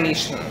Area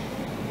mission?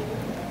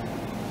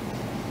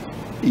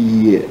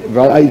 Yeah,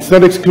 well, it's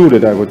not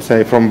excluded, I would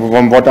say,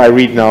 from what I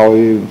read now.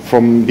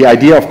 From the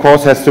idea, of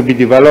course, has to be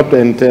developed,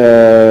 and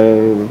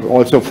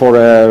also for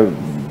a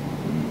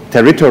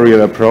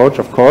territorial approach,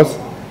 of course.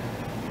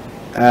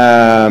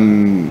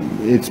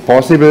 It's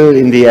possible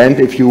in the end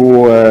if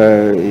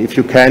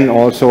you can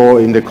also,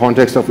 in the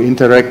context of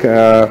Interreg,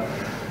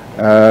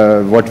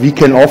 what we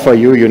can offer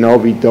you. You know,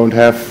 we don't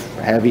have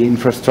heavy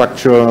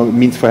infrastructure,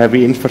 means for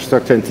heavy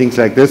infrastructure and things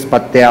like this,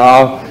 but there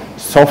are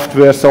soft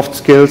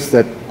skills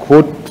that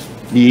could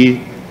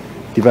be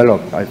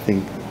developed, I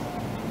think.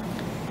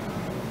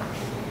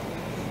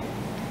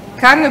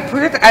 can a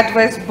project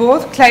address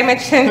both climate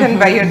change and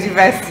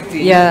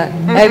biodiversity? Yeah,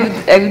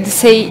 I would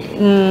say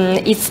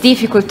it's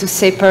difficult to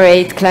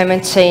separate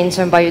climate change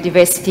and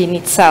biodiversity in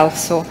itself.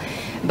 So,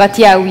 but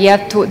yeah, we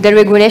have to, the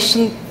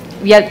regulation,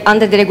 we are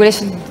under the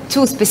regulation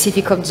 2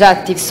 specific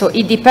objectives. So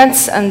it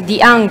depends on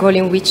the angle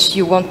in which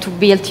you want to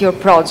build your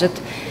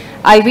project.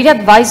 I really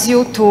advise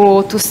you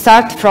to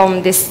start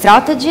from the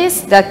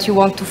strategies that you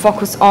want to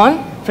focus on.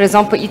 For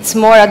example, it's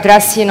more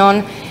addressing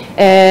on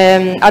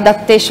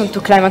adaptation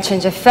to climate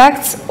change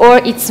effects, or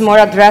it's more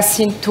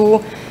addressing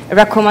to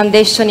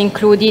recommendation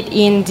included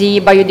in the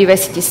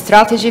biodiversity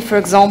strategy, for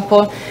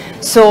example.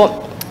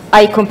 So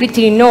I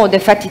completely know the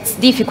fact it's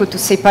difficult to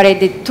separate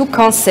the 2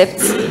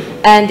 concepts,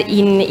 and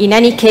in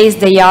any case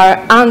they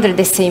are under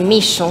the same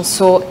mission.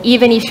 So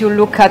even if you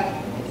look at,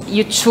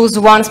 you choose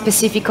one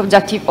specific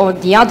objective or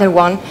the other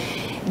one,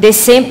 the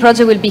same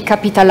project will be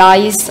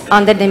capitalized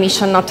under the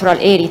mission natural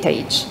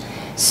heritage.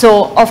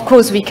 So, of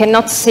course, we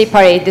cannot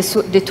separate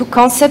the 2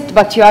 concepts,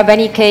 but you have, in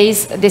any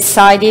case,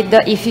 decided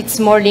if it's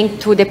more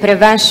linked to the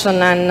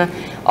prevention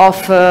of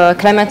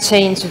climate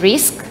change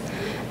risk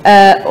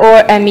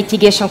or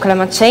mitigation of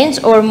climate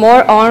change, or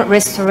more on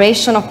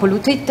restoration of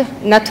polluted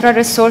natural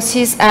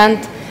resources and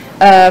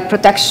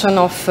protection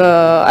of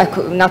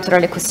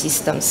natural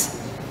ecosystems.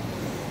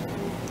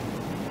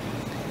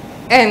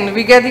 And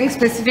regarding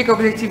specific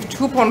objective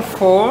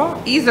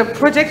 2.4, is a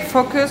project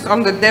focused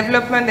on the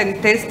development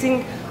and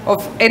testing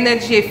of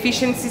energy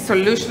efficiency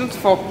solutions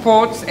for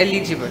ports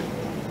eligible?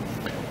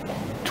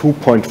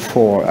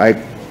 2.4.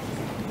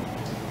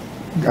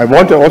 I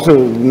want to also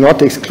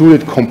not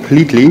exclude it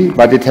completely,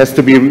 but it has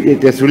to be,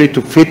 it has really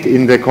to fit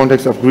in the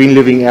context of green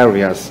living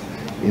areas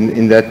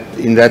in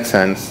that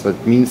sense.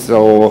 That means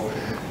so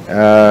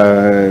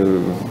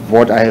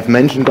what I have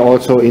mentioned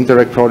also,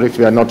 Interreg projects,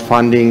 we are not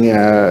funding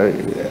a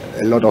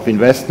lot of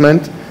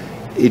investment.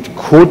 It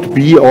could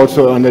be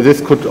also, and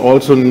this could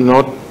also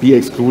not be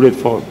excluded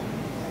for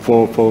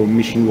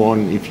mission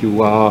 1 if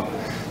you are,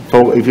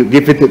 so if you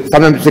give it,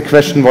 sometimes the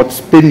question what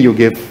spin you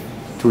give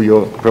to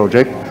your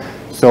project.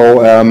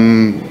 So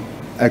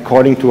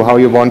according to how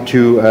you want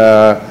to,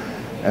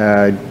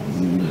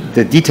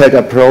 the detailed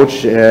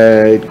approach,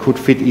 it could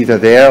fit either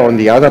there or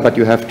the other, but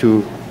you have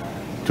to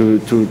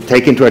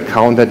take into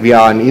account that we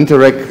are an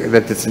Interreg,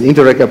 that it's an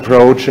Interreg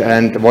approach,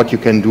 and what you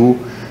can do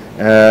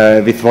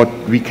with what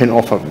we can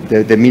offer.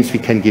 That means we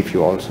can give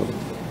you also.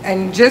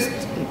 And just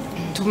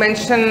to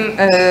mention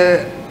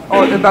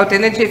about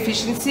energy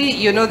efficiency,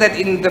 you know that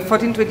in the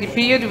 14-20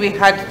 period we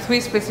had 3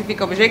 specific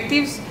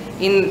objectives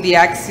in the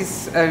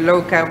axis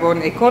low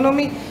carbon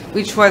economy,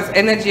 which was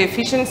energy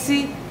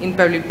efficiency in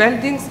public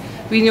buildings,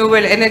 renewable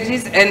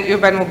energies, and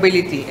urban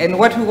mobility. And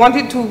what we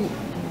wanted to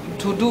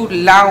do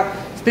now,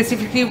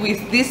 specifically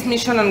with this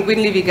mission on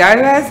green living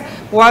areas,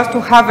 was to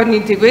have an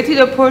integrated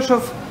approach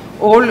of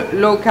all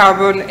low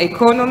carbon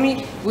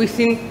economy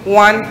within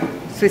one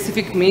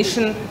specific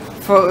mission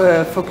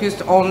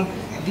focused on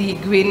the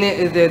green,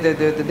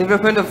 the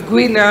development of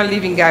greener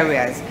living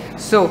areas.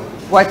 So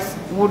what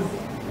would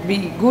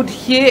be good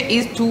here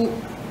is to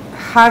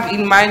have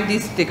in mind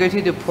this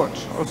integrated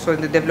approach also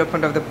in the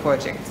development of the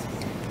project.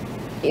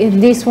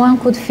 This one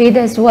could fit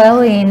as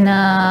well in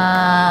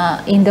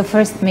the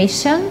first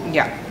mission.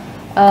 Yeah.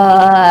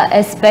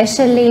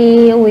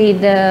 Especially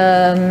with,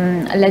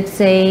 let's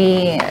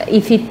say,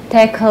 if it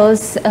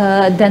tackles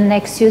the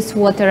nexus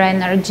water,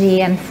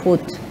 energy, and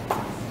food.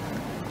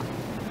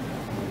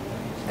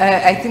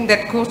 I think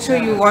that culture,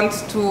 you want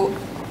to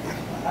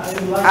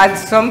add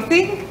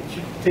something?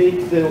 To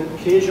take the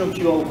occasion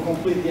to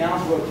complete the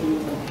answer to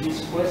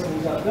this question.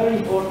 It's a very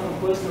important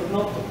question,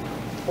 not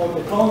for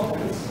the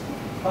contents,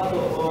 but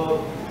to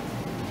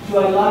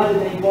highlight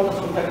the importance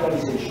of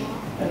technicalization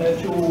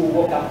and to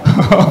work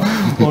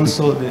up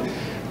also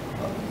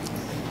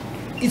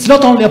it's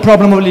not only a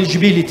problem of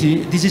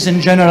eligibility, this is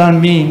in general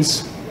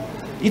means.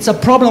 It's a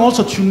problem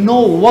also to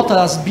know what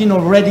has been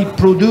already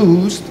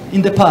produced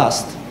in the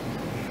past.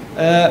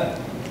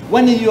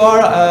 When you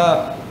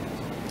are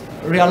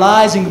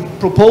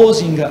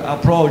proposing a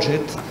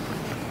project,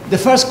 the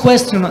first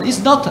question is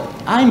not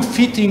I'm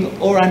fitting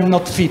or I'm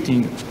not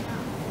fitting.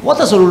 What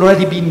has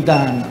already been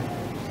done?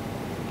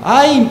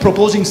 I'm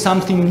proposing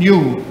something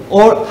new,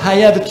 or I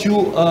have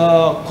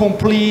to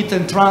complete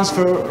and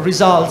transfer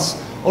results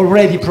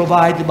already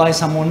provided by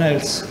someone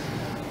else.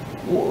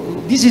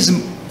 This is,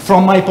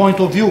 from my point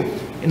of view,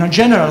 in a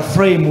general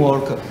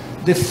framework,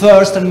 the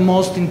first and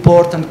most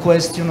important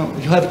question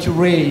you have to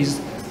raise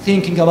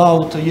thinking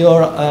about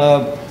your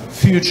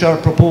future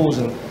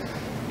proposal.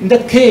 In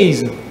that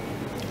case,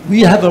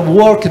 we have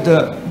worked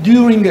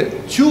during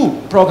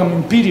 2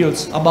 programming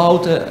periods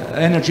about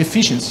energy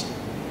efficiency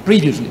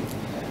previously.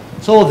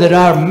 So there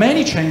are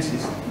many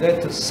chances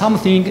that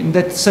something in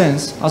that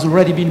sense has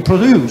already been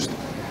produced.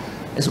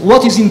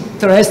 What is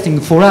interesting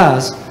for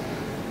us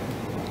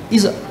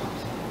is,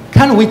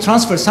 can we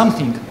transfer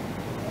something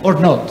or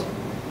not?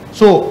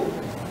 So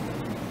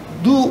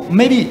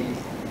maybe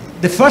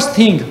the first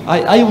thing,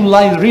 I would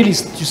like really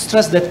to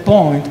stress that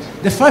point,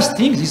 the first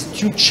thing is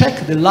to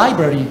check the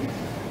library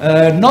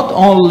not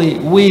only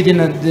within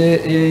the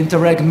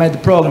Interreg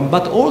Med program,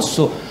 but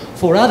also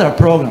for other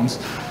programs.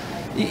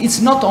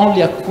 It's not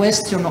only a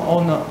question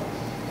on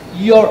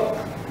your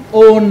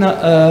own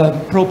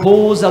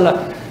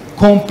proposal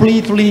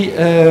completely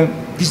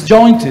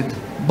disjointed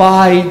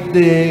by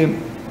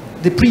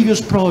the previous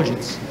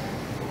projects.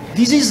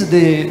 This is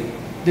the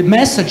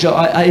message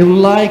I would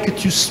like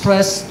to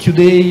stress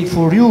today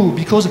for you,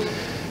 because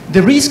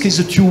the risk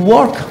is to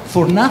work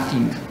for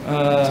nothing.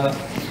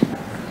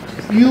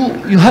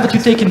 You have to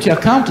take into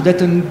account that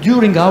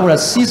during our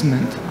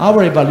assessment,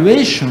 our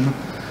evaluation,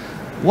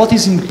 what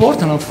is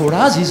important for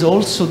us is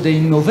also the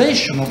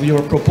innovation of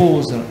your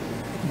proposal.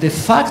 The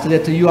fact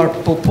that you are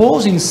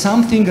proposing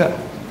something,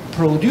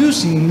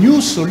 producing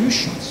new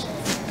solutions,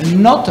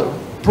 and not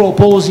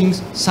proposing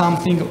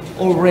something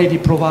already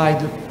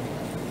provided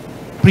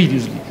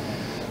previously.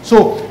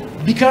 So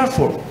be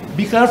careful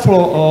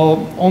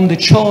on the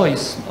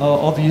choice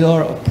of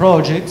your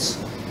projects,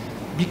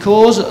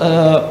 because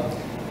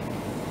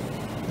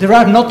there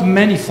are not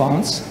many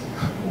funds.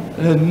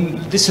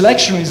 The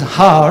selection is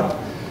hard,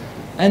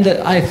 and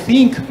I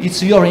think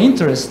it's your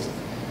interest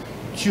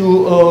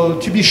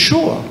to be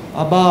sure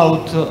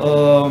about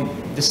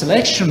the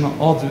selection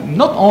of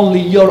not only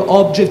your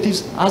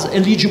objectives as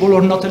eligible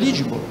or not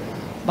eligible,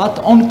 but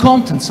on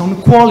contents, on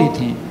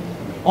quality,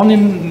 on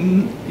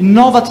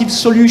innovative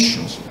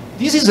solutions.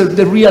 This is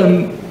the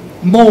real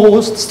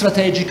most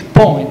strategic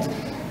point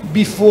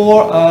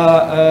before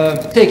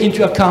taking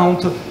into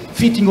account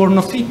fitting or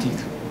not fitting.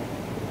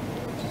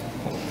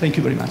 Thank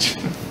you very much.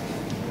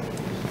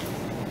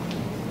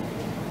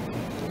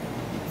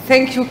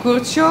 Thank you,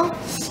 Curcio.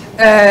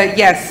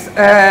 Yes,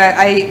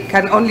 I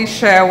can only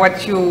share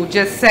what you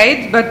just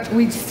said, but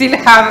we still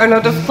have a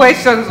lot of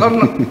questions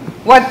on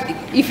what,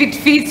 if it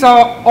fits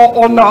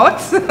or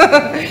not,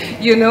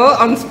 you know,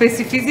 on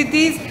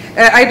specificities.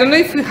 I don't know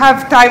if we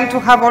have time to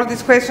have all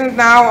these questions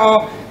now,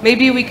 or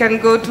maybe we can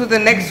go to the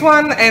next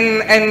one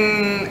and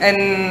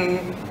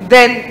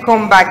then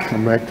come back.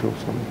 Come back to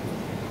some.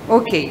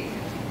 Okay.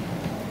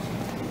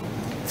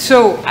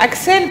 So,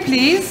 Axel,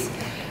 please.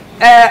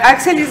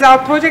 Axel is our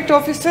project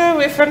officer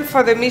referent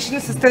for the mission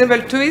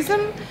Sustainable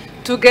Tourism,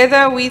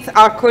 together with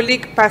our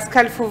colleague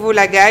Pascal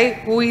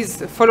Fauveau-Lagaille, who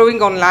is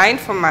following online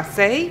from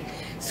Marseille.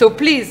 So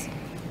please,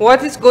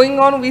 what is going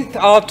on with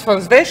our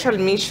transversal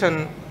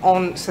mission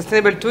on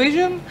sustainable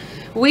tourism,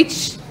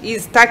 which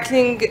is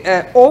tackling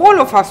all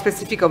of our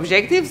specific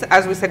objectives,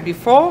 as we said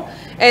before,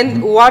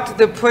 and what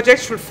the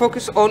project should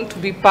focus on to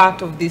be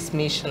part of this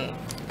mission.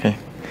 Okay.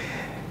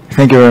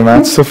 Thank you very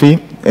much, Sophie.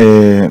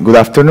 Good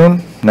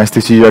afternoon. Nice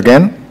to see you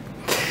again.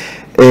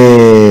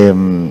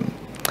 In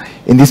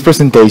this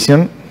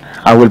presentation,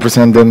 I will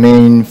present the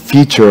main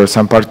features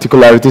and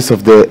particularities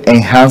of the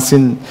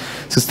Enhancing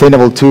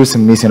Sustainable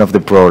Tourism mission of the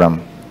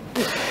program.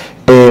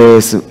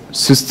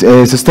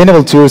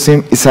 Sustainable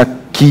tourism is a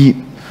key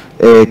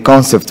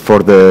concept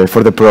for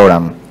the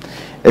program,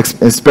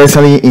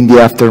 especially in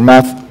the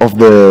aftermath of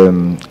the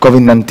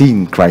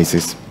COVID-19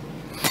 crisis.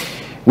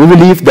 We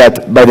believe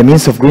that by the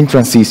means of green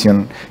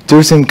transition,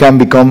 tourism can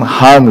become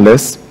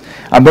harmless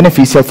and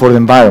beneficial for the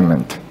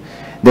environment.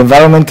 The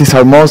environment is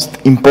our most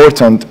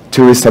important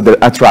tourist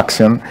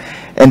attraction,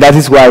 and that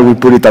is why we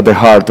put it at the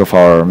heart of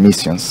our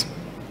missions.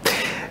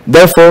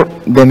 Therefore,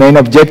 the main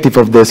objective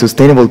of the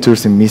Sustainable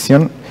Tourism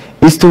mission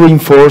is to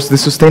reinforce the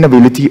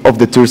sustainability of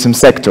the tourism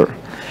sector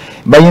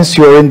by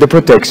ensuring the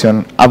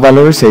protection and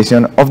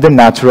valorization of the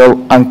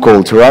natural and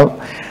cultural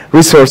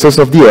resources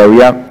of the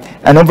area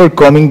and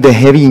overcoming the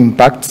heavy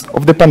impacts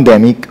of the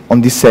pandemic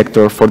on this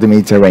sector for the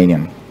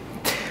Mediterranean.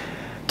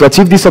 To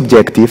achieve this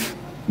objective,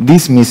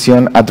 this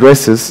mission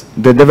addresses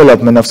the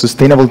development of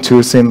sustainable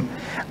tourism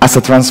as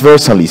a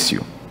transversal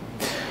issue,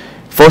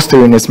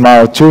 fostering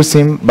smart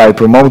tourism by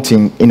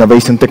promoting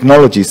innovation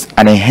technologies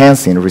and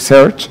enhancing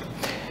research,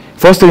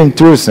 fostering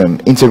tourism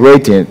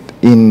integrated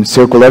in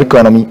circular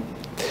economy,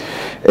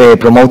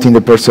 promoting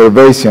the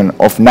preservation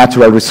of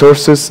natural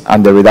resources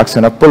and the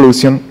reduction of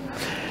pollution,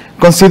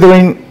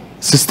 considering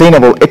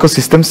sustainable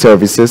ecosystem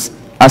services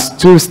as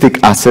touristic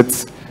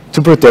assets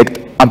to protect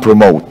and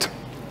promote.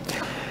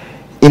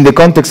 In the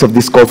context of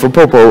this call for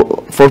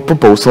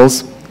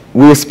proposals,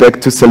 we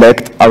expect to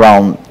select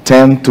around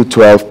 10 to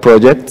 12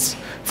 projects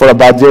for a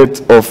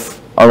budget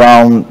of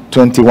around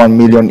 21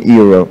 million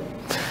euro.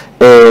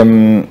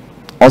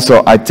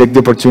 Also, I take the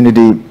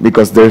opportunity,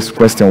 because this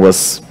question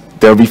was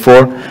there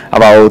before,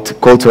 about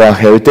cultural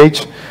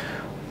heritage.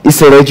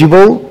 Is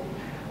eligible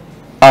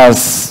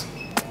as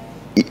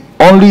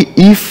only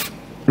if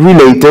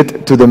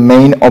related to the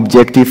main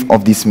objective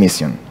of this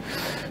mission.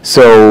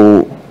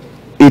 So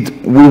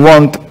we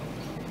want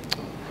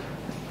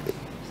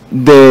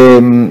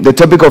the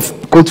topic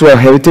of cultural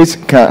heritage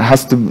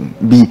has to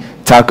be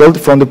tackled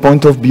from the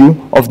point of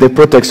view of the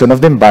protection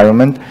of the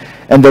environment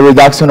and the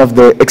reduction of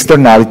the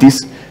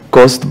externalities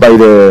caused by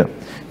the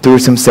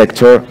tourism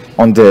sector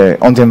on the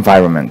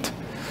environment.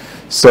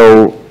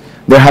 So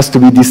there has to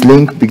be this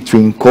link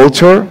between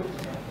culture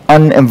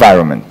and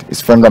environment.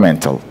 It's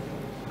fundamental.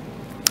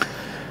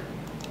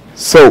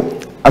 So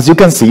As you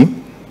can see,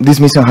 this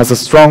mission has a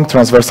strong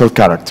transversal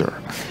character.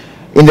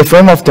 In the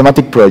frame of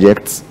thematic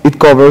projects, it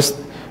covers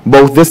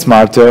both the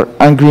smarter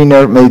and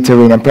greener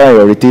Mediterranean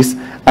priorities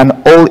and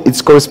all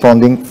its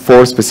corresponding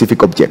 4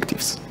 specific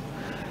objectives.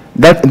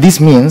 This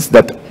means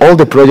that all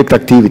the project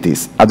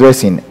activities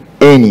addressing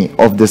any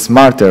of the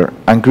smarter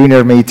and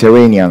greener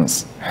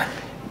Mediterranean's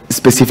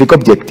specific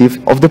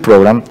objective of the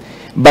program,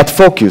 but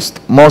focused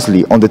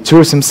mostly on the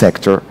tourism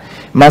sector,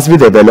 must be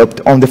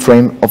developed on the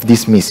frame of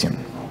this mission.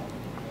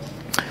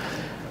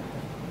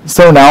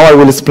 So now I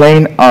will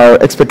explain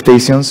our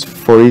expectations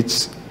for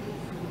each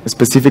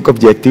specific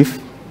objective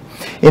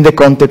in the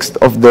context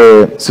of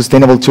the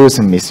Sustainable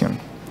Tourism Mission.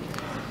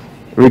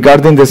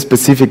 Regarding the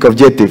specific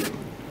objective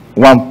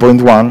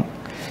 1.1,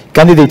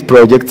 candidate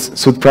projects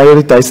should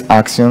prioritize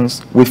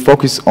actions with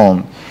focus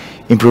on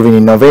improving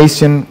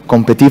innovation,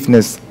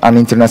 competitiveness, and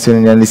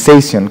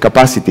internationalization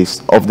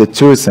capacities of the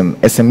tourism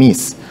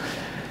SMEs,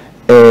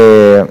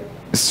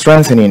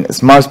 strengthening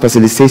smart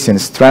specialization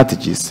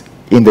strategies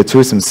in the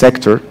tourism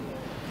sector.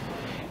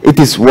 It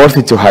is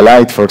worthy to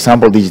highlight, for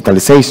example,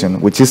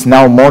 digitalization, which is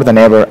now more than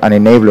ever an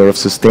enabler of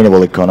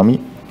sustainable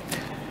economy,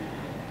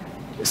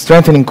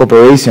 strengthening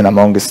cooperation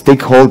among the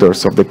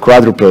stakeholders of the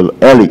quadruple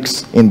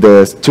helix in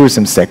the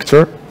tourism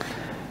sector,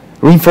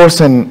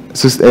 reinforcing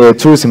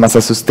tourism as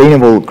a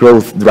sustainable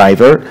growth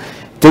driver,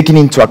 taking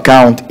into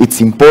account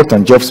its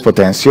important jobs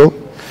potential,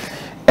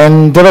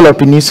 and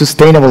developing new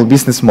sustainable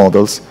business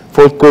models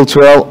for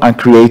cultural and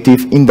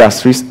creative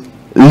industries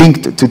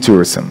linked to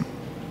tourism.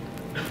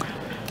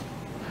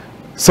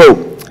 So,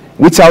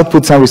 which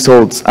outputs and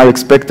results are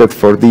expected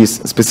for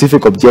these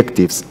specific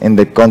objectives in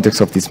the context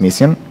of this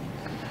mission?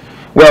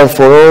 Well,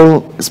 for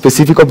all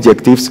specific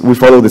objectives, we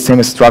follow the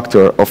same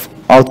structure of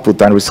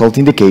output and result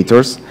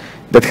indicators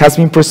that has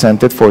been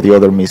presented for the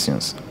other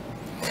missions.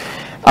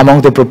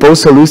 Among the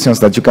proposed solutions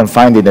that you can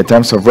find in the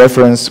terms of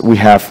reference, we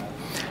have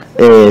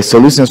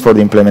solutions for the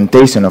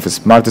implementation of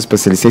smart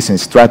specialization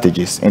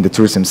strategies in the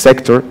tourism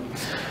sector,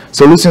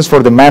 solutions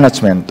for the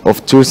management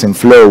of tourism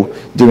flow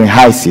during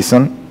high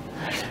season,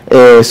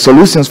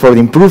 solutions for the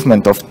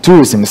improvement of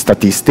tourism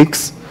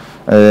statistics.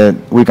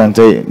 We can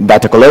take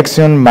data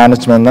collection,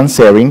 management, and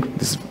sharing.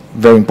 This is a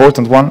very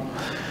important one.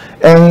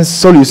 And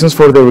solutions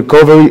for the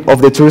recovery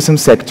of the tourism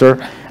sector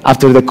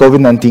after the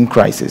COVID-19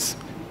 crisis.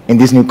 In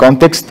this new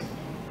context,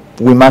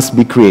 we must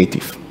be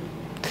creative.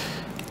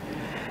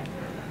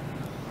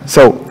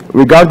 So,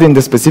 regarding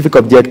the specific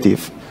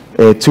objective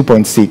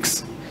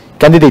 2.6,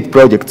 candidate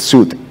projects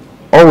should,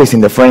 always in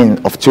the frame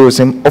of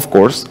tourism, of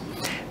course,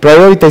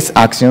 prioritize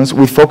actions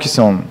with focus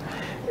on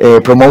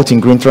promoting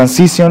green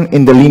transition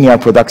in the linear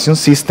production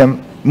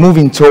system,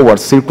 moving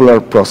towards circular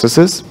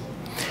processes,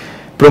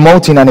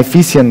 promoting an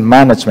efficient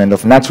management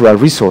of natural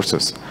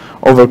resources,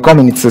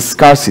 overcoming its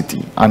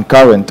scarcity and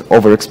current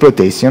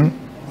overexploitation,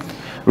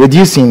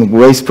 reducing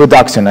waste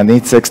production and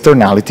its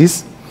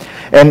externalities,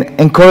 and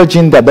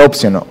encouraging the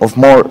adoption of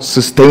more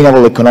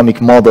sustainable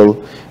economic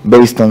model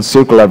based on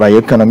circular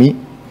bioeconomy,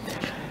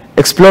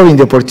 exploring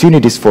the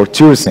opportunities for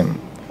tourism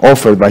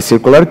offered by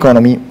circular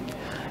economy,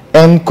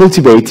 and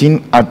cultivating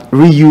a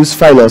reuse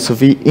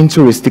philosophy in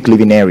touristic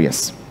living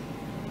areas.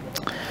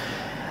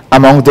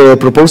 Among the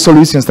proposed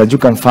solutions that you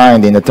can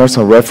find in the terms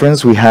of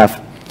reference, we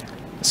have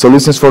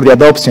solutions for the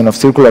adoption of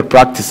circular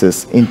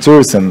practices in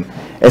tourism,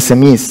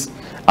 SMEs,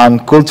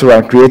 and cultural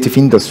and creative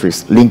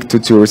industries linked to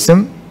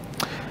tourism,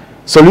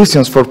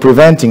 solutions for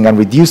preventing and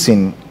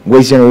reducing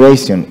waste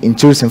generation in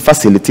tourism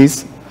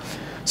facilities,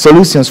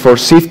 solutions for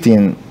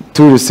shifting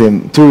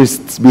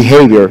tourists'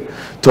 behavior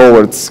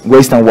towards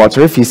waste and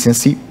water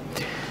efficiency,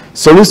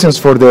 solutions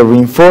for the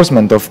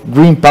reinforcement of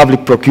green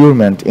public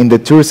procurement in the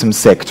tourism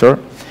sector,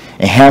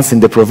 enhancing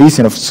the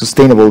provision of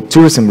sustainable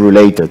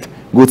tourism-related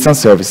goods and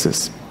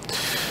services,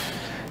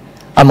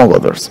 among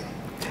others.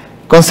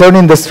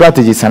 Concerning the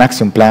strategies and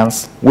action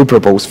plans, we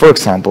propose, for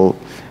example,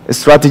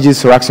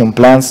 strategies or action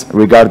plans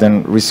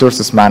regarding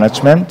resources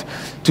management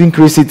to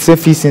increase its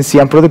efficiency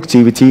and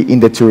productivity in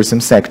the tourism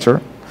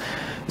sector,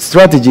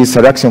 strategies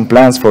or action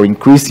plans for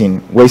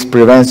increasing waste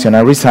prevention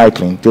and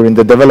recycling during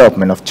the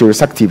development of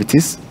tourist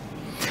activities,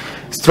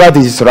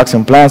 strategies or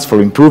action plans for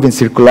improving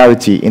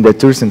circularity in the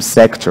tourism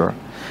sector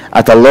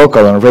at a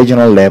local and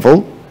regional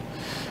level.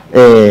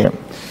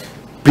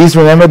 Please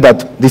remember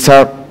that these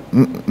are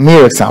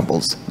mere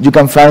examples. You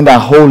can find a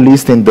whole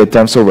list in the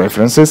terms of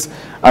references,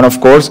 and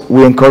of course,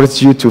 we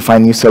encourage you to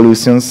find new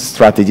solutions,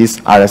 strategies,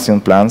 and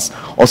action plans,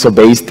 also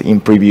based in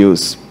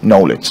previous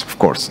knowledge, of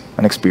course,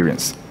 and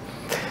experience.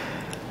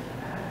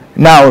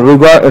 Now,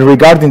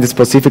 regarding the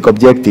specific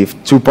objective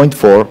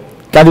 2.4,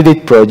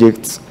 candidate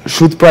projects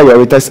should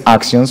prioritize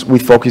actions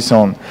with focus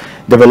on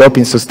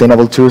developing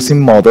sustainable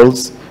tourism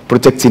models,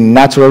 protecting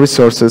natural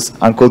resources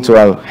and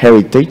cultural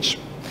heritage,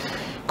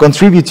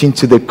 contributing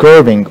to the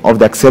curbing of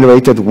the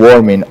accelerated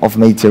warming of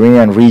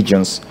Mediterranean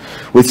regions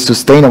with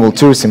sustainable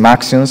tourism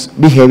actions,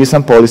 behaviors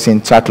and policy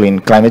in tackling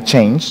climate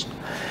change,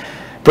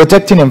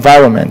 protecting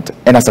environment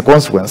and as a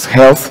consequence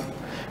health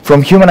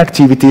from human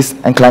activities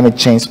and climate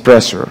change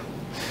pressure,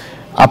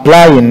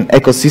 applying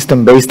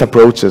ecosystem-based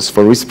approaches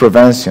for risk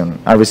prevention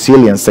and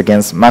resilience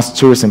against mass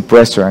tourism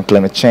pressure and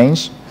climate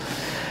change,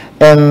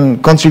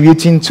 and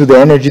contributing to the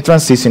energy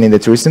transition in the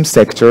tourism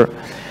sector,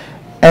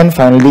 and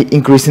finally,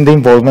 increasing the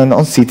involvement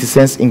of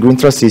citizens in green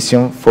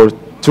transition for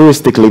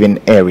touristic living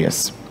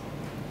areas.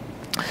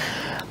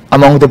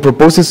 Among the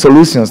proposed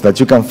solutions that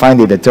you can find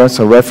in the terms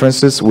of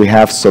references, we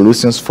have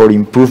solutions for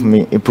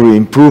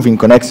improving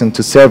connection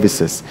to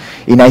services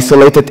in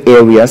isolated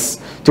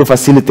areas to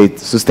facilitate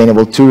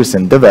sustainable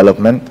tourism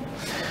development,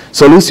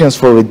 solutions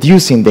for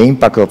reducing the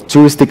impact of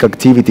touristic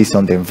activities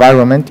on the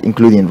environment,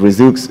 including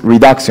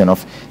reduction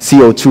of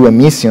CO2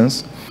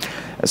 emissions,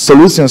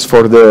 solutions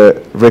for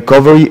the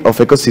recovery of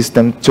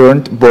ecosystem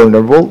turned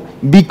vulnerable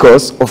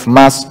because of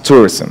mass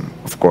tourism,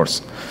 of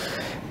course.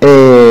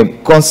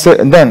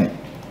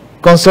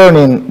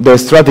 Concerning the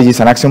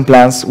strategies and action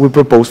plans, we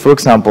propose, for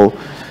example,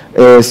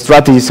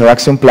 strategies or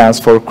action plans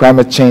for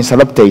climate change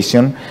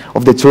adaptation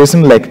of the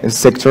tourism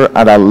sector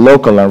at a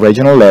local and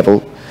regional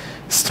level,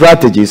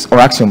 strategies or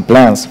action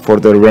plans for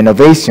the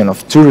renovation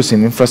of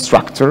tourism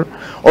infrastructure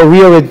or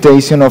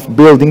reorientation of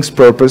buildings'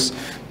 purpose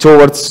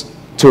towards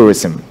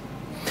tourism,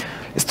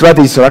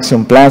 strategies or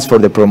action plans for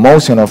the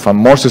promotion of a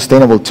more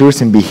sustainable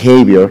tourism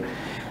behavior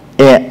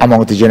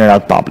among the general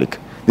public.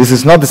 This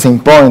is not the same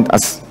point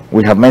as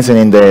we have mentioned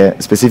in the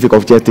specific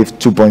objective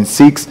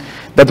 2.6,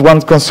 that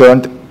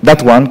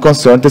one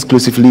concerned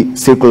exclusively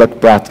circular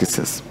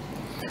practices.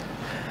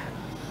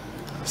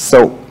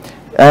 So,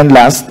 and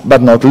last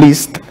but not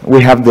least,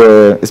 we have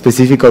the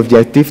specific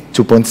objective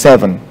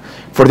 2.7.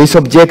 For this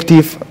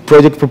objective,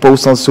 project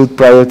proposals should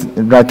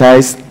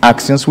prioritize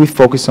actions with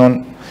focus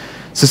on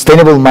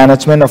sustainable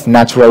management of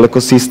natural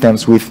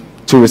ecosystems with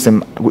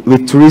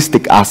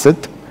touristic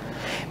asset,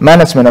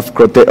 management of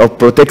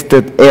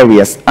protected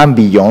areas and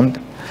beyond,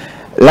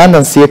 land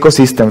and sea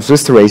ecosystems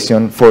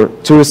restoration for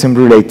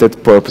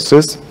tourism-related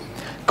purposes,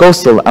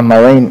 coastal and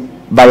marine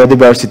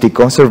biodiversity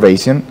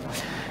conservation,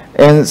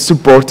 and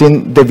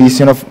supporting the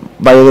vision of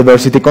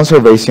biodiversity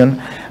conservation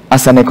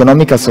as an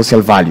economic and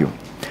social value.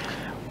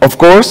 Of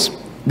course,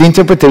 the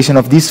interpretation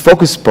of these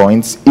focus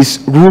points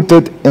is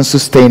rooted in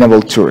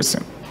sustainable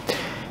tourism.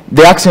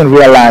 The action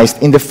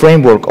realized in the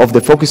framework of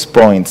the focus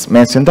points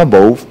mentioned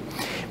above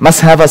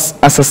must have as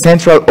a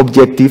central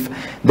objective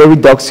the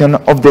reduction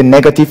of the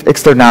negative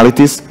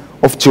externalities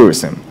of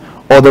tourism.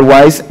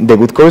 Otherwise, they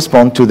would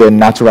correspond to the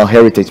natural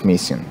heritage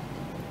mission.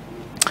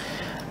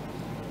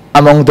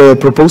 Among the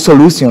proposed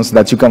solutions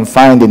that you can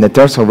find in the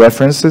terms of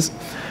references,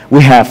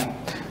 we have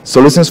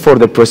solutions for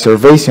the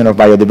preservation of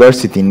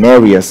biodiversity in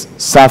areas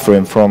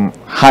suffering from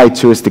high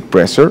touristic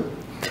pressure,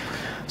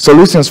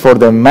 solutions for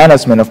the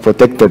management of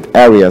protected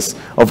areas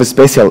of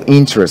special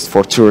interest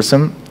for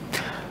tourism,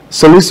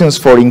 solutions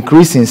for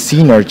increasing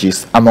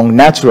synergies among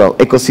natural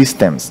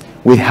ecosystems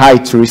with high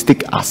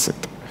touristic asset,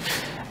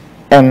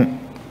 and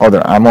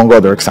among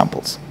other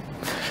examples.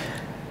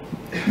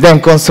 Then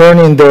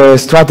concerning the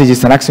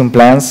strategies and action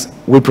plans,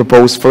 we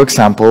propose, for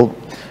example,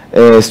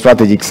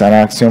 strategies and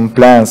action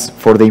plans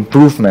for the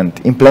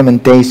improvement,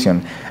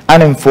 implementation,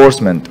 and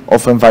enforcement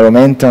of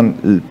environmental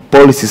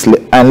policies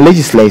and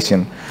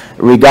legislation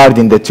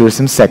regarding the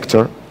tourism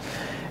sector,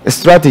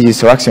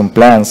 strategies or action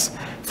plans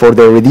for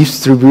the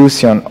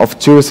redistribution of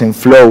tourism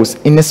flows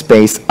in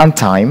space and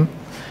time,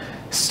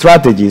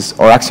 strategies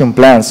or action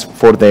plans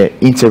for the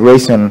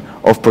integration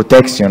of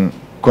protection,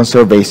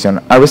 conservation,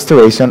 and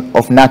restoration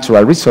of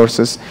natural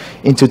resources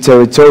into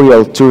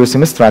territorial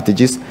tourism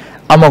strategies,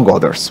 among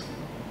others.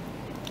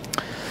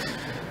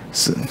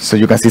 So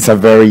you can see it's a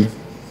very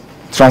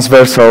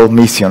transversal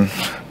mission.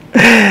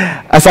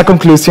 As a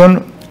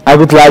conclusion, I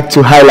would like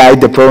to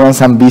highlight the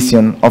program's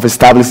ambition of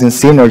establishing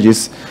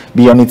synergies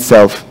beyond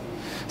itself,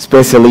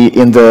 especially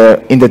in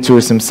the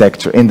tourism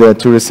sector, in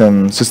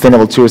the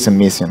sustainable tourism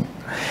mission.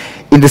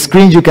 In the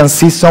screen, you can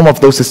see some of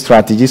those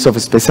strategies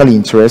of special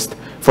interest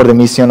for the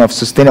mission of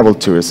sustainable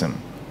tourism.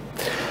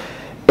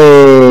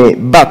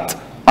 But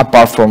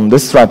apart from the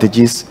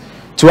strategies,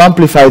 to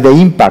amplify the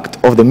impact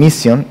of the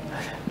mission,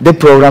 the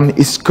program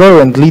is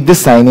currently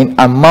designing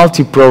a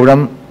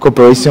multi-program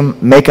cooperation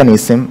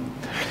mechanism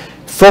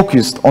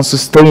focused on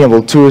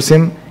sustainable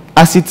tourism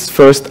as its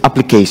first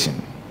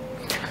application.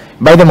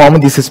 By the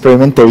moment, this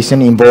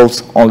experimentation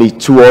involves only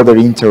 2 other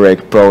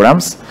Interreg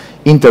programs,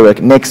 Interreg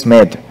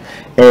NextMed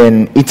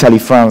and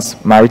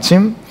Italy-France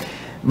Maritime,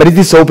 but it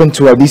is open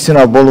to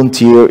additional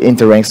volunteer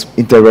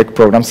Interreg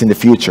programs in the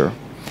future.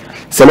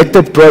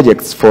 Selected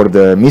projects for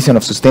the mission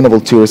of sustainable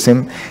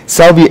tourism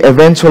shall be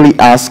eventually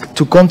asked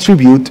to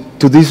contribute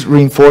to this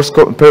reinforced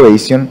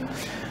cooperation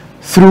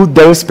through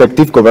their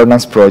respective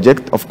governance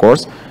project, of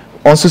course,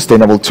 on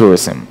sustainable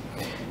tourism,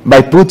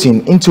 by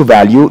putting into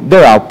value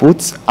their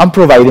outputs and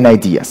providing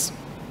ideas.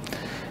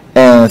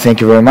 And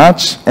thank you very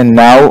much. And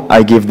now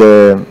I give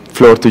the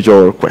floor to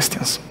your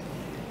questions.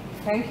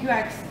 Thank you,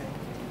 Axel.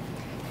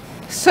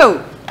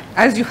 So,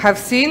 as you have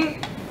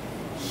seen,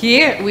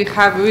 here we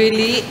have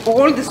really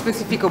all the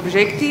specific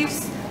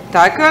objectives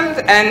tackled,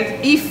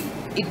 and if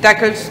it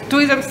tackles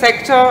tourism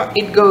sector,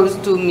 it goes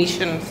to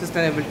mission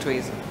sustainable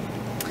tourism.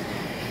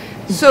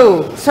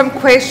 So, some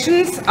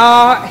questions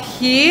are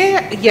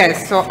here.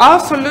 Yes, so are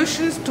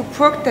solutions to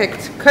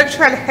protect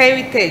cultural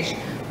heritage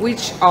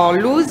which are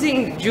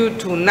losing due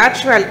to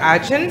natural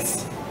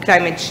agents,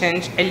 climate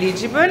change,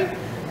 eligible?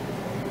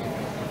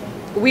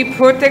 We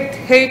protect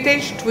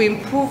heritage to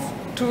improve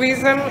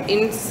tourism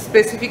in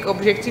specific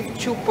objective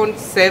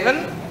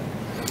 2.7.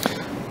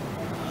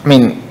 I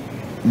mean,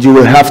 you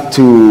will have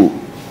to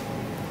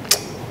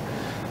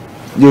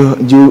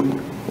you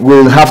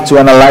will have to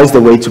analyze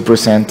the way to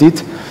present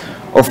it.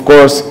 Of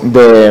course,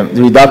 the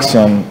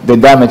reduction, the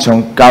damage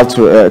on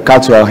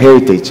cultural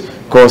heritage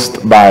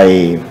caused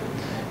by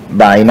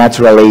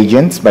natural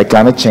agents, by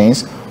climate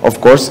change, of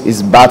course,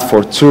 is bad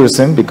for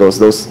tourism because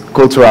those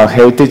cultural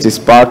heritage is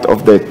part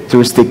of the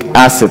touristic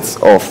assets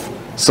of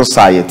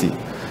society.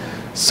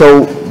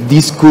 So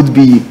this could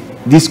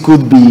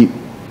be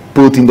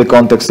put in the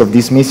context of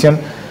this mission,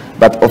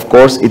 but of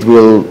course it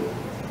will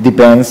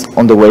depends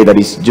on the way that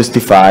is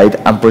justified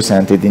and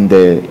presented in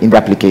the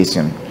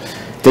application.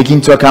 Take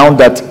into account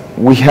that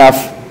we have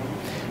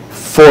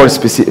four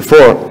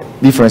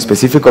different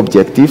specific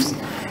objectives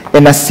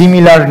and a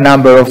similar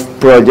number of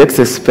projects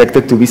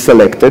expected to be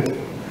selected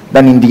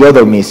than in the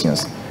other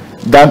missions.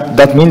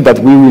 That means that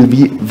we will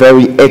be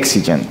very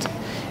exigent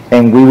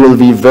and we will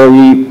be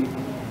very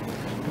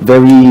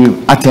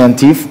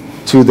attentive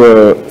to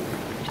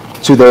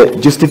the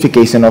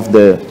justification of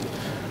the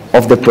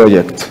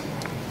project.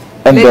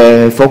 And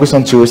the focus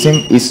on tourism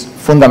is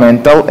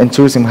fundamental, and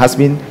tourism has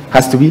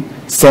to be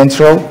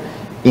central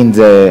in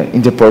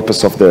the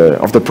purpose of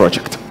the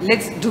project.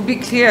 Let's be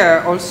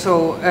clear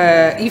also,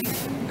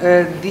 if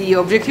the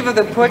objective of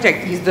the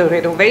project is the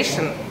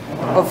renovation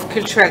of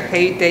cultural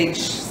heritage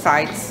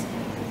sites,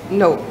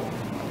 no,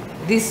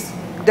 this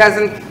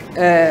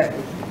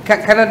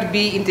cannot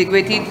be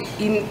integrated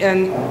in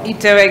an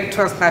ITEREC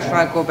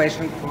transnational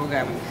cooperation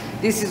program.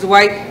 This is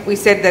why we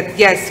said that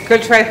yes,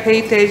 cultural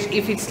heritage,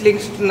 if it's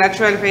linked to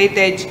natural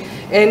heritage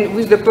and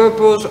with the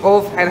purpose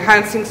of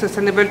enhancing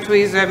sustainable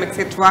tourism,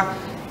 etc.,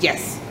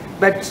 yes.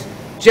 But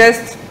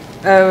just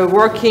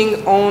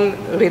working on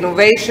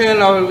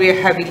renovation or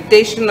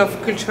rehabilitation of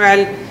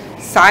cultural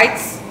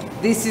sites,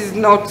 this is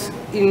not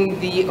in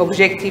the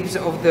objectives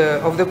of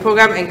the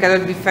program and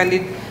cannot be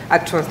funded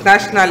at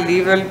transnational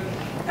level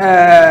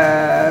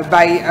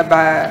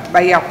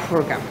by our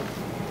program.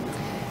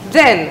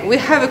 Then we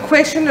have a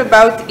question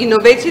about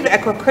innovative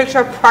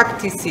aquaculture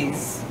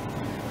practices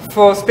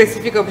for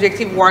specific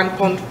objective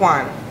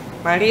 1.1.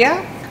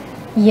 Maria?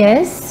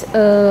 Yes,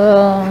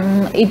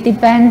 it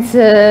depends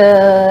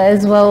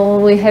as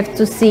well. We have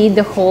to see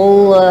the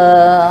whole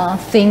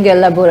thing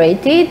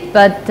elaborated,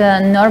 but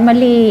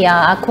normally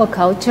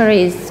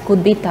aquaculture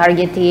could be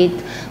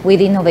targeted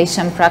with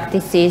innovation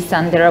practices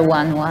under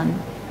 1.1.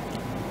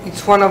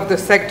 It's one of the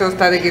sectors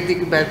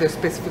targeted by the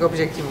specific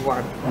objective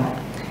 1.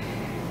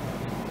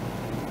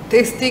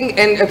 Testing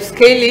and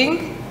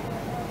upscaling,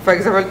 for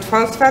example,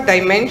 transfer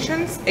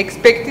dimensions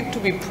expected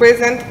to be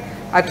present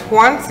at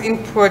once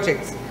in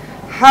projects.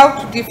 How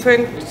to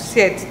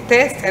differentiate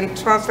test and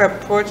transfer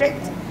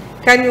projects?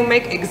 Can you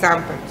make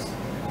examples?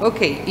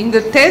 Okay, in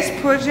the test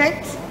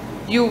project,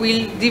 you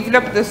will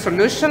develop the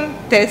solution,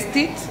 test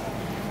it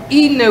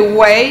in a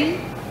way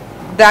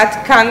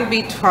that can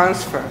be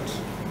transferred.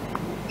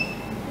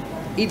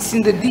 It's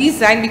in the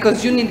design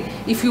because you need,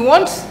 if you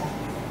want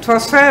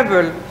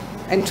transferable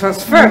and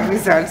transferred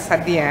results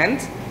at the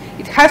end,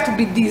 it has to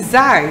be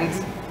designed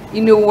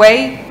in a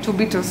way to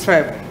be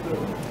transferable.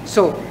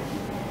 So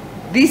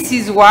this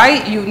is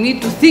why you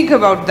need to think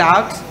about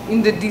that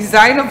in the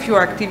design of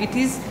your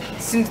activities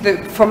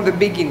from the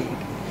beginning.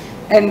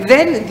 And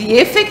then the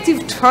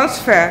effective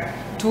transfer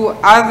to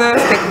other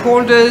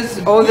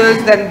stakeholders, other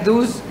than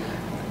those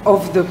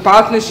of the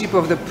partnership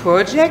of the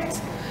project,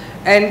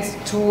 and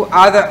to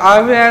other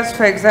areas,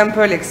 for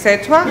example,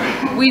 etc.,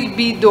 will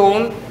be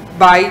done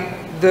by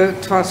the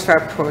transfer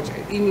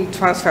project, in a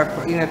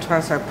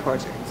transfer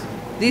project.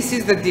 This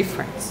is the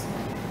difference.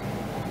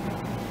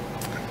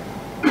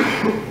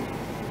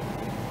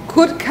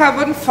 Could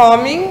carbon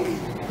farming,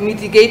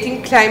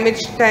 mitigating climate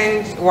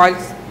change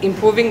whilst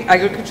improving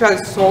agricultural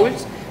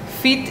soils,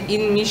 fit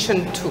in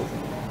Mission 2?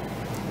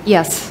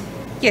 Yes.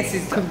 Yes,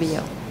 it could be.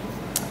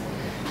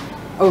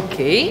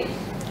 Okay.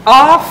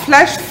 Are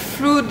flash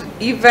flood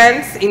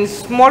events in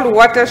small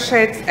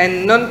watersheds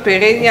and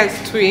non-perennial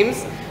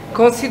streams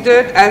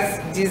considered as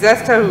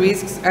disaster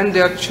risks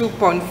under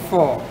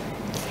 2.4?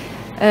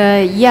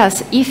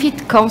 Yes, if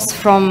it comes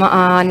from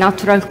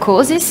natural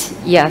causes,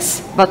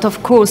 yes. But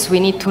of course, we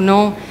need to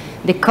know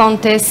the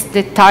context,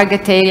 the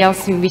target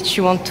areas in which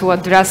you want to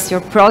address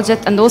your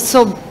project, and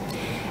also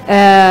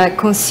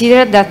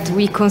consider that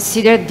we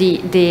consider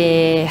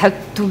the have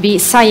to be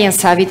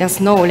science evidence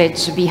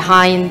knowledge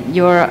behind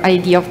your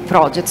idea of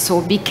project.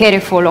 So be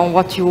careful on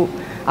what you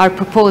are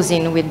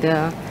proposing with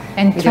the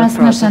and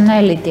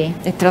transnationality.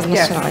 The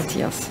transnationality,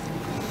 yes.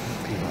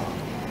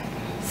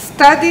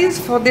 Studies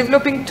for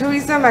developing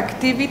tourism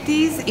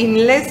activities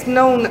in less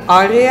known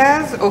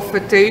areas of a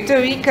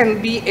territory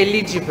can be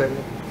eligible.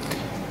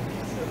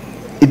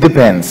 It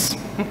depends.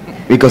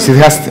 because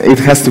it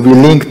has to be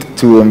linked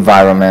to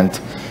environment,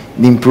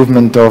 the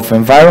improvement of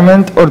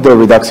environment or the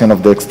reduction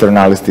of the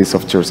externalities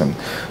of tourism.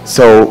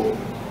 So,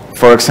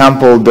 for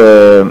example,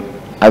 the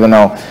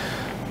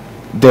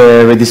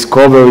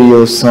rediscovery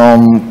of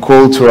some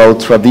cultural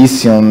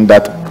tradition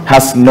that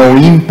has no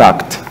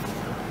impact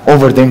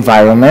over the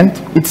environment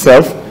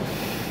itself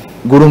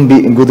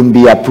wouldn't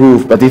be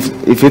approved. But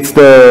if it's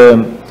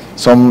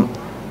some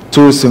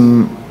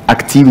tourism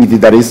activity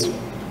that is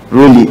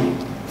really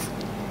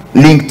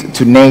linked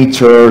to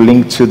nature,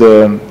 linked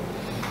to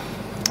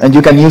and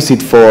you can use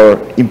it for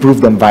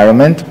improved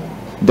environment,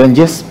 then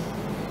yes.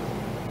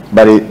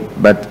 But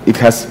it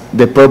has,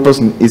 the purpose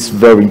is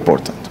very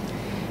important.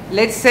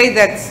 Let's say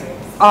that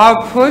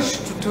our approach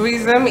to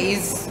tourism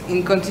is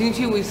in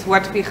continuity with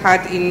what we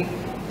had in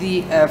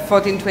the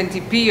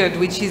 1420 period,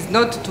 which is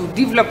not to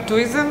develop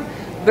tourism,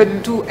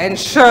 but to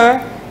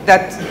ensure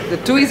that the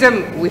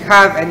tourism we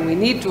have and we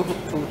need to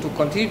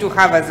continue to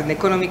have as an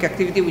economic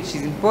activity, which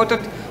is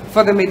important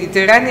for the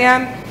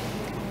Mediterranean,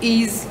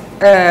 is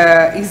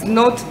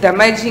not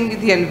damaging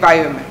the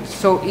environment.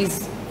 So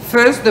is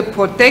first the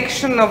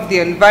protection of the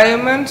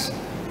environment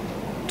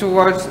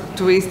towards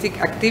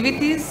touristic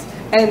activities,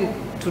 and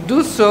to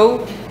do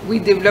so we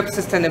develop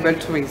sustainable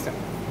tourism.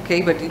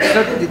 Okay, but it's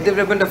not the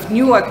development of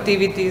new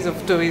activities of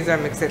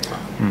tourism, etc.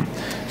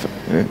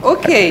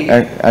 Okay.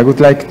 I would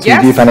like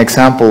to give an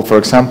example. For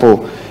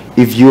example,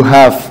 if you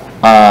have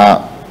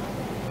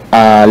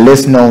a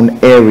less known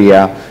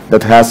area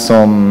that has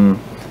some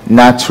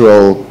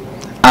natural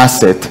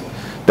asset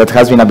that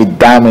has been a bit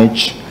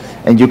damaged,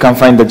 and you can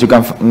find that you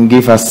can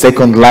give a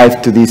second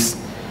life to this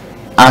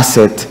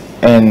asset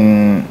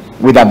and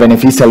with a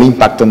beneficial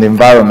impact on the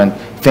environment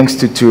thanks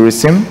to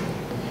tourism,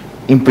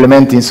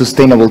 implementing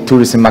sustainable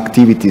tourism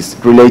activities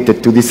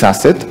related to this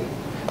asset,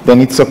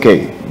 then it's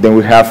okay. Then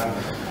we have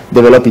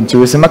developing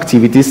tourism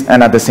activities,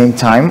 and at the same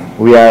time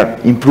we are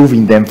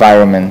improving the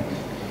environment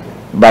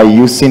by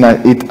using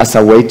it as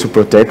a way to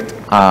protect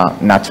a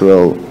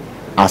natural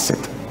asset.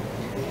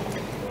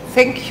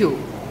 Thank you.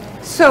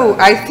 So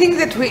I think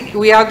that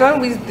we are done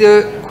with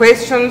the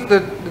questions,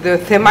 the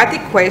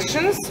thematic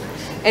questions,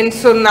 and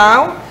so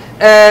now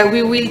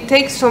we will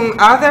take some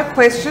other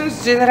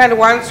questions, general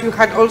ones you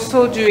had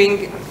also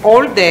during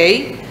all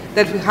day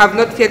that we have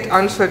not yet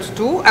answered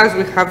to, as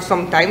we have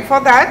some time for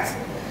that.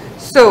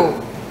 So,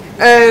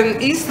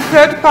 is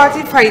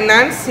third-party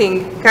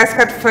financing,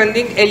 cascade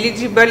funding,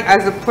 eligible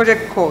as a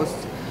project cost?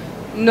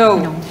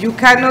 No, you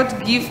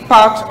cannot give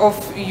part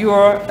of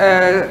your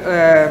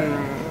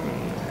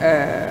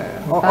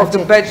of the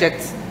budget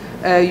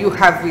you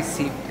have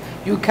received.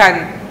 You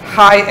can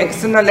hire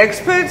external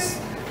experts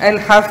and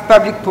have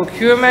public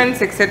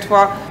procurements,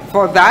 etc.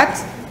 for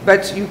that,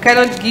 but you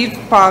cannot give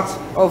part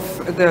of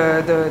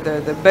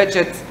the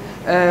budget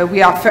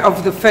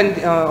of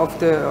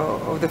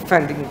the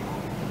funding.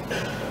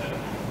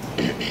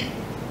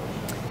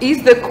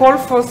 Is the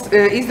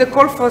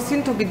call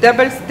foreseen to be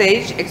double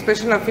stage,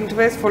 expression of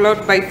interest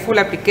followed by full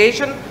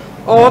application,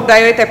 or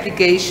direct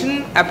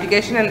application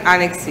and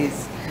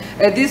annexes?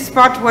 This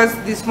part was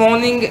this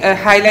morning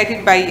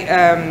highlighted by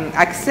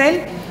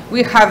Axel.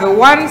 We have a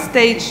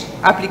one-stage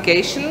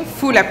application,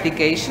 full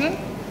application,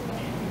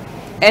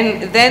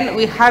 and then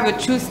we have a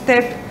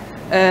two-step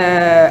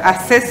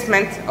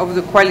assessment of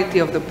the quality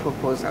of the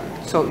proposal.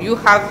 So you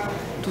have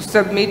to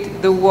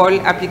submit the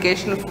whole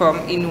application form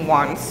in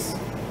once.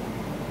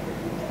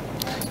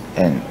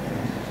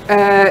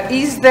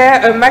 Is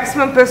there a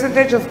maximum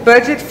percentage of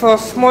budget for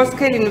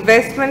small-scale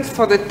investments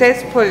for the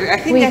test project? I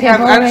think I have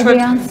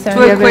answered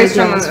to a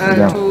question,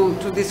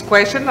 to this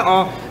question,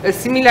 or a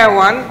similar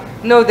one.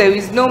 No, there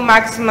is no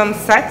maximum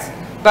set,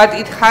 but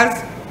it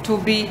has to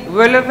be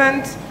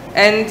relevant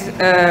and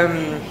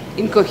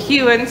in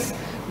coherence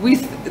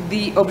with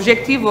the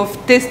objective of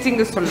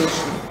testing a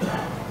solution.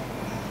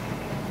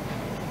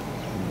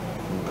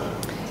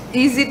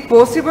 Is it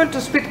possible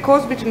to split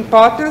costs between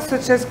partners,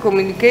 such as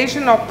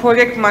communication or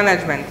project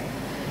management?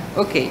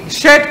 Okay,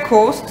 shared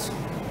costs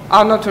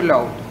are not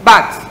allowed,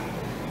 but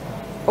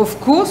of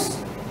course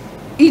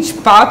each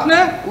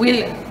partner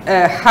will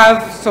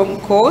have some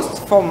costs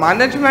for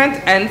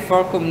management and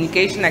for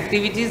communication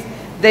activities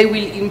they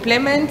will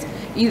implement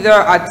either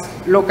at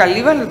local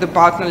level, at the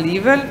partner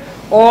level,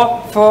 or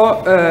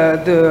for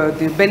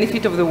the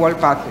benefit of the whole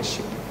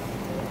partnership.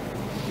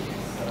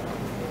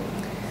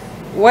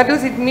 What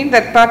does it mean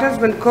that partners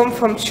will come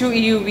from 2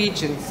 EU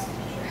regions?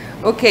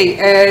 Okay,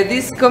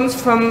 this comes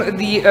from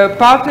the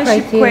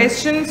partnership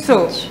question.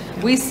 So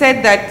we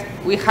said that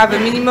we have a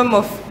minimum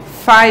of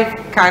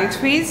 5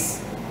 countries.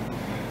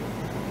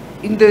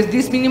 In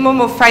this minimum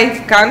of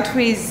 5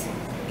 countries,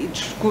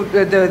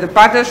 the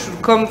partners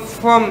should come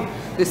from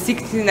the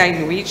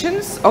 69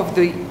 regions of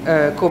the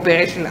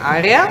cooperation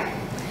area,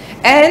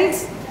 and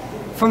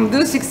from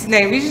those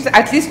 69 regions,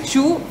 at least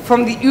 2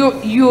 from the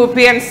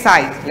European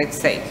side, let's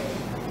say.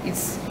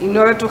 It's in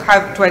order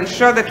to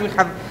ensure that we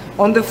have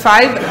on the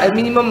 5 a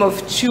minimum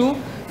of 2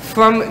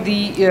 from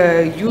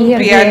the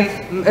European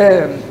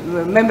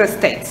member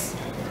states.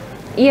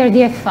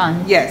 ERDF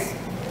fund. Yes.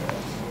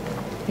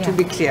 to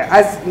be clear.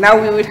 As now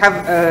we will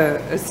have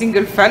a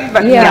single fund,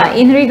 but yeah,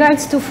 in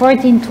regards to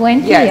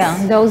 1420, yes.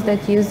 yeah, those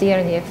that use the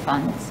RDF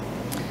funds.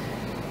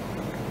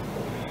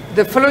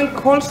 The following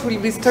calls will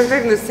be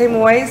structured in the same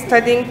way: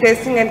 studying,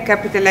 testing, and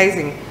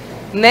capitalizing.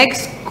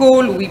 Next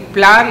call we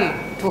plan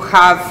to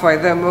have for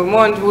the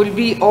moment will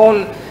be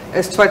on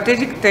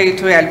strategic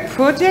territorial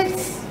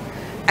projects,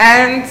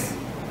 and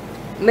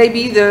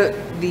maybe the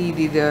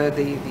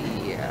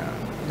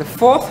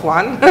fourth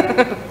one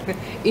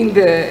in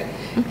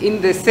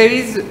the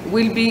series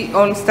will be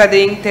on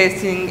studying,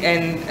 testing,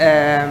 and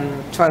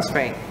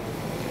transferring.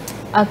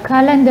 A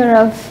calendar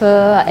of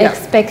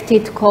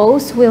expected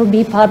calls will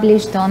be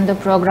published on the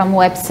program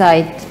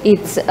website.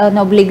 It's an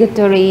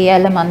obligatory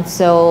element,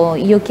 so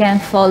you can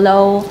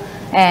follow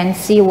and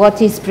see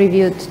what is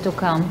previewed to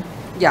come.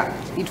 Yeah,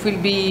 it will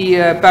be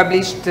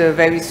published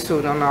very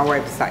soon on our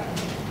website.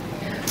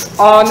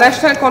 Our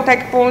national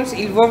contact points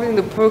involved in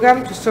the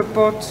program to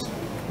support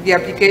the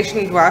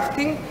application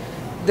drafting.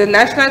 The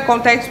national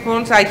contact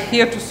points are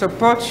here to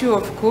support you,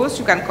 of course.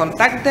 You can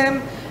contact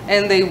them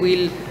and they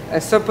will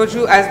support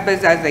you as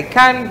best as they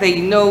can. They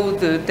know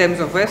the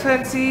terms of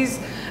references.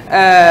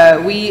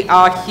 We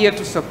are here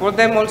to support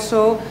them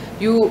also.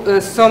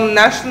 Some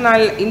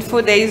national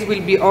info days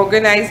will be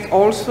organized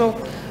also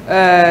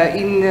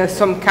in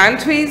some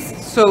countries,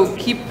 so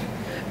keep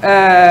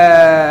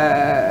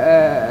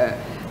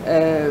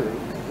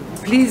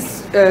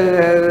please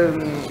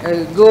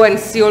go and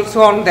see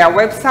also on their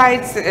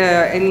websites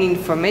any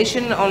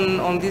information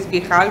on this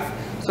behalf.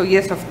 So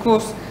yes, of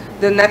course,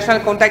 the national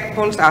contact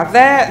points are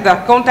there. The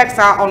contacts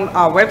are on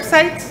our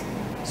website,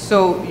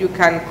 so you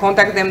can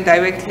contact them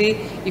directly.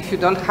 If you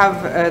don't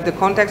have the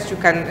contacts, you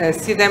can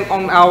see them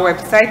on our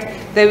website.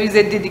 There is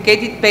a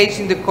dedicated page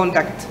in the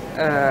contact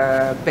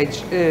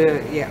page,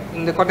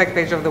 in the contact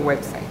page of the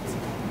website.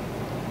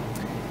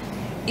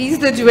 Is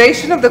the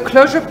duration of the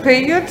closure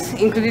period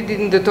included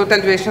in the total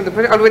duration of the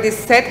project already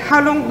set?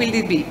 How long will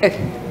it be?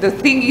 The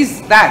thing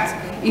is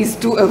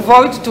to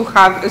avoid to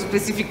have a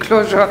specific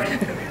closure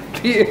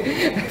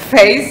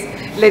phase,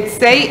 let's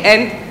say,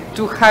 and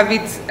to have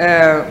it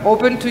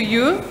open to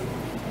you.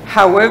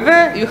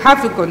 However, you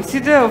have to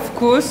consider, of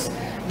course,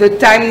 the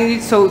time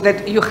needed, so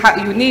that you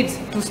need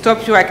to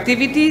stop your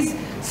activities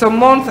some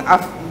months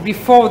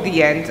before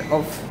the end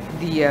of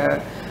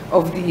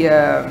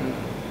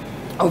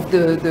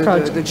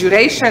the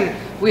duration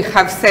we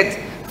have set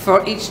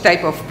for each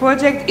type of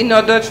project, in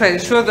order to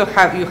ensure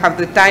that you have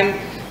the time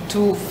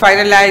to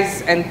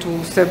finalize and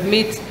to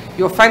submit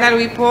your final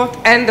report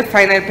and the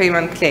final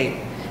payment claim.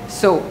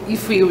 So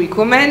if we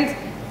recommend,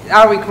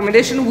 our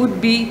recommendation would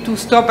be to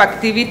stop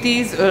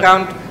activities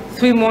around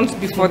 3 months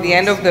before the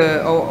end of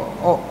the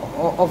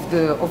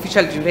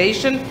official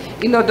duration,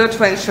 in order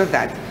to ensure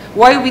that.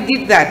 Why we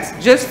did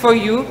that? Just for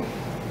you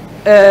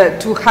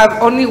to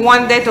have only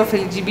one date of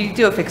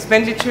eligibility of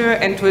expenditure,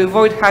 and to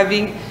avoid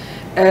having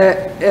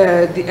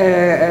an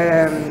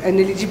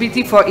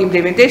eligibility for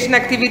implementation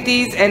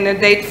activities and a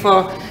date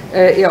for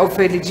of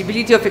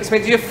eligibility of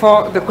expenditure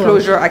for the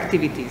closure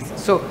activities.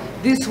 So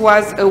this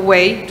was a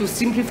way to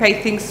simplify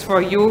things for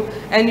you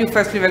and your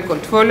first level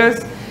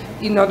controllers,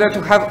 in order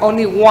to have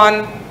only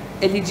one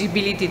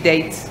eligibility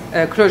date,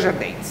 closure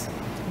date.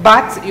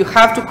 But you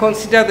have to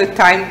consider the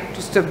time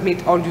to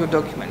submit all your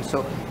documents.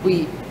 So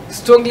we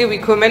strongly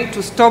recommend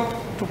to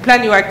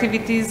plan your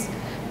activities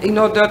in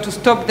order to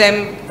stop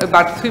them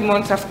about 3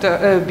 months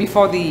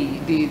before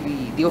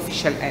the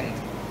official end.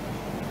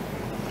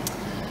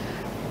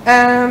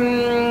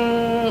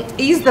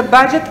 Is the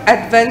budget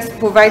advance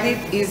provided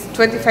is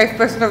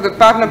 25% of the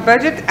partner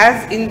budget,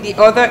 as in the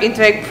other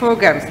Interreg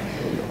programs?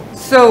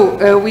 So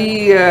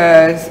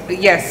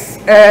yes,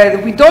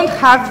 we don't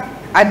have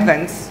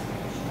advance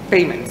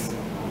payments.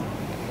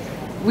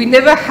 We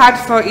never had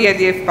for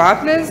ERDF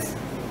partners.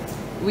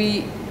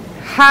 We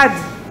had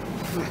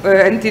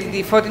until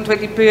the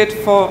 1420 period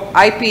for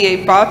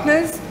IPA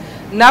partners.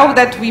 Now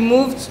that we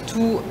moved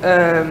to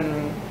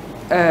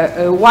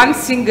one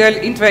single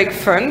Interreg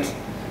fund,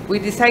 we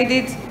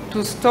decided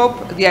to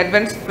stop the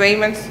advance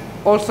payments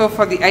also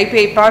for the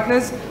IPA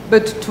partners,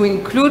 but to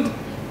include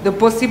the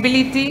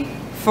possibility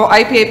for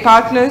IPA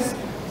partners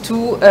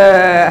to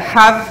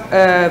have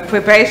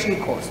preparation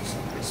costs.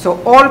 So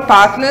all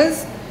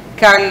partners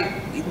can,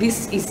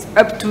 this is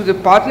up to the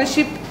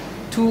partnership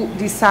to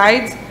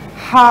decide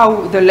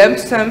how the lump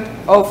sum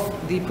of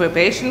the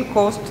preparation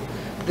cost,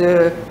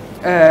 the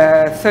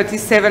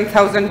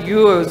 37,000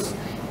 euros,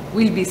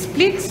 will be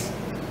split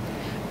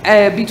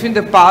between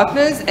the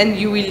partners, and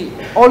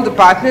all the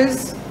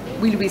partners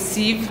will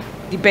receive,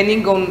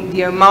 depending on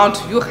the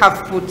amount you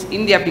have put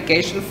in the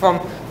application form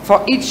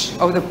for each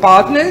of the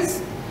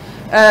partners,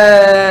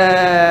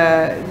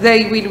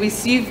 they will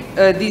receive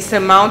this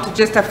amount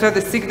just after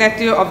the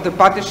signature of the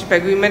partnership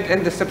agreement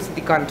and the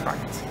subsidy contract.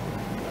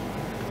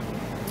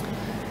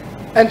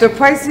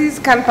 Enterprises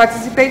can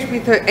participate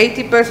with an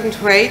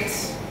 80% rate.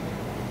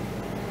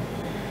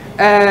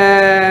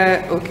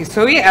 Okay,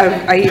 sorry,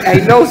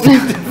 I lost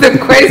the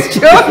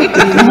question.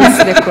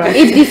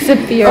 It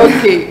disappeared.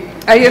 Okay.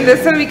 I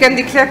understand we can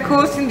declare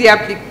costs in the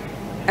application.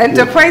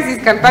 Enterprises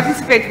can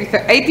participate with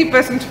an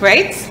 80%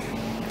 rate.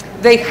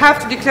 They have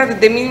to declare the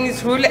de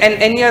minimis rule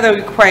and any other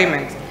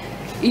requirement.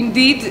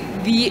 Indeed,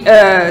 the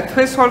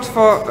threshold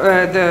for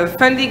the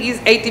funding is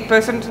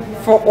 80%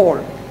 for all.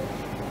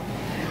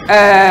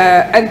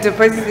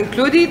 Enterprises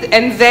included,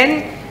 and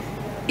then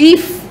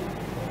if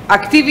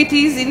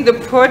activities in the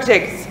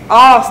projects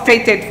are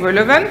stated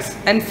relevant,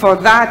 and for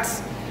that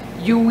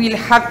you will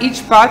have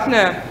each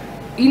partner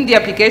in the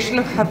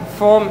application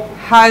form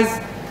has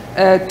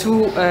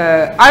to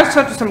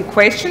answer to some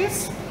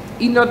questions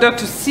in order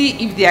to see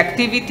if the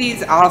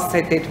activities are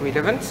stated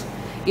relevant.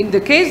 In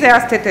the case they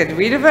are stated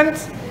relevant,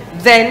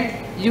 then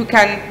you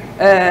can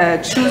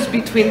choose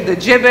between the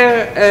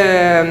Geber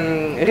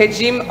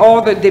regime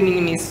or the de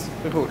minimis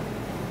rule.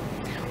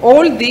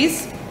 All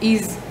this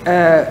is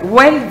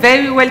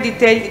very well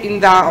detailed in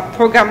the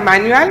program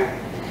manual,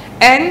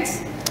 and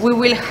we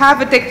will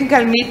have a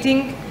technical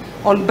meeting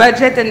on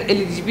budget and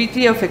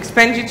eligibility of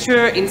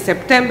expenditure in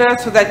September,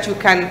 so that you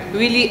can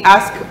really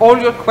ask all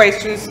your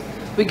questions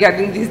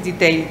regarding this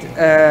detailed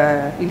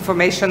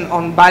information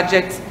on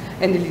budget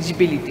and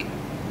eligibility.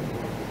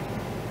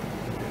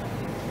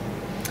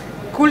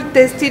 Could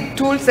tested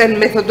tools and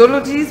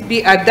methodologies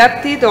be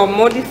adapted or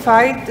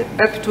modified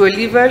up to a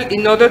level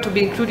in order to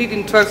be included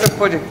in transfer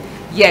projects?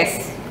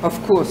 Yes, of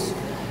course.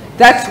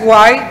 That's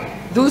why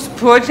those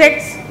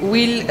projects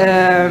will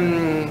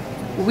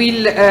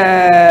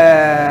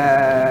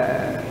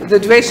the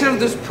duration of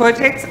those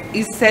projects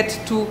is set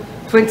to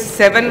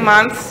 27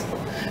 months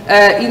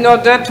in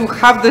order to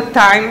have the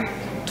time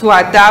to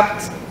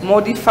adapt,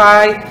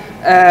 modify,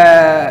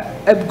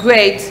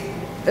 upgrade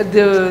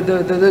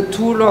the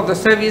tool or the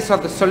service or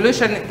the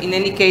solution, in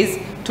any case,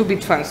 to be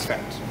transferred.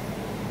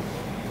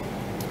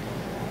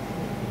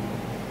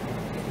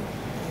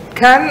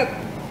 Can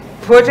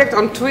project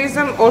on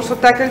tourism also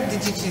tackle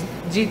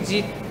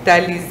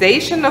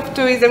digitalization of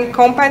tourism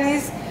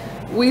companies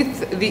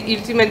with the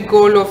ultimate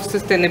goal of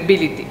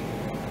sustainability?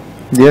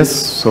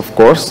 Yes, of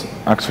course.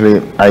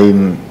 Actually,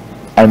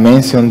 I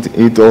mentioned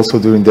it also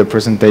during the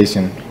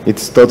presentation.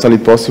 It's totally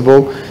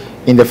possible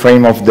in the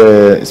frame of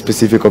the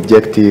specific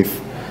objective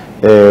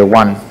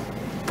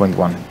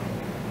 1.1.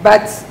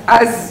 But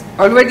as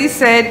already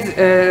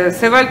said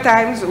several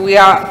times, we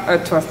are a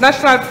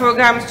transnational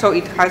program, so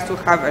it has to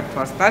have a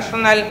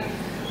transnational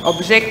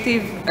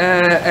objective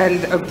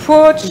and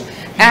approach.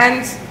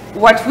 And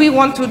what we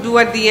want to do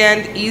at the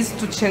end is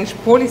to change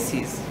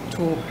policies,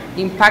 to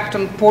impact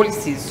on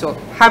policies. So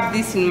have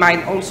this in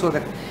mind also,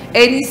 that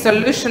any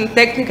solution,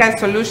 technical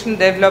solution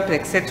developed,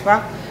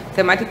 etc.,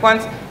 thematic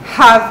ones,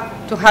 have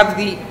to have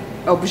the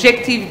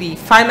objective, the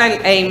final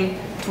aim,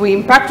 to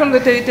impact on the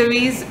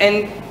territories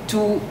and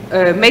to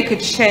make a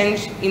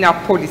change in our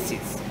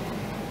policies.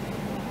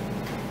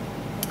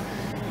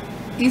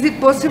 Is it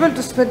possible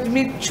to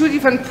submit 2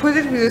 different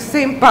projects with the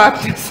same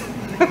partners?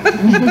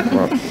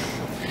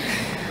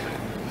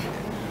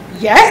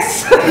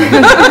 Yes.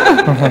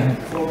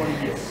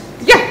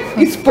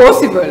 Yeah, it's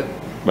possible.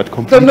 But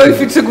don't know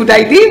if it's a good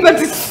idea, but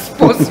it's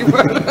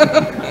possible.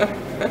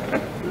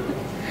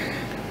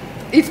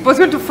 It's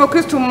possible to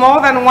focus to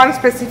more than one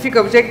specific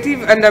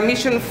objective under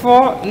mission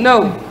 4?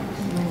 No.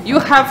 You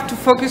have to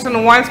focus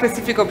on one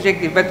specific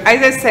objective. But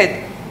as I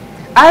said,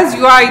 as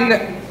you are in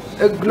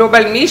a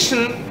global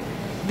mission,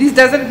 this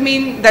doesn't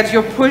mean that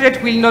your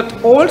project will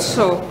not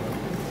also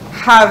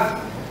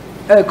have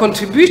a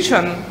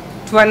contribution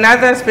to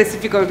another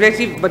specific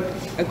objective, but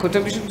a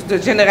contribution to the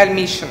general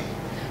mission.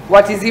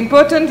 What is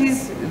important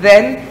is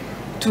then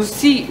to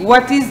see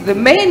what is the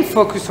main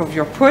focus of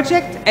your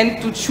project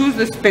and to choose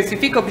the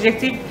specific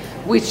objective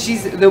which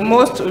is the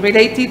most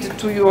related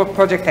to your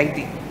project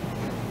idea.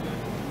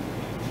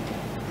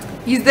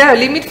 Is there a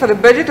limit for the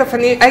budget of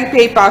an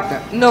IPA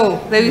partner? No,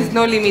 there is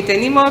no limit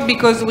anymore,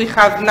 because we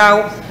have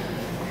now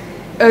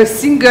a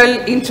single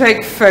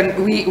Interreg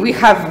fund. We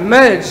have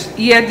merged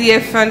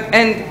ERDF fund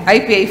and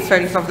IPA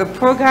funds of the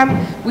program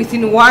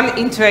within one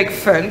Interreg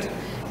fund,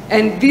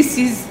 and this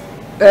is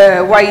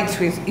why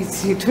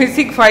it's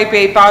intrinsic for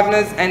IPA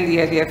partners and the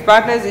ERDF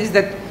partners, is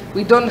that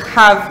we don't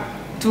have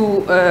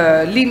to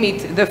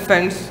limit the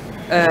funds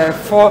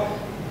for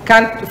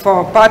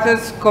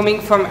partners coming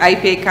from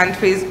IPA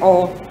countries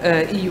or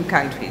EU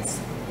countries.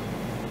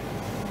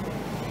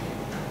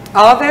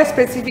 Are there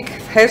specific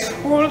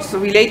thresholds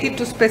related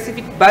to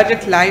specific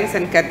budget lines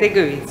and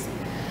categories?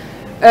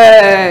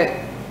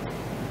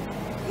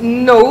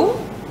 No,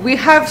 we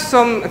have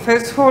some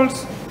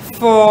thresholds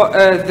for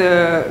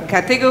the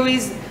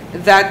categories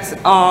that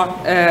are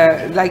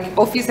like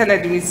office and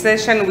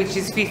administration, which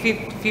is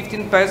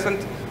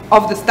 15%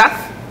 of the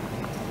staff,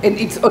 and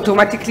it's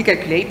automatically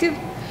calculated.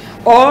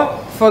 Or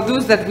for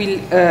those that will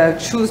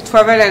choose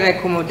travel and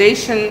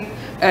accommodation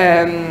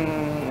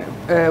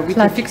with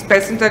a fixed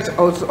percentage,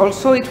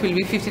 also it will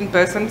be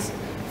 15%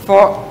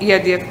 for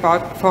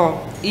ERDF for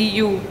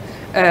EU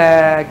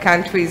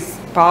countries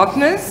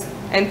partners,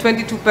 and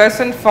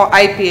 22% for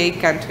IPA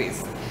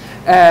countries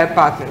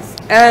partners.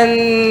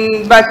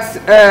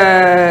 But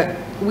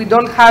we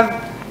don't have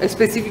a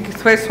specific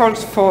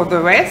thresholds for the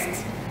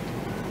rest.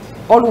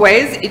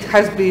 Always, it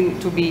has been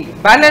to be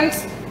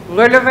balanced,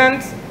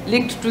 relevant,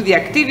 linked to the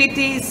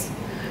activities,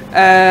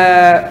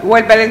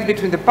 well balanced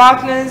between the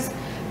partners,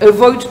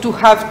 avoid to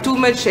have too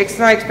much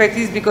external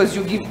expertise because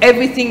you give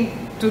everything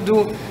to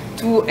do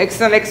to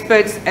external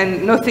experts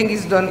and nothing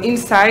is done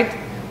inside,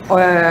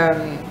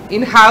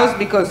 in-house,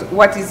 because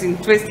what is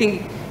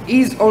interesting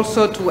is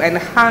also to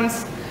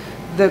enhance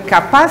the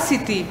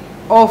capacity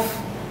of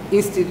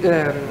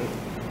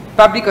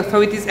public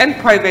authorities and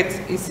private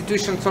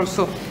institutions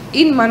also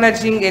in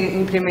managing and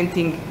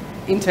implementing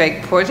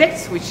Interreg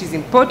projects, which is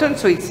important.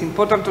 So it's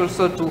important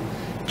also to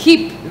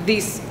keep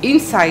this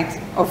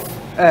inside of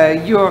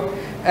your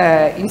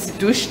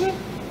institution.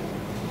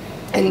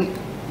 And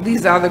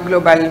these are the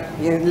global,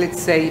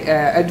 let's say,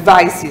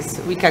 advices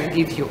we can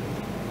give you.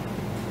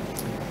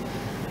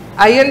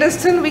 I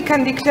understand we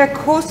can declare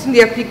costs in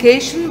the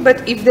application,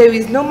 but if there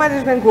is no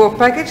management growth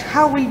package,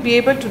 how will we be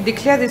able to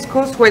declare this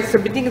cost while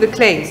submitting the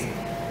claims?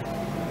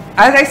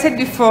 As I said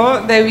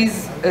before, there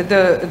is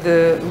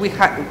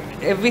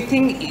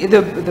everything.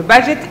 The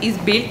budget is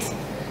built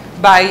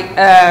by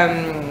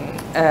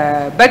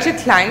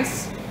budget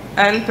lines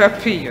and per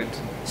period.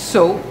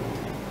 So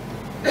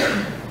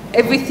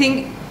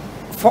everything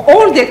for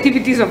all the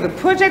activities of the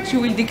project,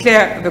 you will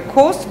declare the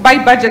cost by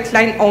budget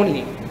line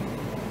only.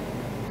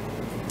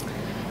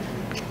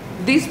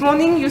 This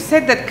morning you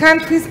said that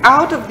countries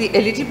out of the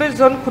eligible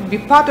zone could be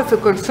part of a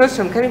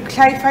consortium. Can you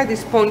clarify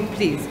this point,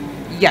 please?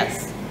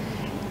 Yes.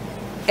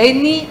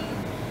 Any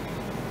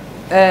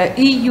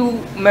EU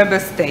member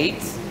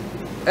state,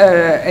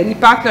 any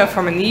partner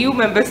from an EU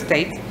member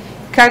state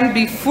can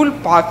be full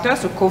partner,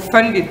 so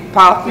co-funded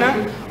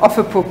partner of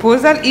a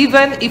proposal,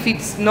 even if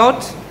it's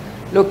not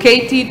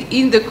located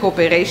in the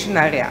cooperation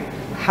area.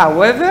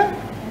 However,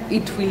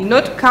 it will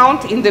not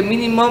count in the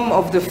minimum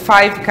of the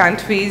 5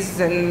 countries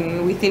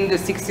and within the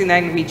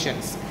 69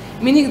 regions.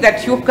 Meaning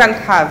that you can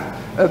have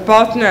a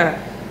partner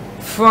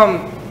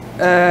from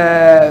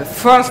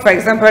France, for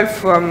example,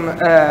 from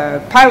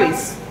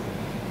Paris,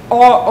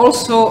 or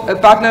also a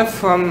partner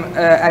from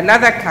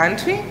another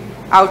country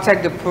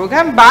outside the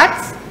program, but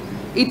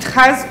it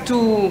has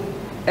to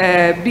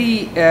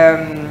be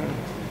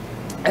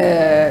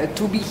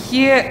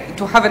here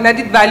to have an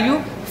added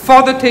value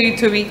for the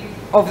territory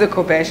of the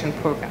cooperation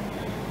program.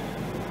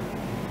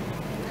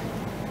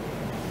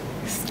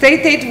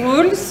 State aid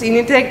rules in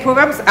Interreg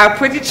programs are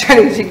pretty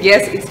challenging.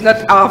 Yes, it's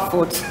not our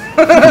fault.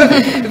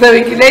 The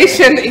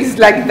regulation is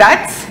like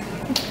that.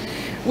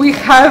 We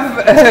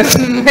have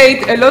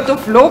made a lot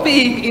of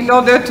lobbying in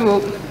order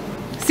to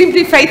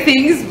simplify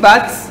things,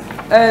 but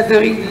the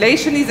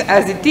regulation is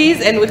as it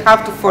is and we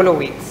have to follow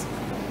it.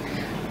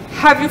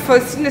 Have you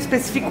foreseen a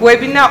specific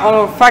webinar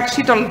or fact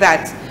sheet on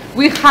that?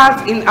 We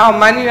have in our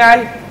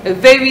manual a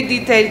very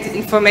detailed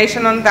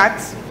information on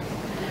that.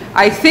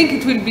 I think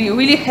it will be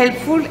really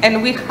helpful,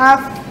 and we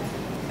have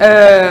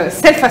a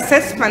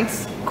self-assessment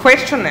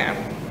questionnaire.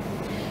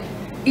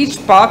 Each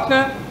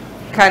partner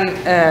can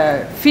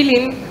fill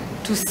in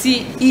to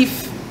see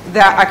if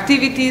their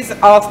activities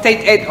are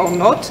state aid or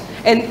not,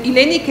 and in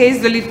any case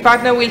the lead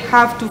partner will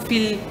have to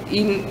fill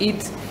in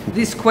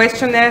this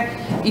questionnaire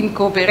in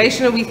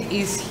cooperation with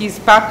his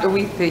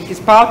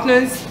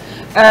partners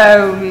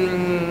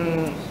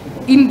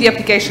in the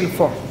application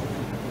form.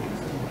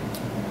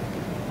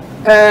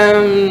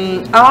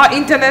 Are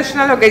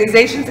international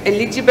organizations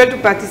eligible to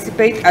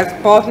participate as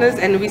partners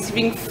and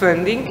receiving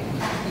funding?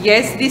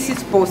 Yes, this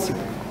is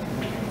possible.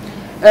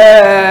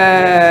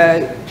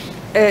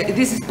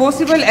 This is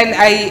possible, and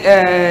I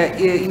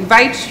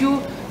invite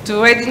you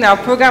to read in our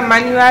program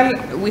manual.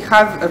 We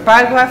have a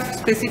paragraph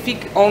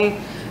specific on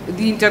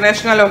the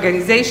international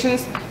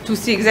organizations to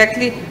see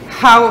exactly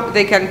how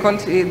they can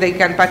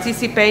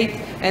participate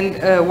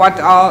and what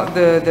are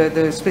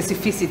the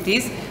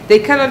specificities. They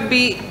cannot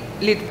be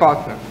lead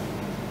partner.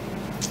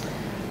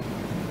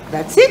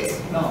 That's it?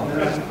 No,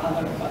 there are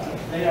other, but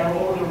they are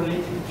all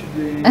related to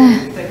the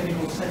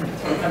technical center.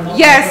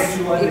 Yes,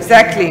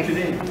 exactly.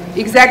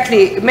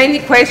 Exactly. Many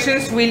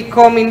questions will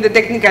come in the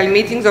technical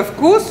meetings, of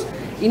course.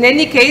 In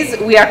any case,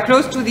 we are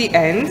close to the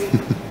end.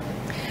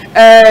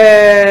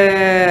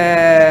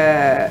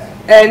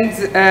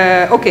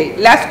 Okay,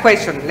 last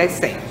question, let's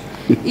say.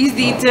 Is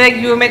the Interreg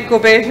Euromed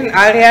cooperation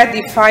area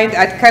defined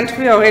at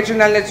country or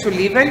regional NUTS 2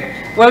 level,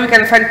 where we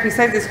can find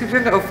precise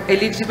description of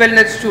eligible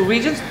NUTS 2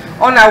 regions?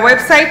 On our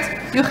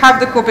website, you have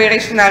the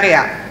cooperation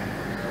area.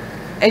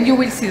 And you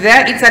will see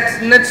there, it's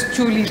at NUTS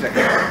 2 level,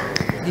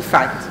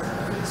 defined.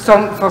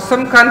 For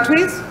some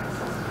countries,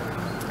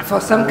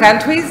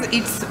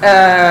 it's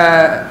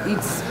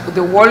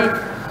the whole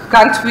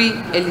country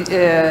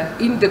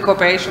in the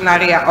cooperation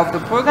area of the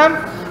program.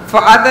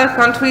 For other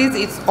countries,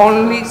 it's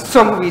only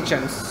some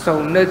regions,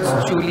 so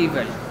NUTS 2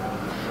 level.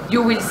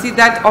 You will see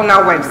that on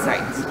our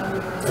website.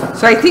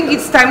 So I think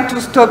it's time to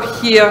stop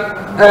here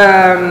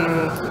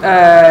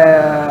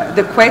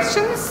the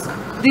questions.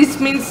 This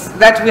means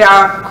that we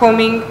are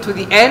coming to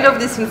the end of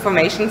this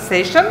information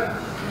session.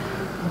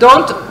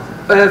 Don't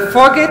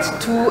forget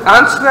to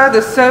answer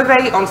the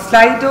survey on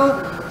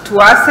Slido to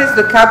assess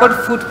the carbon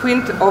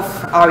footprint of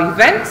our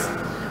events.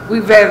 We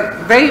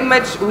very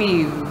much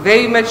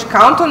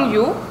count on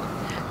you.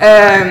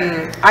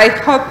 I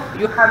hope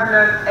you have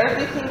learned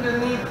everything you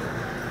need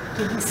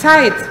to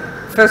decide,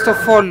 first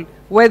of all,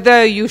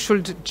 whether you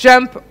should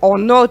jump or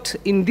not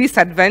in this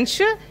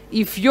adventure,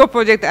 if your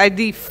project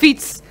ID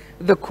fits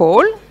the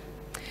call.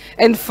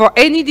 And for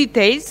any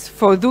details,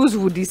 for those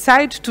who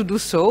decide to do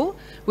so,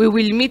 we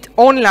will meet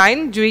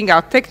online during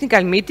our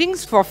technical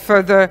meetings for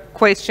further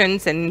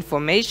questions and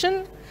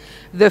information.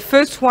 The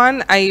first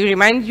one, I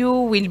remind you,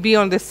 will be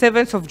on the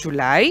 7th of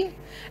July,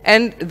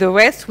 and the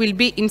rest will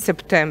be in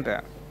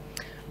September.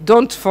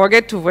 Don't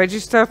forget to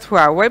register through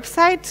our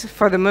website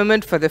for the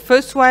moment for the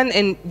first one,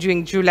 and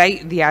during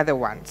July, the other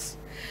ones.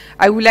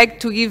 I would like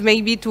to give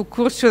maybe to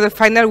Curcio the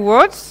final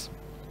words.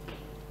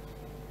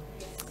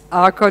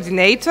 Our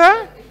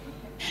coordinator.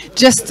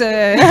 Just,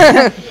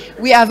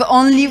 we have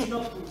only...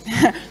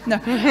 No.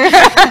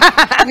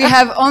 We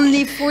have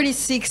only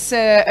 46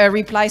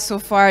 replies so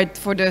far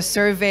for the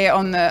survey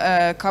on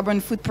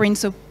carbon footprint,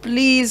 so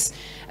please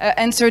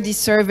answer this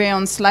survey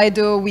on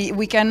Slido.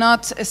 We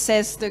cannot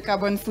assess the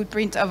carbon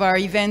footprint of our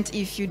event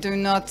if you do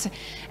not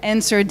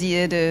answer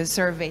the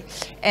survey.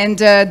 And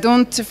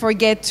don't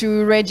forget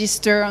to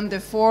register on the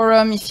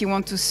forum if you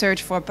want to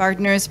search for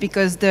partners,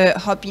 because the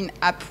Hop-in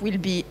app will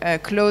be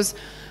closed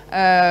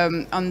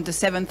on the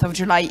 7th of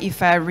July,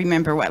 if I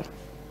remember well.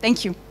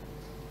 Thank you.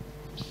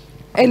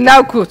 And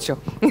now Curcio.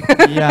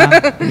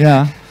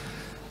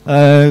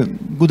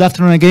 Good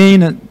afternoon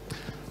again.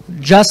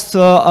 Just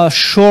a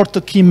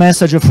short key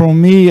message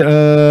from me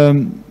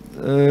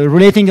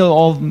relating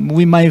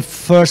with my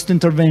first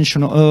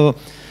intervention.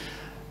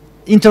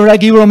 Interreg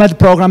Euromed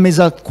program is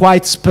a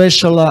quite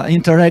special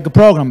Interreg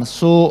program.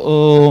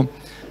 So,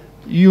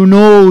 you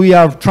know, we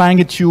are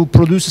trying to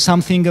produce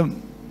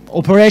something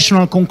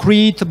operational,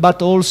 concrete,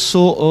 but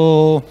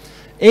also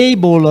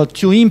able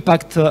to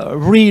impact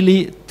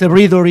really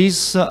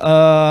territories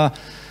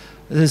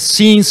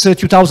since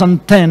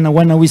 2010,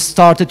 when we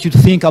started to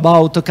think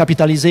about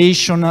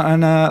capitalization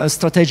and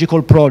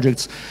strategical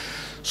projects.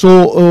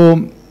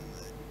 So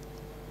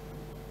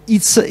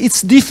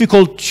it's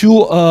difficult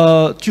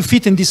to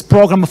fit in this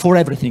program for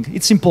everything.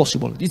 It's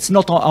impossible. It's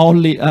not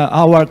only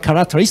our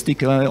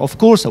characteristic. Of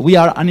course, we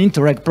are an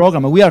Interreg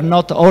program. We are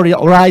not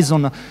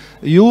Horizon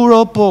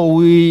Europe.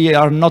 We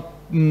are not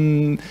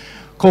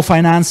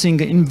co-financing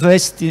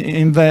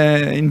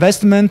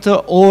investment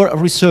or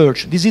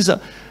research. This is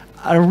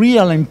a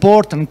real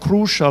important,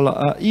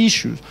 crucial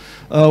issue.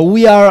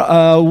 We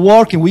are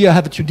working, we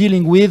have to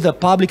dealing with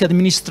public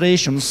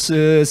administrations,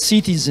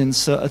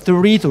 citizens,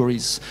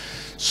 territories.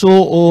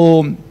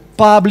 So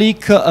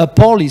public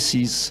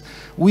policies.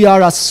 We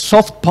are a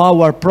soft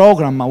power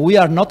program. We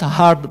are not a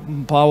hard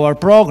power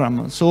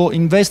program. So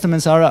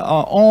investments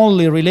are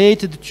only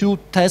related to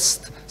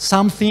test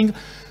something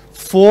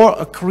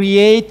for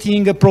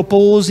creating,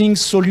 proposing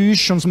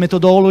solutions,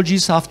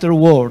 methodologies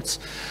afterwards.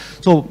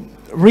 So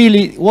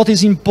really what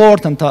is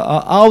important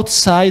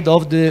outside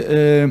of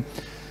the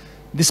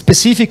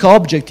specific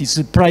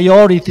objectives,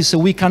 priorities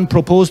we can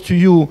propose to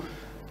you,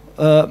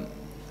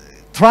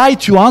 try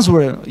to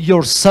answer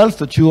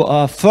yourself to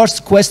a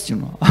first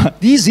question.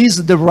 This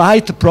is the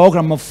right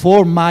program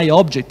for my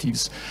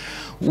objectives.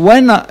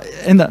 When,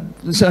 and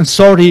I'm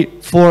sorry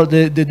for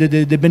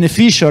the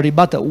beneficiary,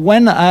 but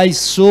when I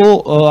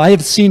saw, I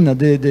have seen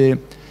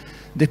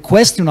the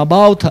question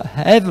about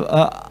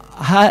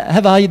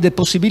have I the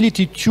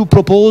possibility to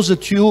propose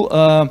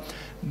to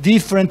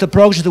different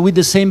projects with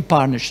the same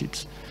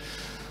partnerships?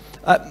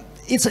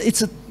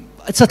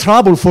 It's a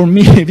trouble for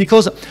me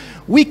because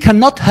we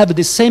cannot have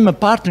the same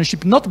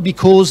partnership, not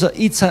because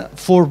it's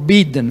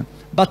forbidden,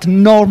 but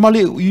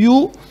normally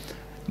you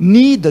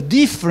need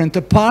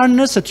different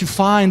partners to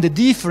find a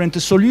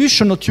different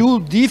solution to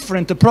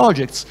different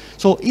projects.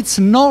 So it's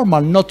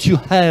normal not to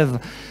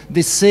have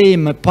the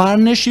same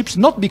partnerships,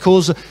 not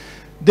because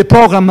the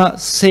program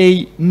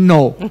say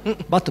no,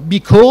 but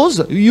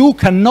because you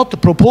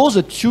cannot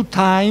propose two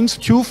times,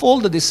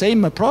 twofold the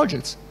same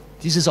projects.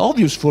 This is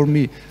obvious for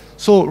me.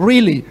 So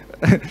really,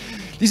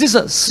 this is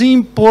a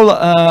simple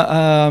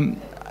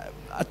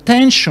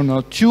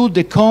attention to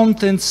the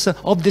contents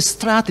of the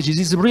strategies.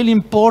 It's really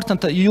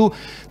important that you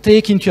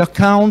take into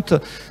account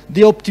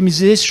the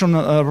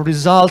optimization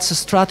results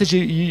strategy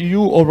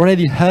you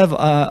already have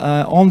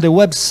on the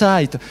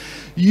website.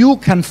 You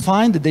can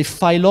find the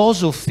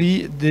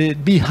philosophy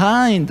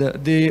behind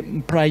the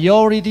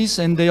priorities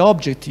and the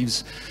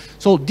objectives.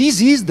 So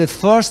this is the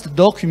first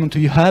document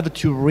you have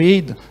to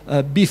read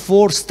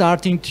before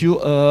starting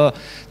to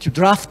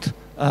draft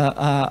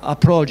a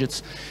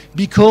project.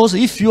 Because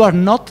if you are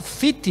not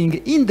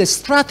fitting in the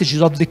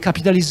strategies of the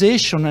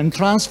capitalization and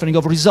transferring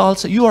of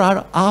results, you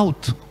are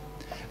out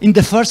in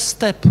the first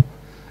step.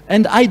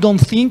 And I don't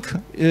think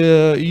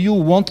you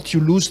want to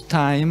lose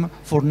time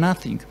for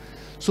nothing.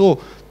 So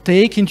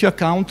take into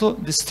account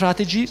the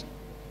strategies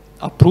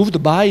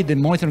approved by the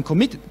monitoring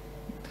committee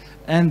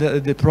and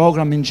the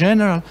program in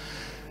general.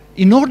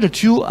 in order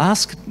to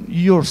ask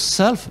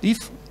yourself if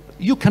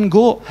you can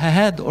go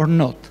ahead or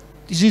not.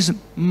 This is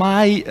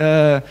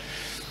my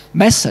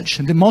message,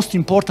 the most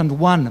important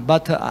one,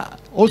 but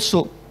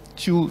also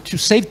to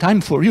save time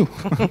for you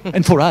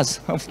and for us,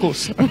 of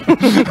course.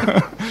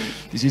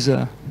 This is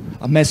a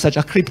message,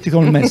 a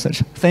critical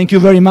message. Thank you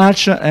very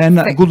much,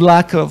 and good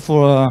luck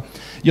for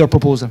your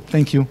proposal.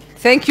 Thank you.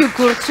 Thank you,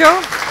 Curcio.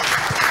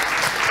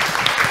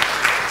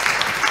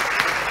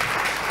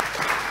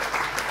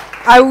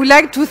 I would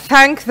like to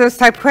thank the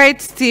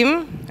Cyprus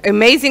team,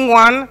 amazing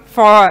one,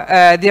 for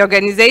the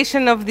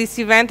organization of this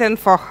event and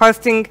for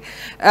hosting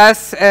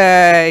us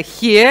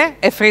here.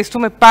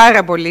 Ευχαριστούμε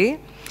πάρα πολύ.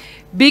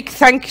 Big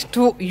thanks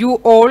to you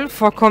all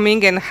for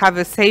coming and have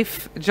a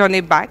safe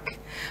journey back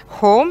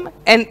home.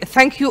 And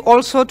thank you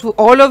also to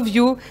all of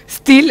you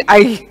still,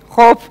 I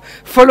hope,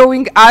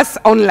 following us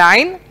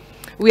online.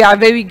 We are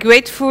very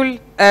grateful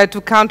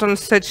to count on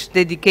such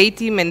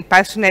dedicated and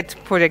passionate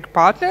project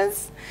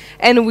partners.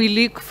 And we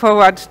look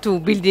forward to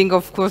building,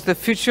 of course, the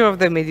future of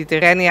the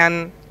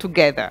Mediterranean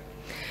together.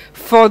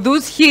 For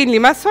those here in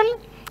Limassol,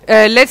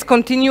 let's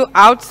continue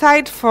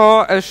outside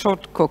for a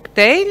short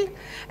cocktail.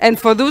 And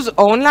for those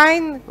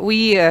online,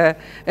 we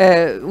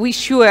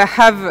wish you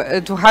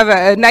to have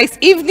a nice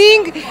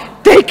evening.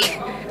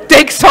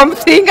 Take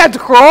something at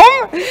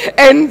home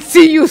and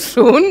see you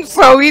soon.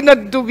 Sorry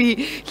not to be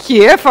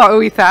here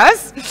with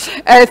us.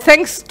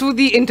 Thanks to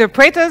the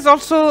interpreters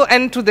also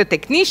and to the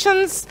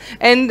technicians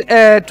and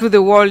to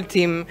the whole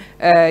team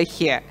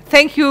here.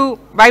 Thank you.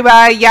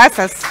 Bye-bye.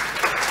 Yes.